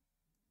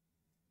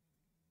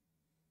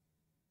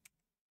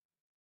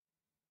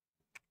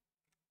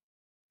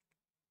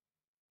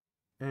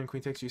 And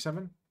queen takes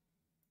g7.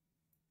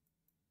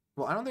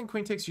 Well, I don't think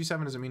queen takes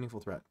g7 is a meaningful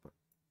threat, but...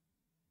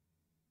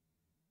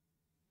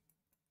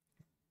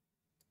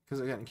 Because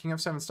again, king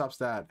f7 stops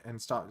that, and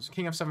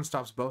king f7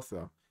 stops both,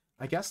 though.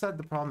 I guess that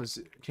the problem is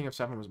king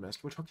f7 was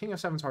missed, which king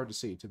f7 is hard to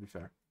see, to be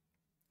fair.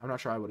 I'm not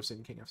sure I would have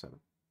seen king f7.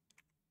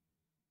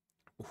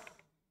 Oof.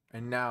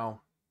 And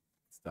now,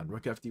 it's done.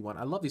 Rook fd1.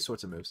 I love these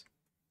sorts of moves.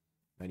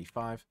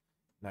 95,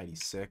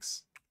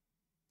 96.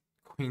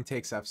 Queen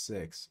takes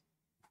f6.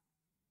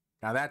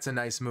 Now that's a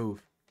nice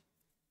move.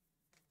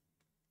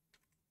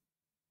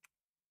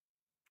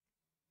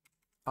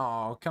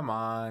 Oh, come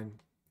on.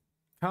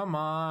 Come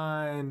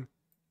on.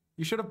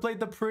 You should have played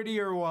the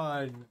prettier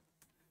one.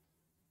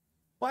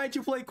 Why'd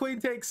you play queen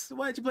takes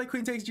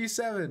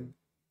g7?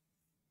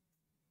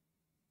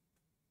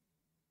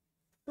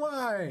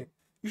 Why?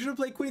 You should have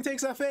played queen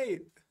takes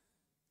f8.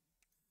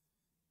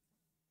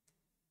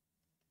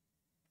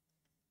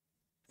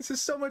 This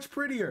is so much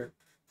prettier.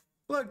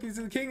 Look,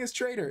 the king is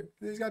traitor.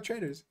 He's got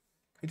traitors.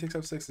 Queen takes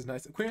f6 is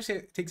nice. Queen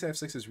takes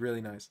f6 is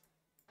really nice.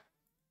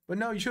 But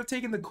no, you should have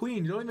taken the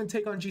queen. You don't even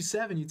take on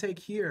g7. You take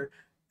here,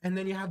 and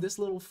then you have this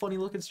little funny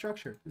looking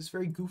structure. This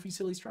very goofy,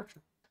 silly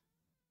structure.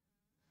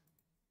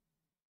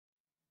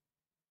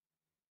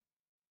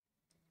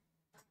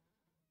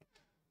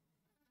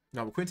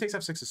 No, but queen takes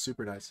f6 is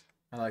super nice.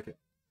 I like it.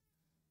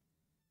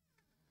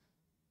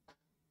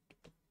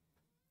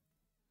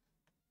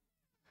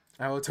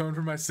 I will atone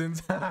for my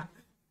sins. Yeah,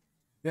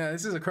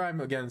 this is a crime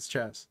against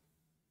chess.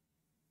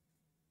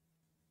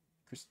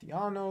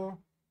 Cristiano.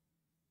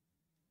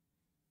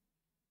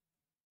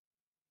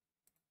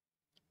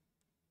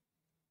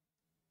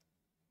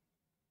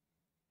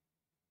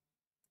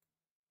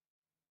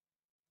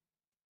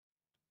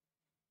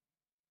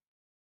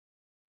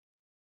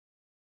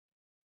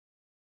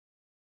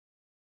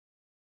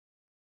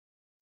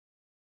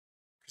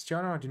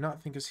 Cristiano, I do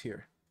not think is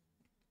here.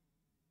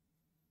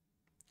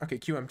 Okay,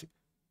 QMT.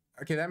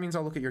 Okay, that means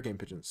I'll look at your game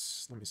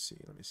pigeons. Let me see.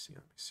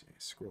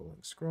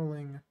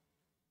 Scrolling.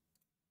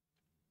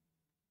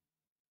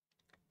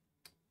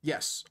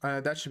 Yes,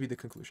 that should be the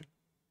conclusion.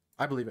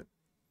 I believe it.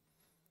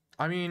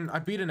 I mean, I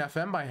beat an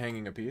FM by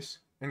hanging a piece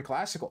in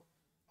classical.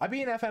 I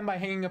beat an FM by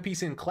hanging a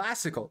piece in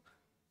classical.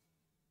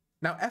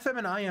 Now, FM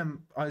and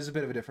IM is a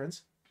bit of a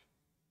difference,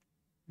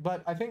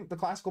 but I think the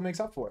classical makes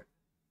up for it.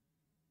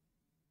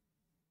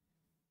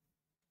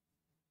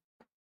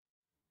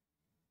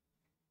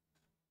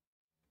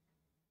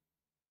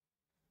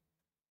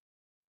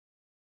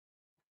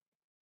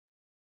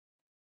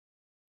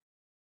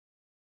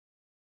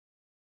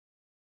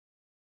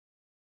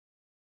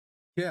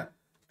 Yeah,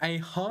 I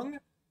hung.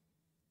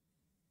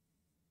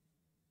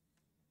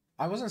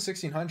 I wasn't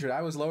 1600.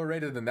 I was lower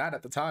rated than that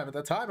at the time. At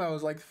the time, I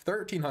was like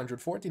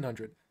 1300,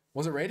 1400.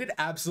 Was it rated?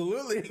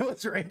 Absolutely, it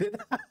was rated.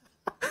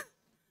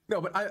 No,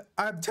 but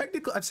I'm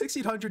technically, I'm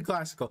 1600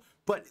 classical,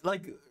 but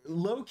like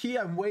low key,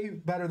 I'm way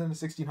better than the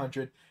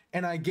 1600,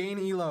 and I gain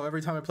elo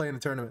every time I play in a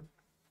tournament.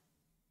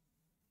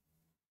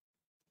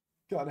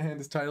 Gotta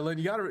hand this title in.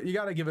 You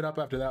gotta give it up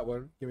after that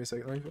one. Give me a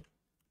second. Let me...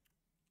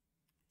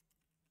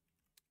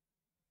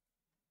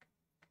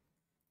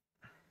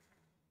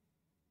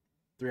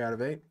 3 out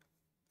of 8.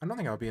 I don't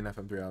think I'll be an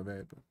FM 3 out of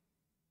 8, but...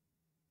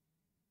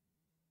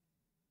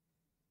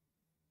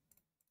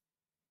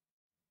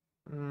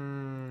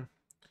 Mm.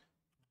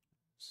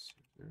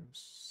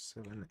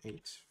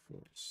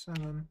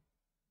 07847.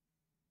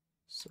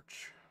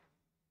 Search.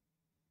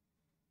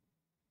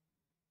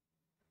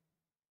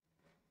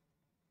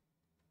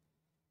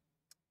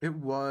 It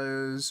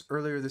was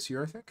earlier this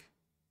year, I think.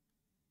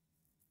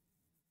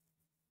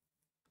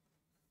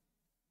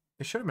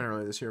 It should have been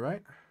earlier this year,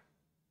 right? It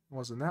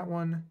wasn't that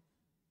one.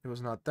 It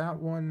was not that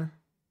one.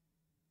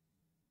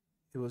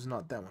 It was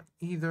not that one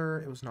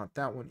either. It was not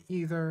that one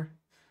either.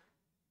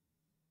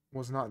 It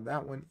was not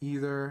that one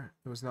either.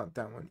 It was not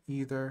that one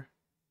either.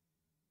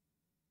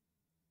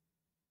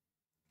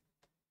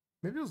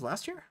 Maybe it was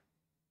last year?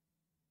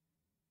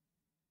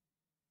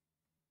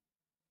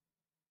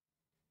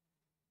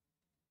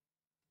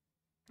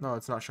 No,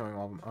 it's not showing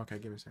all of them. Okay,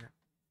 give me a second.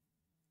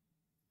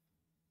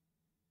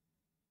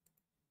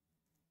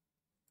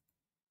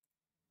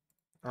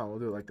 Oh, we'll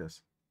do it like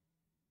this.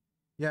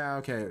 Yeah,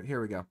 okay,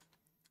 here we go.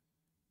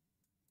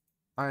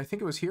 I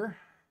think it was here.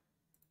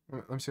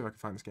 Let me see if I can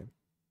find this game.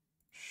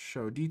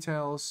 Show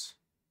details.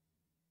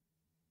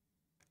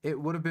 It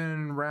would have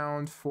been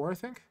round 4, I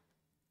think.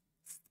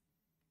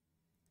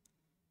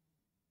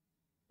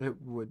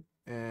 It would,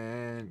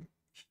 and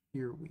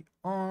here we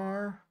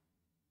are.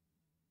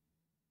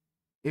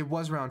 It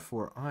was round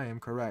 4. I am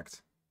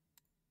correct.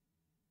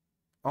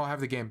 Oh, I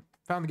have the game.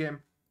 Found the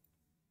game.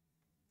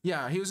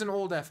 Yeah, he was an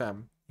old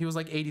FM. He was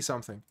like 80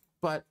 something,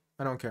 but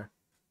I don't care.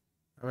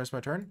 Where's my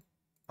turn?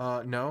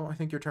 No, I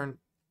think your turn.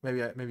 Maybe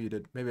you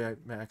did. Maybe I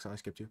accidentally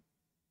skipped you.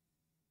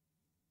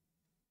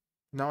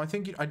 No,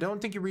 I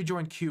don't think you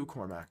rejoined Q,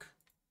 Cormac.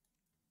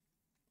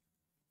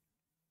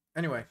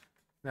 Anyway,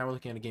 now we're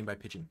looking at a game by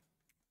pigeon.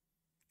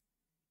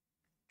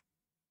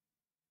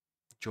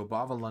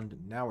 Jobava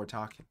London. Now we're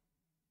talking.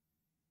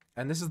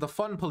 And this is the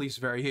fun police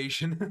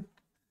variation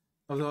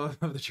of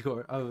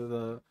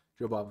the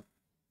Jobava.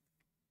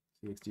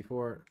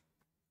 CXD4.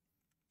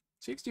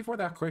 CXD4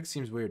 that quick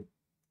seems weird.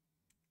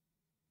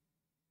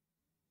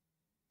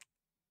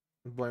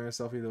 I'm blaming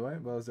myself either way,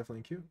 but it was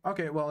definitely Q.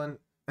 Okay, well, in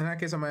that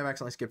case, I might have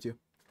accidentally skipped you.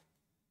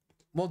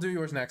 We'll do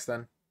yours next,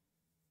 then.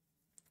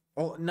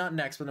 Well, not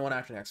next, but the one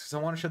after next. Because I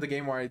want to show the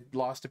game where I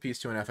lost a piece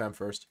to an FM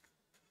first.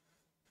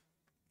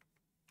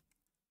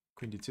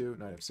 Queen D2,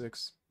 knight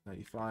F6,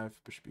 knight E5,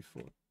 bishop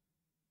B4.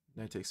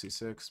 Knight takes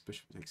C6,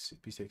 bishop takes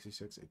piece takes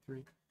C6,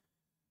 A3.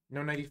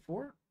 No, knight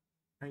E4?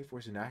 Knight E4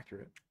 is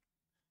inaccurate.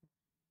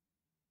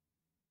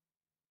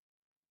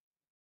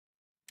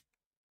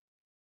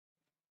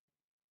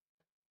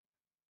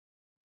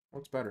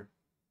 What's better?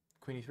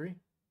 Queen E3?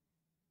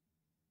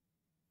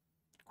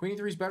 Queen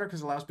E3 is better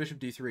because it allows bishop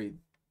D3.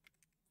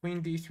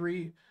 Queen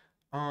D3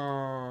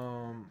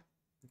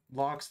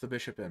 locks the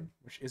bishop in,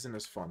 which isn't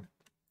as fun.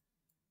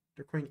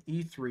 The queen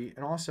E3,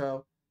 and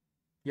also,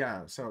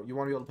 yeah, so you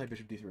want to be able to play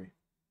bishop D3.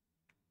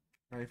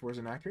 Knight e4 is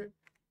inaccurate?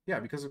 Yeah,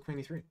 because of queen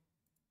e3.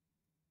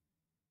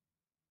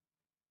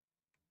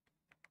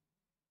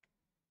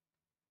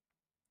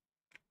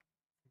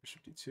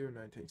 Bishop d2,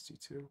 knight takes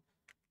d2.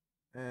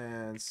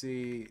 And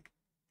see...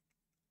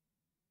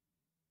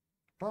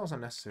 That was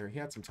unnecessary. He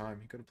had some time.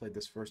 He could have played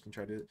this first and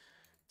tried to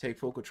take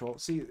full control.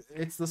 See,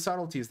 it's the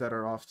subtleties that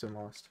are often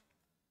lost.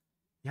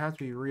 You have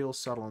to be real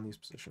subtle in these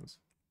positions.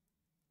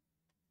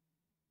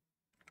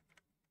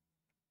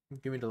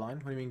 Give me the line?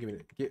 What do you mean give me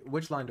the...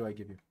 Which line do I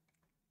give you?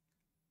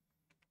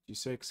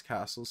 g6,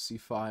 castles,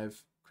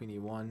 c5, queen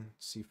e1,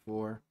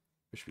 c4,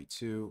 bishop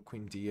e2,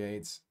 queen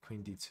d8,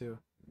 queen d2.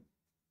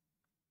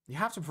 You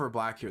have to prefer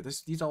black here.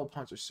 These old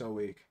pawns are so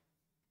weak.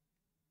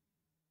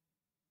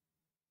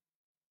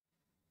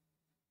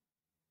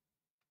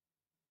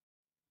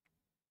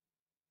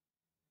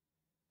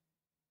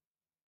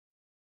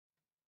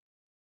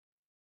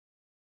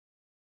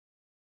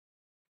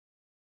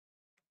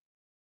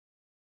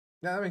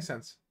 Yeah, that makes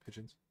sense.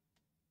 Pigeons.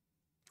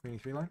 Queen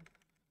e3 line?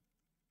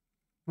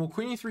 Well,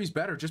 queen e3 is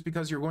better just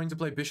because you're going to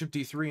play bishop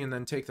d3 and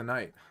then take the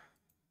knight.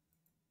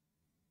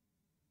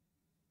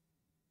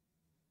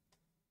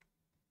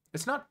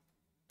 It's not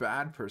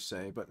bad per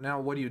se, but now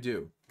what do you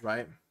do,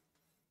 right?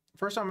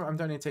 First I'm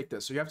going to take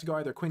this. So you have to go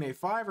either queen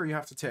a5 or you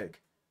have to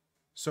take.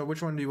 So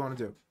which one do you want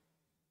to do?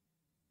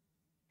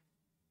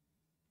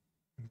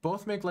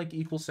 Both make like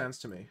equal sense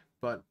to me,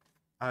 but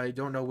I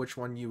don't know which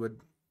one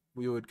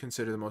we would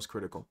consider the most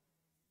critical.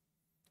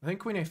 I think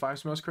queen a5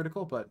 is most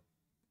critical, but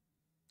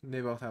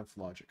they both have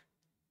logic.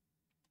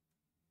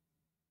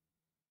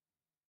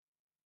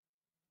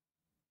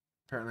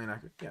 Apparently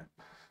inaccurate. Yeah.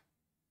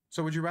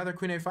 So would you rather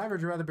queen a5 or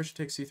would you rather bishop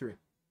takes c3?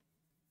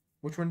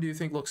 Which one do you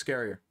think looks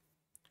scarier?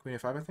 Queen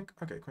a5, I think?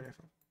 Okay, queen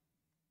a5.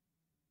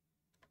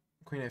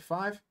 Queen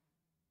a5.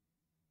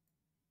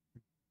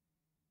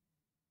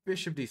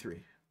 Bishop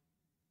d3.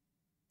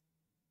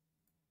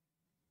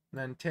 And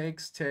then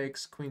takes,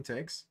 queen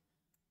takes,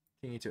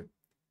 king e2.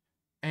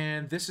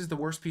 And this is the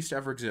worst piece to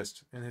ever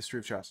exist in the history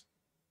of chess.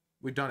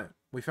 We've done it.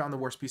 We found the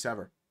worst piece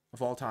ever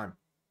of all time.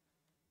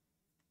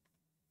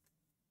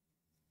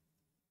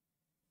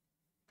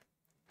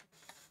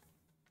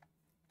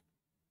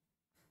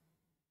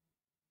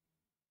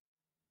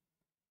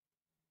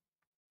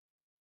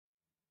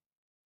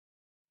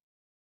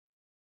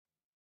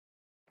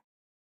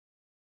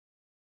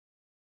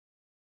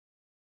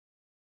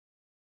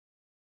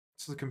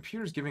 So the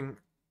computer's giving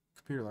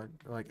computer line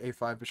like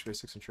a5, bishop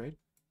a6 and trade.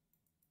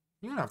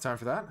 You don't have time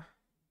for that.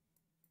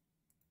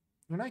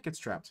 Your knight gets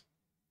trapped.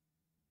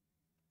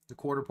 The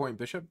quarter point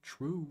bishop,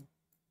 true.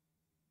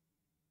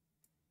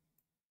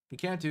 You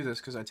can't do this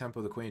because I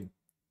tempo the queen.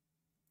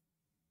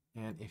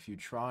 And if you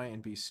try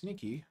and be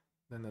sneaky,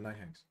 then the knight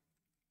hangs.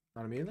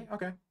 Not immediately?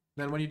 Okay.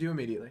 Then what do you do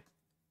immediately?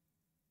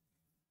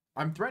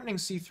 I'm threatening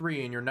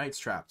c3 and your knight's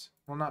trapped.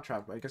 Well, not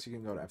trapped, but I guess you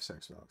can go to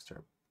f6 without looks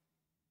terrible.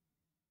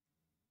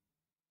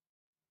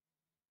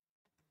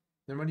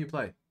 Then what do you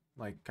play?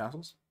 Like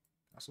castles?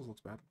 Castles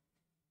looks bad.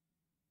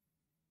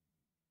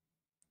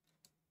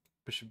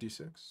 Bishop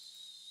d6.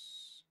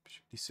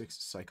 Bishop d6 is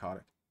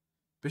psychotic.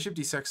 Bishop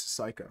d6 is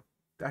psycho.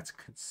 That's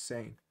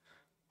insane.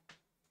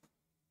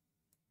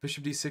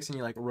 Bishop d6 and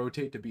you like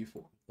rotate to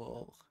b4.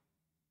 Whoa.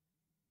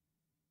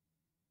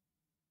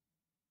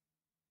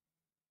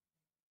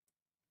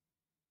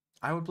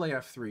 I would play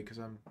f3 because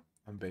I'm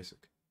basic.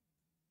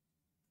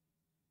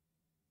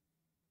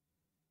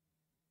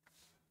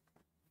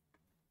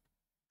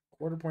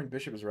 Quarter point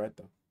bishop is right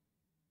though.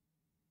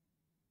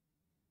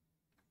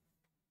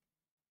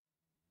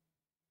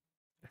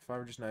 If I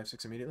were just knight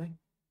f6 immediately.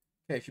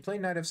 Okay, if you play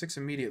knight f6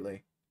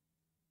 immediately,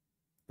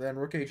 then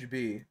rook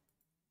hb.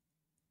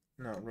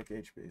 No, rook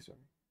hb, sorry.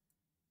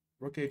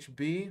 Rook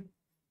hb.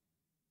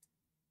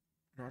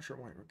 Not sure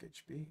why rook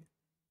hb.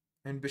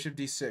 And bishop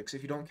d6.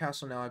 If you don't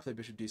castle now, I play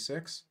bishop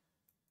d6.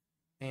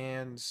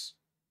 And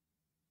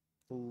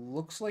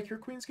looks like your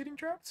queen's getting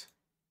trapped.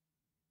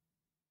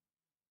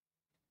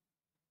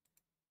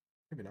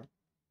 Maybe not.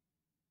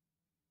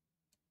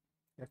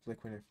 You have to play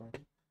queen a5.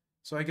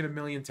 So I get a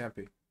million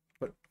tempi.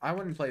 But I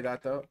wouldn't play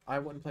that, though. I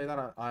wouldn't play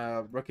that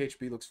on... rook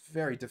hb looks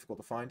very difficult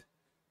to find.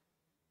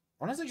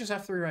 Honestly, just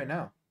f3 right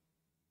now.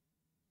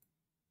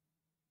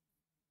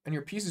 And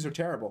your pieces are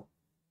terrible.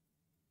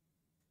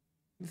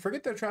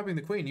 Forget they're trapping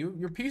the queen.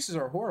 Your pieces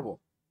are horrible.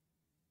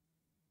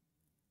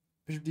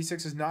 Bishop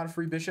d6 is not a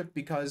free bishop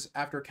because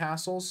after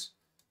castles...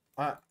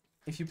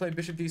 if you play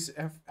bishop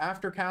d6...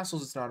 After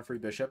castles, it's not a free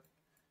bishop.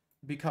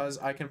 Because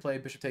I can play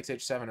bishop takes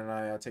h7 and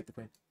I take the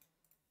queen.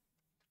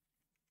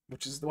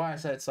 Which is why I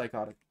said it's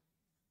psychotic.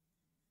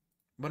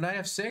 But knight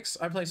f6,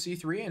 I play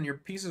c3 and your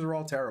pieces are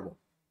all terrible.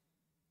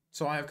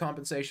 So I have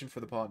compensation for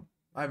the pawn.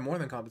 I have more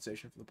than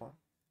compensation for the pawn.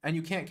 And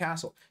you can't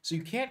castle. So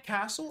you can't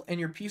castle and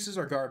your pieces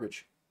are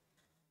garbage.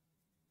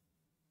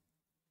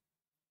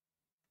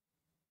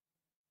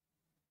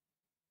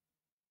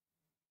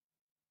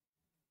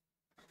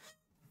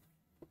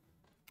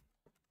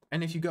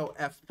 And if you go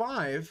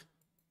f5...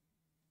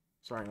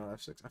 Sorry, not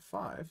f6,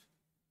 f5.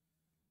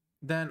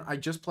 Then I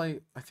just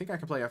play... I think I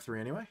can play f3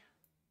 anyway.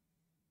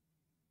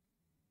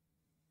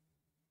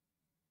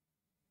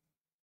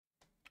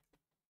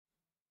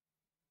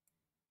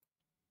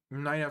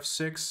 Knight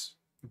f6,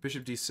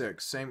 bishop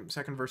d6. Same,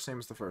 second verse, same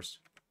as the first.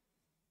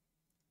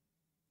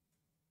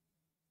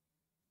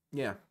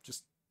 Yeah,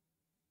 just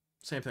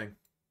same thing.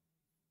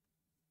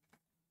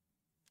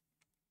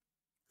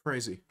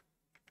 Crazy.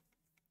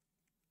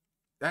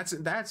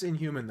 That's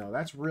inhuman, though.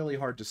 That's really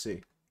hard to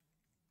see.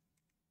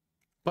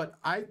 But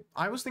I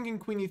was thinking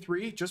queen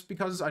e3 just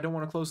because I don't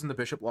want to close in the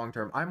bishop long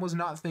term. I was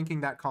not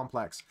thinking that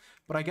complex.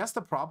 But I guess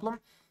the problem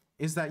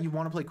is that you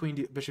want to play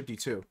bishop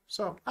d2.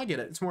 So I get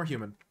it. It's more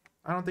human.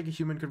 I don't think a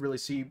human could really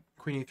see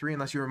queen e3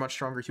 unless you're a much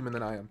stronger human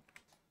than I am.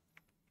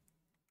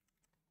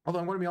 Although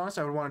I'm going to be honest,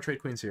 I would want to trade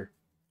queens here.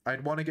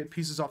 I'd want to get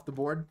pieces off the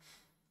board.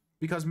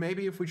 Because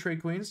maybe if we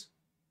trade queens...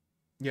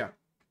 Yeah.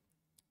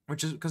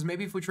 Which is because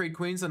maybe if we trade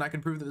queens, then I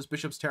can prove that this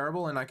bishop's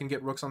terrible and I can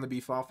get rooks on the b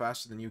file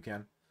faster than you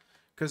can.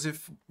 Because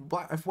if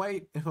black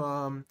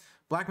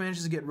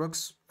manages to get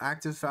rooks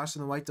active faster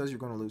than white does, you're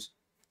going to lose.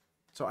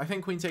 So I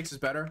think queen takes is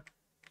better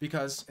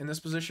because in this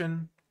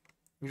position,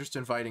 you're just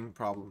inviting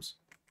problems.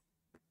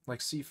 Like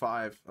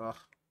c5, ugh.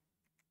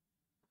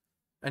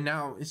 And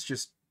now it's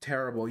just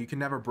terrible. You can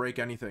never break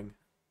anything.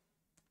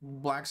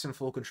 Black's in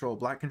full control.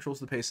 Black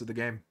controls the pace of the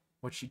game,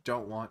 which you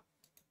don't want.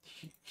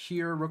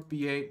 Here, rook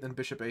b8, then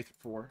bishop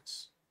a4.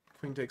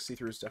 Queen takes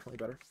c3 is definitely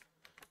better.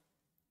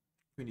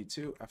 Queen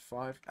d2,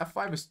 f5.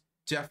 f5 is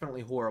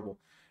definitely horrible.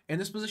 In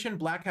this position,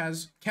 black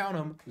has, count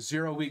them,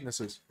 0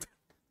 weaknesses.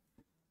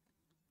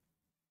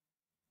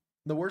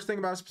 The worst thing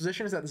about this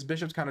position is that this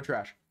bishop's kind of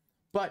trash.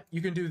 But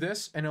you can do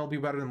this, and it'll be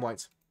better than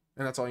white's.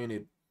 And that's all you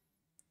need.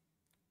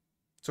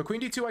 So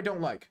queen d2 I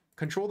don't like.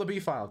 Control the b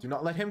file. Do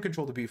not let him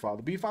control the b file.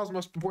 The b file is the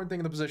most important thing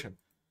in the position.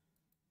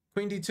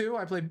 Queen d2,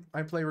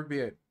 I play rook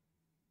b8.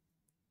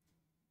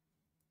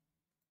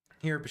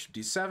 Here, bishop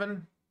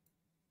d7.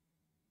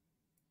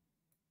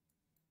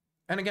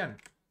 And again,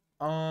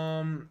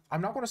 I'm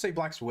not going to say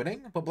black's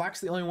winning, but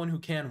black's the only one who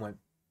can win.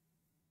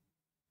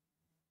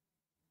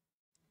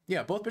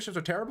 Yeah, both bishops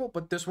are terrible,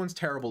 but this one's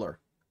terribler.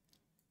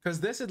 Because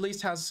this at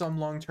least has some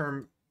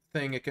long-term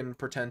thing it can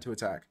pretend to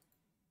attack.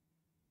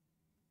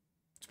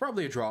 It's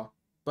probably a draw,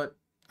 but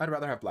I'd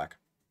rather have black.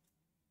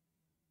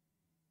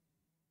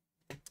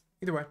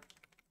 Either way.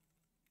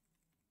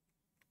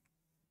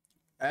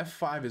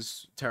 f5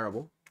 is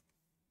terrible.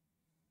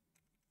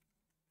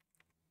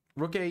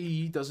 Rook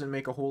AE doesn't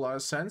make a whole lot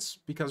of sense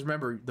because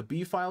remember, the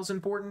b file is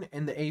important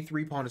and the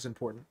a3 pawn is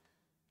important.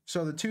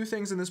 So the two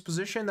things in this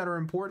position that are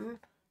important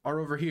are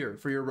over here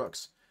for your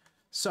rooks.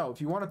 So if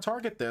you want to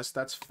target this,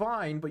 that's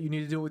fine, but you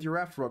need to do it with your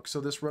f rook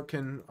so this rook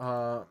can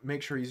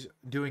make sure he's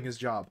doing his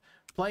job.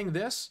 Playing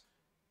this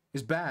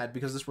is bad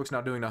because this rook's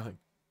not doing nothing.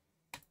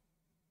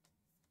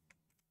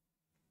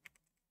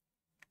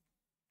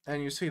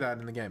 And you see that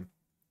in the game.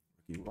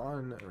 Rook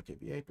e1, rook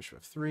b8,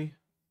 bishop f3,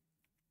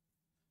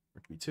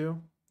 rook b2.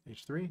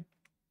 h3,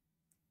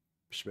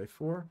 bishop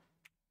a4,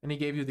 and he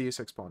gave you the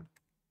e6 pawn.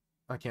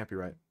 I can't be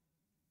right.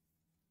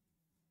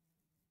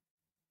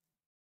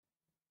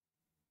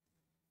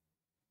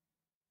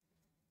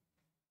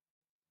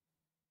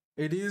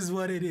 It is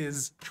what it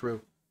is.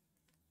 True.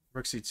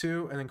 Rook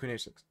c2, and then queen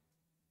h6.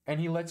 And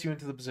he lets you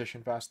into the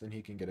position faster than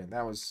he can get in.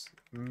 That was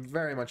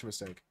very much a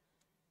mistake.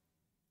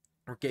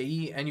 Rook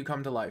ae, and you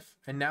come to life.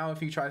 And now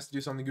if he tries to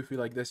do something goofy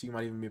like this, you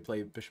might even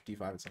play bishop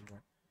d5 at some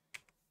point.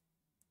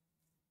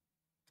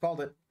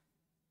 Called it.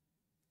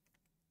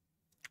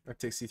 Rook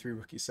takes c3,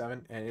 rook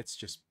e7, and it's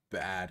just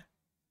bad.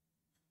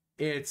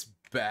 It's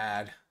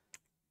bad.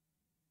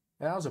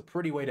 And that was a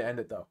pretty way to end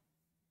it, though.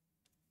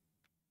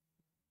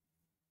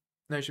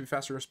 Now you should be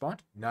faster to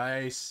respond.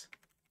 Nice.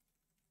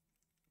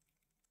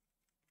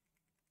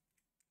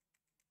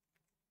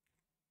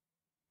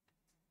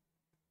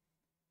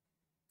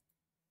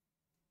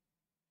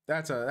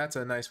 That's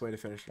a nice way to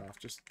finish it off.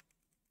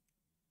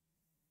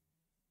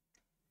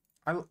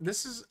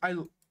 This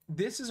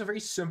is a very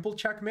simple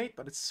checkmate,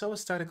 but it's so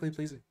aesthetically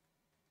pleasing.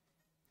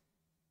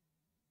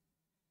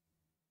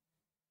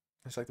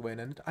 It's like the way it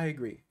ended. I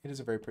agree. It is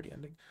a very pretty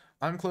ending.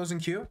 I'm closing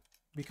queue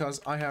because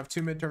I have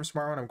 2 midterms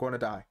tomorrow and I'm going to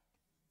die.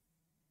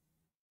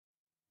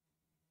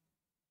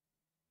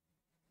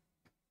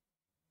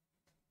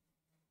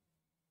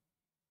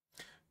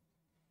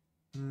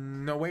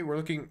 No, wait, we're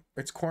looking...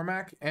 It's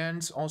Cormac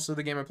and also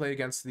the game I play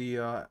against the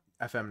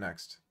FM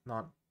next.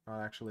 Not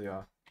actually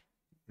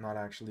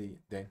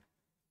Dane.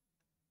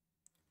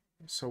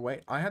 So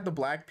wait, I had the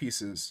black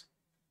pieces,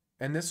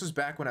 and this was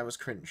back when I was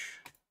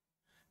cringe.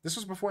 This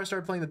was before I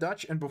started playing the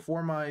Dutch and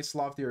before my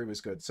Slav theory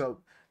was good. So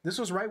this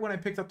was right when I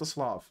picked up the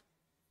Slav.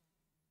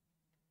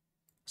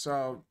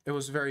 So it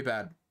was very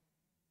bad.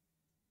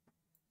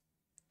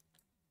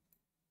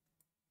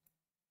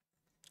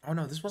 Oh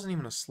no, this wasn't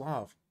even a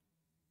Slav.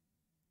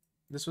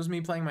 This was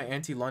me playing my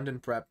anti-London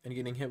prep and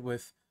getting hit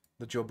with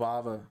the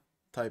Jobava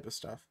type of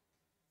stuff.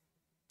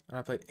 And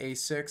I played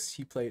a6,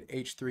 he played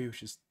h3,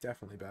 which is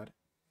definitely bad.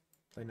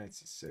 Play knight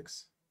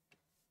c6.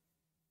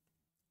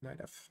 Knight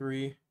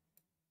f3.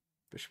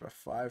 Bishop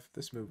f5.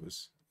 This move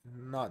was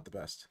not the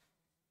best.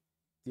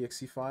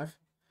 DXC5.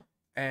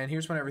 And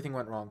here's when everything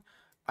went wrong.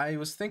 I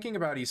was thinking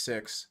about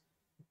e6,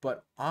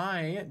 But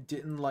I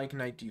didn't like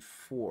knight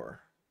d4.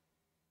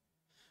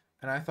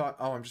 And I thought,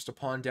 oh, I'm just a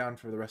pawn down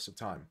for the rest of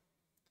time.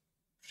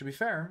 To be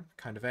fair,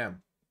 kind of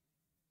am.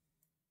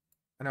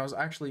 And I was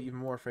actually even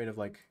more afraid of,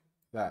 like,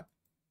 that.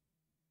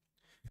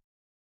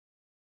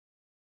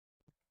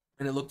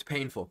 And it looked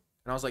painful.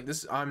 And I was like,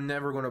 I'm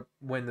never going to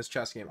win this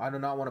chess game. I do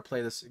not want to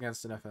play this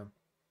against an FM.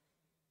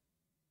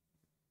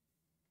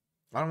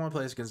 I don't want to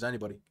play this against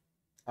anybody.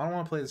 I don't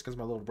want to play this against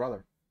my little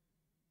brother.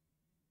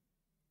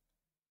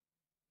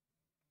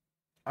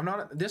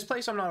 This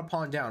place I'm not a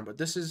pawn down, but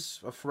this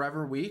is a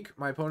forever weak.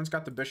 My opponent's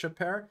got the bishop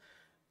pair,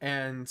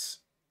 and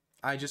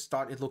I just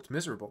thought it looked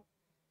miserable.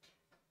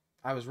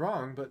 I was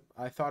wrong, but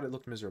I thought it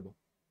looked miserable.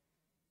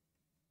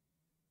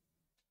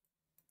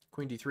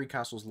 Queen d3,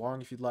 castle's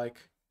long if you'd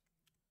like.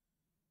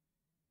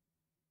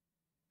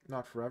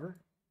 Not forever.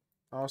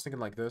 I was thinking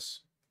like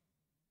this.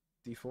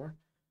 d4.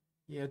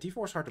 Yeah,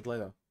 d4 is hard to play,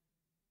 though.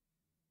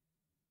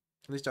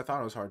 At least I thought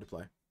it was hard to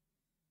play.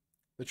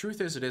 The truth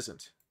is, it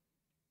isn't.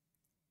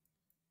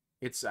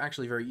 It's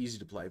actually very easy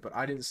to play, but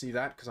I didn't see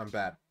that because I'm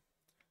bad.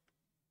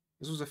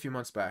 This was a few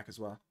months back as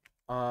well.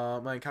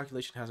 My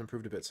calculation has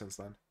improved a bit since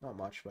then. Not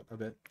much, but a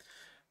bit.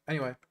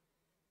 Anyway.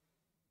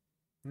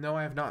 No,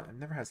 I have not. I've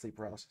never had sleep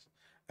paralysis.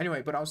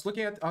 Anyway, but I was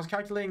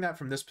calculating that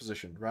from this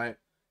position, right?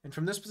 And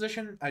from this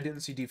position, I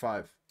didn't see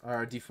d5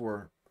 or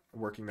d4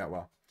 working that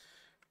well.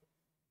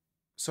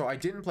 So I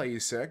didn't play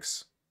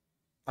e6.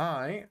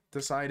 I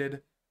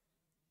decided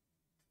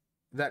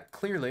that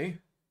clearly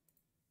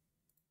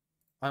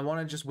I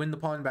want to just win the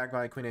pawn back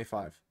by queen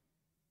a5.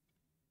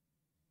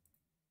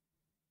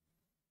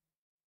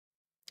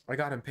 I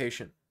got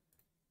impatient.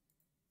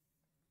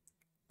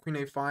 Queen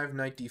a5,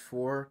 knight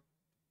d4,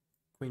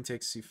 queen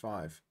takes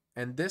c5.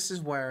 And this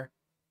is where,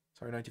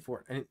 sorry, knight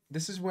d4. And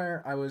this is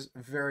where I was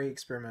very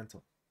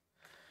experimental.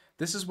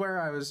 This is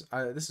where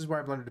this is where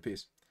I blundered a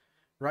piece.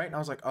 Right? And I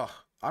was like, oh,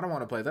 I don't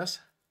want to play this.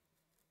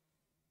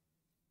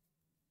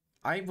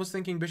 I was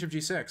thinking bishop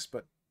g6,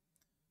 but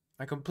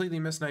I completely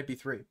missed knight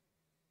b3.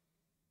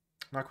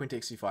 Not queen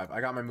takes c5.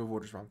 I got my move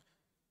orders wrong.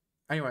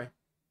 Anyway.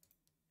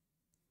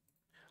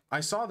 I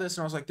saw this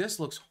and I was like,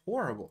 this looks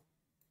horrible.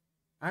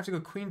 I have to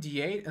go queen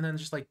d8 and then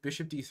just like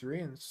bishop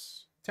d3 and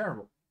it's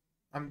terrible.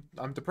 I'm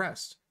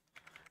depressed.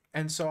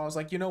 And so I was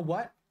like, you know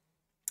what?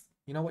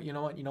 You know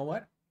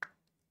what?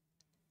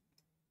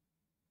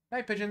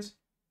 Night pigeons.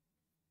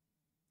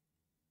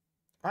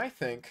 I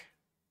think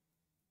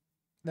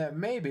that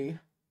maybe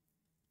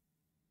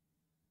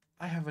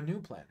I have a new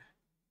plan.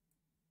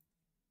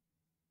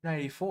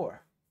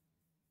 94.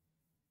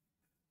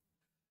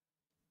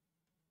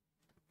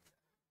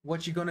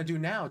 What you gonna do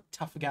now,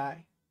 tough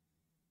guy?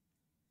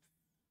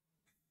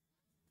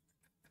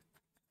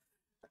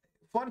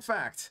 Fun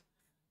fact,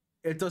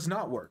 it does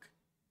not work.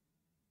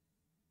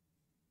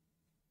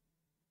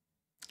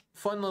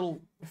 Fun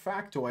little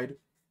factoid.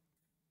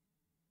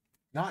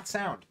 Not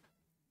sound.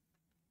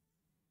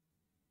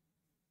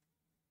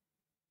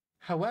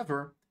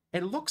 However,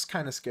 it looks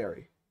kind of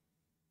scary.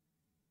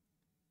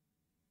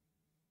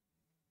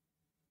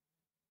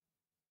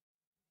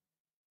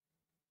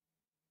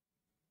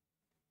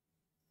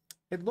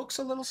 It looks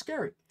a little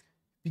scary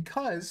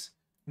because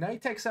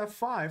knight takes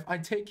f5, I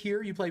take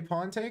here, you play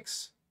pawn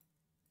takes,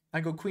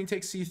 I go queen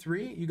takes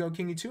c3, you go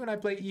king e2, and I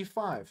play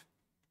e5.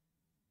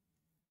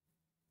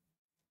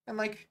 And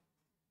like,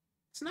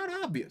 it's not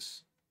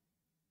obvious.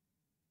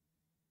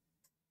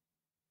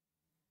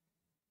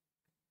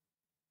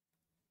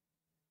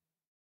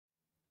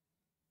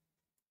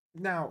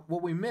 Now,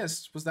 what we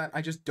missed was that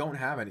I just don't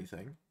have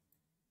anything.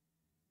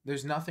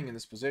 There's nothing in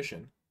this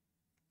position.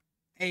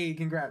 Hey,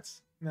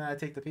 congrats. I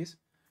take the piece.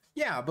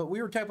 Yeah, but we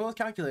were both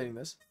calculating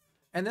this.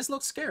 And this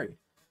looks scary.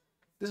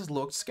 This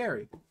looked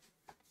scary.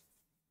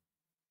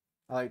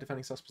 I like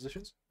defending sus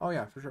positions. Oh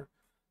yeah, for sure.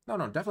 No,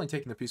 definitely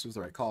taking the piece was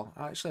the right call.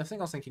 Actually, I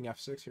think I was thinking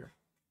f6 here.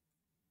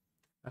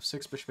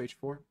 f6, bishop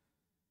h4.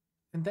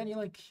 And then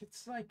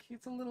it's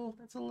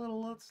a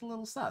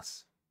little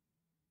sus.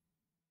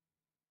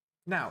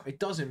 Now, it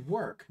doesn't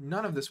work.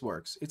 None of this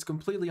works. It's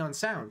completely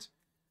unsound.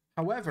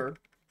 However,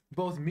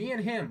 both me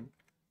and him,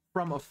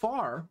 from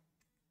afar,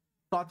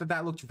 thought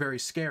that looked very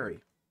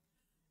scary.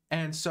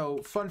 And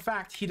so, fun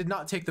fact, he did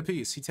not take the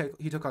piece. He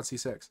took on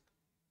c6.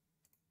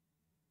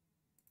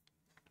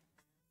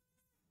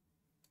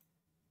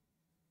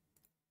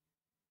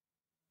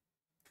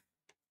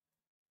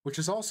 Which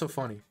is also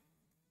funny.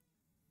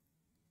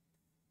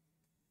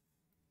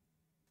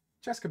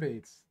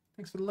 Chesscapades,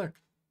 thanks for the lurk.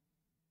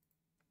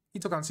 He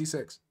took on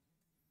c6.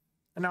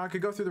 And now I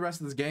could go through the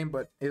rest of this game,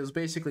 but it was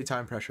basically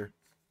time pressure.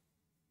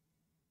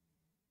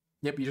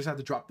 Yep, you just have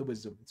to drop the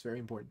wisdom. It's very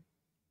important.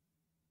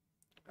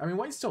 I mean,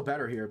 white's still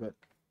better here, but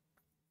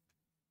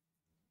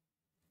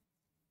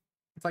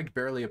it's like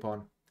barely a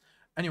pawn.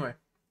 Anyway,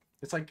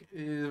 it's like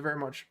a very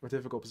much a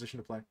difficult position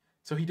to play.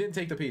 So he didn't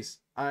take the piece.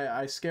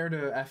 I scared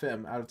a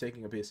FM out of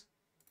taking a piece.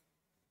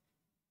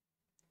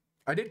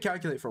 I did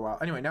calculate for a while.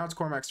 Anyway, now it's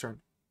Cormac's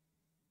turn.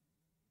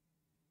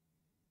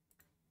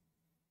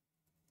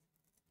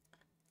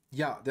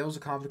 Yeah, that was a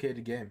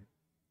complicated game.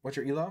 What's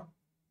your elo?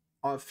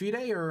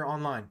 FIDE or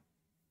online?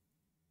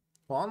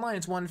 Well, online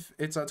it's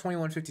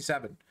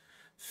 2157.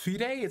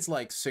 FIDE it's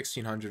like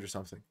 1600 or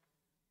something.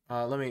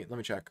 Let me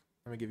check.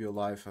 Let me give you a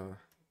live.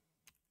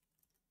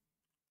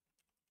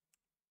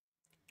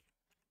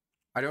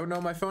 I don't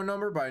know my phone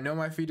number, but I know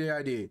my FIDE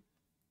ID.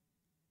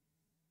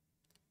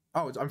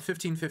 Oh, I'm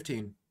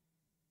 1515.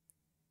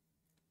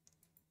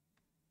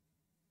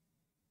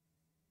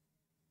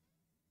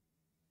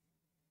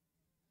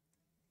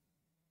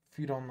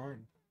 Feed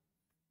online.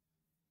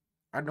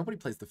 Nobody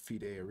plays the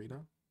FIDE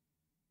arena.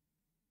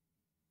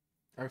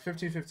 I'm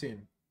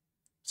 1515.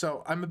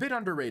 So I'm a bit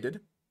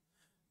underrated,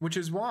 which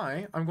is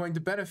why I'm going to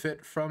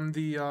benefit from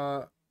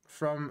the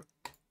from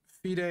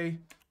FIDE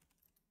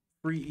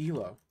free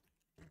elo.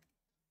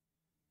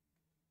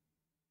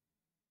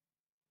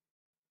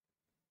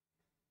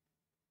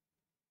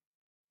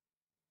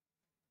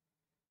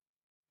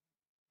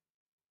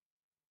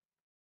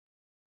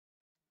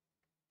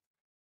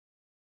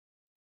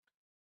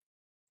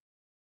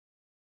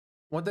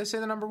 What'd they say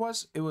the number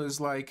was? It was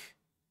like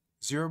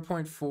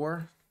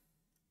 0.4.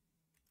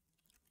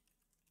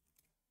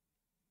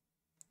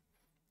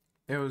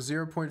 It was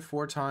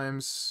 0.4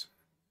 times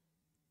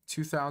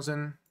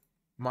 2000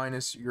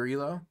 minus your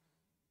elo.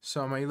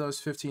 So my elo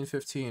is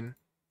 1515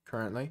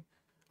 currently.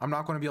 I'm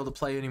not going to be able to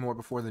play anymore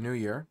before the new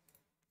year.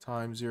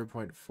 Times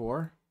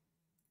 0.4.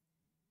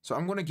 So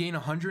I'm going to gain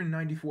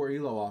 194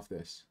 elo off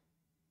this.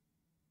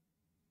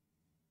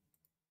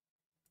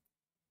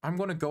 I'm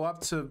going to go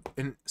up to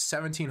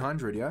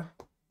 1700, yeah?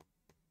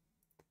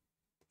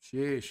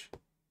 Sheesh.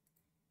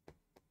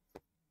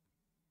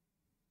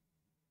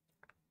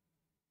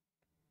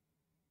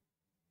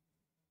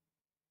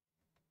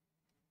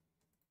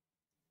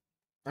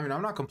 I mean,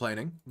 I'm not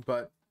complaining,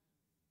 but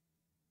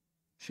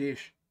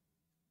sheesh.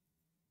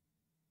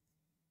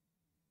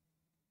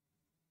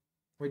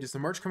 Wait, does the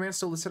merch command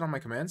still listed on my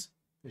commands?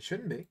 It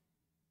shouldn't be.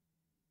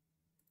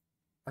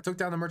 I took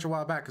down the merch a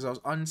while back because I was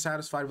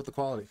unsatisfied with the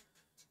quality.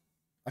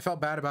 I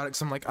felt bad about it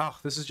because I'm like, oh,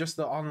 this is just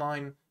the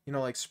online, you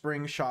know, like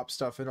spring shop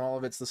stuff, and all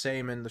of it's the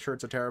same, and the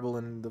shirts are terrible,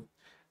 and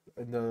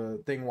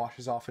the thing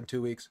washes off in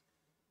 2 weeks.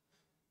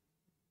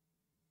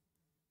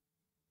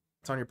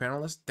 It's on your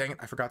panel list? Dang it,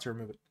 I forgot to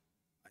remove it.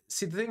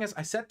 See, the thing is,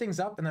 I set things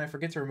up, and then I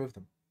forget to remove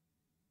them.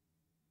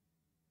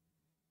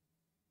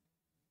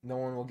 No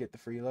one will get the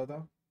free load,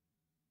 though?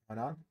 Why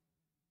not?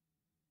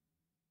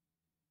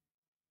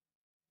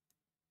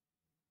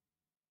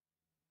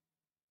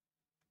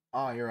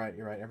 Ah, you're right,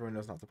 you're right. Everyone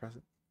knows not to press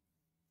it.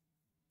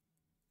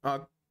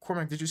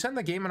 Cormac, did you send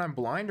the game and I'm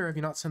blind, or have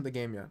you not sent the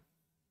game yet?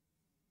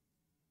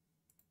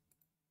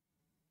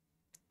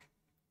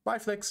 Bye,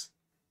 Flicks.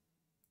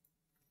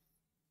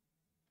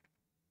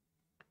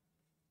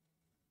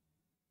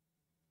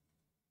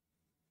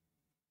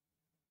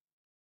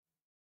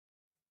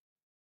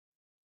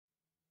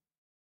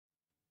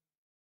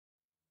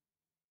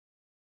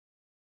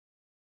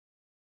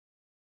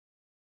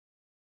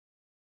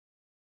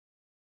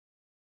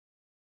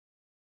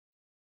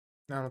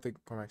 No, I don't think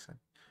Cormac's sent.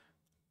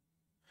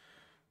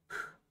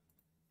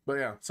 But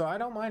yeah, so I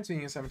don't mind seeing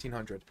a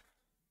 1700.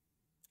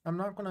 I'm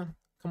not gonna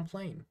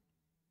complain.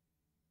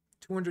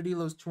 200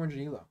 elo's 200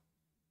 elo.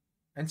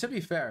 And to be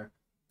fair,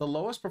 the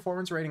lowest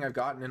performance rating I've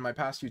gotten in my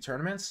past few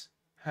tournaments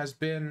has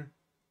been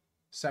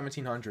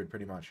 1700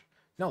 pretty much.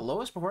 No,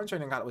 lowest performance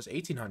rating I got was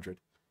 1800.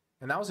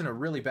 And that was in a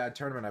really bad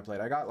tournament I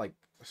played. I got like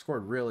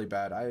scored really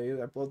bad.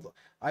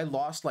 I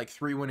lost like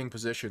 3 winning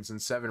positions in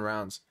 7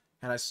 rounds,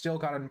 and I still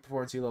got a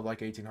performance elo of like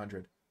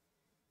 1800.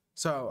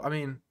 So, I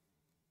mean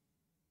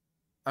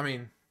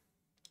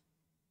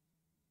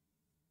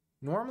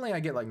normally I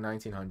get like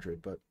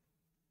 1900, but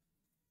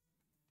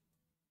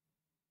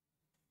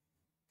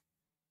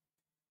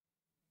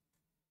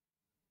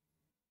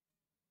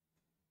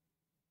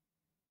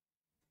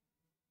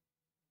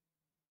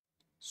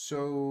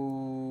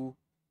so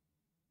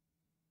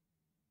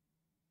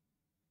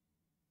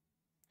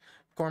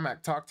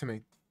Cormac, talk to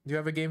me. Do you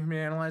have a game for me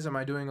to analyze? Am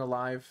I doing a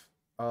live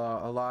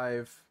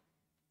live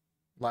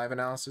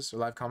analysis or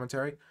live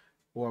commentary,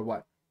 or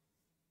what?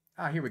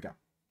 Ah, here we go.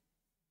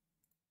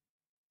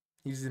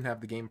 He didn't have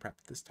the game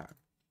prepped this time.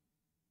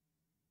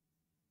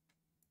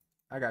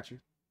 I got you.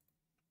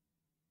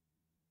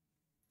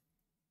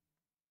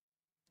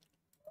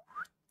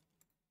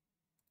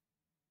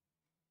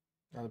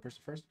 Another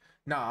person first?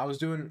 No,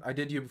 I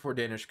did you before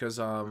Danish because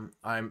I'm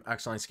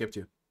accidentally skipped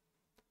you.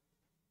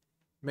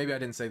 Maybe I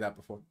didn't say that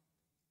before.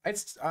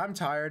 I'm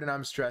tired and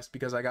I'm stressed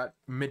because I got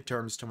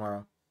midterms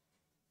tomorrow.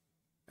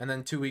 And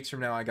then 2 weeks from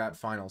now I got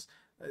finals.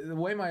 The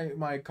way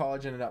my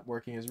college ended up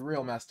working is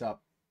real messed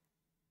up.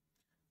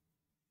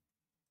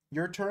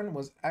 Your turn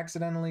was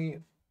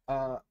accidentally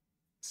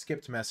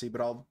skipped, Messi,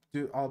 but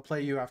I'll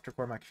play you after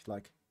Cormac if you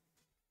like.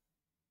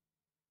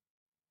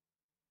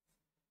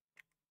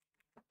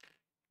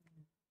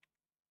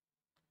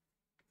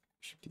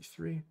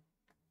 D3.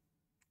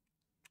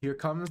 Here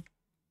comes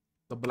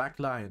the Black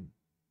Lion.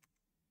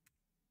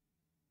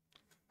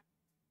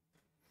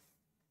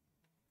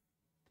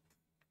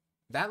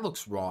 That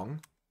looks wrong.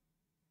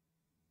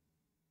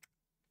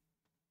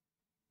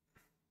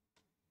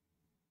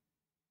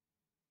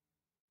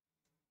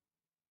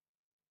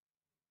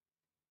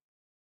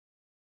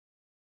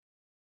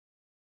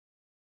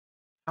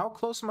 How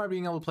close am I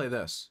being able to play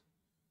this?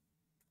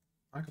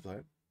 I could play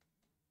it.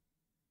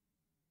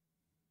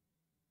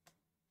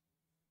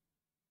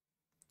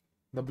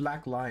 The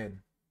Black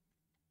Lion.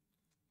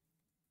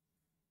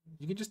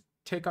 You can just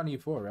take on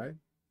e4, right?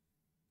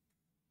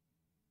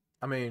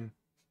 I mean,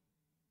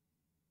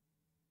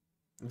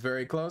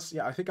 very close.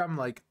 Yeah, I think I'm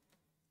like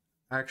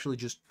actually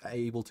just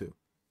able to.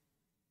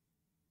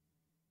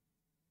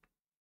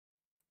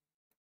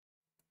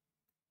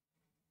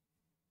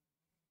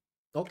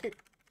 Okay.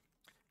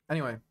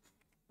 Anyway,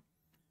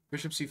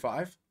 bishop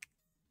c5,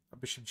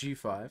 bishop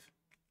g5,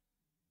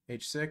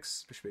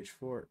 h6, bishop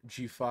h4,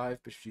 g5,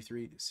 bishop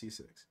g3,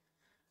 c6.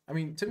 I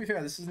mean, to be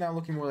fair, this is now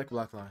looking more like a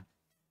black line.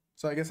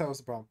 So I guess that was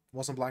the problem. It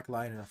wasn't black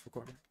line enough for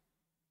corner.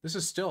 This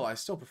is still, I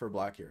still prefer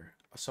black here.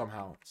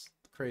 Somehow. It's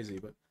crazy,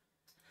 but...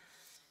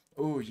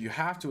 Oh, you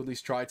have to at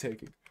least try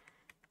taking.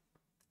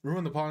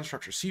 Ruin the pawn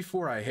structure.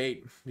 c4 I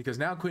hate, because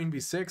now queen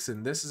b6,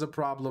 and this is a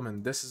problem,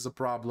 and this is a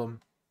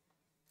problem.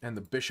 And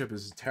the bishop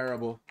is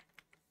terrible.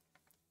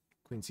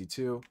 Queen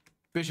c2.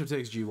 Bishop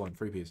takes g1,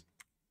 free piece.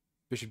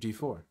 Bishop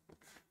d4.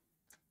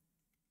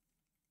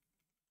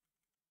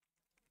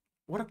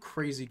 What a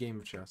crazy game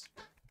of chess.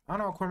 I don't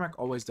know how Cormac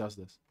always does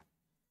this.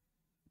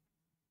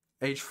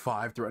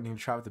 h5 threatening to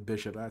try with the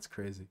bishop. That's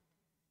crazy.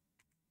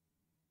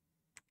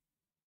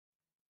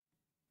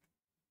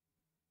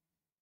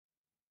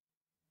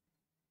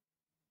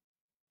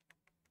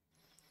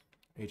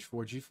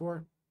 h4,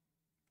 g4.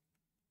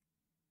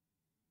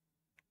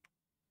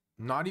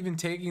 Not even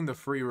taking the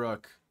free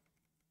rook.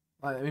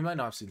 We might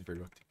not have seen the free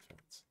rook.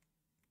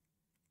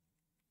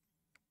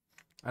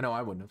 I know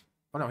I wouldn't have.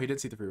 Oh no, he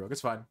did see the free rook.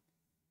 It's fine.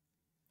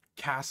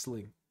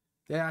 Castling.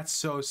 That's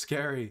so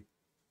scary.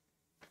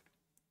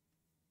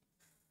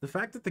 The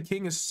fact that the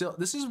king is still...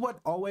 This is what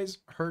always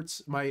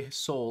hurts my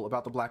soul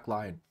about the Black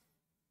Lion.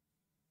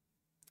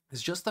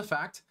 It's just the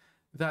fact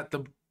that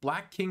the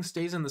black king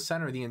stays in the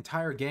center the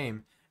entire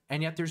game,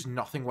 and yet there's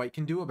nothing white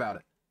can do about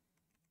it.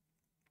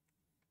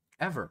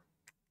 Ever.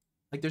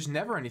 Like, there's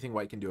never anything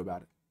white can do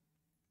about it.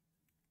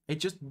 It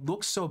just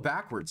looks so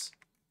backwards.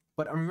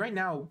 But, I mean, right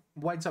now,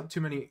 white's up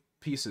too many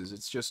pieces.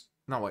 It's just...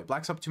 Not white.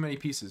 Black's up too many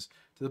pieces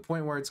to the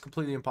point where it's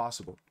completely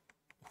impossible.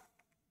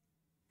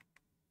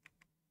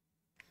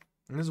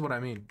 And this is what I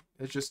mean.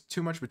 It's just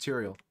too much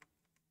material.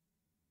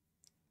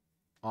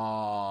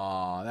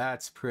 Aww,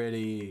 that's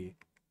pretty.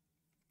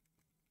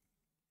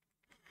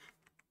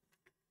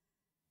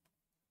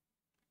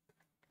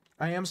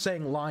 I am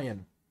saying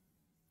lion.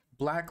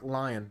 Black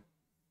lion.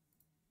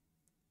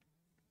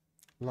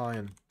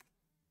 Lion.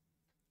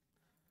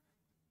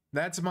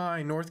 That's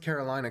my North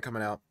Carolina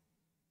coming out.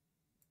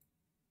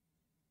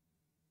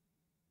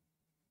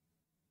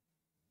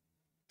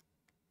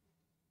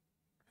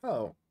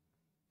 Oh.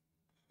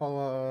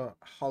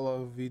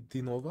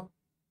 Halavidinova.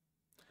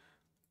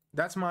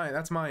 That's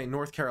my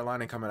North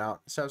Carolina coming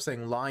out. Instead of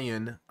saying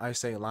lion, I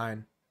say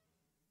lion.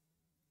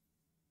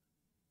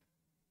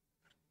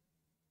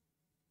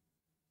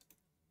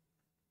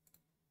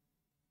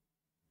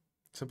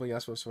 Simply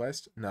yes would have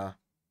sufficed? Nah.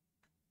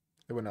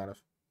 It would not have.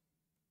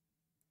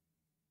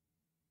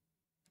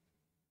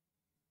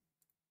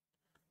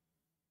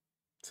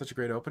 Such a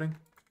great opening.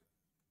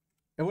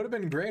 It would have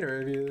been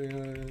greater if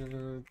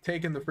you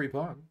taken the free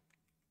pawn.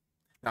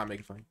 Not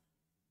making fun.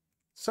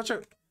 Such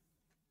a...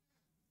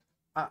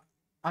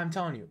 I'm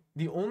telling you,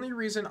 the only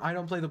reason I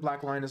don't play the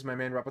Black Lion as my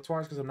main repertoire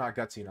is because I'm not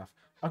gutsy enough.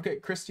 Okay,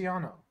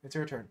 Cristiano, it's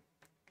your turn.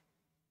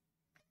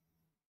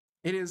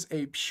 It is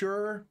a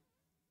pure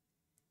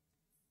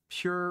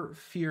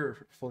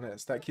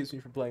fearfulness that keeps me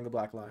from playing the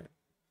Black Lion.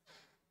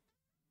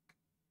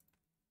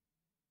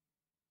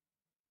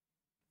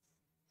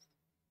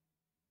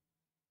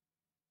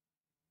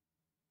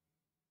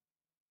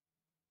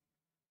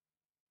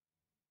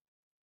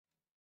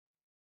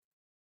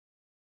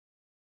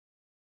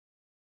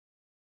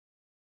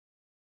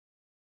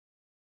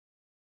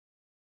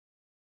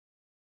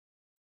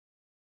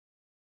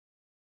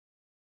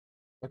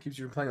 What keeps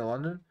you from playing in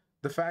London?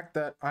 The fact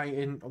that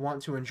I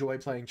want to enjoy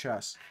playing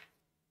chess.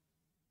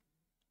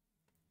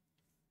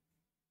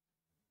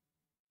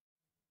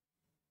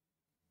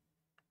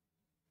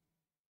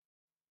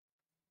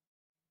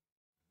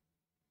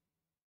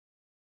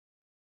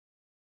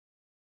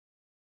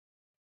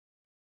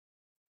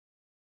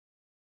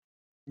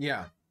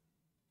 Yeah.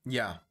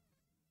 Yeah.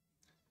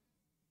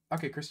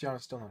 Okay,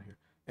 Cristiano's still not here.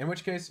 In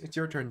which case, it's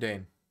your turn,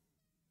 Dane.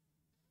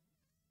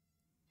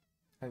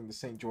 I think the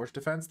St. George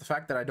defense. The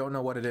fact that I don't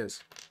know what it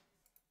is.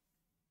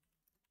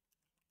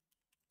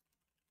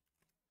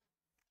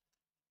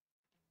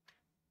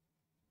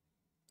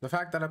 The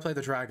fact that I play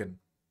the dragon.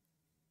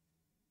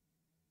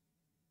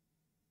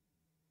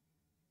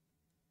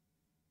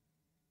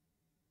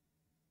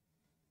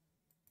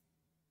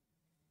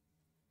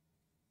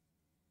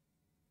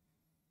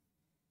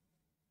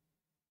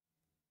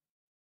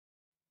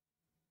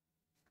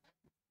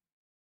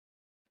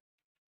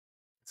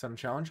 Some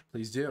challenge?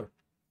 Please do.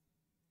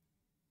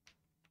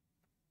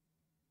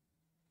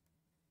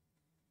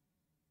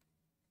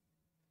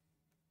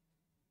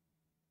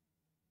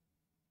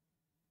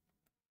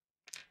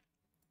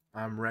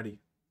 I'm ready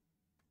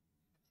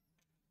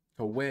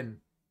to win.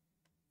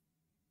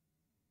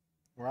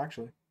 Or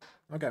actually,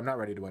 okay, I'm not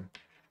ready to win.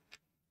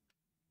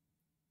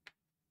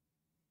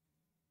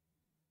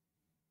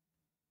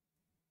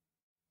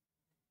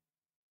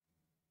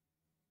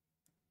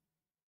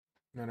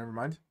 No, never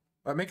mind.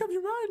 Make up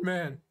your mind,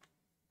 man.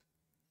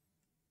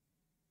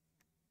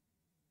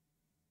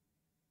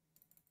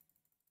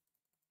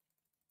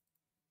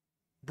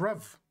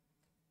 Bruv.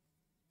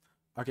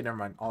 Okay, never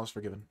mind. All is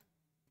forgiven.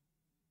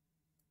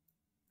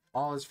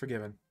 All is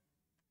forgiven.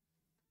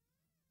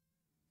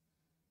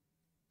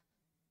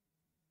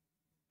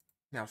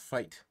 Now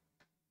fight.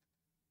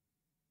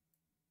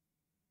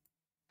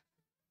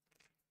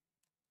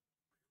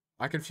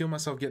 I can feel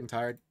myself getting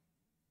tired.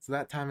 It's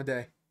that time of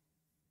day.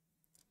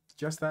 It's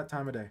just that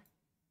time of day.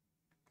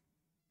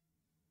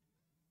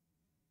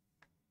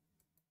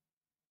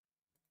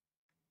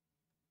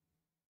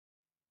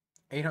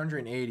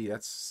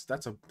 $880.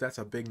 That's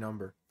a big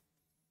number.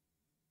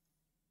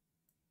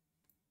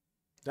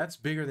 That's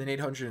bigger than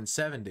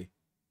 870.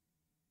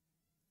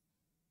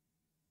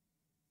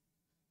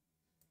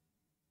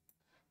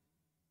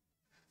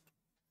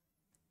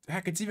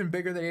 Heck, it's even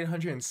bigger than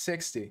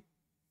 860.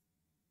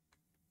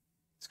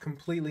 It's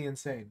completely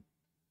insane.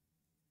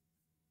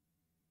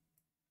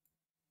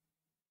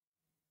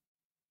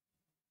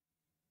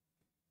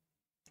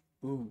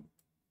 Ooh.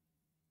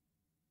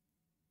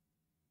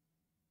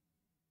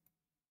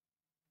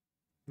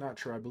 Not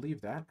sure I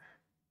believe that.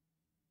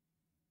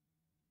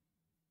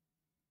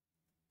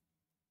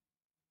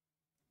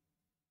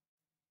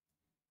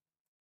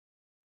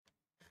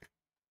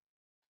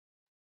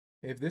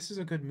 If this is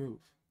a good move,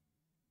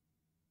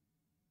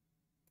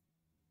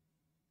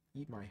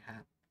 eat my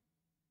hat.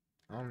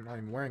 I'm not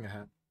even wearing a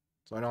hat,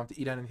 so I don't have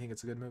to eat anything.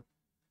 It's a good move.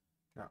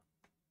 No.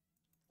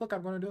 Look,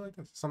 I'm going to do it like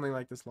this. Something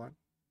like this line.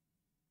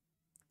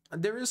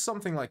 There is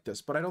something like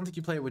this, but I don't think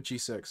you play it with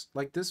g6.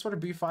 Like, this sort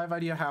of b5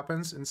 idea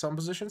happens in some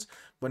positions,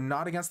 but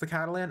not against the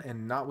Catalan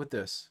and not with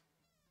this.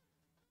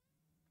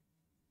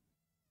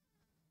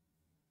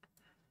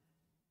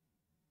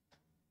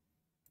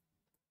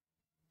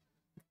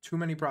 Too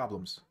many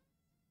problems.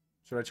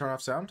 Should I turn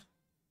off sound?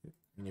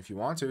 I mean, if you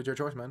want to, it's your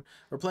choice, man.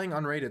 We're playing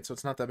unrated, so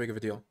it's not that big of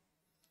a deal.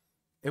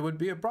 It would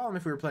be a problem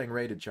if we were playing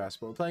rated chess,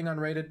 but we're playing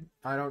unrated.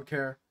 I don't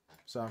care,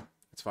 so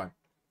it's fine.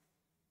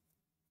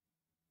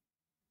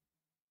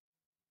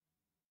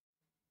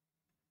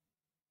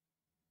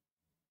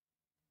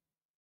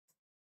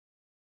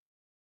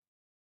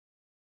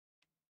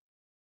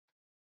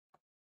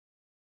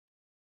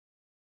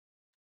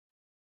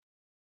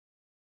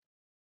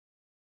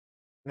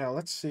 Now,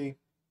 let's see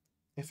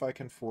if I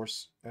can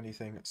force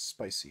anything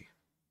spicy.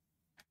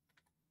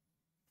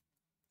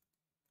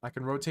 I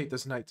can rotate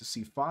this knight to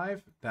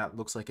c5. That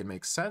looks like it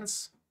makes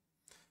sense.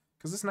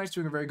 Because this knight's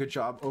doing a very good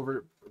job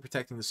over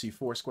protecting the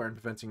c4 square and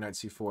preventing knight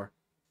c4. You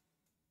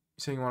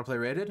saying you want to play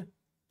rated?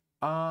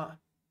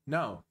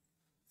 No.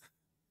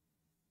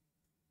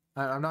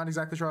 I'm not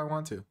exactly sure I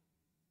want to.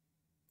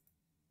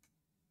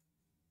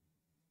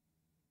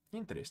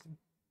 Interesting.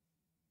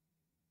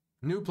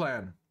 New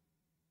plan.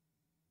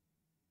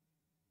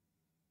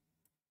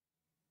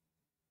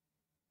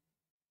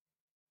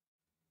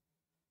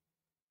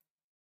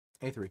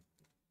 A3.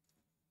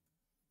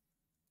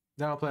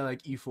 Then I'll play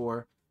like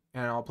e4,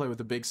 and I'll play with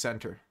the big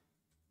center.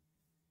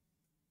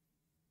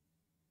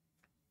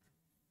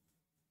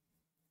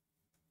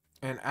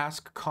 And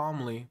ask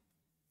calmly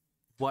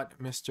what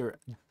Mr.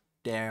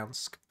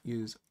 Dansk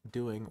is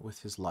doing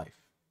with his life.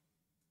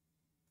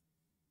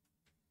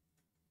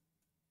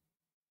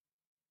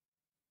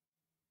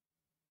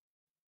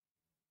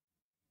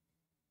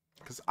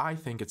 Because I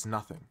think it's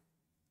nothing.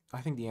 I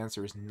think the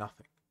answer is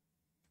nothing.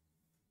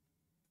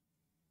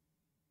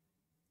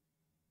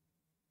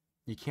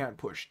 You can't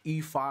push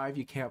e5,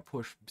 you can't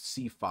push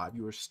c5.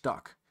 You are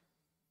stuck.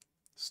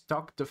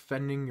 Stuck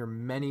defending your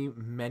many,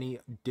 many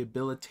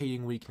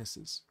debilitating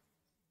weaknesses.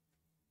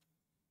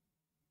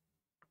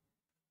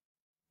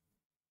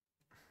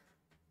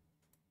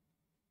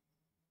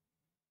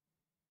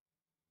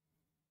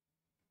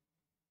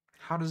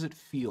 How does it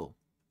feel?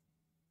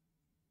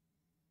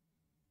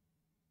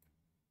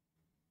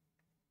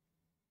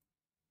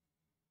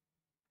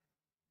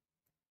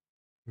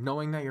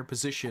 Knowing that your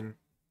position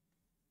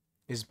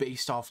is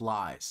based off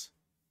lies.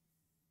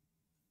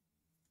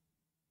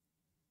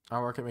 I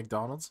work at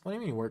McDonald's? What do you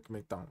mean you work at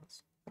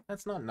McDonald's?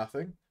 That's not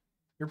nothing.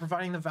 You're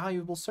providing the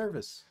valuable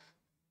service.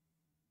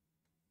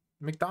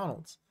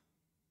 McDonald's.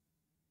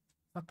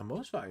 Not the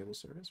most valuable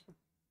service, but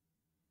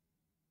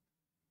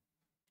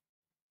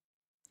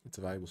it's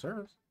a valuable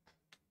service.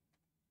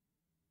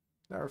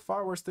 There are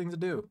far worse things to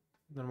do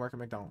than work at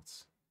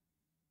McDonald's.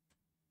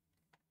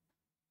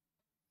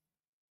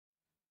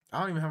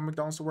 I don't even have a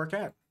McDonald's to work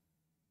at.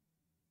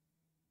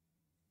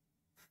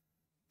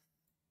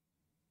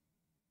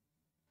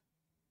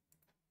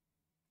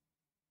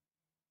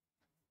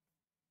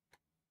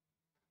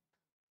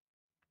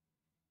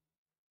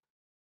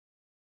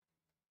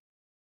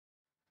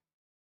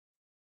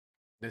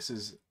 This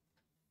is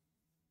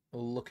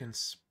looking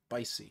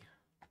spicy.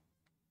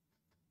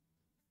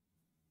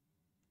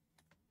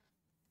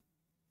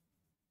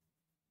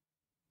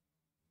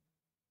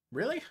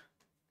 Really?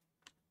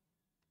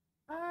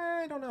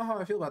 I don't know how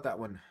I feel about that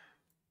one,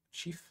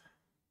 Chief.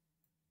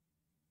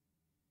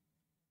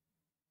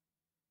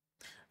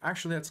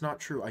 Actually, that's not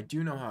true. I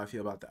do know how I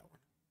feel about that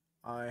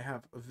one. I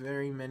have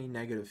very many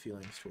negative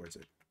feelings towards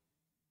it.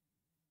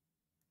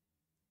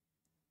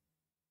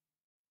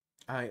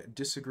 I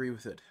disagree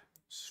with it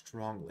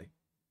strongly.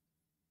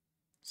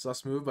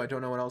 Sus move, but I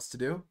don't know what else to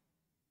do.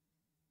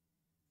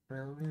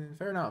 Well,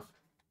 fair enough.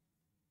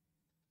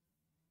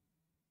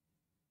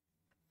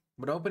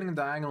 But opening a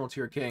diagonal to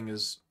your king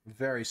is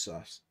very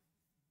sus.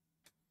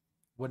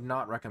 Would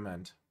not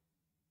recommend.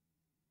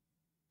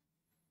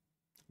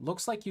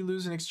 Looks like you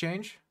lose an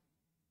exchange.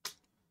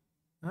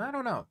 I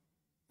don't know.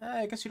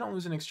 I guess you don't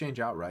lose an exchange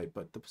outright,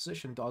 but the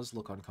position does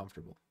look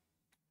uncomfortable.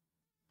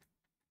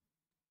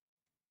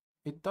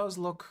 It does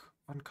look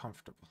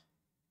uncomfortable.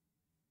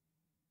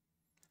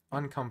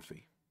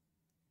 Uncomfy.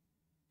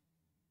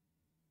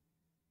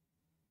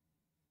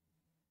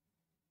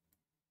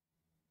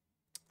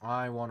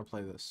 I want to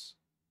play this.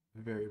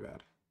 Very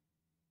bad.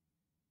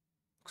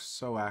 Looks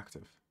so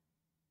active.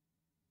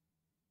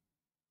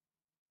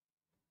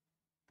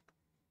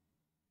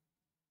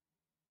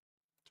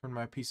 Turn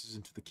my pieces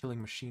into the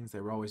killing machines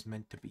they were always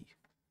meant to be.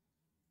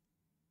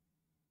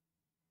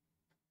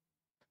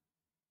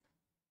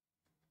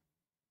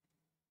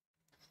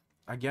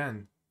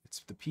 Again,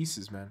 it's the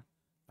pieces, man.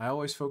 I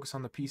always focus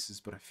on the pieces,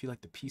 but I feel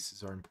like the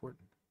pieces are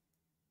important.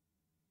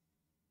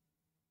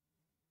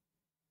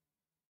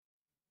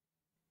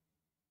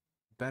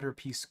 Better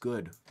piece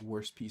good,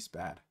 worse piece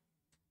bad.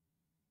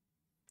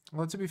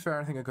 Well, to be fair,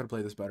 I think I could have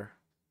played this better.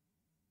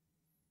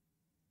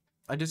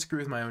 I disagree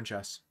with my own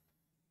chess.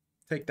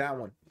 Take that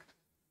one.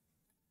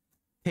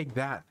 Take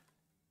that.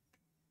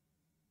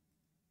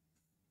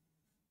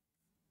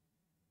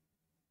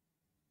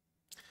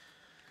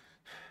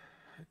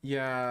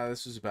 Yeah,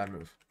 this was a bad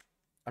move.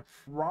 I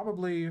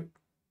probably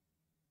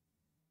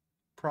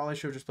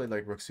should have just played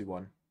like rook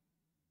c1.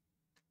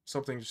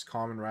 Something just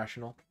calm and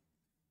rational.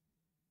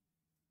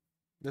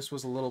 This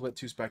was a little bit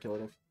too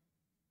speculative.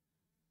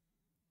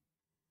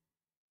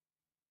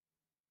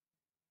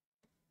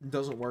 It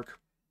doesn't work.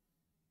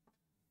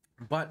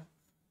 But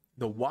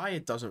the why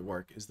it doesn't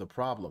work is the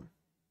problem.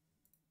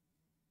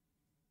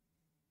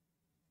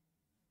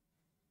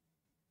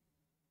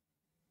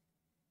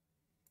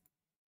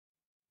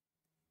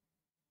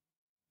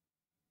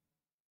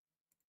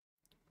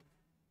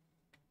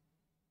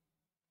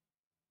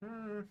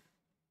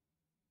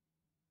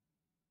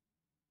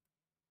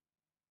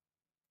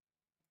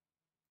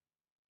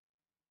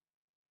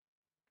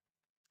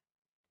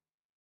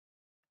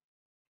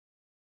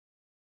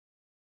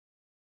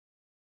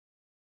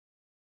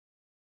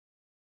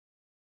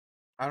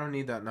 I don't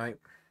need that knight.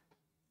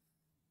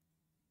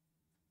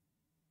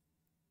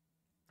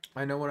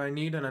 I know what I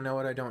need and I know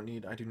what I don't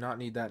need. I do not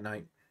need that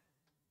knight.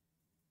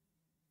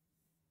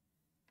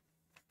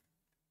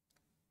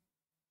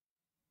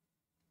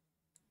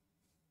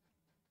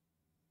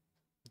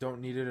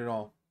 Don't need it at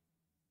all.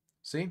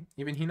 See?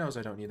 Even he knows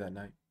I don't need that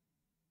knight.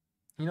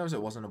 He knows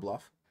it wasn't a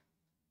bluff.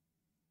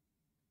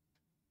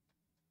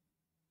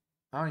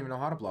 I don't even know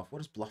how to bluff. What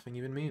does bluffing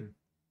even mean?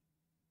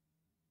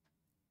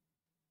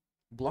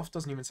 Bluff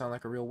doesn't even sound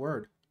like a real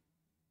word.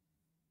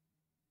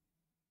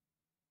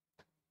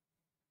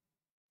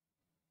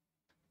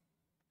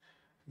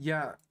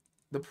 Yeah,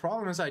 the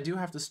problem is I do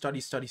have to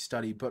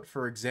study, but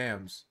for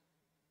exams.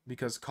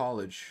 Because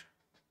college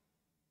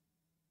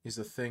is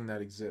a thing that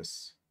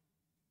exists.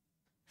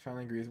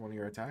 Finally agree with one of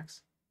your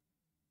attacks.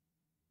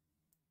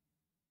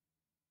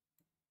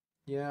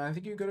 Yeah, I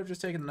think you could have just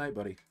taken the knight,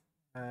 buddy.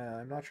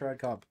 I'm not sure I'd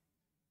cop.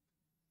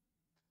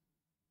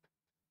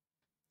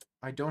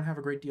 I don't have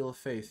a great deal of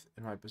faith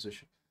in my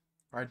position.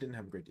 Or I didn't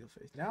have a great deal of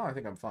faith. Now I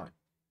think I'm fine.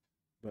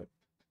 But...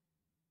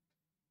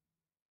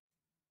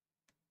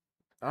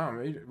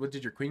 oh, what,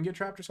 did your queen get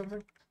trapped or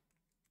something?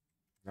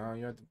 No,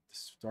 you had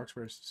this dark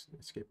square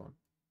escape on.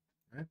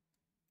 Right?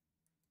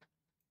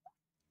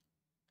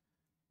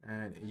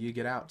 And you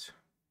get out.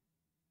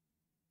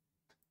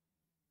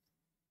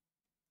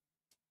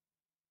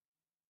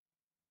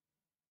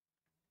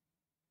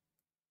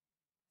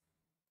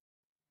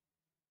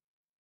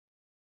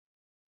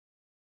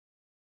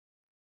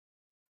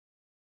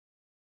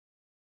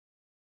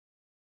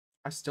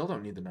 I still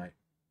don't need the knight.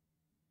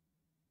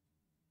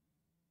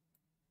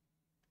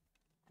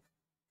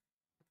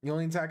 The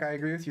only attack I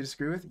agree with, you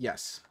disagree with?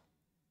 Yes.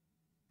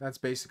 That's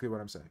basically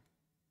what I'm saying.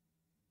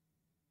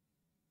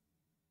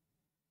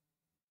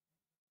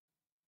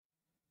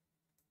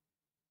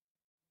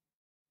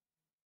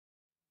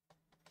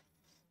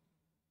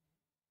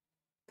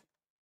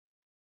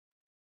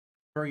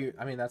 For you,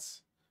 I mean,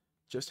 that's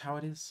just how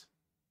it is.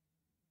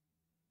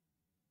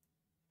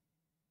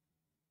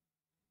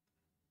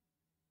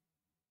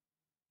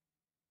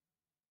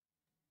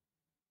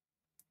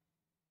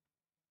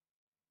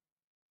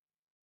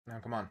 Now,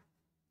 come on.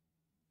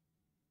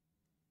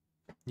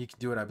 You can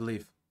do it, I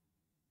believe.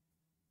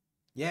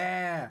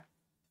 Yeah!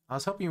 I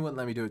was hoping you wouldn't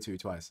let me do it to you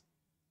twice.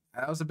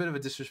 That was a bit of a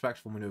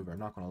disrespectful maneuver, I'm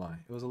not gonna lie.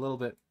 It was a little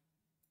bit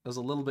It was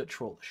a little bit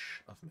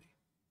trollish of me.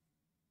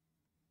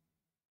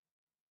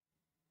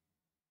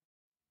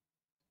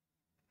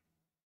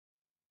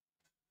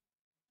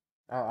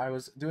 I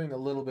was doing a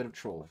little bit of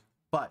trolling,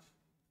 but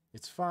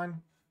it's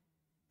fine.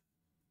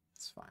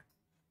 It's fine.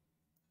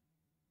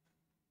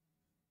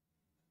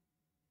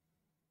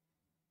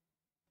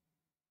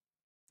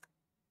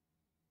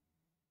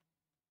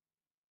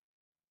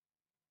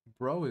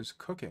 Bro is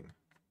cooking.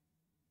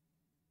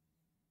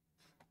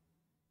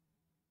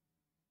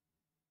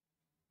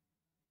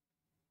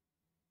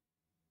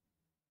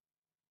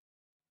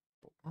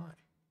 But why?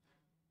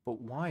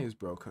 But why is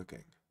bro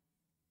cooking?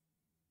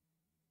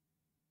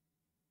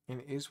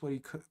 And is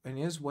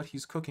what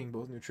he's cooking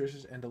both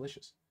nutritious and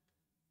delicious?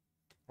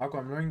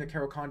 Aqua, I'm learning the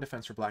Karo Khan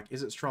defense for black.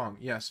 Is it strong?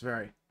 Yes,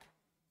 very.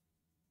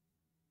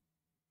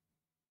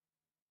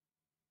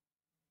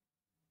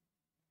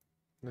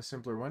 The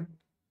simpler one.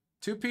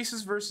 Two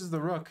pieces versus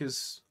the rook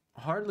is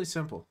hardly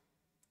simple.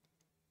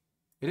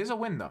 It is a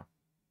win, though.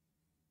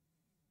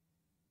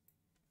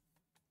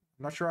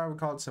 I'm not sure I would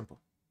call it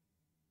simple.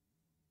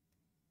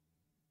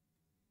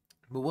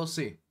 But we'll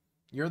see.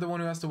 You're the one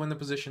who has to win the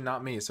position,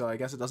 not me, so I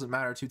guess it doesn't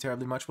matter too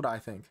terribly much what I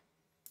think.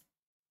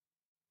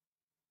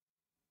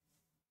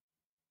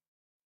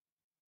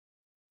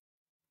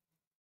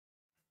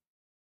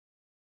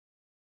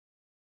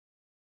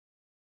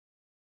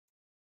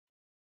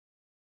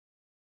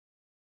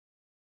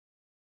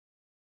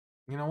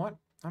 You know what?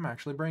 I'm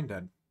actually brain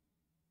dead.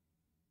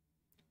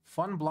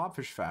 Fun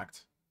blobfish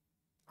fact.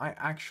 I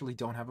actually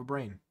don't have a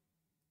brain.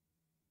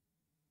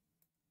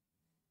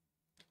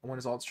 When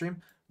is alt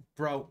stream?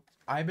 Bro,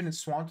 I've been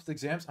swamped with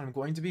exams. I'm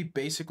going to be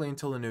basically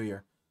until the new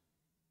year.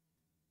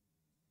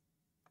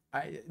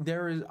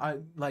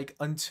 Like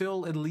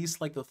until at least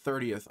like the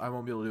 30th, I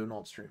won't be able to do an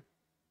alt stream.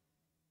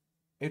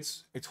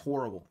 It's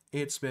horrible.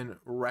 It's been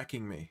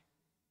wrecking me.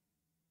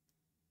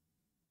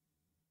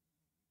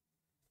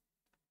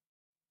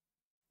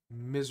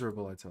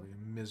 Miserable, I tell you,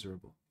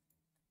 miserable.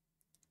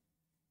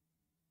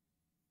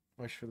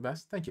 Wish for the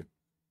best. Thank you.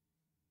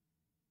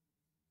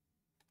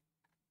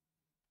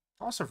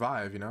 I'll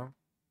survive, you know.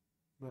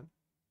 But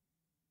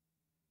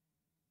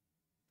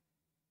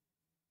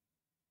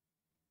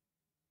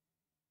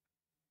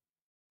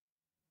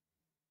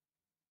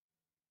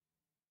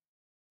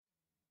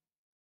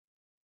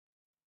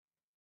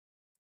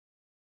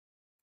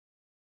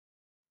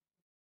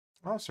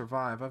I'll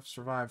survive. I've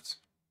survived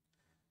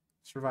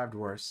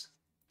worse.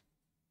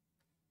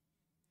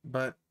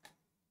 But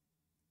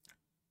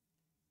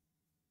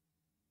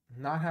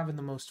not having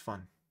the most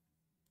fun.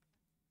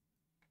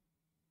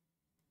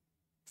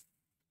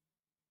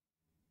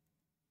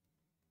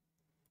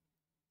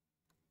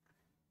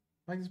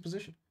 Like this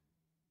position.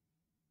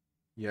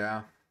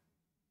 Yeah.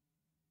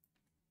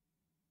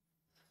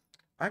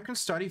 I can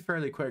study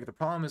fairly quick. The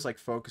problem is like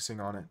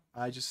focusing on it.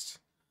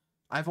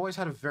 I've always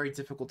had a very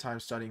difficult time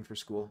studying for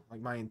school,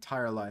 like my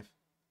entire life.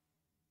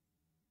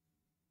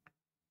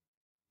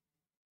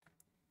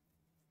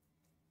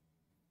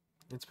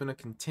 It's been a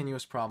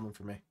continuous problem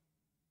for me.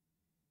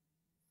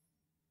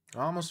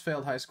 I almost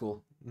failed high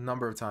school a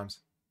number of times.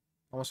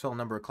 Almost failed a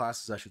number of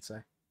classes, I should say.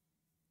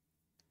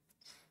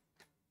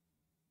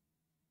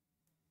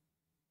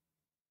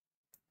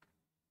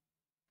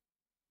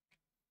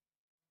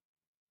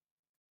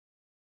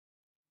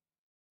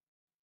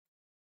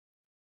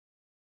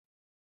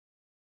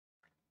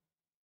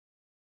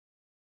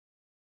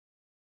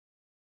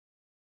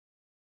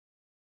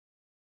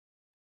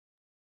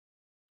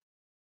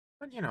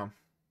 But you know,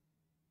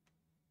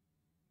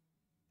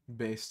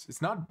 based.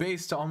 It's not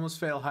based to almost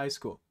fail high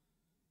school.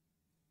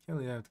 Can't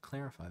really have to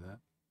clarify that.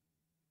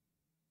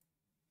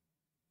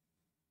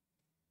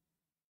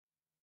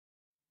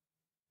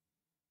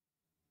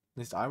 At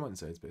least I wouldn't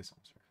say it's based on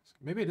high school.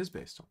 Maybe it is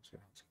based on high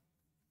school.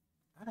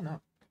 I don't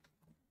know.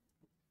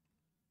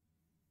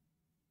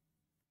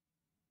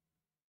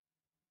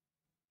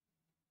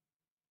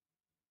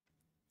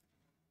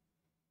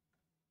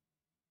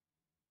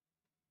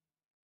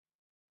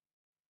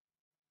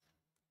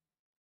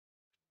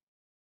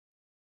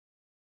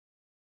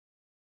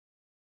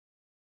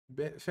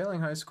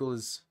 Failing high school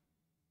is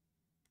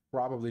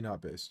probably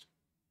not based.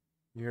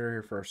 You're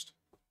here first.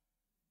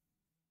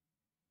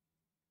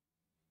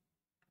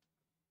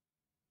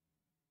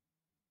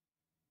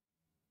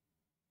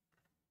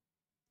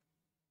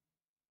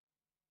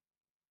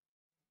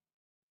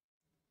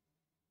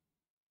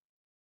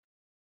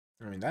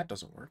 I mean, that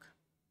doesn't work.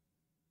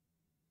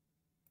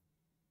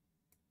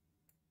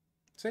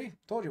 See?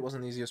 Told you it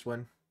wasn't the easiest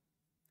win.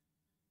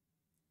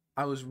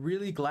 I was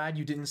really glad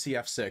you didn't see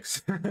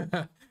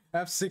F6.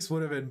 F6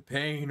 would have been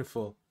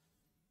painful.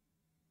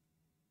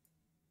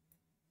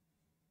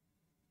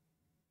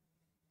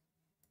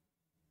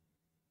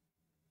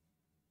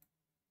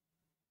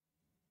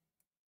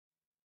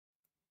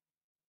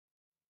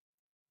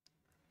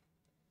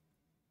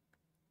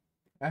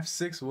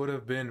 F6 would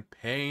have been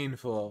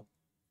painful.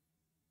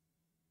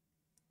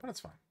 But it's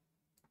fine.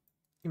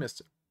 He missed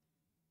it.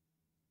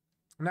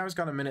 Now he's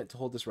got a minute to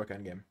hold this rook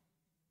endgame.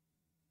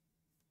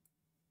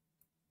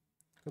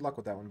 Good luck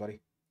with that one,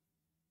 buddy.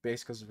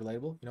 base because it's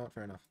relatable. You know what?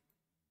 Fair enough.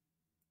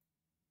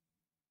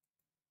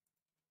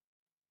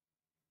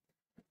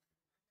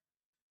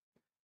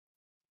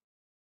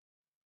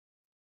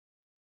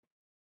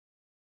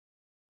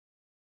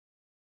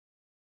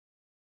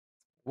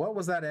 What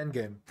was that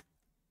endgame?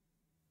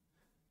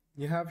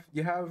 You have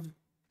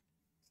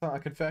a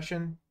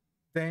confession,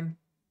 Thane?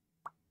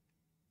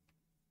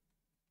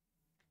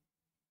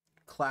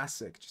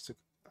 Classic. Just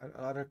an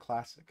utter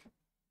classic.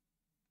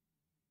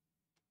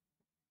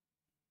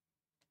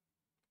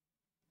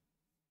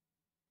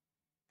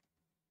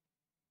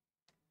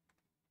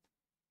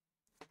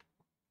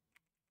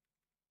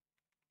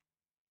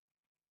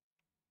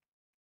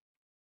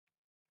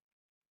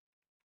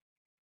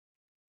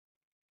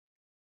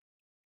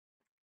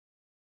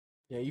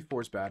 Yeah,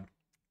 E4 is bad.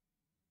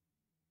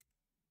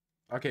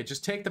 Okay,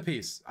 just take the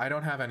piece. I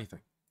don't have anything.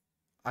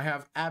 I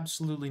have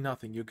absolutely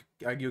nothing. You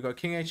go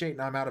king h8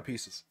 and I'm out of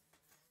pieces.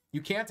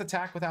 You can't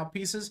attack without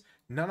pieces.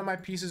 None of my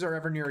pieces are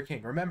ever near a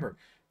king. Remember,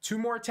 2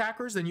 more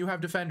attackers, then you have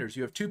defenders.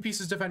 You have 2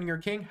 pieces defending your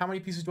king. How many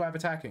pieces do I have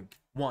attacking?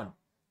 1.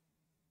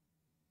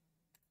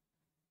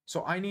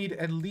 So I need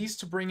at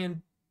least to bring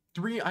in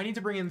 3. I need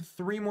to bring in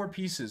 3 more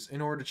pieces in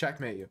order to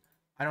checkmate you.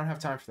 I don't have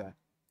time for that.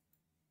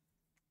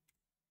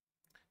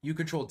 You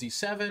control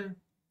d7.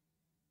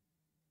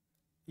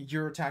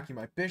 You're attacking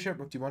my bishop.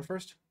 Rook d1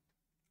 first.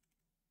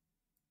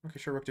 Okay,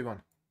 sure, rook d1.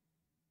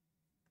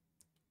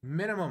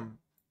 Minimum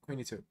queen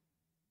e2.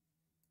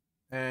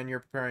 And you're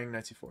preparing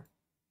knight c4.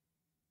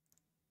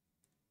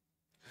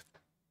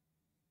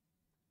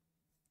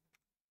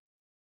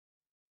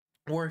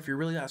 Or if you're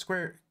really that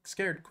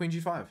scared, queen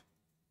g5.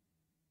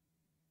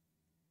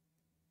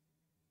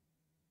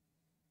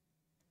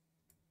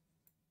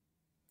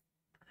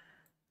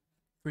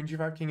 Queen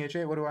g5, king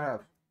h8, what do I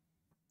have?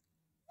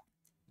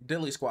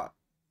 Diddly squat.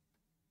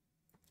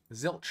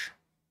 Zilch.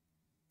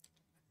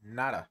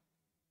 Nada.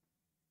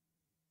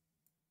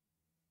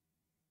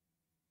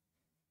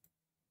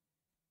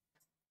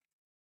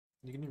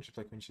 You can even just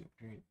play queen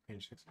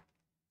h6.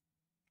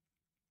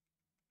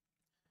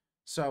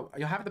 So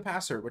you'll have the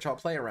passer, which I'll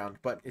play around,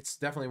 but it's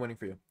definitely winning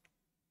for you.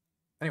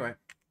 Anyway,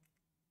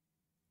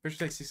 bishop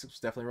takes c6 was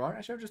definitely wrong.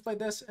 I should have just played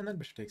this and then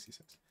bishop takes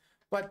c6.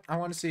 But I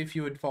want to see if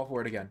you would fall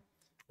for it again,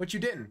 which you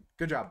didn't.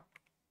 Good job.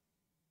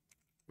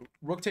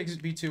 Rook takes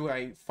b2,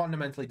 I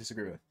fundamentally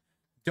disagree with.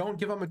 Don't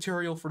give up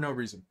material for no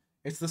reason.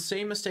 It's the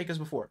same mistake as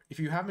before. If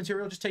you have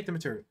material, just take the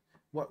material.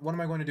 What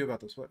am I going to do about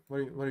this? What are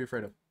you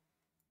afraid of?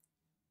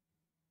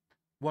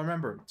 Well,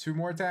 remember, 2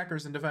 more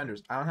attackers and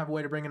defenders. I don't have a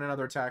way to bring in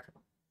another attacker.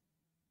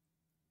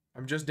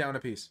 I'm just down a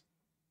piece.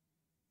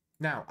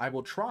 Now, I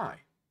will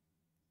try.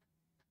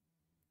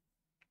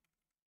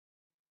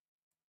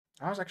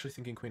 I was actually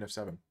thinking queen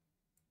f7.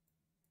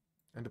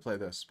 And to play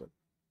this, but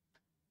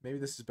maybe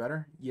this is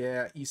better.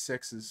 Yeah,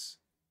 e6 is...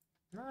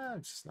 Nah,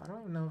 it's just, I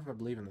don't know if I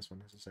believe in this one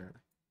necessarily.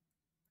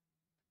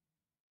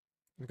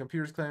 And the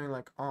computer's claiming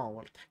like, oh,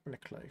 well,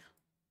 technically.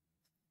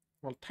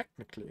 Well,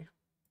 technically.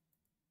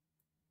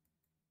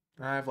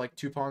 I have like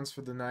 2 pawns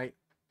for the knight.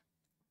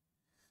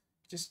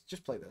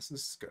 Just play this.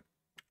 This is good.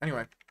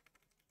 Anyway.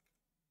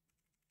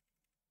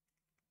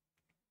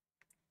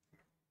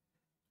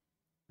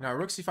 Now,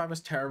 rook c5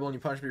 was terrible, and you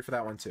punished me for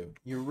that one too.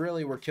 You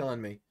really were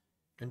killing me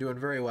and doing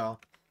very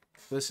well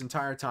for this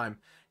entire time.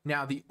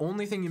 Now, the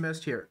only thing you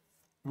missed here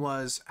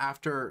was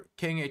after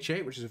king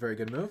h8, which is a very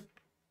good move.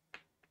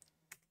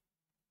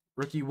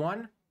 Rook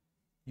e1,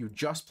 you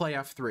just play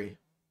f3,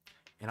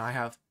 and I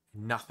have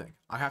nothing.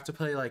 I have to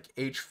play like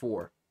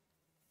h4,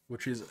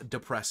 which is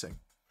depressing.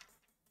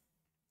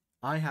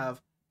 I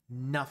have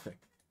nothing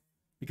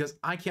because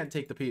I can't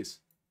take the piece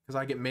because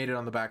I get mated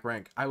on the back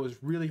rank. I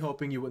was really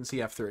hoping you wouldn't see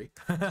f3.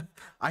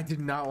 I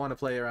did not want to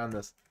play around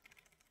this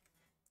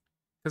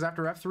because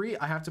after f3,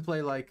 I have to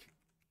play like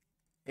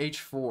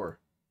h4,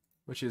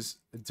 which is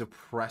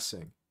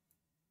depressing.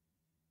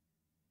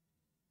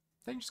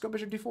 Then you just go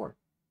bishop d4.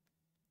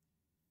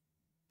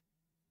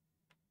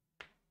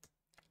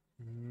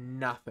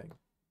 Nothing.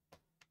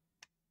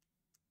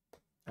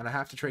 And I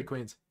have to trade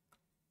queens.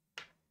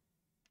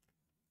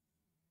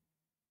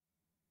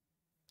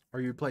 Or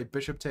you play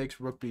bishop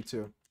takes, rook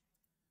b2.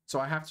 So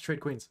I have to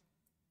trade queens.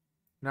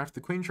 And after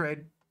the queen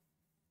trade,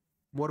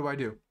 what do I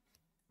do?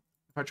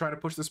 If I try to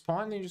push this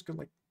pawn, then you just go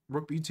like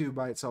rook b2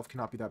 by itself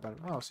cannot be that bad.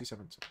 Oh,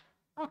 c7.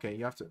 Okay,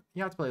 you have to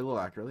play a little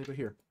accurately, but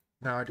here.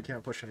 Now I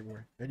can't push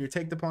anymore. And you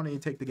take the pawn and you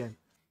take the game.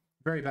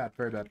 Very bad,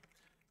 very bad.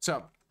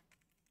 So,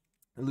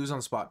 I lose on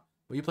the spot.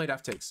 Well, you played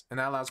f takes, and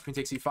that allows queen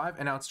takes e5,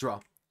 and now it's draw.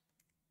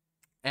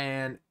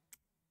 And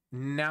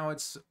now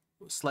it's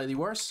slightly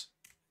worse,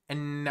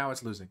 and now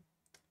it's losing.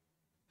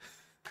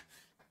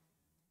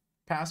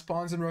 Pass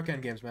pawns and rook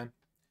endgames, man.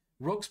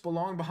 Rooks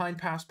belong behind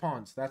passed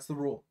pawns. That's the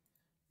rule.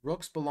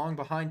 Rooks belong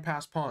behind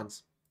passed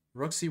pawns.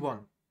 Rook c1.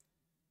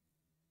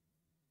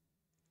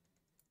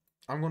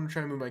 I'm going to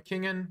try to move my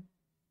king in.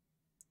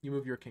 You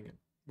move your king in.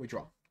 We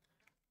draw.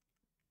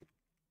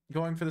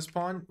 Going for this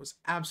pawn was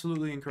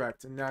absolutely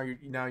incorrect, and now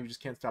you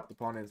just can't stop the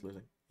pawn and it's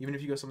losing. Even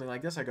if you go something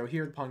like this, I go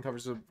here, the pawn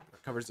covers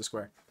the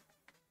square.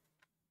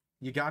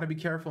 You got to be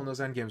careful in those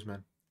endgames,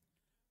 man.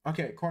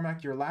 Okay,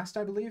 Cormac, you're last,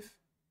 I believe.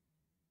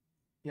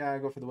 Yeah, I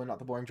go for the win, not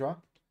the boring draw.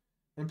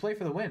 Then play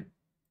for the win.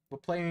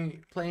 But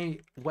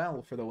play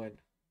well for the win.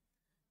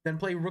 Then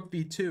play rook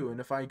b2, and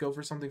if I go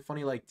for something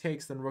funny like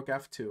takes, then rook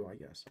f2, I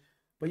guess.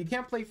 But you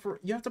can't play for...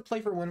 You have to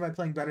play for a win by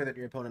playing better than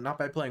your opponent, not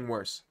by playing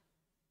worse.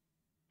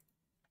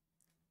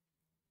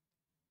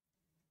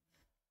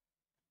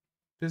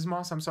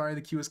 Bismos, I'm sorry,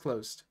 the queue is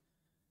closed.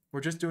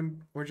 We're just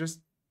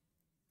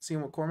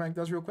seeing what Cormac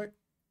does real quick.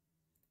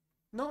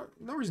 No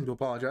reason to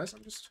apologize.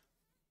 I'm just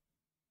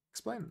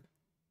explaining.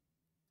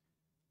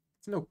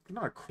 It's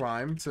not a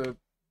crime to...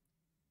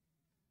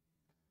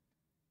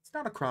 It's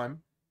not a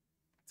crime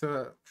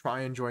to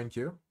try and join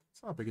queue.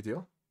 It's not a big a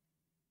deal.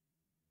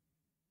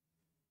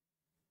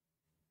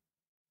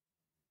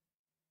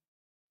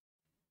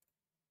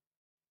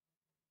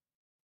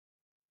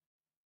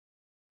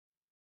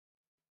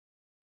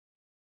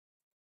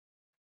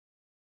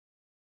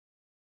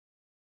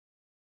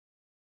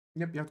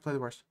 Yep, you have to play the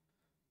worst.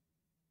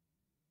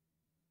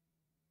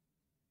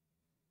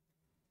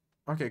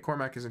 Okay,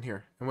 Cormac isn't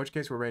here. In which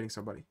case, we're raiding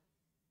somebody.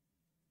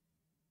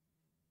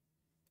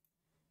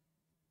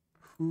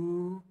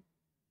 Who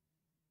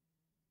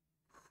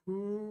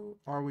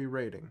are we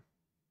raiding?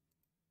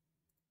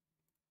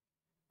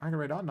 I can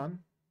raid Adnan.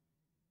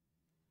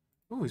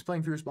 Ooh, he's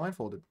playing Furious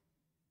Blindfolded.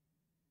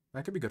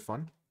 That could be good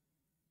fun.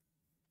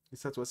 At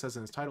least that's what it says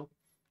in his title.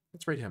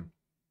 Let's raid him.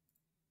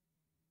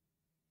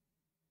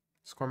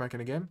 Is Cormac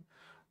in a game?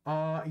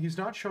 He's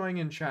not showing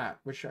in chat,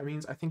 which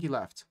means I think he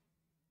left.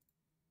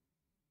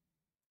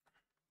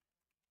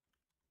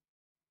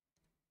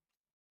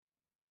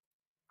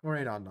 We'll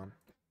raid Adnan.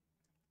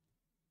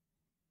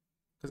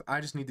 Because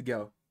I just need to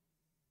go.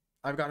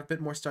 I've got a bit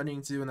more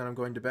studying to do, and then I'm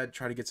going to bed,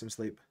 try to get some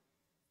sleep.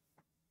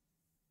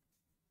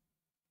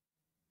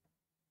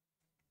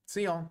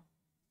 See y'all.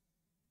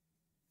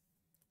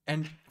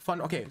 And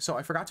fun. Okay, so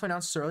I forgot to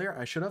announce this earlier.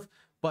 I should have.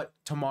 But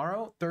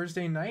tomorrow,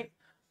 Thursday night,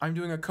 I'm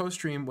doing a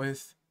co-stream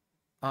with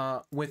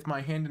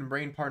my Hand and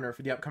Brain partner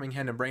for the upcoming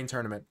Hand and Brain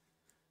tournament.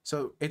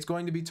 So it's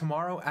going to be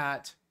tomorrow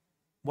at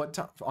what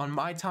time? On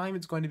my time,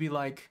 it's going to be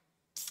like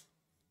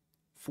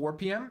 4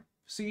 p.m.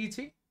 CET.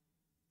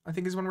 I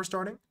think is when we're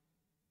starting.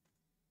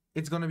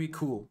 It's going to be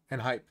cool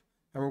and hype,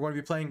 and we're going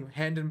to be playing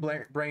Hand and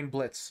Brain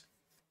Blitz,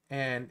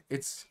 and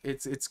it's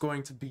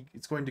going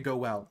to go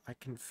well. I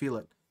can feel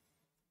it.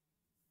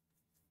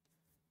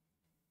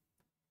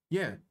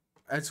 Yeah,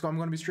 I'm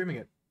going to be streaming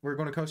it. We're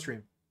going to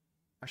co-stream.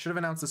 I should have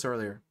announced this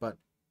earlier, but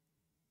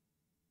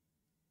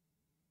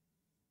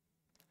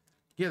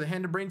yeah, the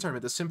Hand and Brain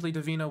tournament, the Simply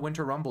Divina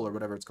Winter Rumble or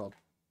whatever it's called.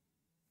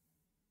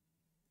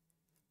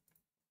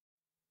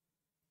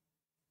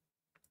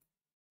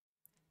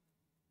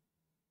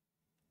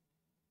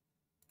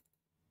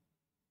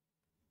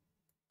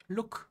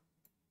 Look.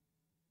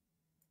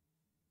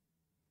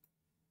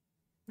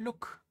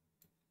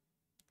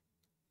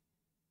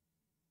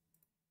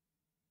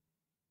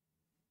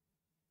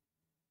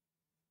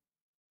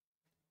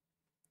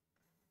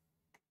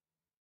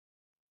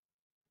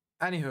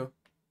 Anywho,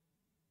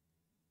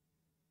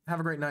 have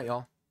a great night,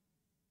 y'all.